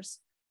responders.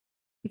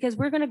 Because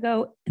we're going to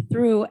go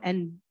through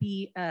and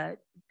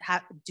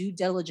have due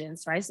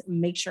diligence, right?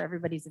 Make sure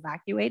everybody's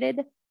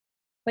evacuated.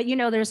 But, you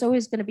know, there's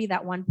always going to be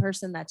that one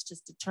person that's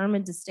just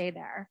determined to stay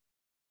there.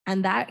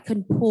 And that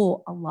can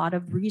pull a lot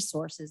of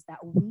resources that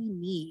we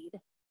need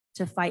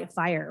to fight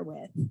fire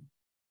with,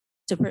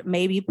 to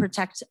maybe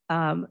protect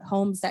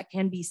homes that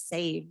can be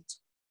saved,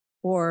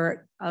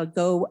 or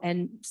go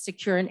and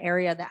secure an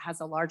area that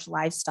has a large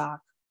livestock.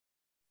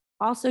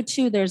 Also,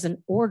 too, there's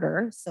an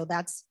order. So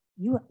that's,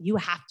 you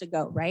have to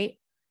go, right?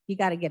 You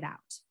got to get out.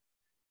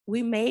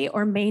 We may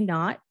or may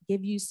not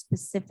give you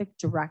specific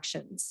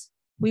directions.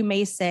 We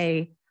may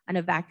say an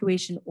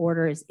evacuation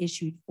order is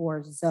issued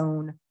for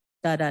zone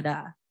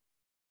da-da-da,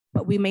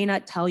 but we may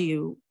not tell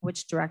you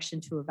which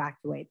direction to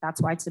evacuate.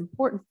 That's why it's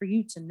important for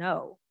you to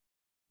know.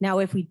 Now,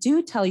 if we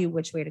do tell you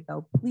which way to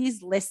go,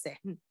 please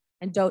listen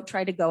and don't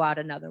try to go out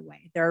another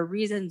way. There are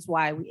reasons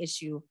why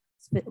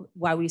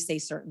we say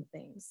certain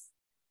things.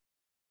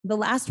 The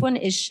last one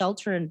is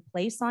shelter in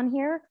place on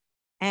here.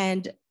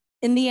 And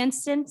in the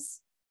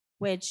instance,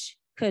 which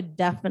could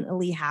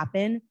definitely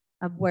happen,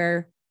 of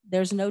where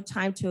there's no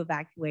time to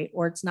evacuate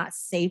or it's not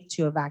safe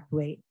to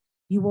evacuate,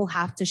 you will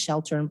have to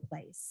shelter in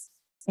place.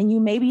 And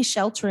you may be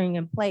sheltering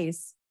in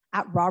place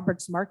at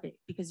Roberts Market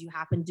because you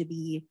happen to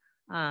be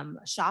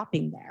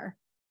shopping there.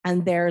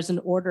 And there's an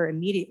order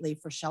immediately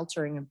for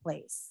sheltering in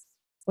place.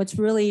 What's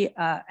really,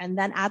 and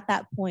then at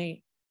that point,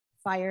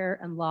 fire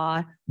and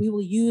law, we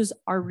will use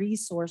our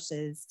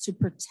resources to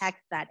protect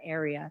that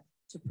area,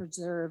 to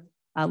preserve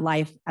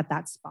life at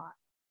that spot.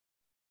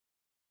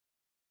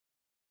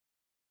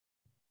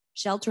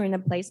 Sheltering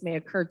in place may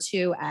occur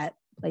too at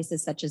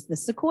places such as the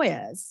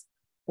Sequoias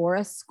or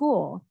a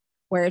school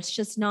where it's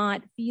just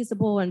not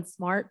feasible and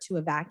smart to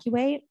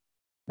evacuate.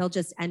 They'll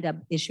just end up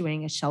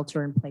issuing a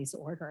shelter in place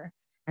order,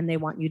 and they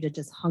want you to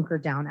just hunker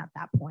down at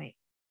that point.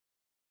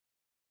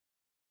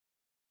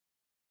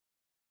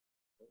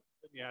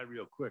 Let me add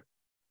real quick.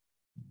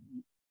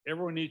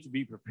 Everyone needs to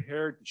be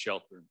prepared to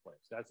shelter in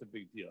place. That's a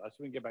big deal. That's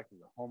when we get back to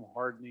the home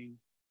hardening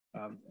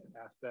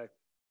aspect,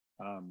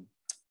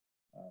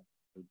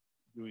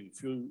 doing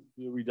fuel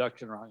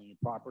reduction around your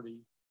property.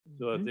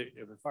 So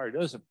if a fire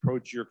does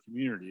approach your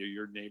community or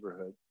your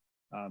neighborhood,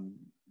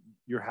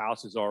 your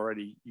house is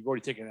already, you've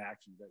already taken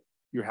action that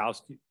your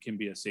house can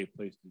be a safe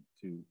place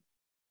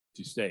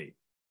to stay.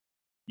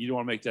 You don't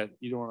want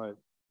to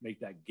make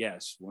that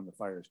guess when the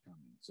fire is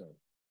coming. So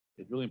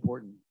it's really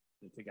important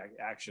to take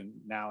action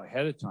now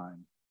ahead of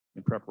time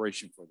in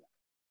preparation for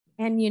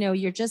that. And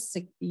you're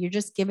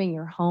just giving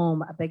your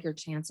home a bigger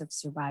chance of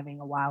surviving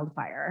a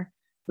wildfire.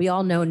 We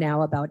all know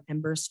now about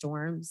ember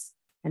storms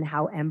and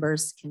how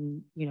embers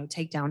can,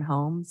 take down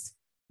homes.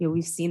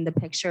 We've seen the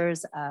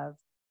pictures of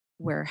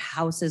where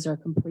houses are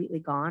completely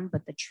gone,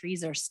 but the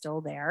trees are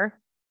still there.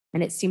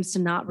 And it seems to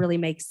not really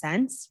make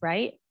sense,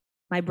 right?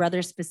 My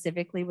brother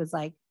specifically was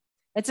like,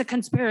 it's a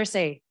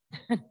conspiracy.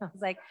 I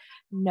was like,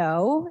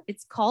 no,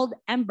 it's called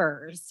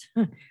embers,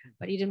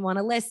 but he didn't want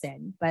to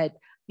listen. But,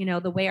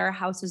 the way our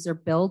houses are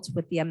built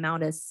with the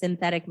amount of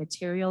synthetic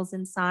materials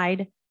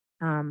inside,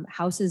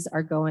 houses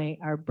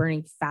are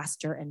burning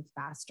faster and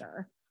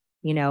faster.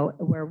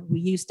 Where we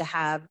used to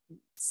have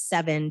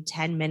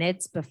 7-10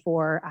 minutes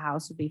before a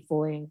house would be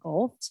fully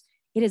engulfed,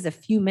 it is a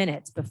few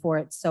minutes before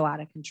it's so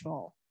out of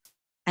control.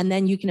 And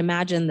then you can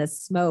imagine the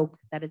smoke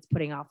that it's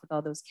putting off with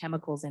all those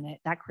chemicals in it.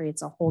 That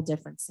creates a whole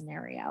different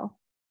scenario.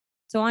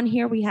 So on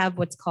here, we have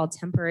what's called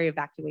temporary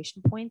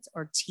evacuation points,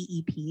 or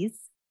TEPs.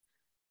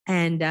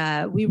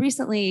 And we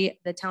recently,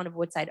 the town of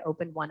Woodside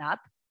opened one up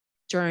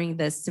during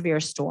the severe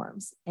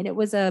storms. And it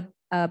was a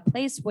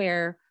place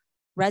where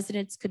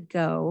residents could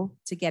go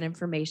to get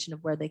information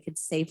of where they could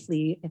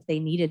safely, if they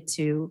needed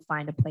to,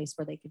 find a place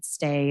where they could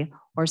stay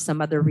or some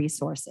other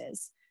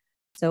resources.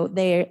 So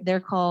they're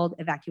called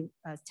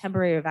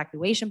temporary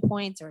evacuation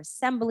points or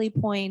assembly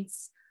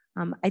points.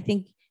 I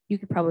think you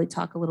could probably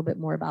talk a little bit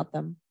more about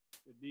them.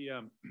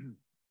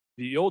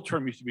 The old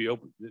term used to be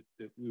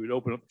that we would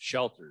open up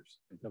shelters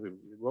and tell people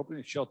we're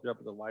opening a shelter up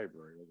at the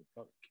library or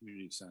the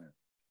community center.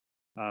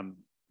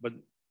 But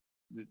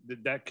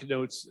that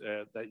connotes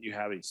that you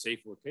have a safe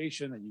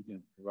location that you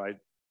can provide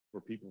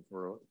for people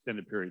for an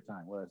extended period of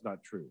time. Well, that's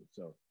not true.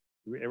 So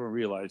everyone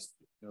realized,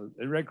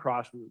 the Red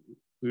Cross,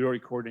 we already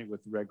coordinate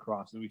with the Red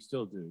Cross, and we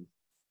still do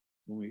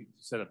when we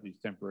set up these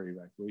temporary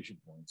evacuation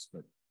points.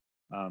 But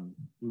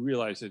we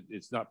realized that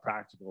it's not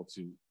practical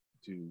to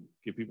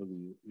give people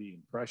the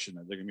impression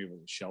that they're going to be able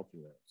to shelter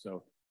there.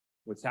 So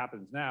what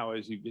happens now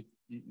is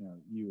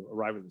you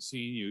arrive at the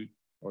scene,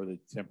 or the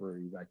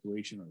temporary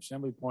evacuation or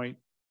assembly point.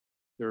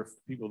 There are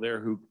people there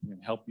who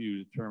can help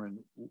you determine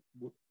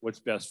what's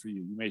best for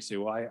you. You may say,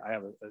 well, I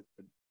have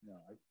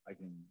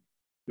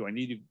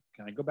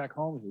can I go back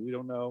home? So we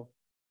don't know.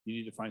 You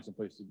need to find some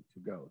place to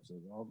go. So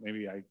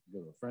maybe I can go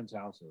to a friend's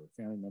house or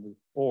a family member,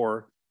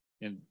 or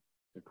in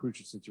a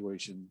crucial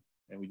situation,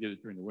 and we did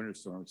it during the winter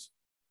storms,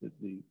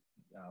 we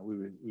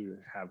would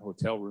have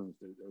hotel rooms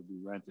that would be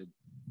rented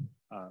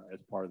as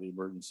part of the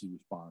emergency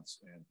response,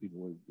 and people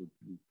would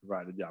be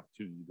provided the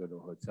opportunity to go to a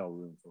hotel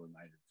room for a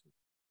night or two.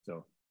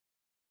 So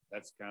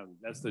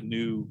that's the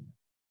new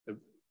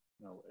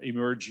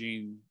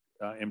emerging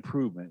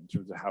improvement in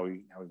terms of how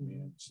we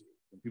manage.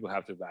 When people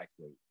have to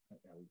evacuate,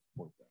 how we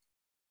support that.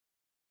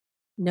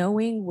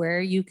 Knowing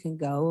where you can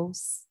go,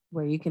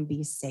 where you can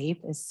be safe,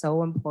 is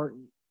so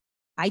important.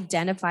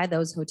 Identify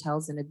those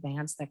hotels in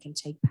advance that can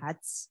take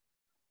pets,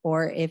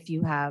 or if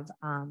you have,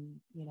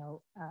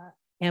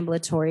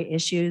 ambulatory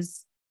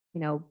issues,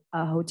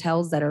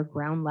 hotels that are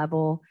ground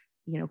level,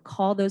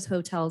 call those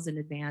hotels in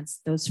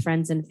advance, those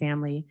friends and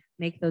family,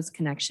 make those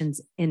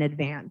connections in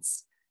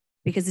advance,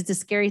 because it's a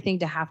scary thing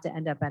to have to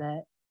end up at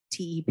a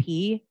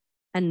TEP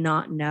and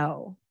not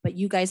know, but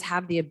you guys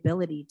have the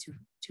ability to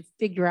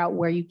figure out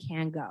where you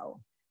can go.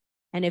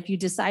 And if you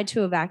decide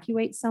to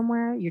evacuate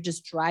somewhere, you're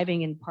just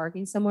driving and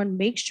parking somewhere,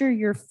 make sure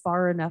you're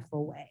far enough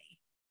away,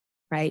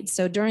 right?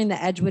 So during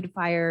the Edgewood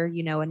fire,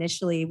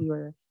 initially we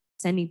were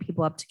sending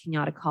people up to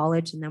Kenyatta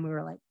College, and then we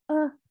were like,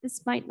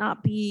 this might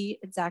not be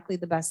exactly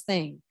the best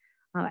thing.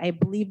 I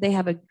believe they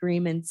have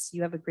agreements,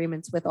 you have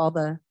agreements with all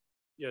the...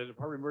 Yeah, the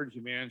Department of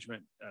Emergency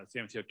Management,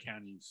 San Mateo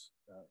County's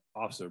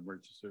Office of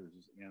Emergency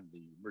Services and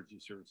the Emergency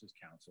Services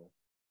Council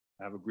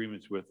have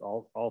agreements with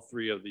all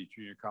three of the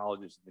junior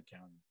colleges in the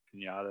county,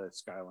 Kenyatta,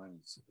 Skyline,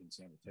 and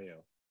San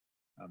Mateo,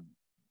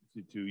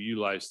 to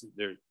utilize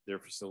their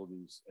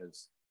facilities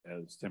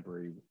as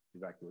temporary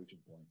evacuation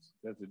points.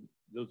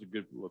 Those are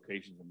good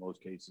locations in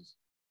most cases,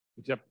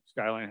 except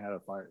Skyline had a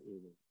fire,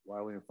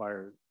 wildland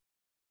fire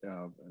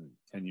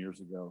 10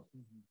 years ago,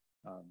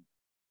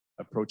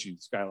 approaching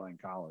Skyline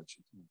College.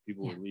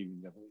 People were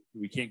leaving.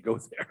 We can't go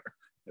there.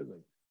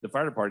 the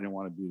fire department didn't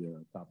want to be there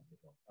on top of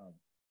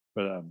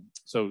the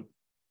hill.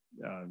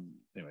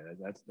 Anyway,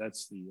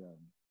 that's the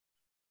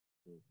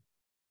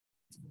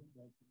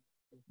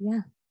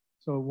yeah.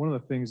 So one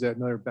of the things that,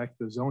 another back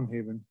to the zone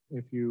haven,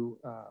 if you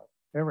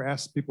ever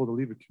ask people to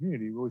leave a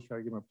community, we always try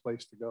to give them a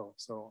place to go.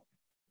 So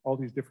all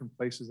these different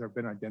places have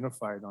been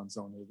identified on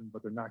zone haven,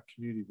 but they're not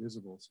community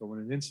visible. So when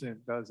an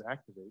incident does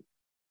activate,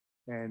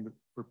 and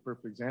for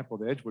example,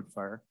 the Edgewood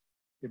fire,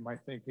 it might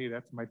think, hey,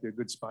 that might be a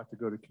good spot to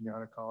go to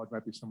Kenyatta College,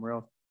 might be somewhere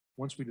else.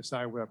 Once we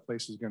decide where that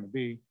place is going to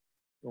be,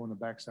 go on the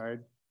backside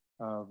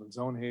of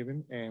zone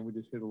haven, and we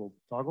just hit a little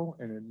toggle,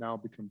 and it now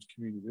becomes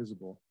community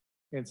visible.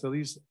 And so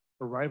these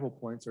arrival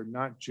points are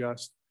not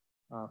just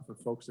for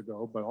folks to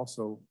go, but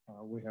also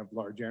we have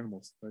large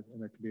animals,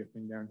 and that could be a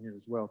thing down here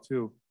as well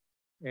too.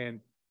 And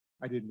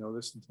I didn't know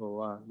this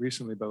until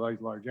recently, but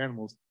like large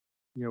animals,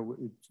 you know,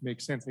 it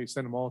makes sense. They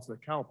send them all to the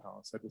cow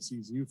palace at the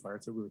CZU fire.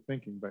 That's what we were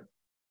thinking, but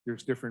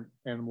there's different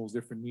animals,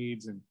 different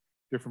needs, and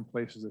different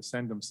places to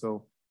send them.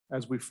 So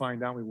as we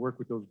find out, we work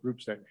with those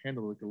groups that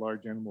handle like the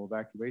large animal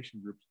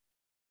evacuation groups,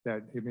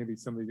 that hey, maybe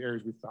some of these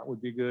areas we thought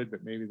would be good,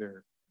 but maybe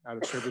they're out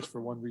of service for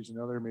one reason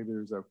or another. Maybe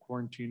there's a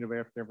quarantine of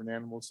different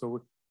animals.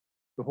 So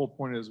the whole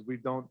point is we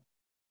don't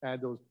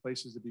add those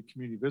places to be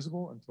community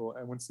visible until,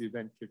 and once the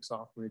event kicks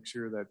off, we make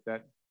sure that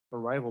that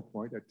arrival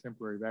point, that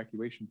temporary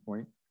evacuation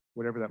point,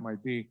 whatever that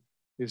might be,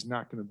 is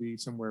not going to be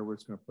somewhere where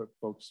it's going to put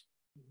folks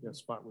in a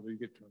spot where they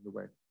get turned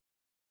away.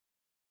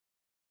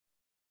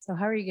 So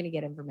how are you going to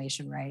get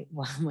information right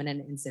when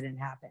an incident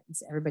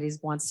happens? Everybody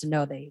wants to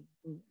know,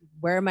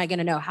 where am I going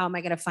to know? How am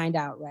I going to find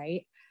out,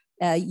 right?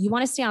 You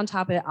want to stay on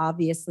top of it,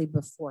 obviously,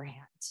 beforehand.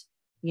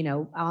 You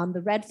know, on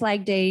the red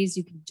flag days,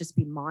 you can just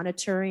be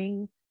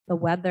monitoring the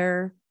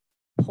weather.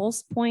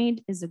 Pulse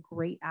Point is a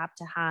great app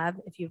to have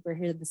if you ever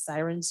hear the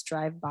sirens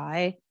drive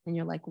by and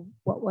you're like,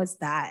 what was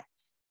that?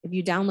 If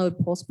you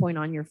download Pulse Point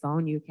on your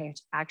phone, you can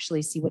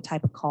actually see what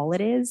type of call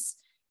it is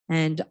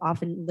and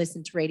often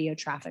listen to radio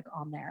traffic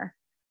on there.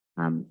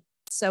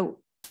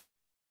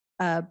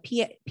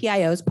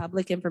 PIOs,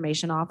 public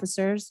information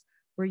officers,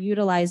 were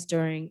utilized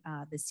during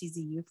the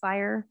CZU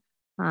fire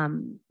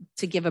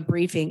to give a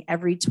briefing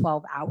every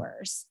 12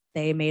 hours.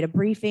 They made a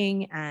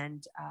briefing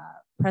and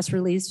press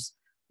release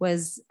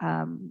was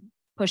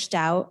pushed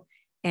out,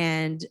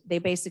 and they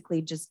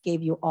basically just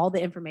gave you all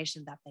the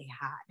information that they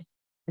had.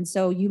 And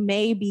so you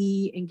may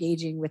be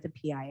engaging with a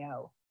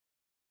PIO,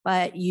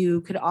 but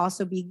you could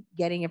also be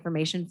getting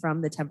information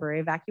from the temporary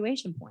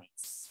evacuation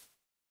points.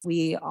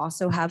 We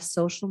also have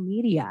social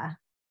media.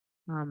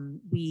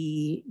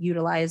 We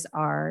utilize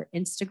our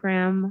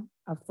Instagram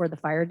for the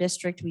fire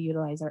district. We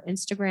utilize our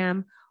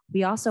Instagram.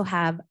 We also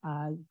have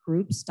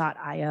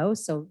groups.io.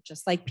 So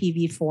just like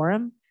PV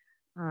Forum,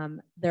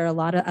 there are a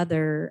lot of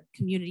other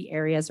community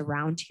areas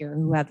around here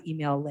who have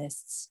email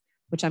lists,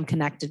 which I'm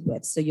connected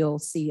with. So you'll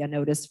see a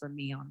notice from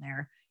me on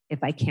there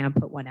if I can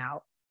put one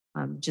out,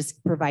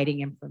 just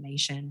providing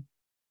information.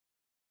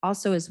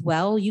 Also as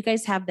well, you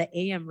guys have the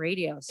AM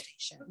radio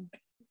station.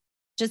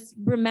 Just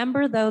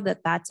remember though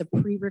that that's a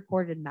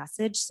pre-recorded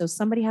message. So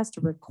somebody has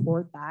to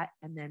record that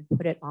and then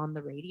put it on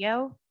the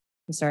radio.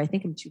 I'm sorry, I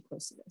think I'm too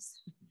close to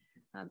this.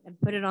 And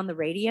put it on the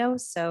radio.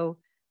 So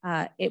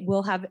it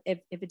will have,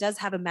 if it does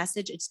have a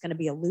message, it's going to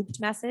be a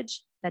looped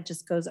message that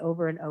just goes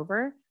over and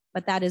over.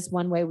 But that is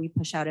one way we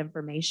push out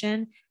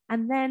information.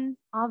 And then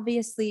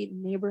obviously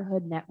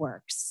neighborhood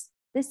networks.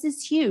 This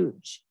is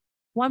huge.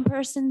 One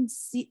person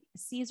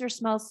sees or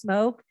smells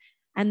smoke,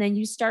 and then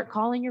you start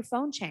calling your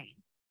phone chain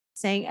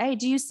saying, hey,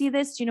 do you see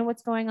this? Do you know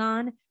what's going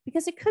on?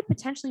 Because it could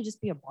potentially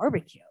just be a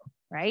barbecue,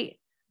 right?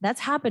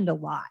 That's happened a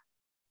lot.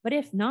 But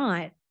if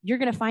not, you're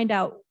going to find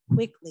out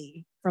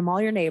quickly from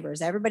all your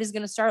neighbors. Everybody's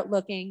going to start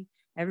looking.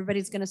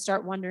 Everybody's going to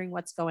start wondering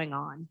what's going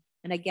on.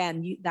 And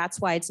again,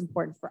 that's why it's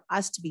important for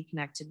us to be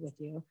connected with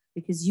you,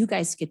 because you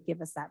guys could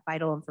give us that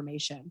vital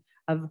information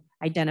of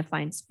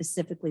identifying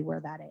specifically where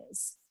that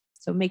is.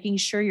 So making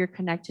sure you're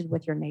connected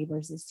with your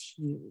neighbors is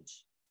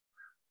huge.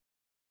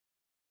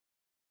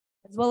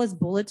 As well as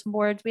bulletin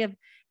boards.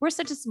 We're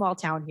such a small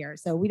town here,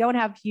 so we don't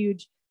have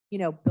huge,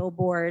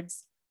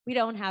 billboards. We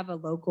don't have a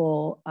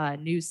local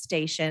news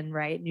station,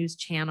 right? News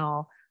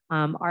channel.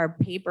 Our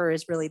paper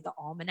is really the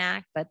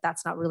Almanac, but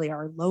that's not really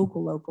our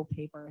local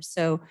paper.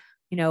 So,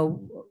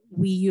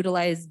 we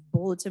utilize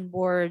bulletin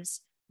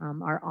boards.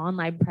 Our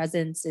online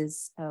presence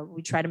is,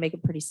 we try to make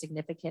it pretty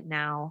significant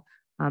now,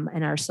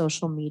 in our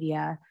social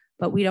media,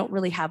 but we don't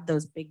really have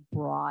those big,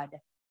 broad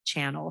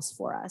channels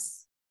for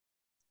us.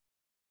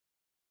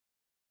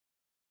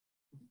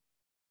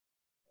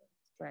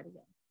 Try it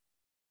again.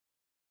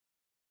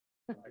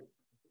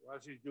 While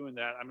she's doing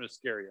that, I'm going to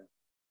scare you.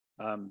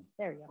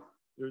 There you go.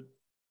 There's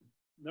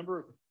a number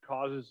of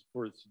causes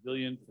for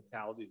civilian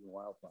fatalities in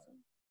wildfire.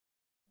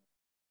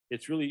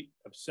 It's really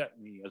upset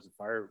me as a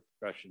fire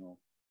professional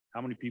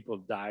how many people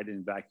have died in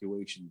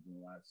evacuations in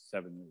the last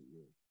 7 or 8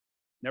 years.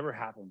 Never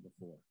happened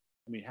before.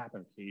 I mean, it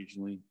happened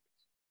occasionally,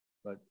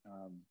 but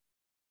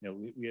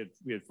we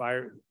had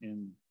fire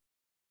in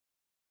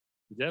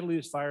the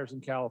deadliest fires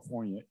in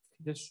California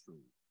history.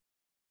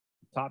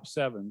 top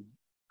 7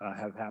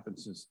 have happened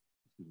since,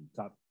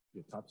 top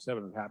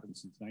 7 have happened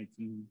since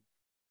 2018.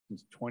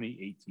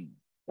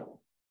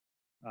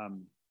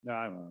 No,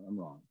 I'm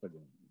wrong, but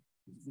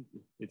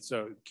it's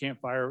a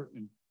campfire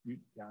in Butte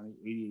County,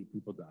 88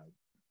 people died.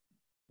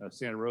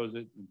 Santa Rosa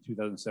in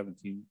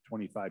 2017,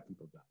 25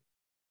 people died.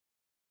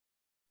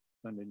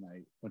 Sunday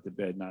night, went to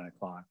bed 9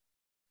 o'clock,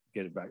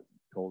 get it back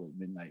cold at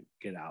midnight,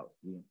 get out,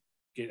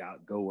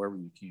 go wherever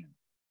you can.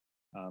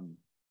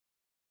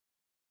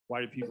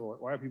 Why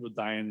are people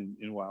dying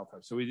in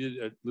wildfire? So we did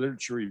a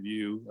literature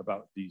review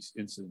about these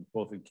incidents,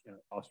 both in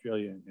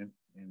Australia and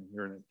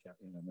here in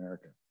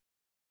America.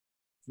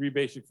 3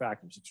 basic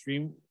factors: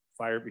 extreme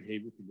fire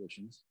behavior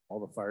conditions. All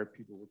the fire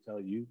people will tell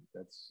you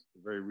that's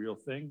a very real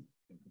thing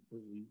and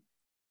completely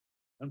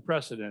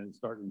unprecedented,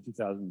 starting in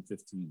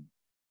 2015.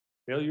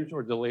 Failures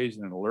or delays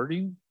in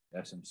alerting,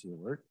 SMC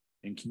alert,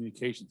 and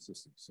communication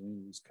systems. So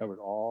it's covered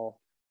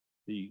all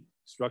the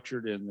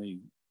structured and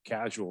the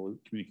casual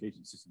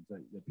communication systems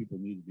that people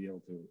need to be able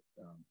to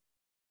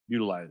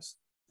utilize.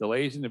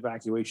 Delays in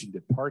evacuation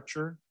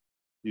departure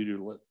due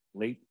to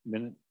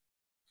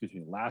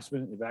last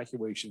minute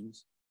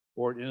evacuations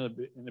or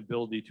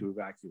inability to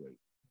evacuate.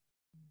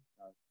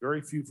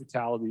 Very few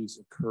fatalities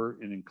occur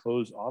in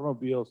enclosed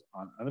automobiles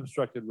on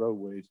unobstructed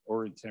roadways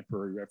or in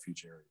temporary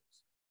refuge areas.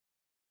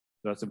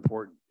 So that's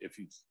important if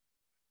you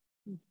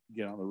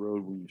get on the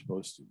road when you're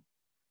supposed to.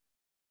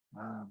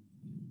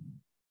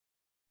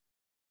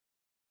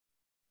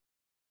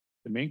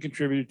 The main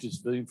contributor to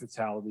civilian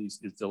fatalities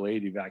is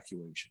delayed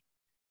evacuation.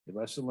 The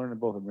lesson learned in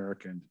both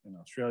America and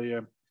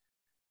Australia.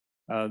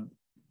 The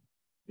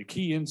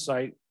key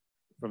insight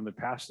from the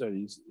past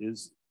studies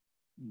is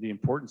the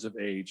importance of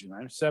age. And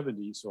I'm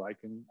 70, so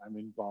I'm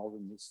involved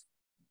in this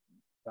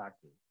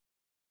factor.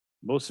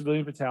 Most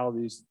civilian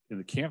fatalities in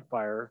the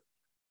campfire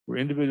were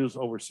individuals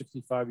over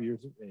 65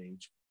 years of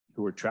age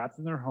who were trapped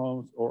in their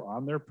homes or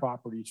on their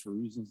properties for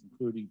reasons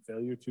including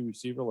failure to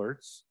receive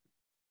alerts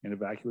and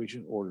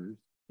evacuation orders,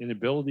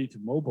 inability to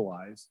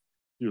mobilize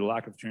due to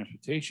lack of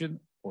transportation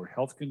or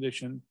health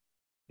condition,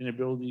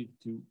 inability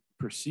to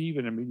perceive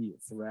an immediate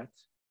threat.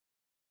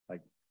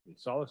 Like they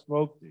saw the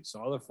smoke, they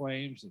saw the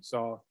flames,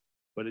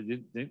 but it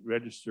didn't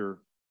register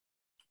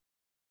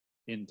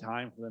in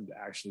time for them to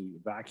actually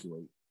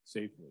evacuate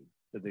safely,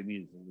 that they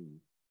needed to leave,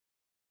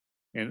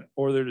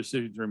 or their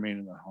decision to remain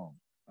in their home.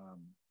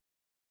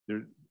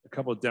 There's a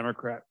couple of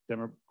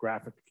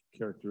demographic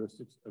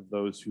characteristics of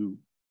those who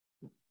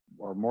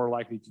are more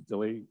likely to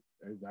delay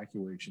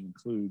evacuation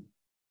include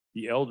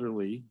the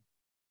elderly,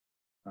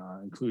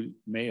 include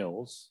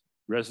males,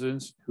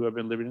 residents who have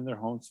been living in their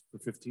homes for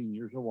 15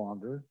 years or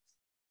longer.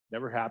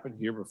 Never happened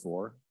here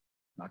before,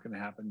 not going to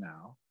happen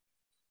now.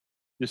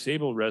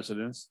 Disabled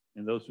residents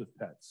and those with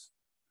pets.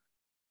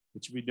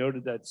 It should be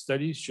noted that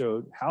studies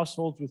showed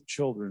households with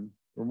children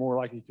were more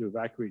likely to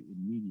evacuate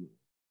immediately.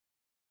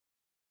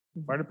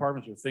 Fire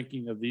departments are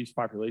thinking of these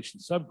population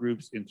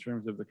subgroups in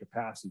terms of the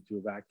capacity to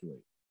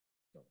evacuate.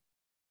 So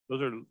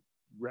those are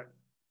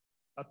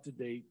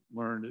up-to-date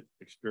learned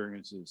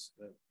experiences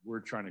that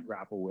we're trying to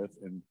grapple with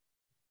and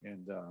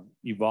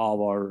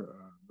evolve our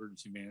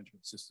emergency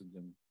management systems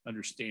and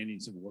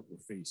understandings of what we're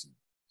facing.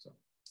 So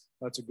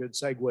that's a good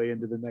segue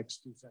into the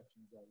next 2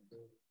 sections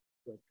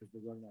because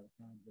we're running out of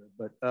time here.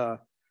 But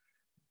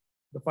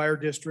the fire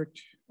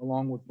district,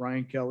 along with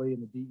Brian Kelly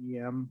and the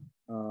DEM,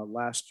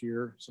 last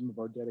year, some of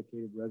our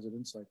dedicated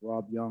residents like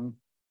Rob Young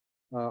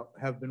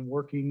have been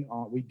working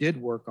on, we did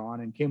work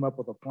on and came up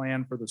with a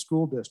plan for the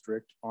school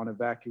district on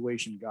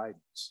evacuation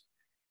guidance.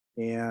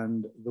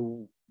 And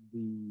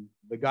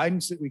the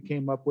guidance that we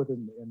came up with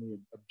and the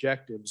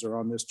objectives are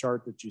on this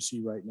chart that you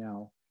see right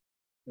now.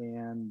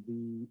 And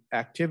the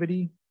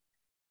activity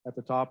at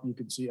the top, you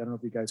can see, I don't know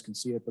if you guys can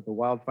see it, but the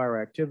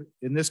wildfire activity,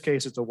 in this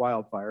case, it's a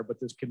wildfire, but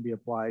this can be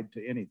applied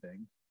to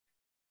anything.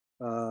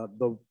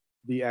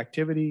 The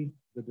activity,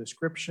 the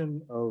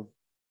description of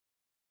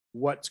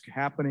what's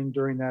happening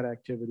during that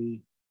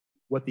activity,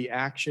 what the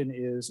action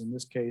is, in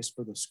this case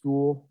for the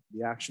school,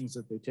 the actions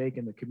that they take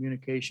and the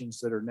communications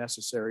that are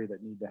necessary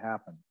that need to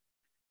happen.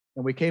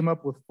 And we came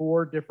up with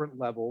 4 different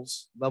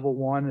levels. Level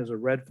 1 is a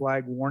red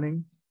flag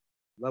warning.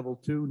 Level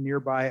 2,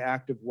 nearby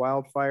active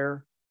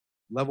wildfire.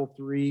 Level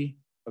 3,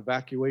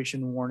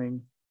 evacuation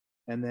warning.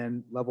 And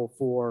then level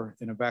 4,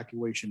 an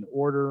evacuation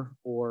order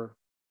or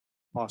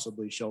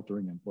possibly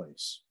sheltering in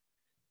place.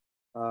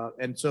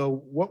 And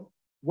so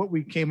what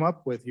we came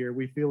up with here,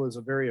 we feel is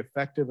a very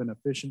effective and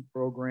efficient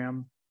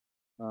program.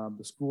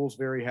 The school's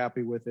very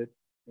happy with it.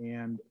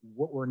 And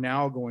what we're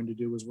now going to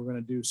do is we're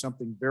going to do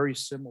something very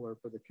similar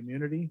for the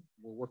community.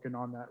 We're working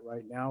on that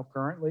right now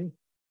currently.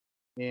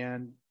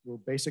 And we're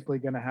basically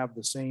going to have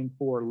the same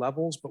 4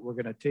 levels, but we're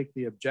going to take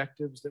the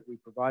objectives that we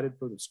provided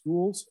for the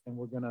schools and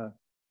we're going to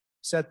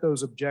set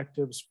those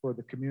objectives for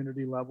the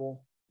community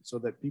level so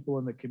that people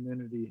in the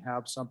community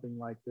have something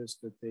like this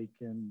that they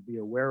can be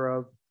aware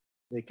of.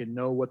 They can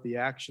know what the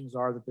actions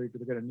are that they're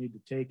going to need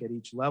to take at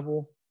each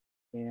level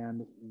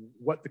and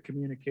what the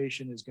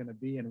communication is going to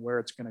be and where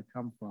it's going to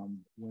come from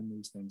when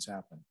these things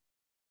happen.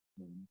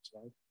 Next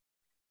slide.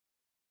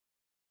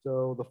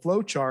 So the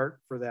flow chart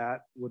for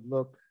that would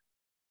look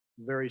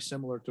very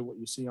similar to what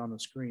you see on the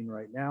screen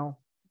right now.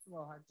 It's a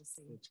little hard to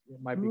see.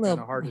 It might be kind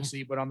of hard to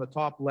see, but on the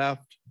top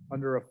left,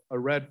 under a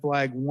red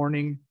flag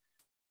warning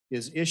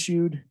is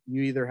issued,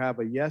 you either have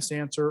a yes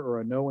answer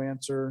or a no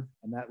answer,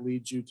 and that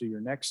leads you to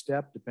your next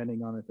step,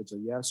 depending on if it's a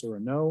yes or a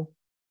no.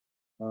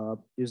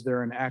 Is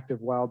there an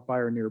active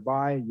wildfire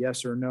nearby?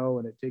 Yes or no,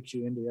 and it takes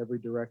you into every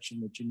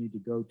direction that you need to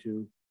go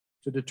to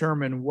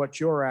determine what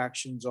your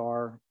actions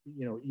are,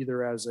 you know,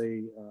 either as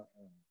a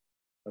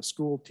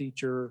school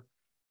teacher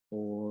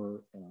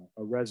or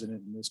a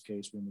resident in this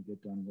case when we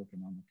get done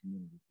working on the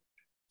community.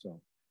 So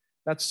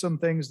that's some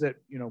things that,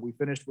 you know, we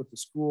finished with the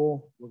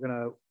school. We're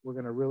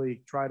gonna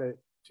really try to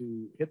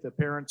hit the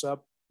parents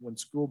up when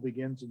school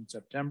begins in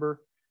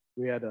September.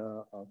 We had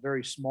a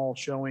very small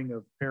showing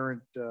of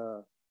parent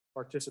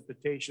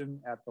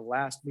participation at the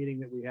last meeting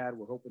that we had.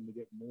 We're hoping to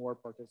get more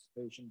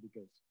participation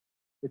because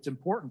it's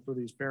important for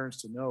these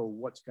parents to know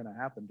what's going to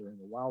happen during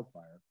the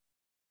wildfire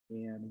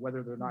and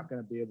whether they're not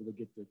going to be able to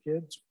get their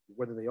kids,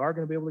 whether they are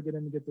going to be able to get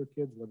in and get their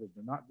kids, whether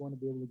they're not going to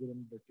be able to get in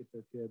and get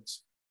their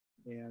kids.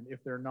 And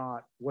if they're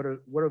not, what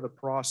are the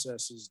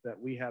processes that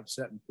we have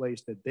set in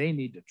place that they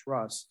need to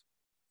trust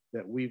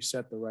that we've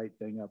set the right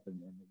thing up and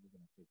that we're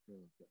going to take care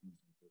of.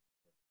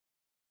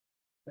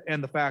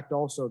 And the fact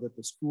also that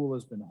the school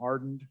has been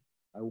hardened.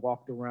 I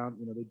walked around,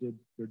 you know,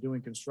 they're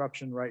doing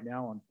construction right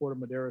now on Puerto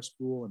Madera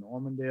School in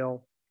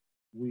Ormondale.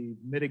 We've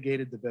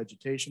mitigated the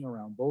vegetation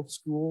around both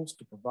schools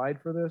to provide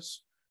for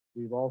this.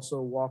 We've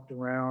also walked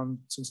around,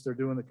 since they're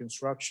doing the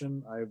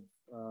construction, I've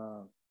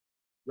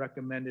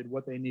recommended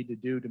what they need to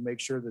do to make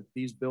sure that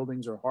these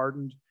buildings are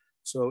hardened.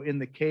 So in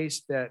the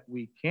case that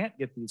we can't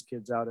get these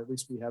kids out, at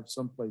least we have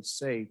someplace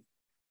safe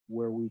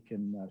where we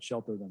can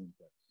shelter them in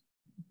place.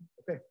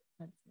 Okay.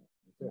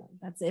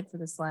 That's it for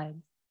the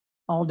slides.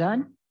 All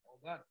done? All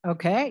done.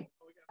 Okay.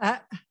 We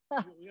got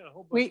a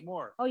whole bunch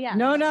more. Oh yeah.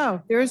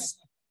 No, there's,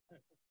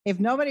 if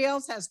nobody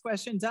else has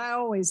questions, I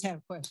always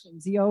have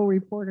questions, the old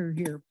reporter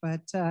here,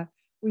 but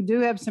we do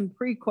have some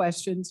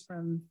pre-questions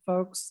from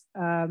folks.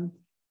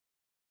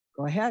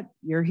 Go ahead.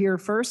 You're here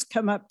first.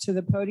 Come up to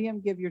the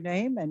podium, give your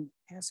name and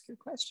ask your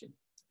question.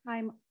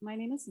 Hi, my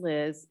name is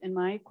Liz, and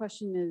my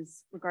question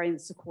is regarding the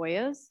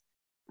sequoias.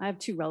 I have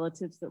two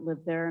relatives that live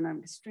there, and I'm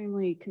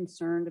extremely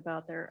concerned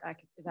about their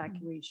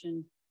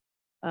evacuation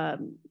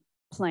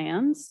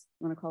plans,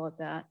 I want to call it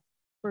that.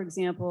 For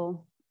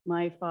example,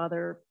 my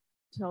father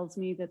tells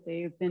me that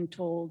they've been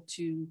told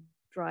to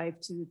drive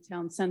to the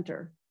town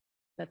center.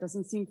 That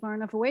doesn't seem far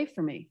enough away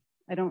for me.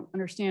 I don't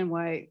understand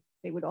why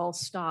they would all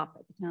stop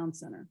at the town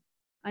center.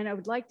 And I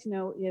would like to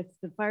know if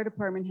the fire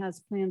department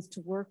has plans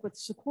to work with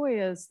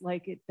Sequoias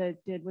like it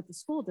did with the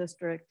school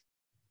district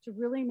to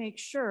really make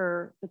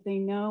sure that they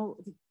know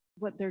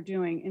what they're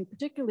doing. And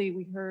particularly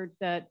we heard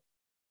that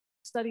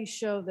studies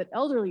show that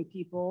elderly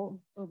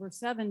people over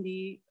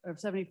 70 or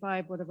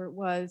 75, whatever it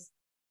was,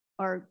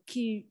 are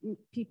key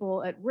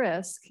people at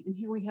risk. And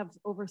here we have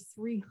over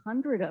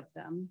 300 of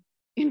them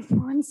in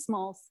one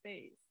small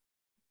space.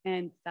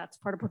 And that's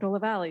part of Portola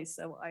Valley.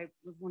 So I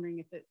was wondering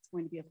if it's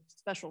going to be a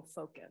special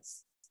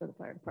focus for the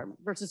fire department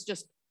versus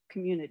just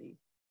community.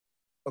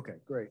 Okay,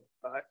 great.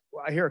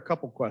 I hear a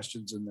couple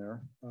questions in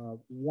there.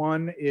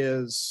 One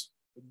is,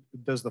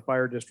 does the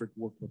fire district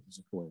work with the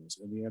Sequoias?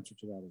 And the answer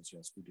to that is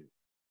yes, we do.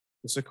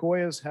 The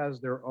Sequoias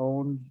has their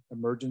own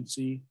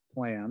emergency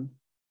plan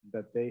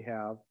that they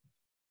have.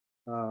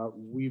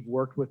 We've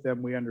worked with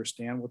them. We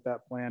understand what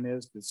that plan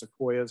is. The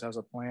Sequoias has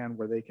a plan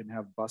where they can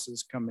have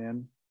buses come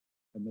in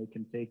and they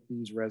can take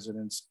these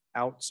residents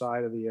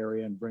outside of the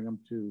area and bring them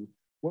to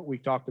what we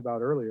talked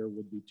about earlier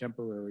would be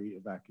temporary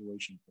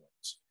evacuation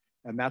points.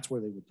 And that's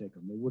where they would take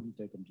them. They wouldn't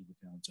take them to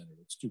the town center.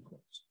 It's too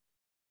close.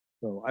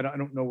 So I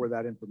don't know where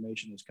that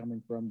information is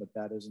coming from, but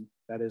that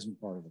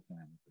isn't part of the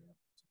plan.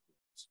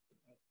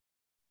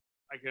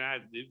 I can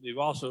add, they've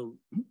also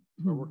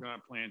are working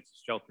on plans to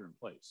shelter in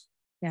place.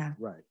 Yeah.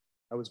 Right.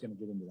 I was going to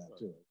get into that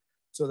too.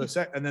 So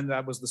and then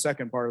that was the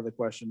second part of the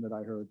question that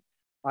I heard.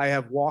 I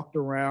have walked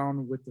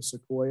around with the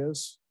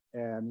Sequoias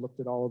and looked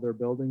at all of their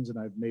buildings, and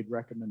I've made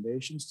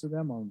recommendations to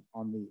them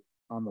on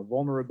the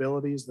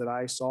vulnerabilities that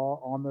I saw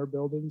on their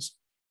buildings,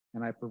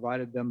 and I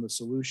provided them the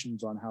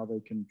solutions on how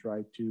they can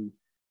try to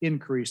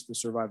increase the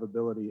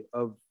survivability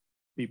of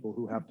people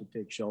who have to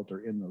take shelter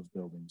in those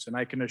buildings. And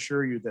I can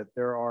assure you that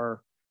there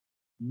are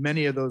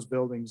many of those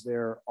buildings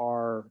there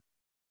are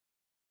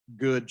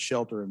good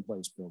shelter in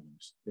place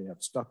buildings. They have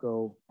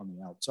stucco on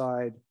the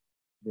outside.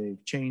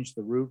 They've changed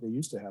the roof. They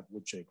used to have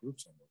wood shake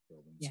roofs on those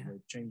buildings. Yeah. So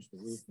they've changed the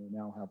roof. They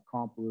now have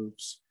comp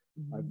roofs.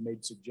 Mm-hmm. I've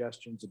made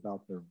suggestions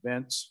about their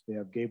vents. They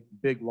have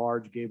big,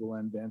 large gable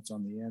end vents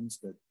on the ends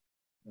that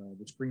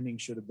the screening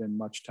should have been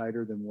much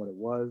tighter than what it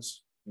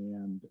was.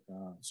 And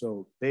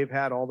so they've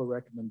had all the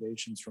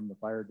recommendations from the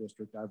fire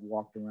district. I've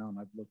walked around,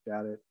 I've looked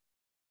at it,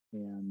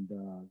 and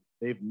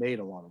they've made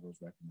a lot of those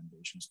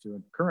recommendations too.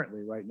 And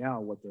currently right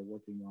now, what they're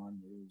working on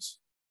is,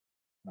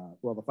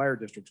 well, the fire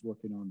district's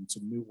working on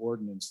some new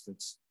ordinance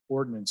that's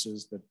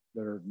ordinances that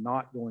are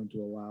not going to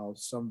allow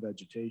some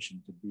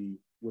vegetation to be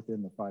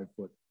within the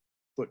 5-foot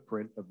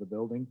footprint of the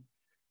building.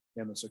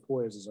 And the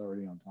sequoias is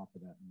already on top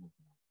of that.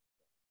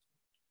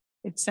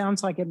 It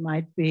sounds like it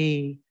might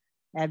be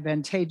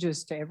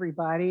advantageous to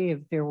everybody if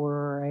there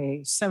were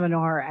a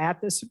seminar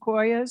at the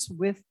Sequoias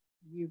with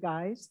you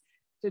guys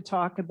to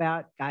talk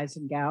about, guys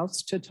and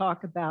gals, to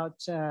talk about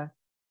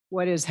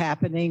what is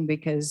happening,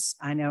 because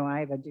I know I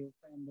have a dear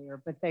friend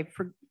there, but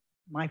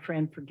my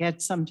friend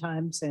forgets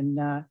sometimes, and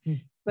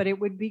but it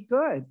would be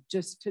good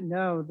just to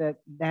know that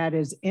that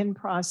is in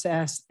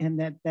process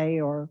and that they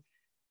are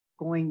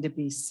going to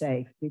be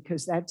safe,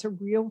 because that's a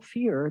real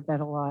fear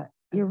that a lot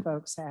of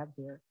folks have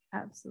there.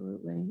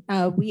 Absolutely.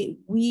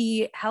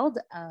 We held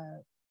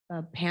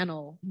a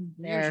panel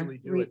there. We usually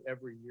do it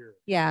every year.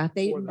 Yeah,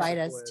 they invite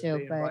us to.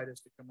 They invite us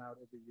to come out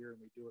every year and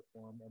we do it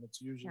for them. And it's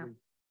usually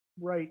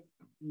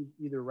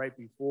either right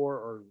before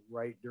or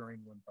right during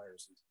when fire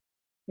season.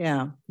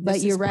 Yeah. But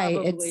you're right.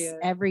 It's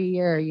every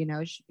year,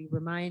 should be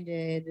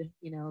reminded,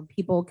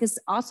 people, because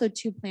also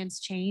too, plans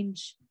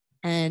change.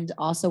 And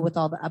also with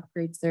all the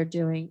upgrades they're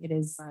doing,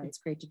 it's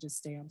great to just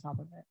stay on top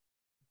of it.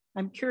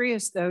 I'm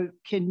curious though,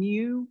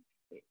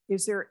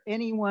 is there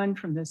anyone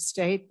from the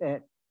state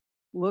that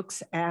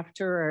looks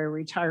after a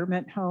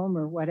retirement home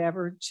or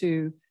whatever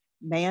to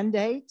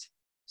mandate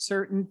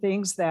certain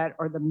things that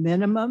are the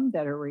minimum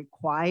that are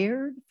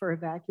required for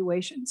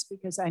evacuations?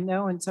 Because I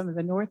know in some of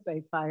the North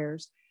Bay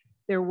fires,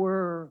 there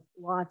were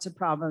lots of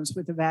problems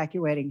with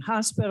evacuating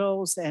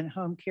hospitals and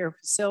home care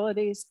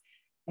facilities,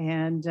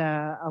 and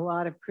a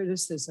lot of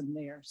criticism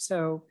there.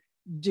 So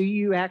do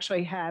you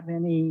actually have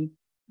any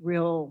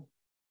real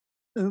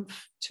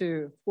oomph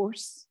to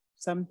force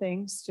some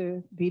things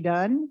to be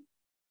done?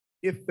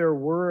 If there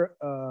were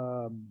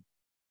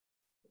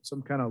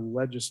some kind of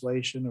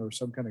legislation or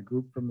some kind of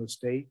group from the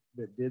state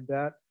that did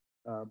that,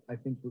 I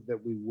think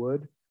that we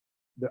would.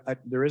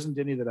 There isn't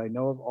any that I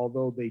know of,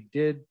 although they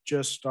did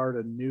just start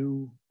a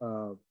new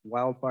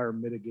wildfire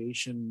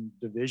mitigation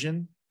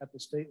division at the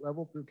state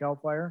level through CAL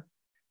FIRE.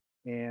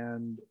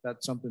 And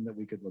that's something that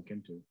we could look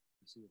into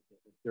to see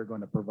if they're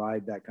going to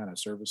provide that kind of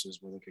services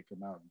where they could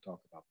come out and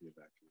talk about the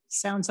evacuation.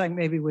 Sounds like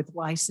maybe with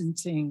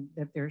licensing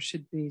that there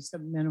should be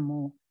some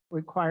minimal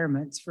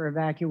requirements for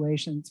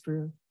evacuations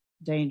for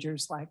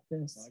dangers like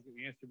this. Well, I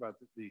can answer about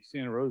the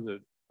Santa Rosa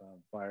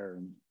fire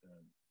and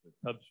the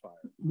Tubbs fire.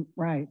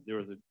 Right. There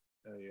was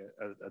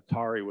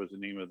Atari was the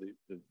name of the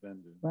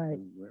vendor right.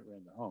 who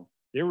ran the home.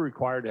 They were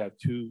required to have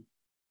 2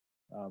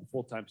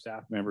 full-time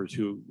staff members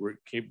who were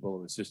capable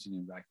of assisting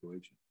in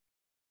evacuation.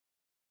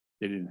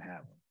 They didn't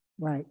have them.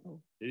 Right.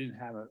 They didn't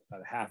have a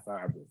half hour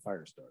after the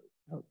fire started.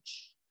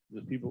 Ouch.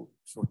 The people,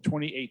 so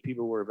 28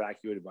 people were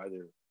evacuated by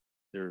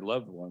their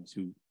loved ones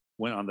who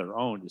went on their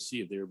own to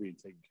see if they were being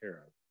taken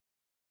care of.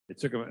 It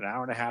took them an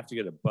hour and a half to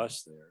get a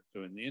bus there.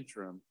 So in the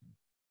interim,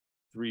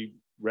 3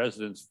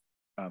 residents,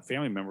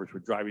 family members were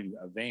driving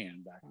a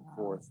van back and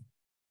forth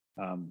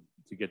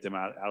to get them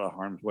out of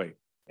harm's way.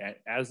 And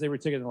as they were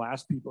taking the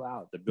last people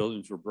out, the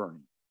buildings were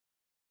burning.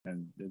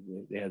 And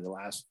they had the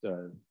last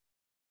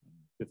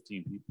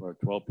 15 people or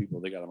 12 people,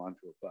 they got them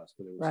onto a bus.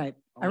 But it was right.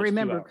 I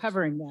remember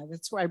covering that.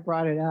 That's why I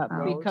brought it up,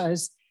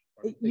 because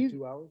you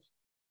 2 hours?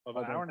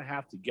 About an hour and a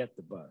half to get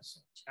the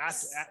bus.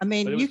 I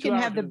mean, you can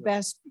have the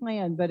best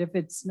plan, but if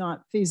it's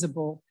not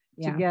feasible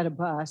to get a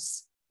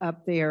bus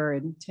up there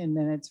in 10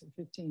 minutes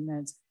or 15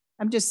 minutes,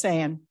 I'm just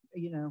saying,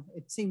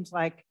 it seems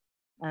like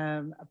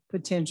a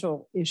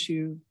potential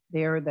issue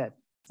there that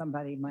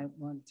somebody might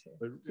want to.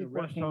 But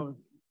rest homes,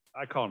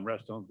 I call them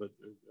rest homes, but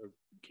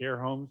care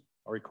homes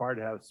are required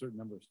to have a certain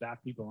number of staff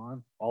people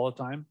on all the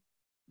time.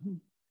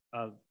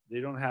 They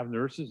don't have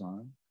nurses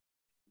on.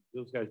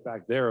 Those guys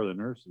back there are the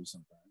nurses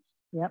sometimes.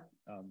 Yep.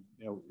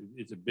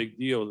 It's a big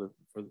deal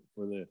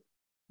for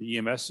the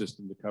EMS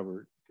system to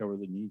cover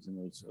the needs in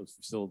those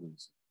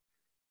facilities.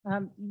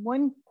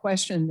 One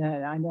question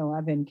that I know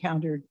I've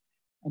encountered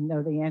and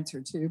know the answer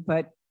to,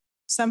 but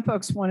some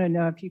folks want to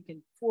know if you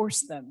can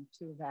force them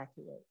to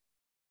evacuate.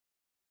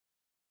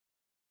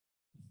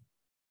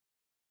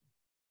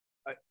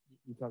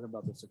 You talking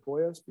about the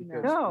sequoias?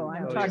 Because no,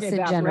 I'm talking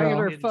about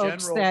regular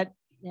folks that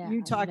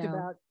you talked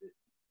about.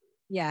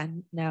 Yeah,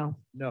 no.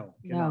 No,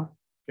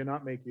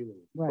 cannot make you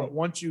leave. Right. But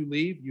once you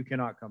leave, you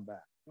cannot come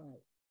back.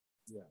 Right.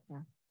 Yeah.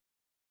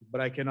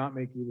 But I cannot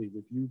make you leave.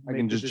 If you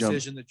make the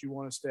decision that you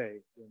want to stay.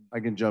 I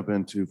can jump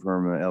into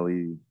from an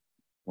LE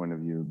point of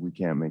view. We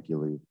can't make you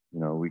leave.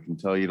 We can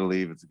tell you to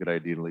leave. It's a good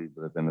idea to leave.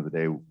 But at the end of the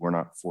day, we're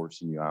not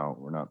forcing you out.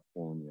 We're not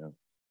pulling you.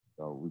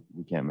 So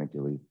we can't make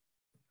you leave.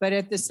 But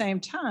at the same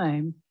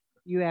time,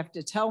 you have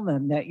to tell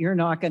them that you're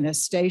not going to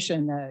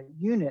station a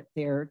unit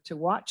there to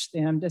watch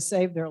them to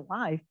save their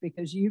life,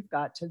 because you've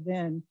got to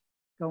then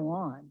go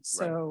on.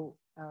 So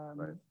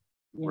right.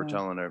 We're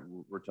telling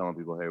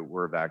people, hey,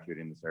 we're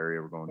evacuating this area.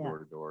 We're going door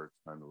to door.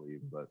 It's time to leave,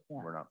 but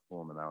we're not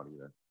pulling them out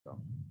either. So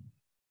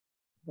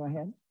go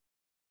ahead.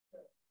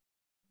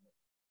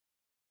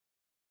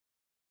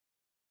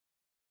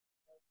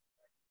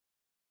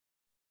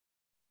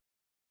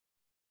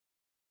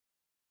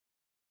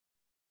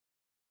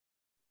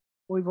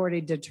 we've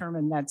already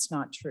determined that's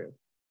not true.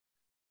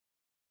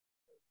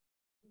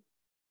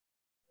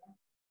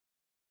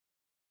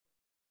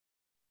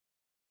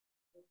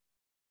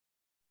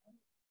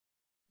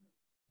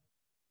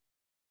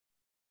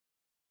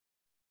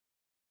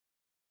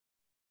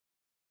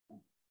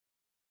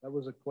 That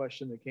was a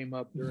question that came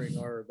up during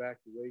our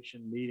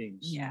evacuation meetings.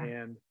 Yeah.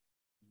 And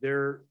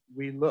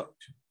we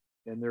looked,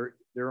 and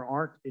there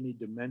aren't any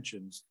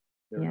dimensions.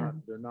 They're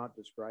not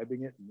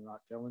describing it, and they're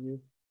not telling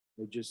you.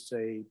 They just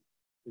say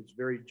it's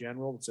very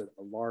general. It's a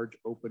large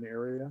open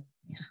area.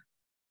 Yeah.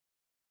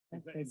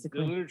 The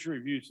literature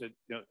review said,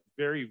 you know,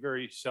 very,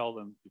 very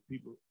seldom do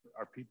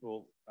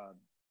people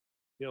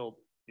killed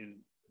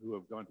who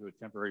have gone to a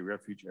temporary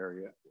refuge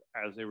area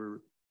as they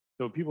were.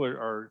 So people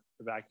are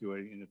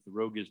evacuating, and if the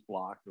road gets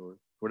blocked or for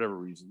whatever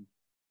reason,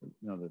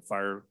 you know, the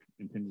fire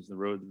impinges the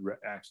road,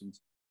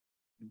 actions.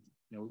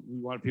 You know, we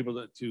want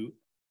people to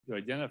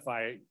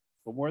identify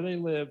from where they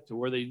live to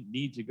where they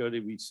need to go to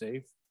be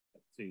safe.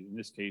 See, in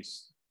this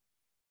case,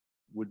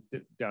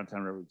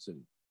 downtown Redwood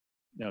City.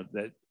 You know,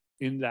 that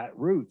in that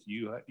route,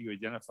 you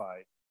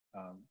identify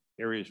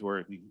areas where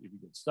if you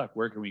get stuck,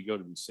 where can we go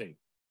to be safe?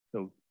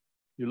 So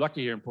you're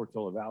lucky here in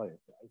Portola Valley,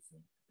 I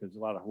think, because a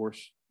lot of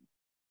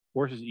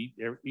horses eat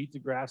the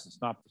grass.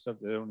 It's not the stuff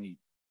they don't eat.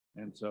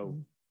 And so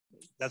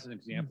that's an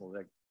example.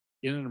 Like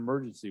in an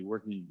emergency, where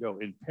can you go?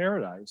 In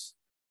Paradise,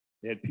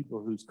 they had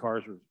people whose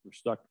cars were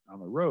stuck on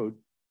the road.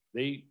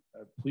 They,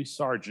 police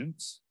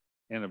sergeants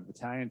and a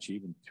battalion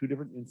chief in 2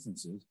 different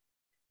instances,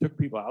 took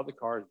people out of the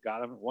cars,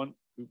 got them. One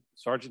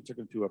sergeant took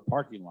them to a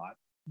parking lot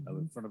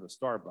in front of a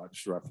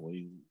Starbucks,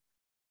 roughly,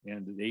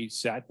 and they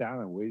sat down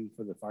and waited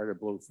for the fire to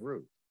blow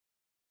through.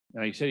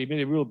 And he said he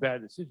made a real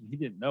bad decision. He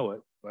didn't know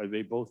it, but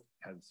they both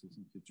had the same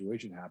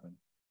situation happen.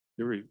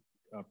 There were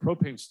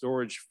propane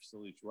storage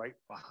facilities right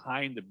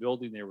behind the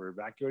building they were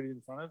evacuating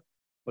in front of,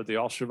 but they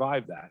all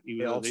survived that.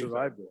 They all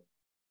survived it.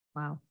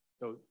 Wow.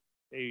 So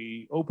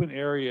a open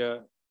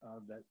area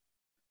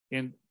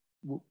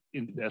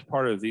as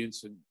part of the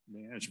incident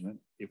management,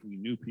 if we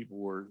knew people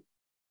were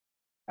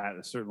at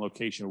a certain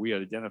location, we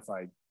had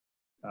identified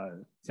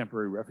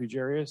temporary refuge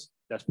areas.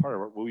 That's part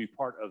of what will be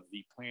part of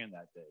the plan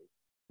that day.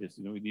 Is,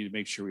 you know, we need to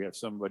make sure we have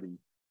some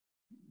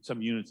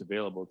units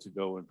available to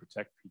go and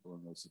protect people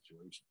in those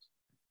situations.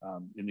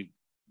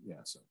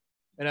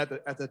 And at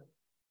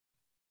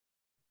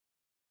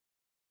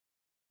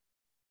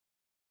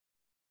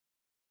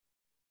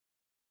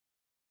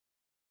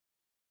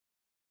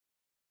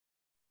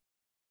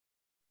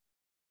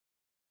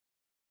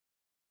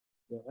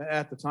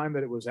the time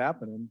that it was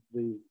happening,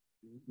 he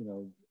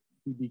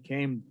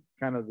became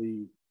kind of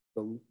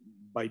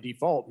by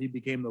default, he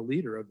became the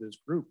leader of this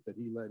group that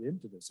he led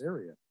into this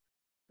area.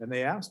 And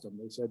they asked him,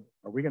 they said,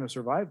 are we going to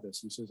survive this?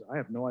 He says, I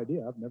have no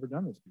idea. I've never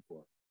done this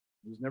before.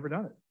 He's never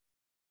done it.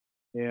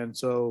 And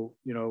so,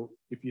 you know,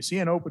 if you see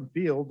an open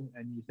field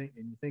and you think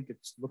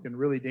it's looking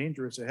really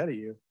dangerous ahead of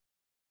you,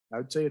 I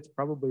would say it's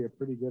probably a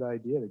pretty good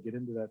idea to get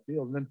into that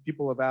field. And then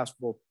people have asked,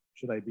 well,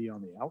 should I be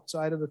on the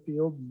outside of the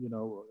field? You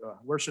know,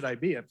 where should I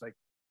be? It's like,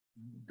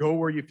 go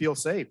where you feel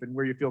safe and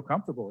where you feel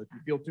comfortable. If you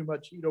feel too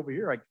much heat over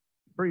here, I'm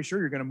pretty sure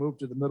you're going to move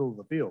to the middle of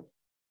the field.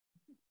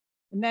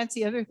 And that's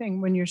the other thing,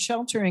 when you're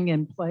sheltering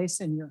in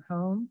place in your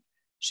home,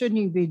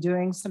 shouldn't you be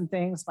doing some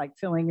things like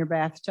filling your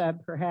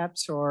bathtub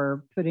perhaps,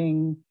 or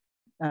putting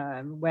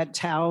wet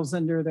towels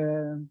under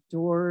the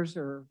doors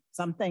or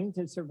something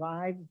to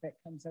survive if it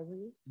comes over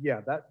you?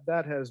 Yeah,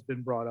 that has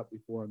been brought up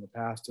before in the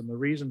past. And the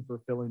reason for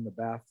filling the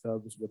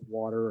bathtubs with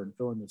water and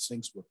filling the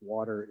sinks with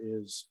water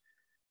is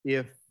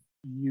if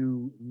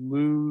you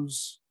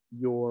lose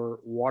your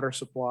water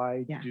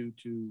supply due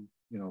to,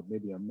 you know,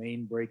 maybe a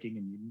main breaking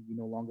and you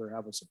no longer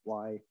have a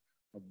supply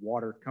of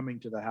water coming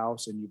to the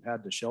house and you've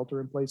had the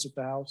shelter in place at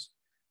the house,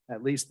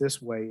 at least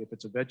this way, if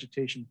it's a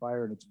vegetation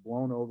fire and it's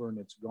blown over and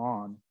it's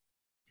gone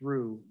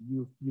through,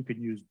 you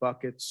can use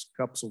buckets,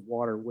 cups of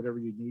water, whatever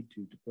you need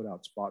to put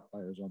out spot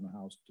fires on the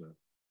house to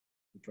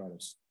try to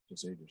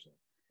save yourself,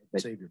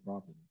 save your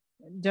property.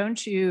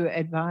 Don't you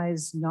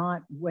advise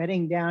not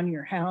wetting down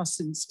your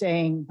house and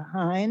staying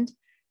behind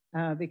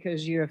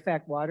because you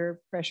affect water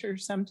pressure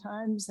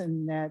sometimes,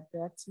 and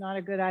that's not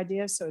a good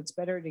idea? So it's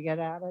better to get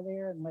out of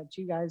there and let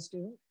you guys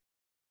do it.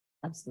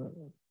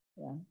 Absolutely.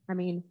 Yeah. I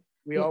mean,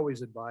 we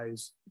always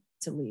advise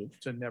to leave,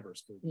 to never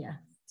stay. Yeah.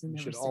 You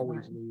should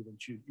always leave, and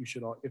you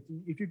should all, if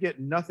you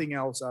get nothing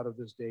else out of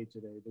this day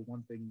today, the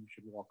one thing you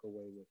should walk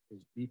away with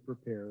is be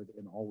prepared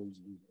and always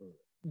leave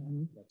early.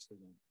 Mm-hmm. That's the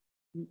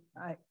one.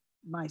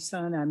 My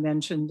son, I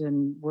mentioned,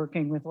 in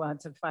working with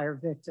lots of fire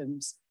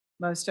victims,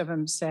 most of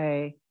them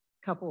say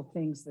a couple of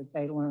things that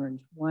they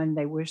learned. One,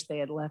 they wish they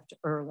had left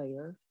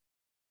earlier.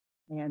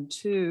 And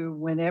 2,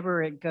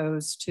 whenever it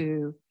goes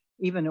to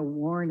even a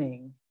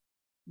warning,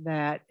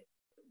 that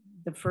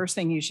the first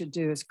thing you should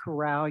do is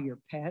corral your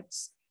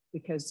pets,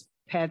 because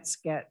pets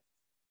get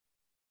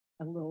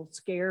a little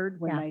scared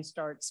when they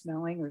start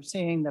smelling or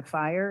seeing the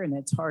fire, and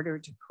it's harder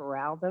to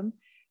corral them.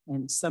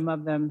 And some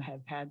of them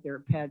have had their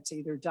pets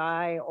either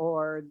die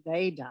or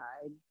they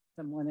died,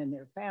 someone in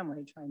their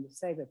family trying to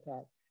save a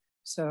pet.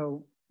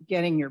 So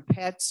getting your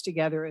pets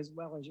together as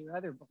well as your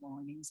other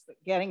belongings, but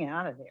getting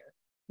out of there.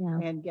 Yeah.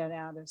 And get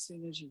out as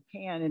soon as you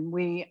can.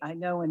 And I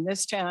know in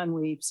this town,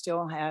 we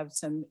still have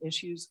some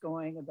issues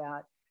going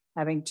about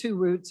having 2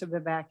 routes of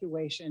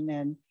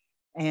evacuation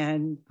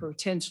and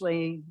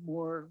potentially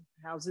more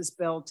houses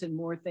built and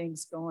more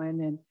things going,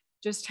 and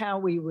just how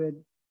we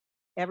would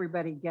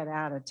everybody get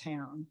out of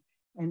town.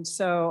 And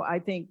so I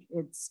think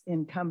it's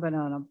incumbent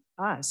on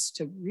us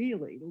to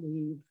really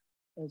leave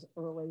as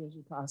early as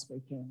you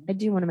possibly can. I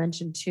do want to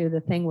mention too, the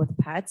thing with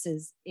pets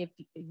is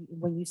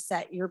when you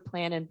set your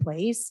plan in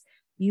place,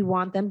 you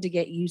want them to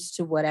get used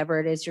to whatever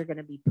it is you're going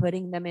to be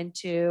putting them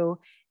into,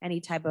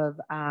 any type of,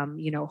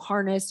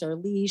 harness or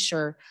leash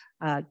or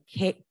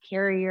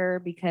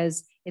carrier,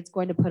 because it's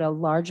going to put a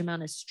large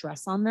amount of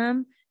stress on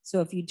them.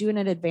 So if you do it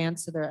in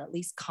advance, so they're at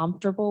least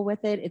comfortable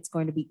with it, it's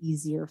going to be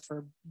easier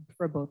for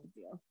both of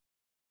you.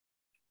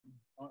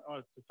 I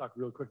want to talk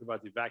real quick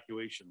about the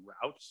evacuation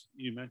routes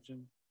you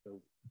mentioned.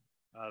 So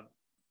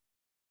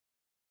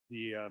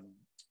the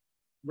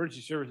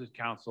Emergency Services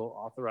Council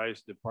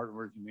authorized the Department of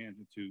Emergency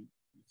Management to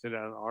send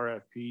out an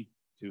RFP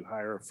to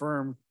hire a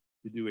firm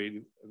to do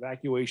a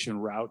evacuation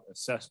route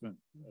assessment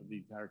of the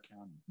entire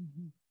county.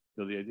 Mm-hmm.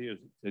 So the idea is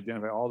to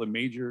identify the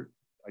major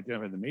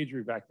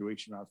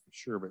evacuation routes for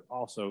sure, but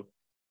also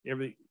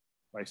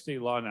by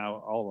state law now,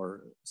 all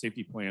our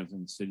safety plans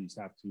in the cities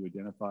have to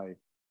identify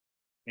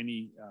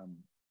any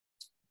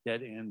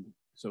dead end.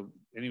 So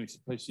any place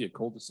you see a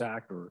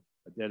cul-de-sac or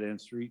a dead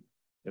end street,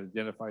 to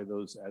identify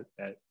those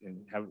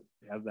and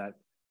have that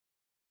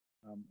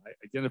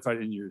identified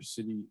in your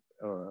city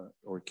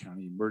or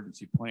county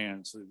emergency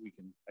plan, so that we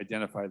can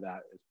identify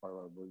that as part of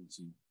our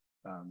emergency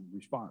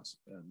response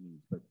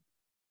needs.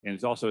 And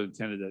it's also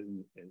intended that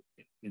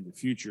in the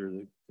future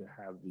to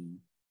have the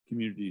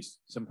communities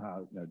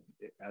somehow,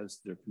 as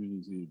their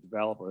communities either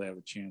develop or they have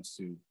a chance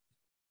to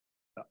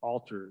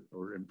alter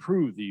or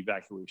improve the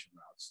evacuation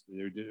routes,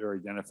 they're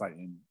identified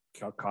and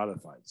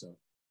codified. So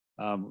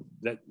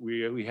that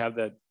we have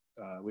that.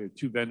 We have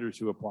 2 vendors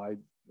who applied,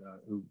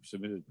 who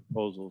submitted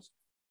proposals,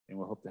 and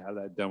we'll hope to have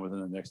that done within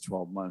the next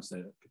 12 months.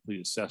 That complete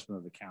assessment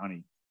of the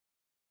county.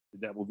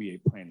 That will be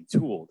a planning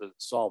tool. It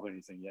doesn't solve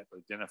anything yet, but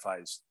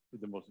identifies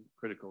the most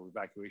critical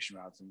evacuation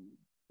routes. And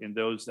in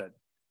those that,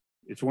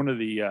 it's one of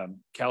the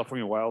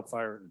California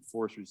Wildfire and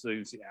Forest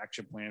Resiliency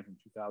Action Plan from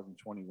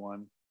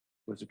 2021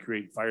 was to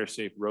create fire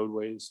safe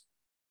roadways.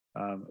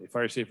 A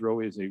fire safe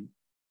roadway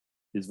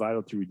is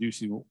vital to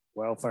reducing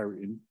wildfire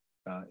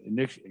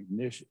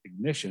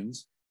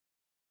ignitions,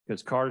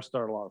 because cars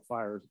start a lot of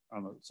fires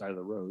on the side of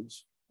the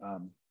roads,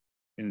 and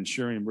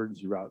ensuring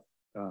emergency route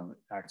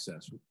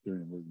access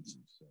during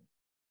emergencies. So.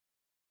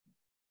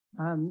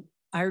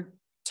 Our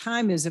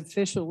time is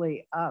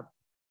officially up,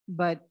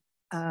 but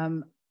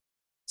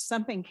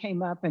something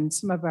came up in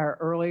some of our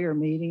earlier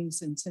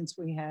meetings, and since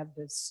we have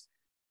this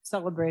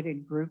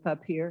celebrated group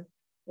up here,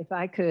 if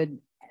I could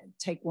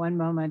take one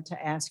moment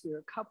to ask you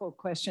a couple of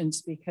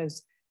questions,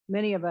 because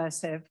many of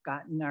us have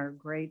gotten our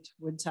great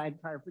Woodside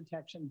Fire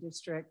Protection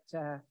District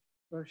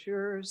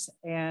brochures,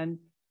 and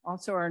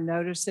also our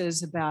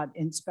notices about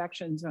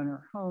inspections on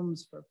our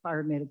homes for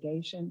fire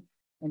mitigation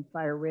and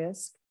fire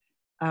risk.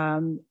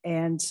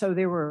 And so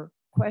there were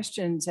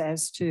questions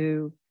as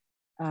to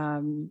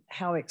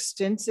how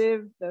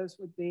extensive those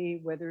would be,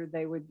 whether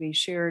they would be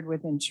shared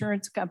with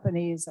insurance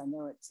companies. I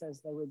know it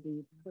says they would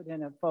be put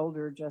in a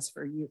folder just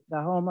for you, the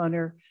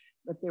homeowner,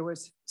 but there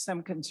was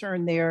some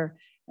concern there.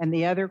 And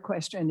the other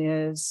question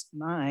is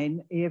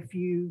mine: if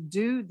you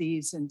do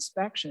these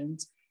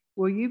inspections,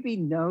 will you be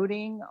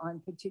noting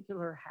on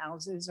particular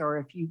houses, or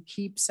if you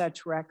keep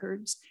such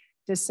records,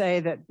 to say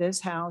that this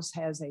house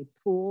has a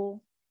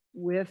pool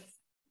with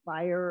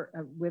fire,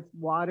 with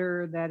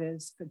water that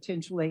is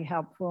potentially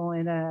helpful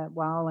in a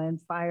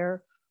wildland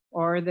fire,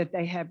 or that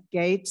they have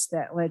gates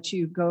that let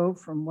you go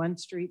from one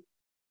street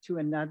to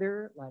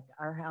another, like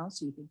our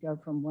house, you could go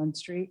from one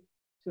street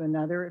to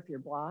another if you're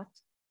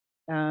blocked,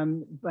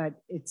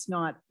 but it's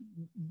not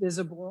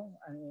visible.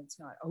 I mean, it's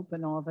not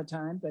open all the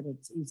time, but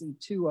it's easy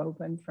to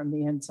open from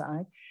the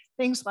inside.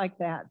 Things like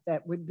that,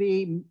 that would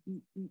be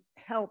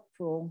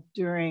helpful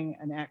during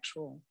an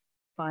actual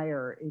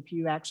fire if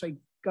you actually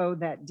go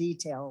that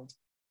detailed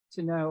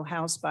to know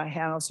house by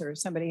house, or if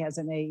somebody has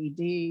an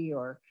AED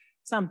or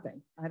something.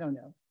 I don't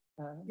know.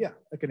 Yeah,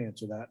 I can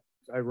answer that.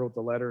 I wrote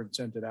the letter and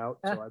sent it out,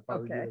 so I'd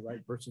probably be the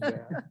right person to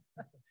ask.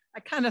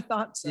 I kind of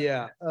thought so.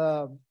 Yeah.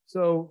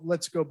 So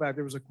let's go back.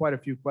 There was quite a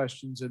few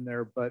questions in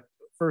there, but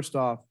first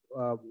off,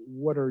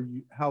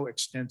 how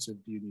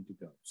extensive do you need to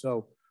go?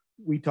 So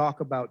we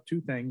talk about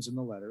 2 things in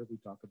the letter. We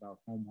talk about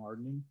home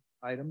hardening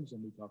items,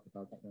 and we talk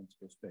about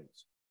defensible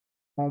space.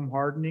 Home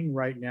hardening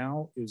right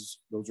now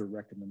those are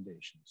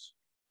recommendations.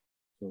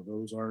 So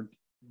those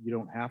you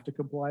don't have to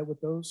comply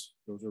with those.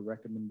 Those are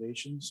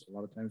recommendations. A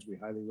lot of times we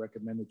highly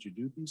recommend that you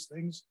do these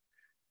things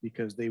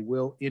because they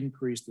will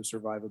increase the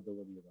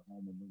survivability of the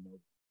home, and we know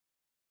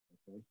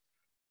that. Okay.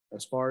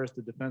 As far as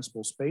the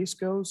defensible space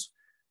goes,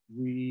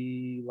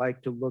 we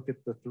like to look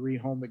at the 3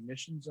 home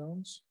ignition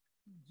zones.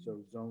 So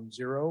zone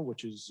 0,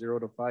 which is 0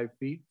 to 5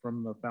 feet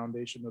from the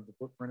foundation of the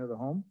footprint of the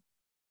home.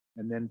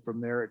 And then from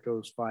there, it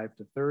goes 5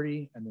 to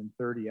 30, and then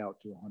 30 out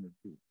to 100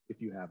 feet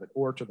if you have it,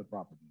 or to the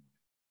property.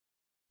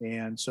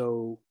 And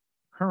so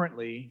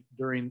currently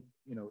during,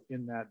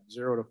 in that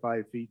 0 to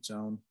 5 feet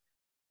zone,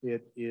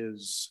 it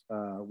is,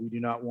 we do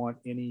not want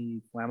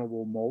any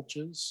flammable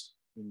mulches.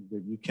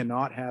 You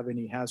cannot have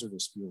any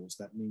hazardous fuels.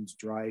 That means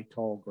dry,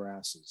 tall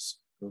grasses.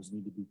 Those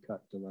need to be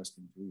cut to less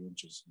than 3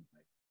 inches in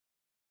height.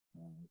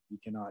 You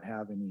cannot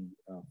have any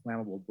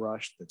flammable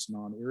brush that's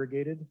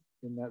non-irrigated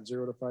in that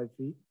 0 to 5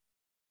 feet.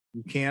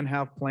 You can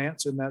have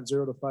plants in that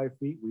 0 to 5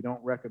 feet. We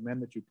don't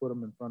recommend that you put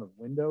them in front of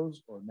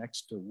windows or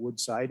next to wood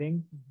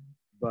siding,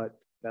 but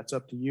that's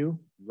up to you,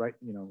 right?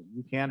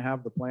 You can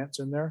have the plants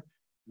in there.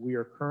 We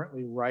are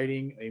currently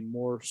writing a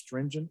more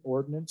stringent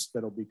ordinance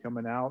that'll be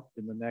coming out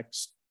in the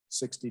next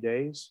 60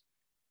 days.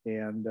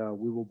 And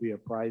we will be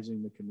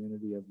apprising the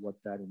community of what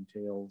that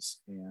entails.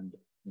 And,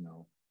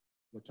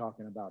 we're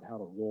talking about how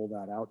to roll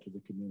that out to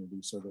the community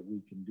so that we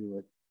can do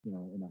it,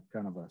 in a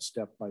kind of a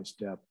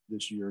step-by-step.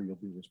 This year, you'll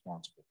be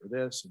responsible for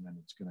this, and then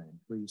it's going to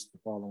increase the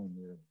following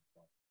year.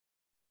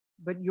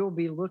 But you'll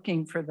be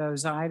looking for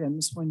those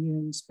items when you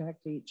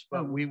inspect each But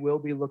home. we will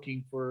be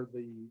looking for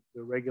the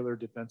regular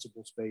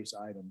defensible space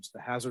items,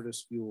 the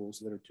hazardous fuels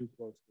that are too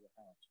close to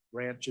the house,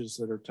 branches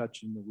that are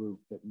touching the roof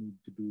that need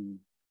to be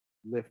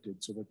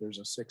lifted so that there's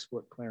a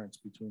 6-foot clearance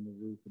between the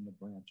roof and the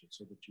branches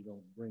so that you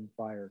don't bring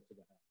fire to the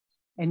house.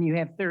 And you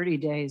have 30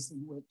 days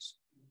in which.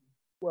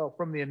 Well,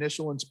 from the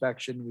initial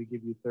inspection, we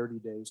give you 30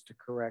 days to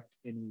correct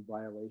any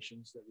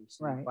violations that we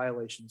see, Right.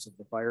 violations of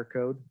the fire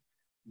code.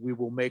 We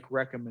will make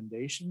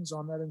recommendations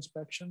on that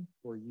inspection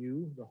for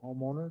you, the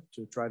homeowner,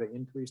 to try to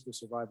increase the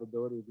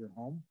survivability of your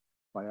home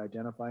by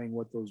identifying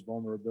what those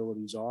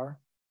vulnerabilities are.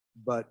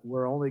 But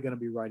we're only going to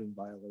be writing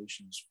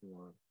violations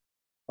for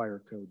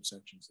fire code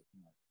sections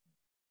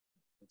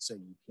that say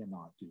you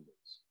cannot do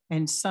this.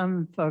 And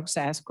some folks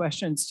ask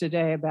questions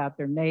today about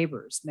their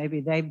neighbors. Maybe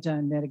they've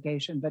done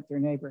mitigation, but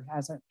their neighbor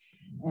hasn't.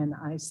 And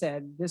I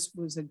said, this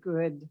was a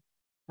good,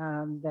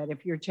 that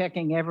if you're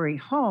checking every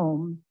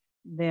home,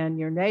 then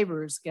your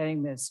neighbor's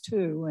getting this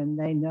too, and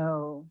they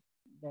know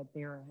that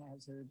they're a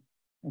hazard,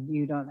 and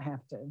you don't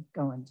have to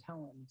go and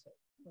tell them to.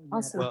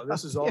 Also, well,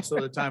 this is also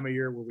the time of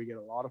year where we get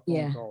a lot of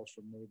phone calls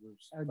from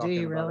neighbors. Oh, do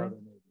you really? Other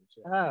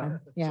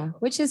neighbors. Yeah,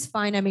 which is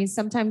fine. I mean,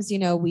 sometimes,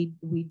 we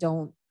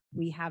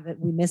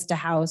missed a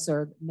house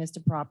or missed a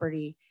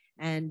property,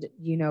 and,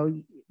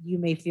 you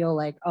may feel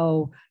like,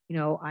 oh,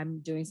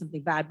 I'm doing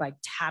something bad by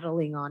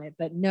tattling on it,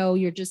 but no,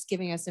 you're just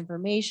giving us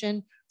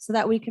information so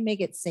that we can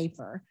make it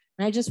safer.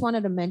 And I just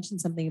wanted to mention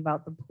something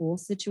about the pool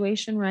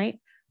situation, right?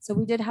 So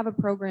we did have a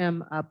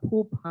program, a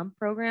pool pump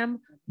program,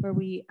 where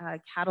we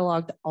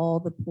cataloged all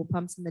the pool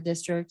pumps in the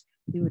district.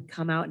 We would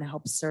come out and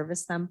help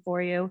service them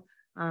for you.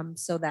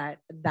 So that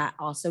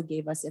also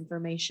gave us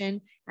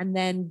information. And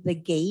then the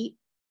gate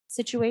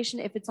situation,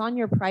 if it's on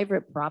your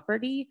private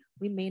property,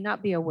 we may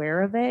not be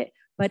aware of it,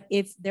 but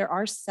if there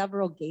are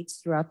several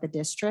gates throughout the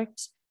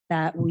district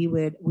that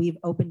we've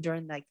opened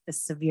during like the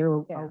severe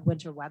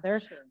winter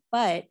weather,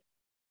 but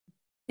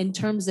in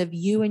terms of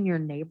you and your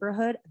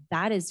neighborhood,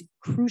 that is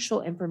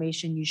crucial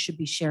information you should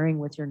be sharing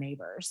with your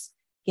neighbors,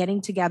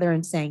 getting together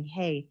and saying,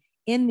 hey,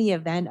 in the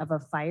event of a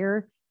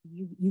fire,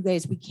 you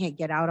guys, we can't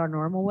get out our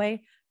normal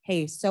way.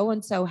 Hey,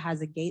 so-and-so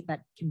has a gate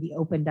that can be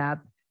opened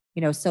up.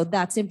 So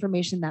that's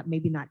information that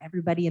maybe not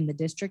everybody in the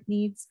district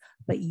needs,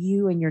 but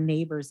you and your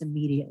neighbors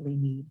immediately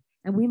need.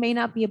 And we may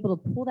not be able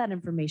to pull that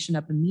information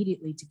up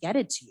immediately to get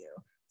it to you.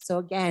 So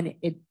again,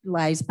 it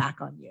lies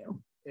back on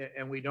you.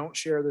 And we don't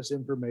share this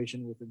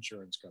information with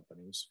insurance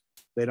companies.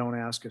 They don't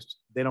ask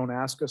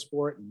us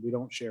for it, and we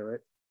don't share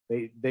it.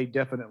 They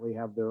definitely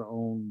have their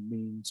own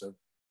means of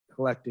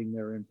collecting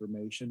their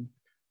information.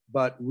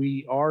 But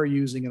we are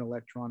using an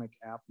electronic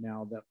app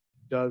now that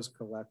does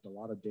collect a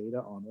lot of data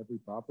on every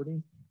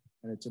property.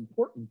 And it's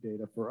important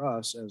data for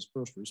us as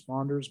first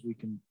responders. We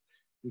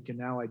can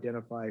now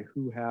identify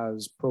who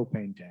has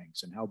propane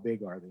tanks and how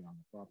big are they on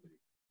the property,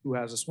 who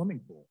has a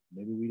swimming pool.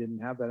 Maybe we didn't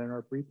have that in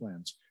our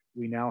pre-plans.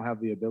 We now have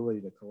the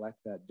ability to collect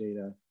that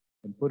data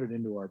and put it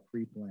into our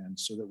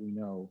pre-plans so that we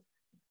know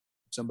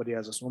if somebody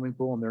has a swimming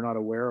pool and they're not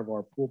aware of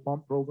our pool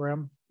pump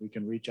program, we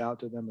can reach out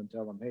to them and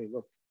tell them, hey,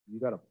 look, you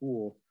got a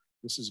pool.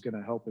 This is going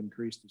to help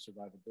increase the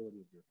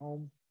survivability of your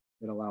home.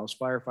 It allows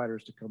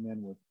firefighters to come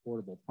in with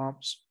portable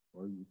pumps,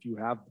 or if you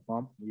have the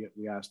pump,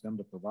 we ask them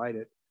to provide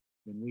it.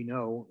 And we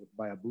know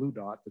by a blue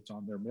dot that's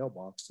on their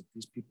mailbox that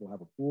these people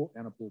have a pool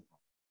and a pool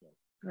pump.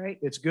 Great.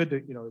 It's good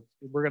to,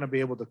 we're going to be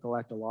able to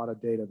collect a lot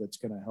of data that's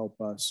going to help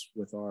us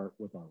with our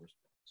response.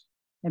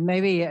 And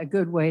maybe a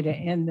good way to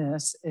end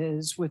this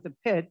is with a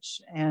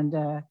pitch.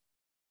 And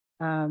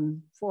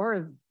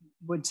for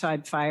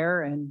Woodside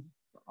Fire and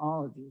for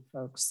all of you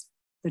folks,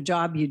 the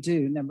job you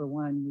do, number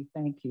one, we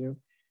thank you.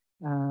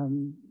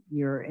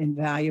 You're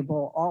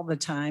invaluable all the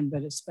time,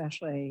 but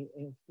especially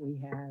if we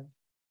have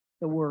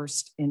the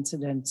worst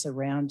incidents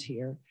around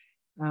here.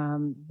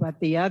 But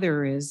the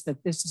other is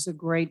that this is a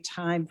great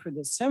time for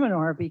the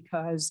seminar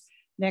because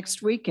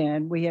next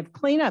weekend, we have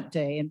cleanup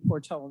day in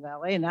Portola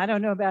Valley. And I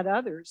don't know about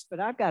others,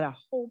 but I've got a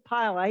whole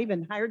pile. I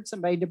even hired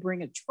somebody to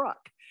bring a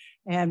truck.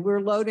 And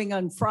we're loading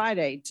on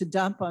Friday to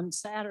dump on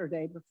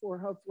Saturday before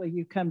hopefully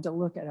you come to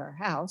look at our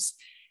house.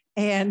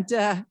 And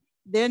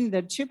then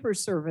the chipper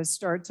service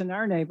starts in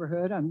our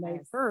neighborhood on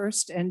May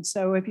 1st. And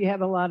so if you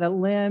have a lot of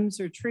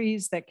limbs or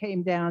trees that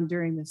came down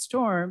during the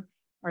storm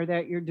or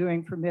that you're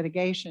doing for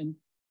mitigation,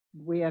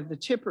 we have the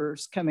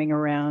chippers coming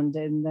around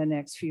in the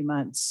next few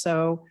months.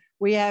 So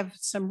we have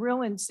some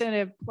real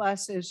incentive.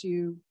 Plus, if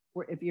you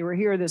were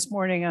here this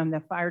morning on the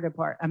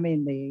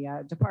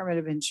the Department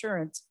of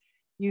Insurance,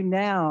 you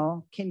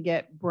now can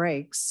get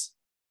breaks.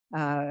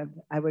 I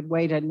would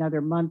wait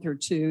another month or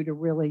two to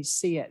really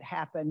see it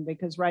happen,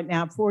 because right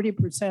now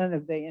 40%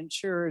 of the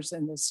insurers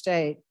in the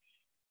state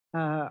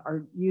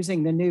are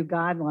using the new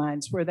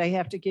guidelines where they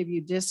have to give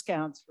you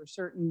discounts for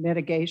certain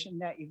mitigation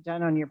that you've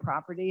done on your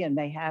property, and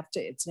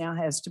it now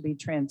has to be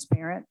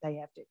transparent. They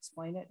have to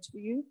explain it to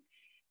you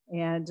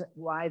and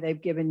why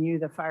they've given you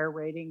the fire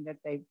rating that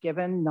they've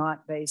given,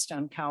 not based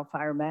on CAL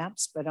FIRE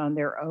maps, but on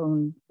their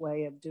own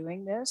way of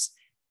doing this.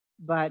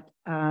 But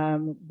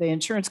the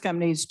insurance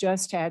companies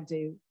just had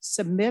to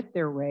submit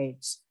their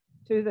rates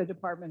to the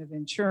Department of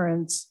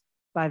Insurance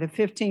by the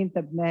 15th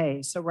of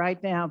May. So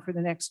right now, for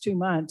the next 2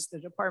 months, the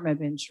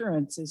Department of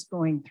Insurance is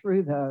going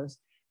through those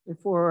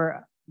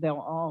before they'll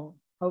all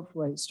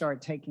hopefully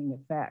start taking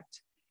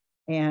effect.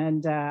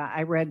 And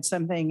I read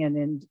something in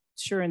an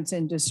insurance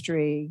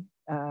industry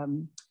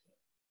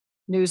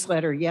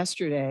newsletter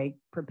yesterday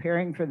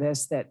preparing for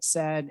this that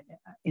said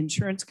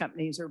insurance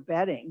companies are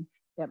betting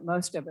that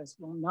most of us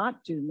will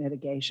not do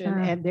mitigation,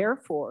 and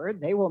therefore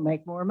they will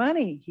make more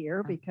money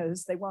here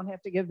because they won't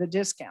have to give the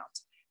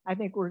discounts. I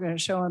think we're going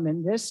to show them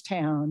in this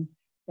town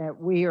that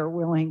we are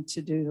willing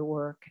to do the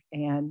work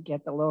and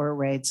get the lower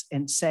rates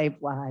and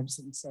save lives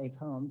and save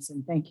homes.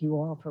 And thank you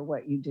all for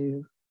what you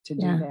do to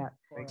do that.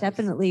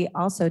 Definitely.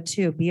 Also,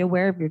 too, be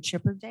aware of your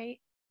chipper date,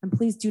 and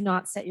please do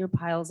not set your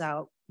piles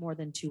out more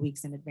than 2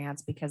 weeks in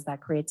advance, because that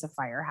creates a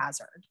fire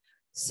hazard.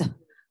 So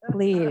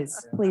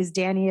please,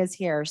 Danny is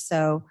here.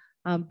 So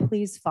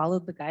please follow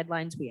the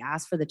guidelines we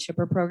asked for the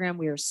chipper program.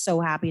 We are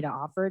so happy to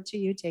offer it to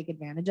you. Take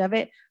advantage of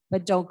it,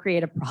 but don't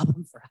create a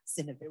problem for us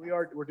in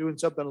advance. We're doing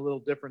something a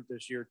little different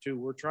this year too.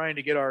 We're trying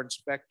to get our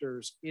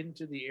inspectors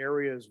into the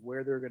areas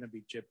where they're going to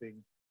be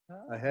chipping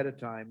ahead of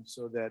time,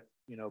 so that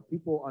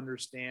people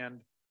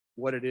understand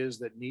what it is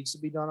that needs to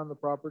be done on the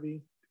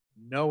property,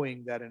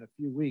 knowing that in a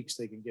few weeks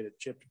they can get it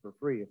chipped for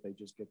free if they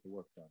just get the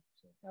work done.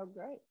 So. Oh,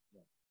 great.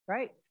 Yeah.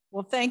 Great.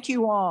 Well, thank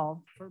you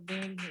all for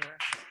being here.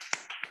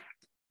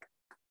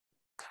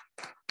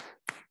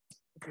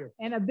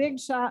 And a big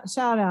shout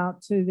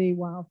out to the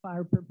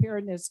Wildfire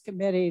Preparedness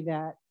Committee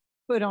that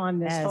put on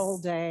this whole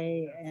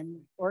day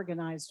and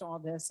organized all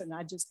this. And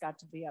I just got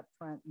to be up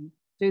front and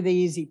do the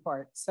easy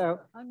part. So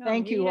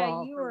thank you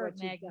all. You were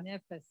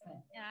magnificent.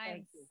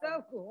 I'm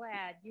so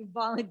glad you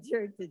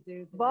volunteered to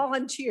do this.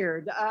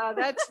 Volunteered.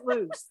 That's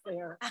loose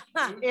there.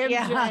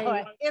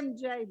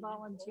 MJ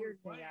volunteered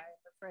me, I'm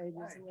afraid.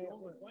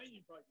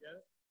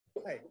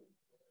 Hey.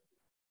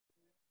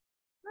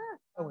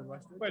 Oh, and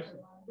Western. Question.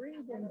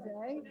 Breathe, MJ.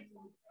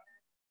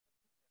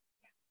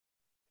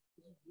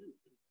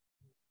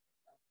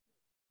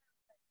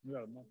 You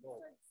got a month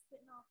old.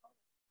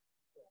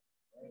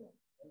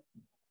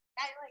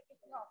 I like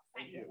it. No,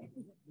 thank you.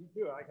 You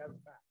do. I got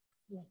it back.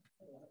 Yeah.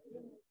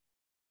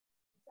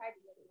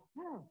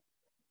 Oh.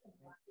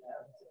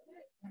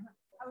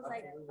 I was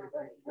like,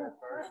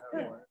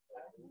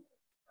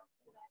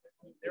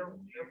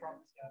 they're from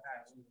the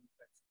past.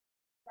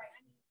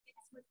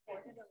 So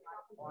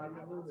that's why I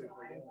was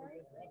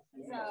like,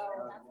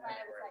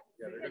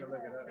 yeah, they're gonna look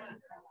it up.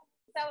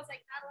 So I was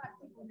like, not a lot of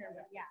people here,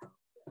 but yeah.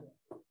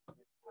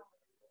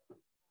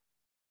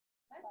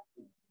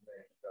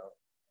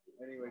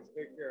 Anyways,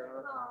 take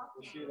care. Huh?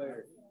 We'll see you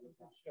later.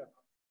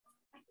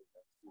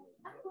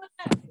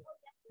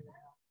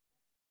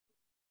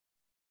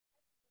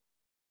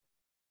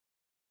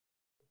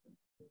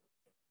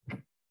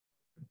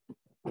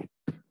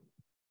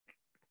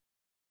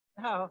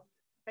 Oh,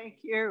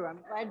 thank you. I'm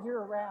glad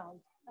you're around.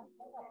 Thank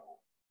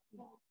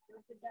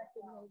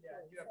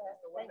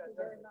you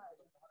very much.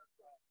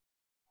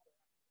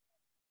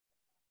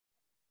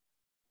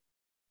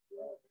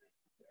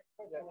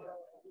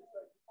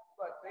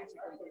 But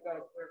basically, we got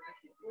a clear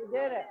 50. We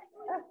did it.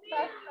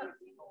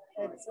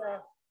 It's 4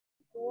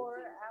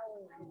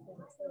 hours.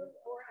 So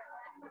 4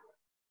 hours.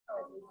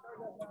 Oh, we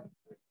started on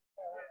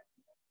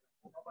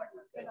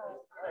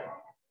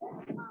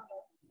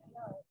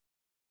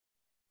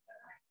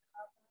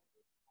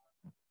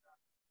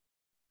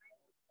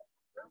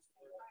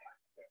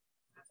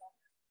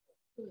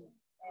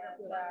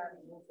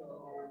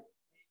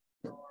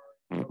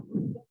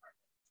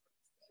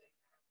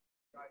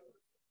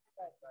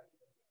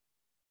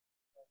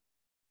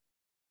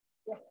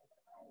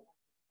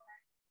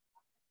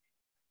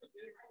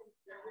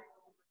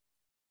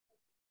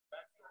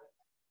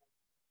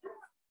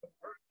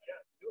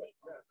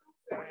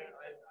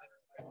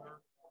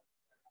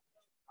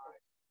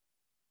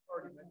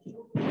Already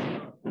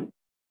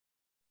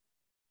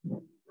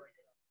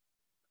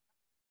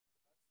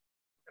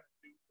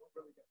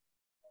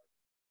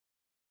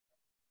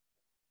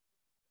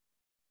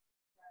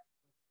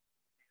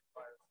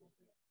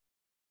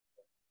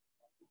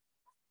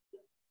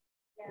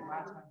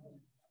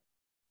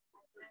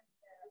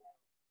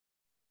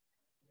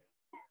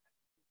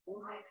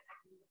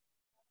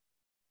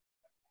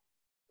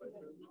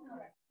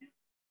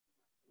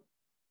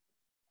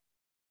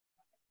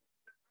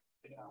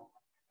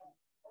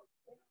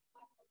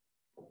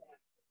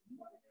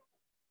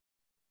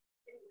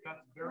That's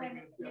very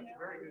good. That's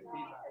very good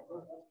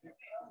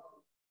feedback.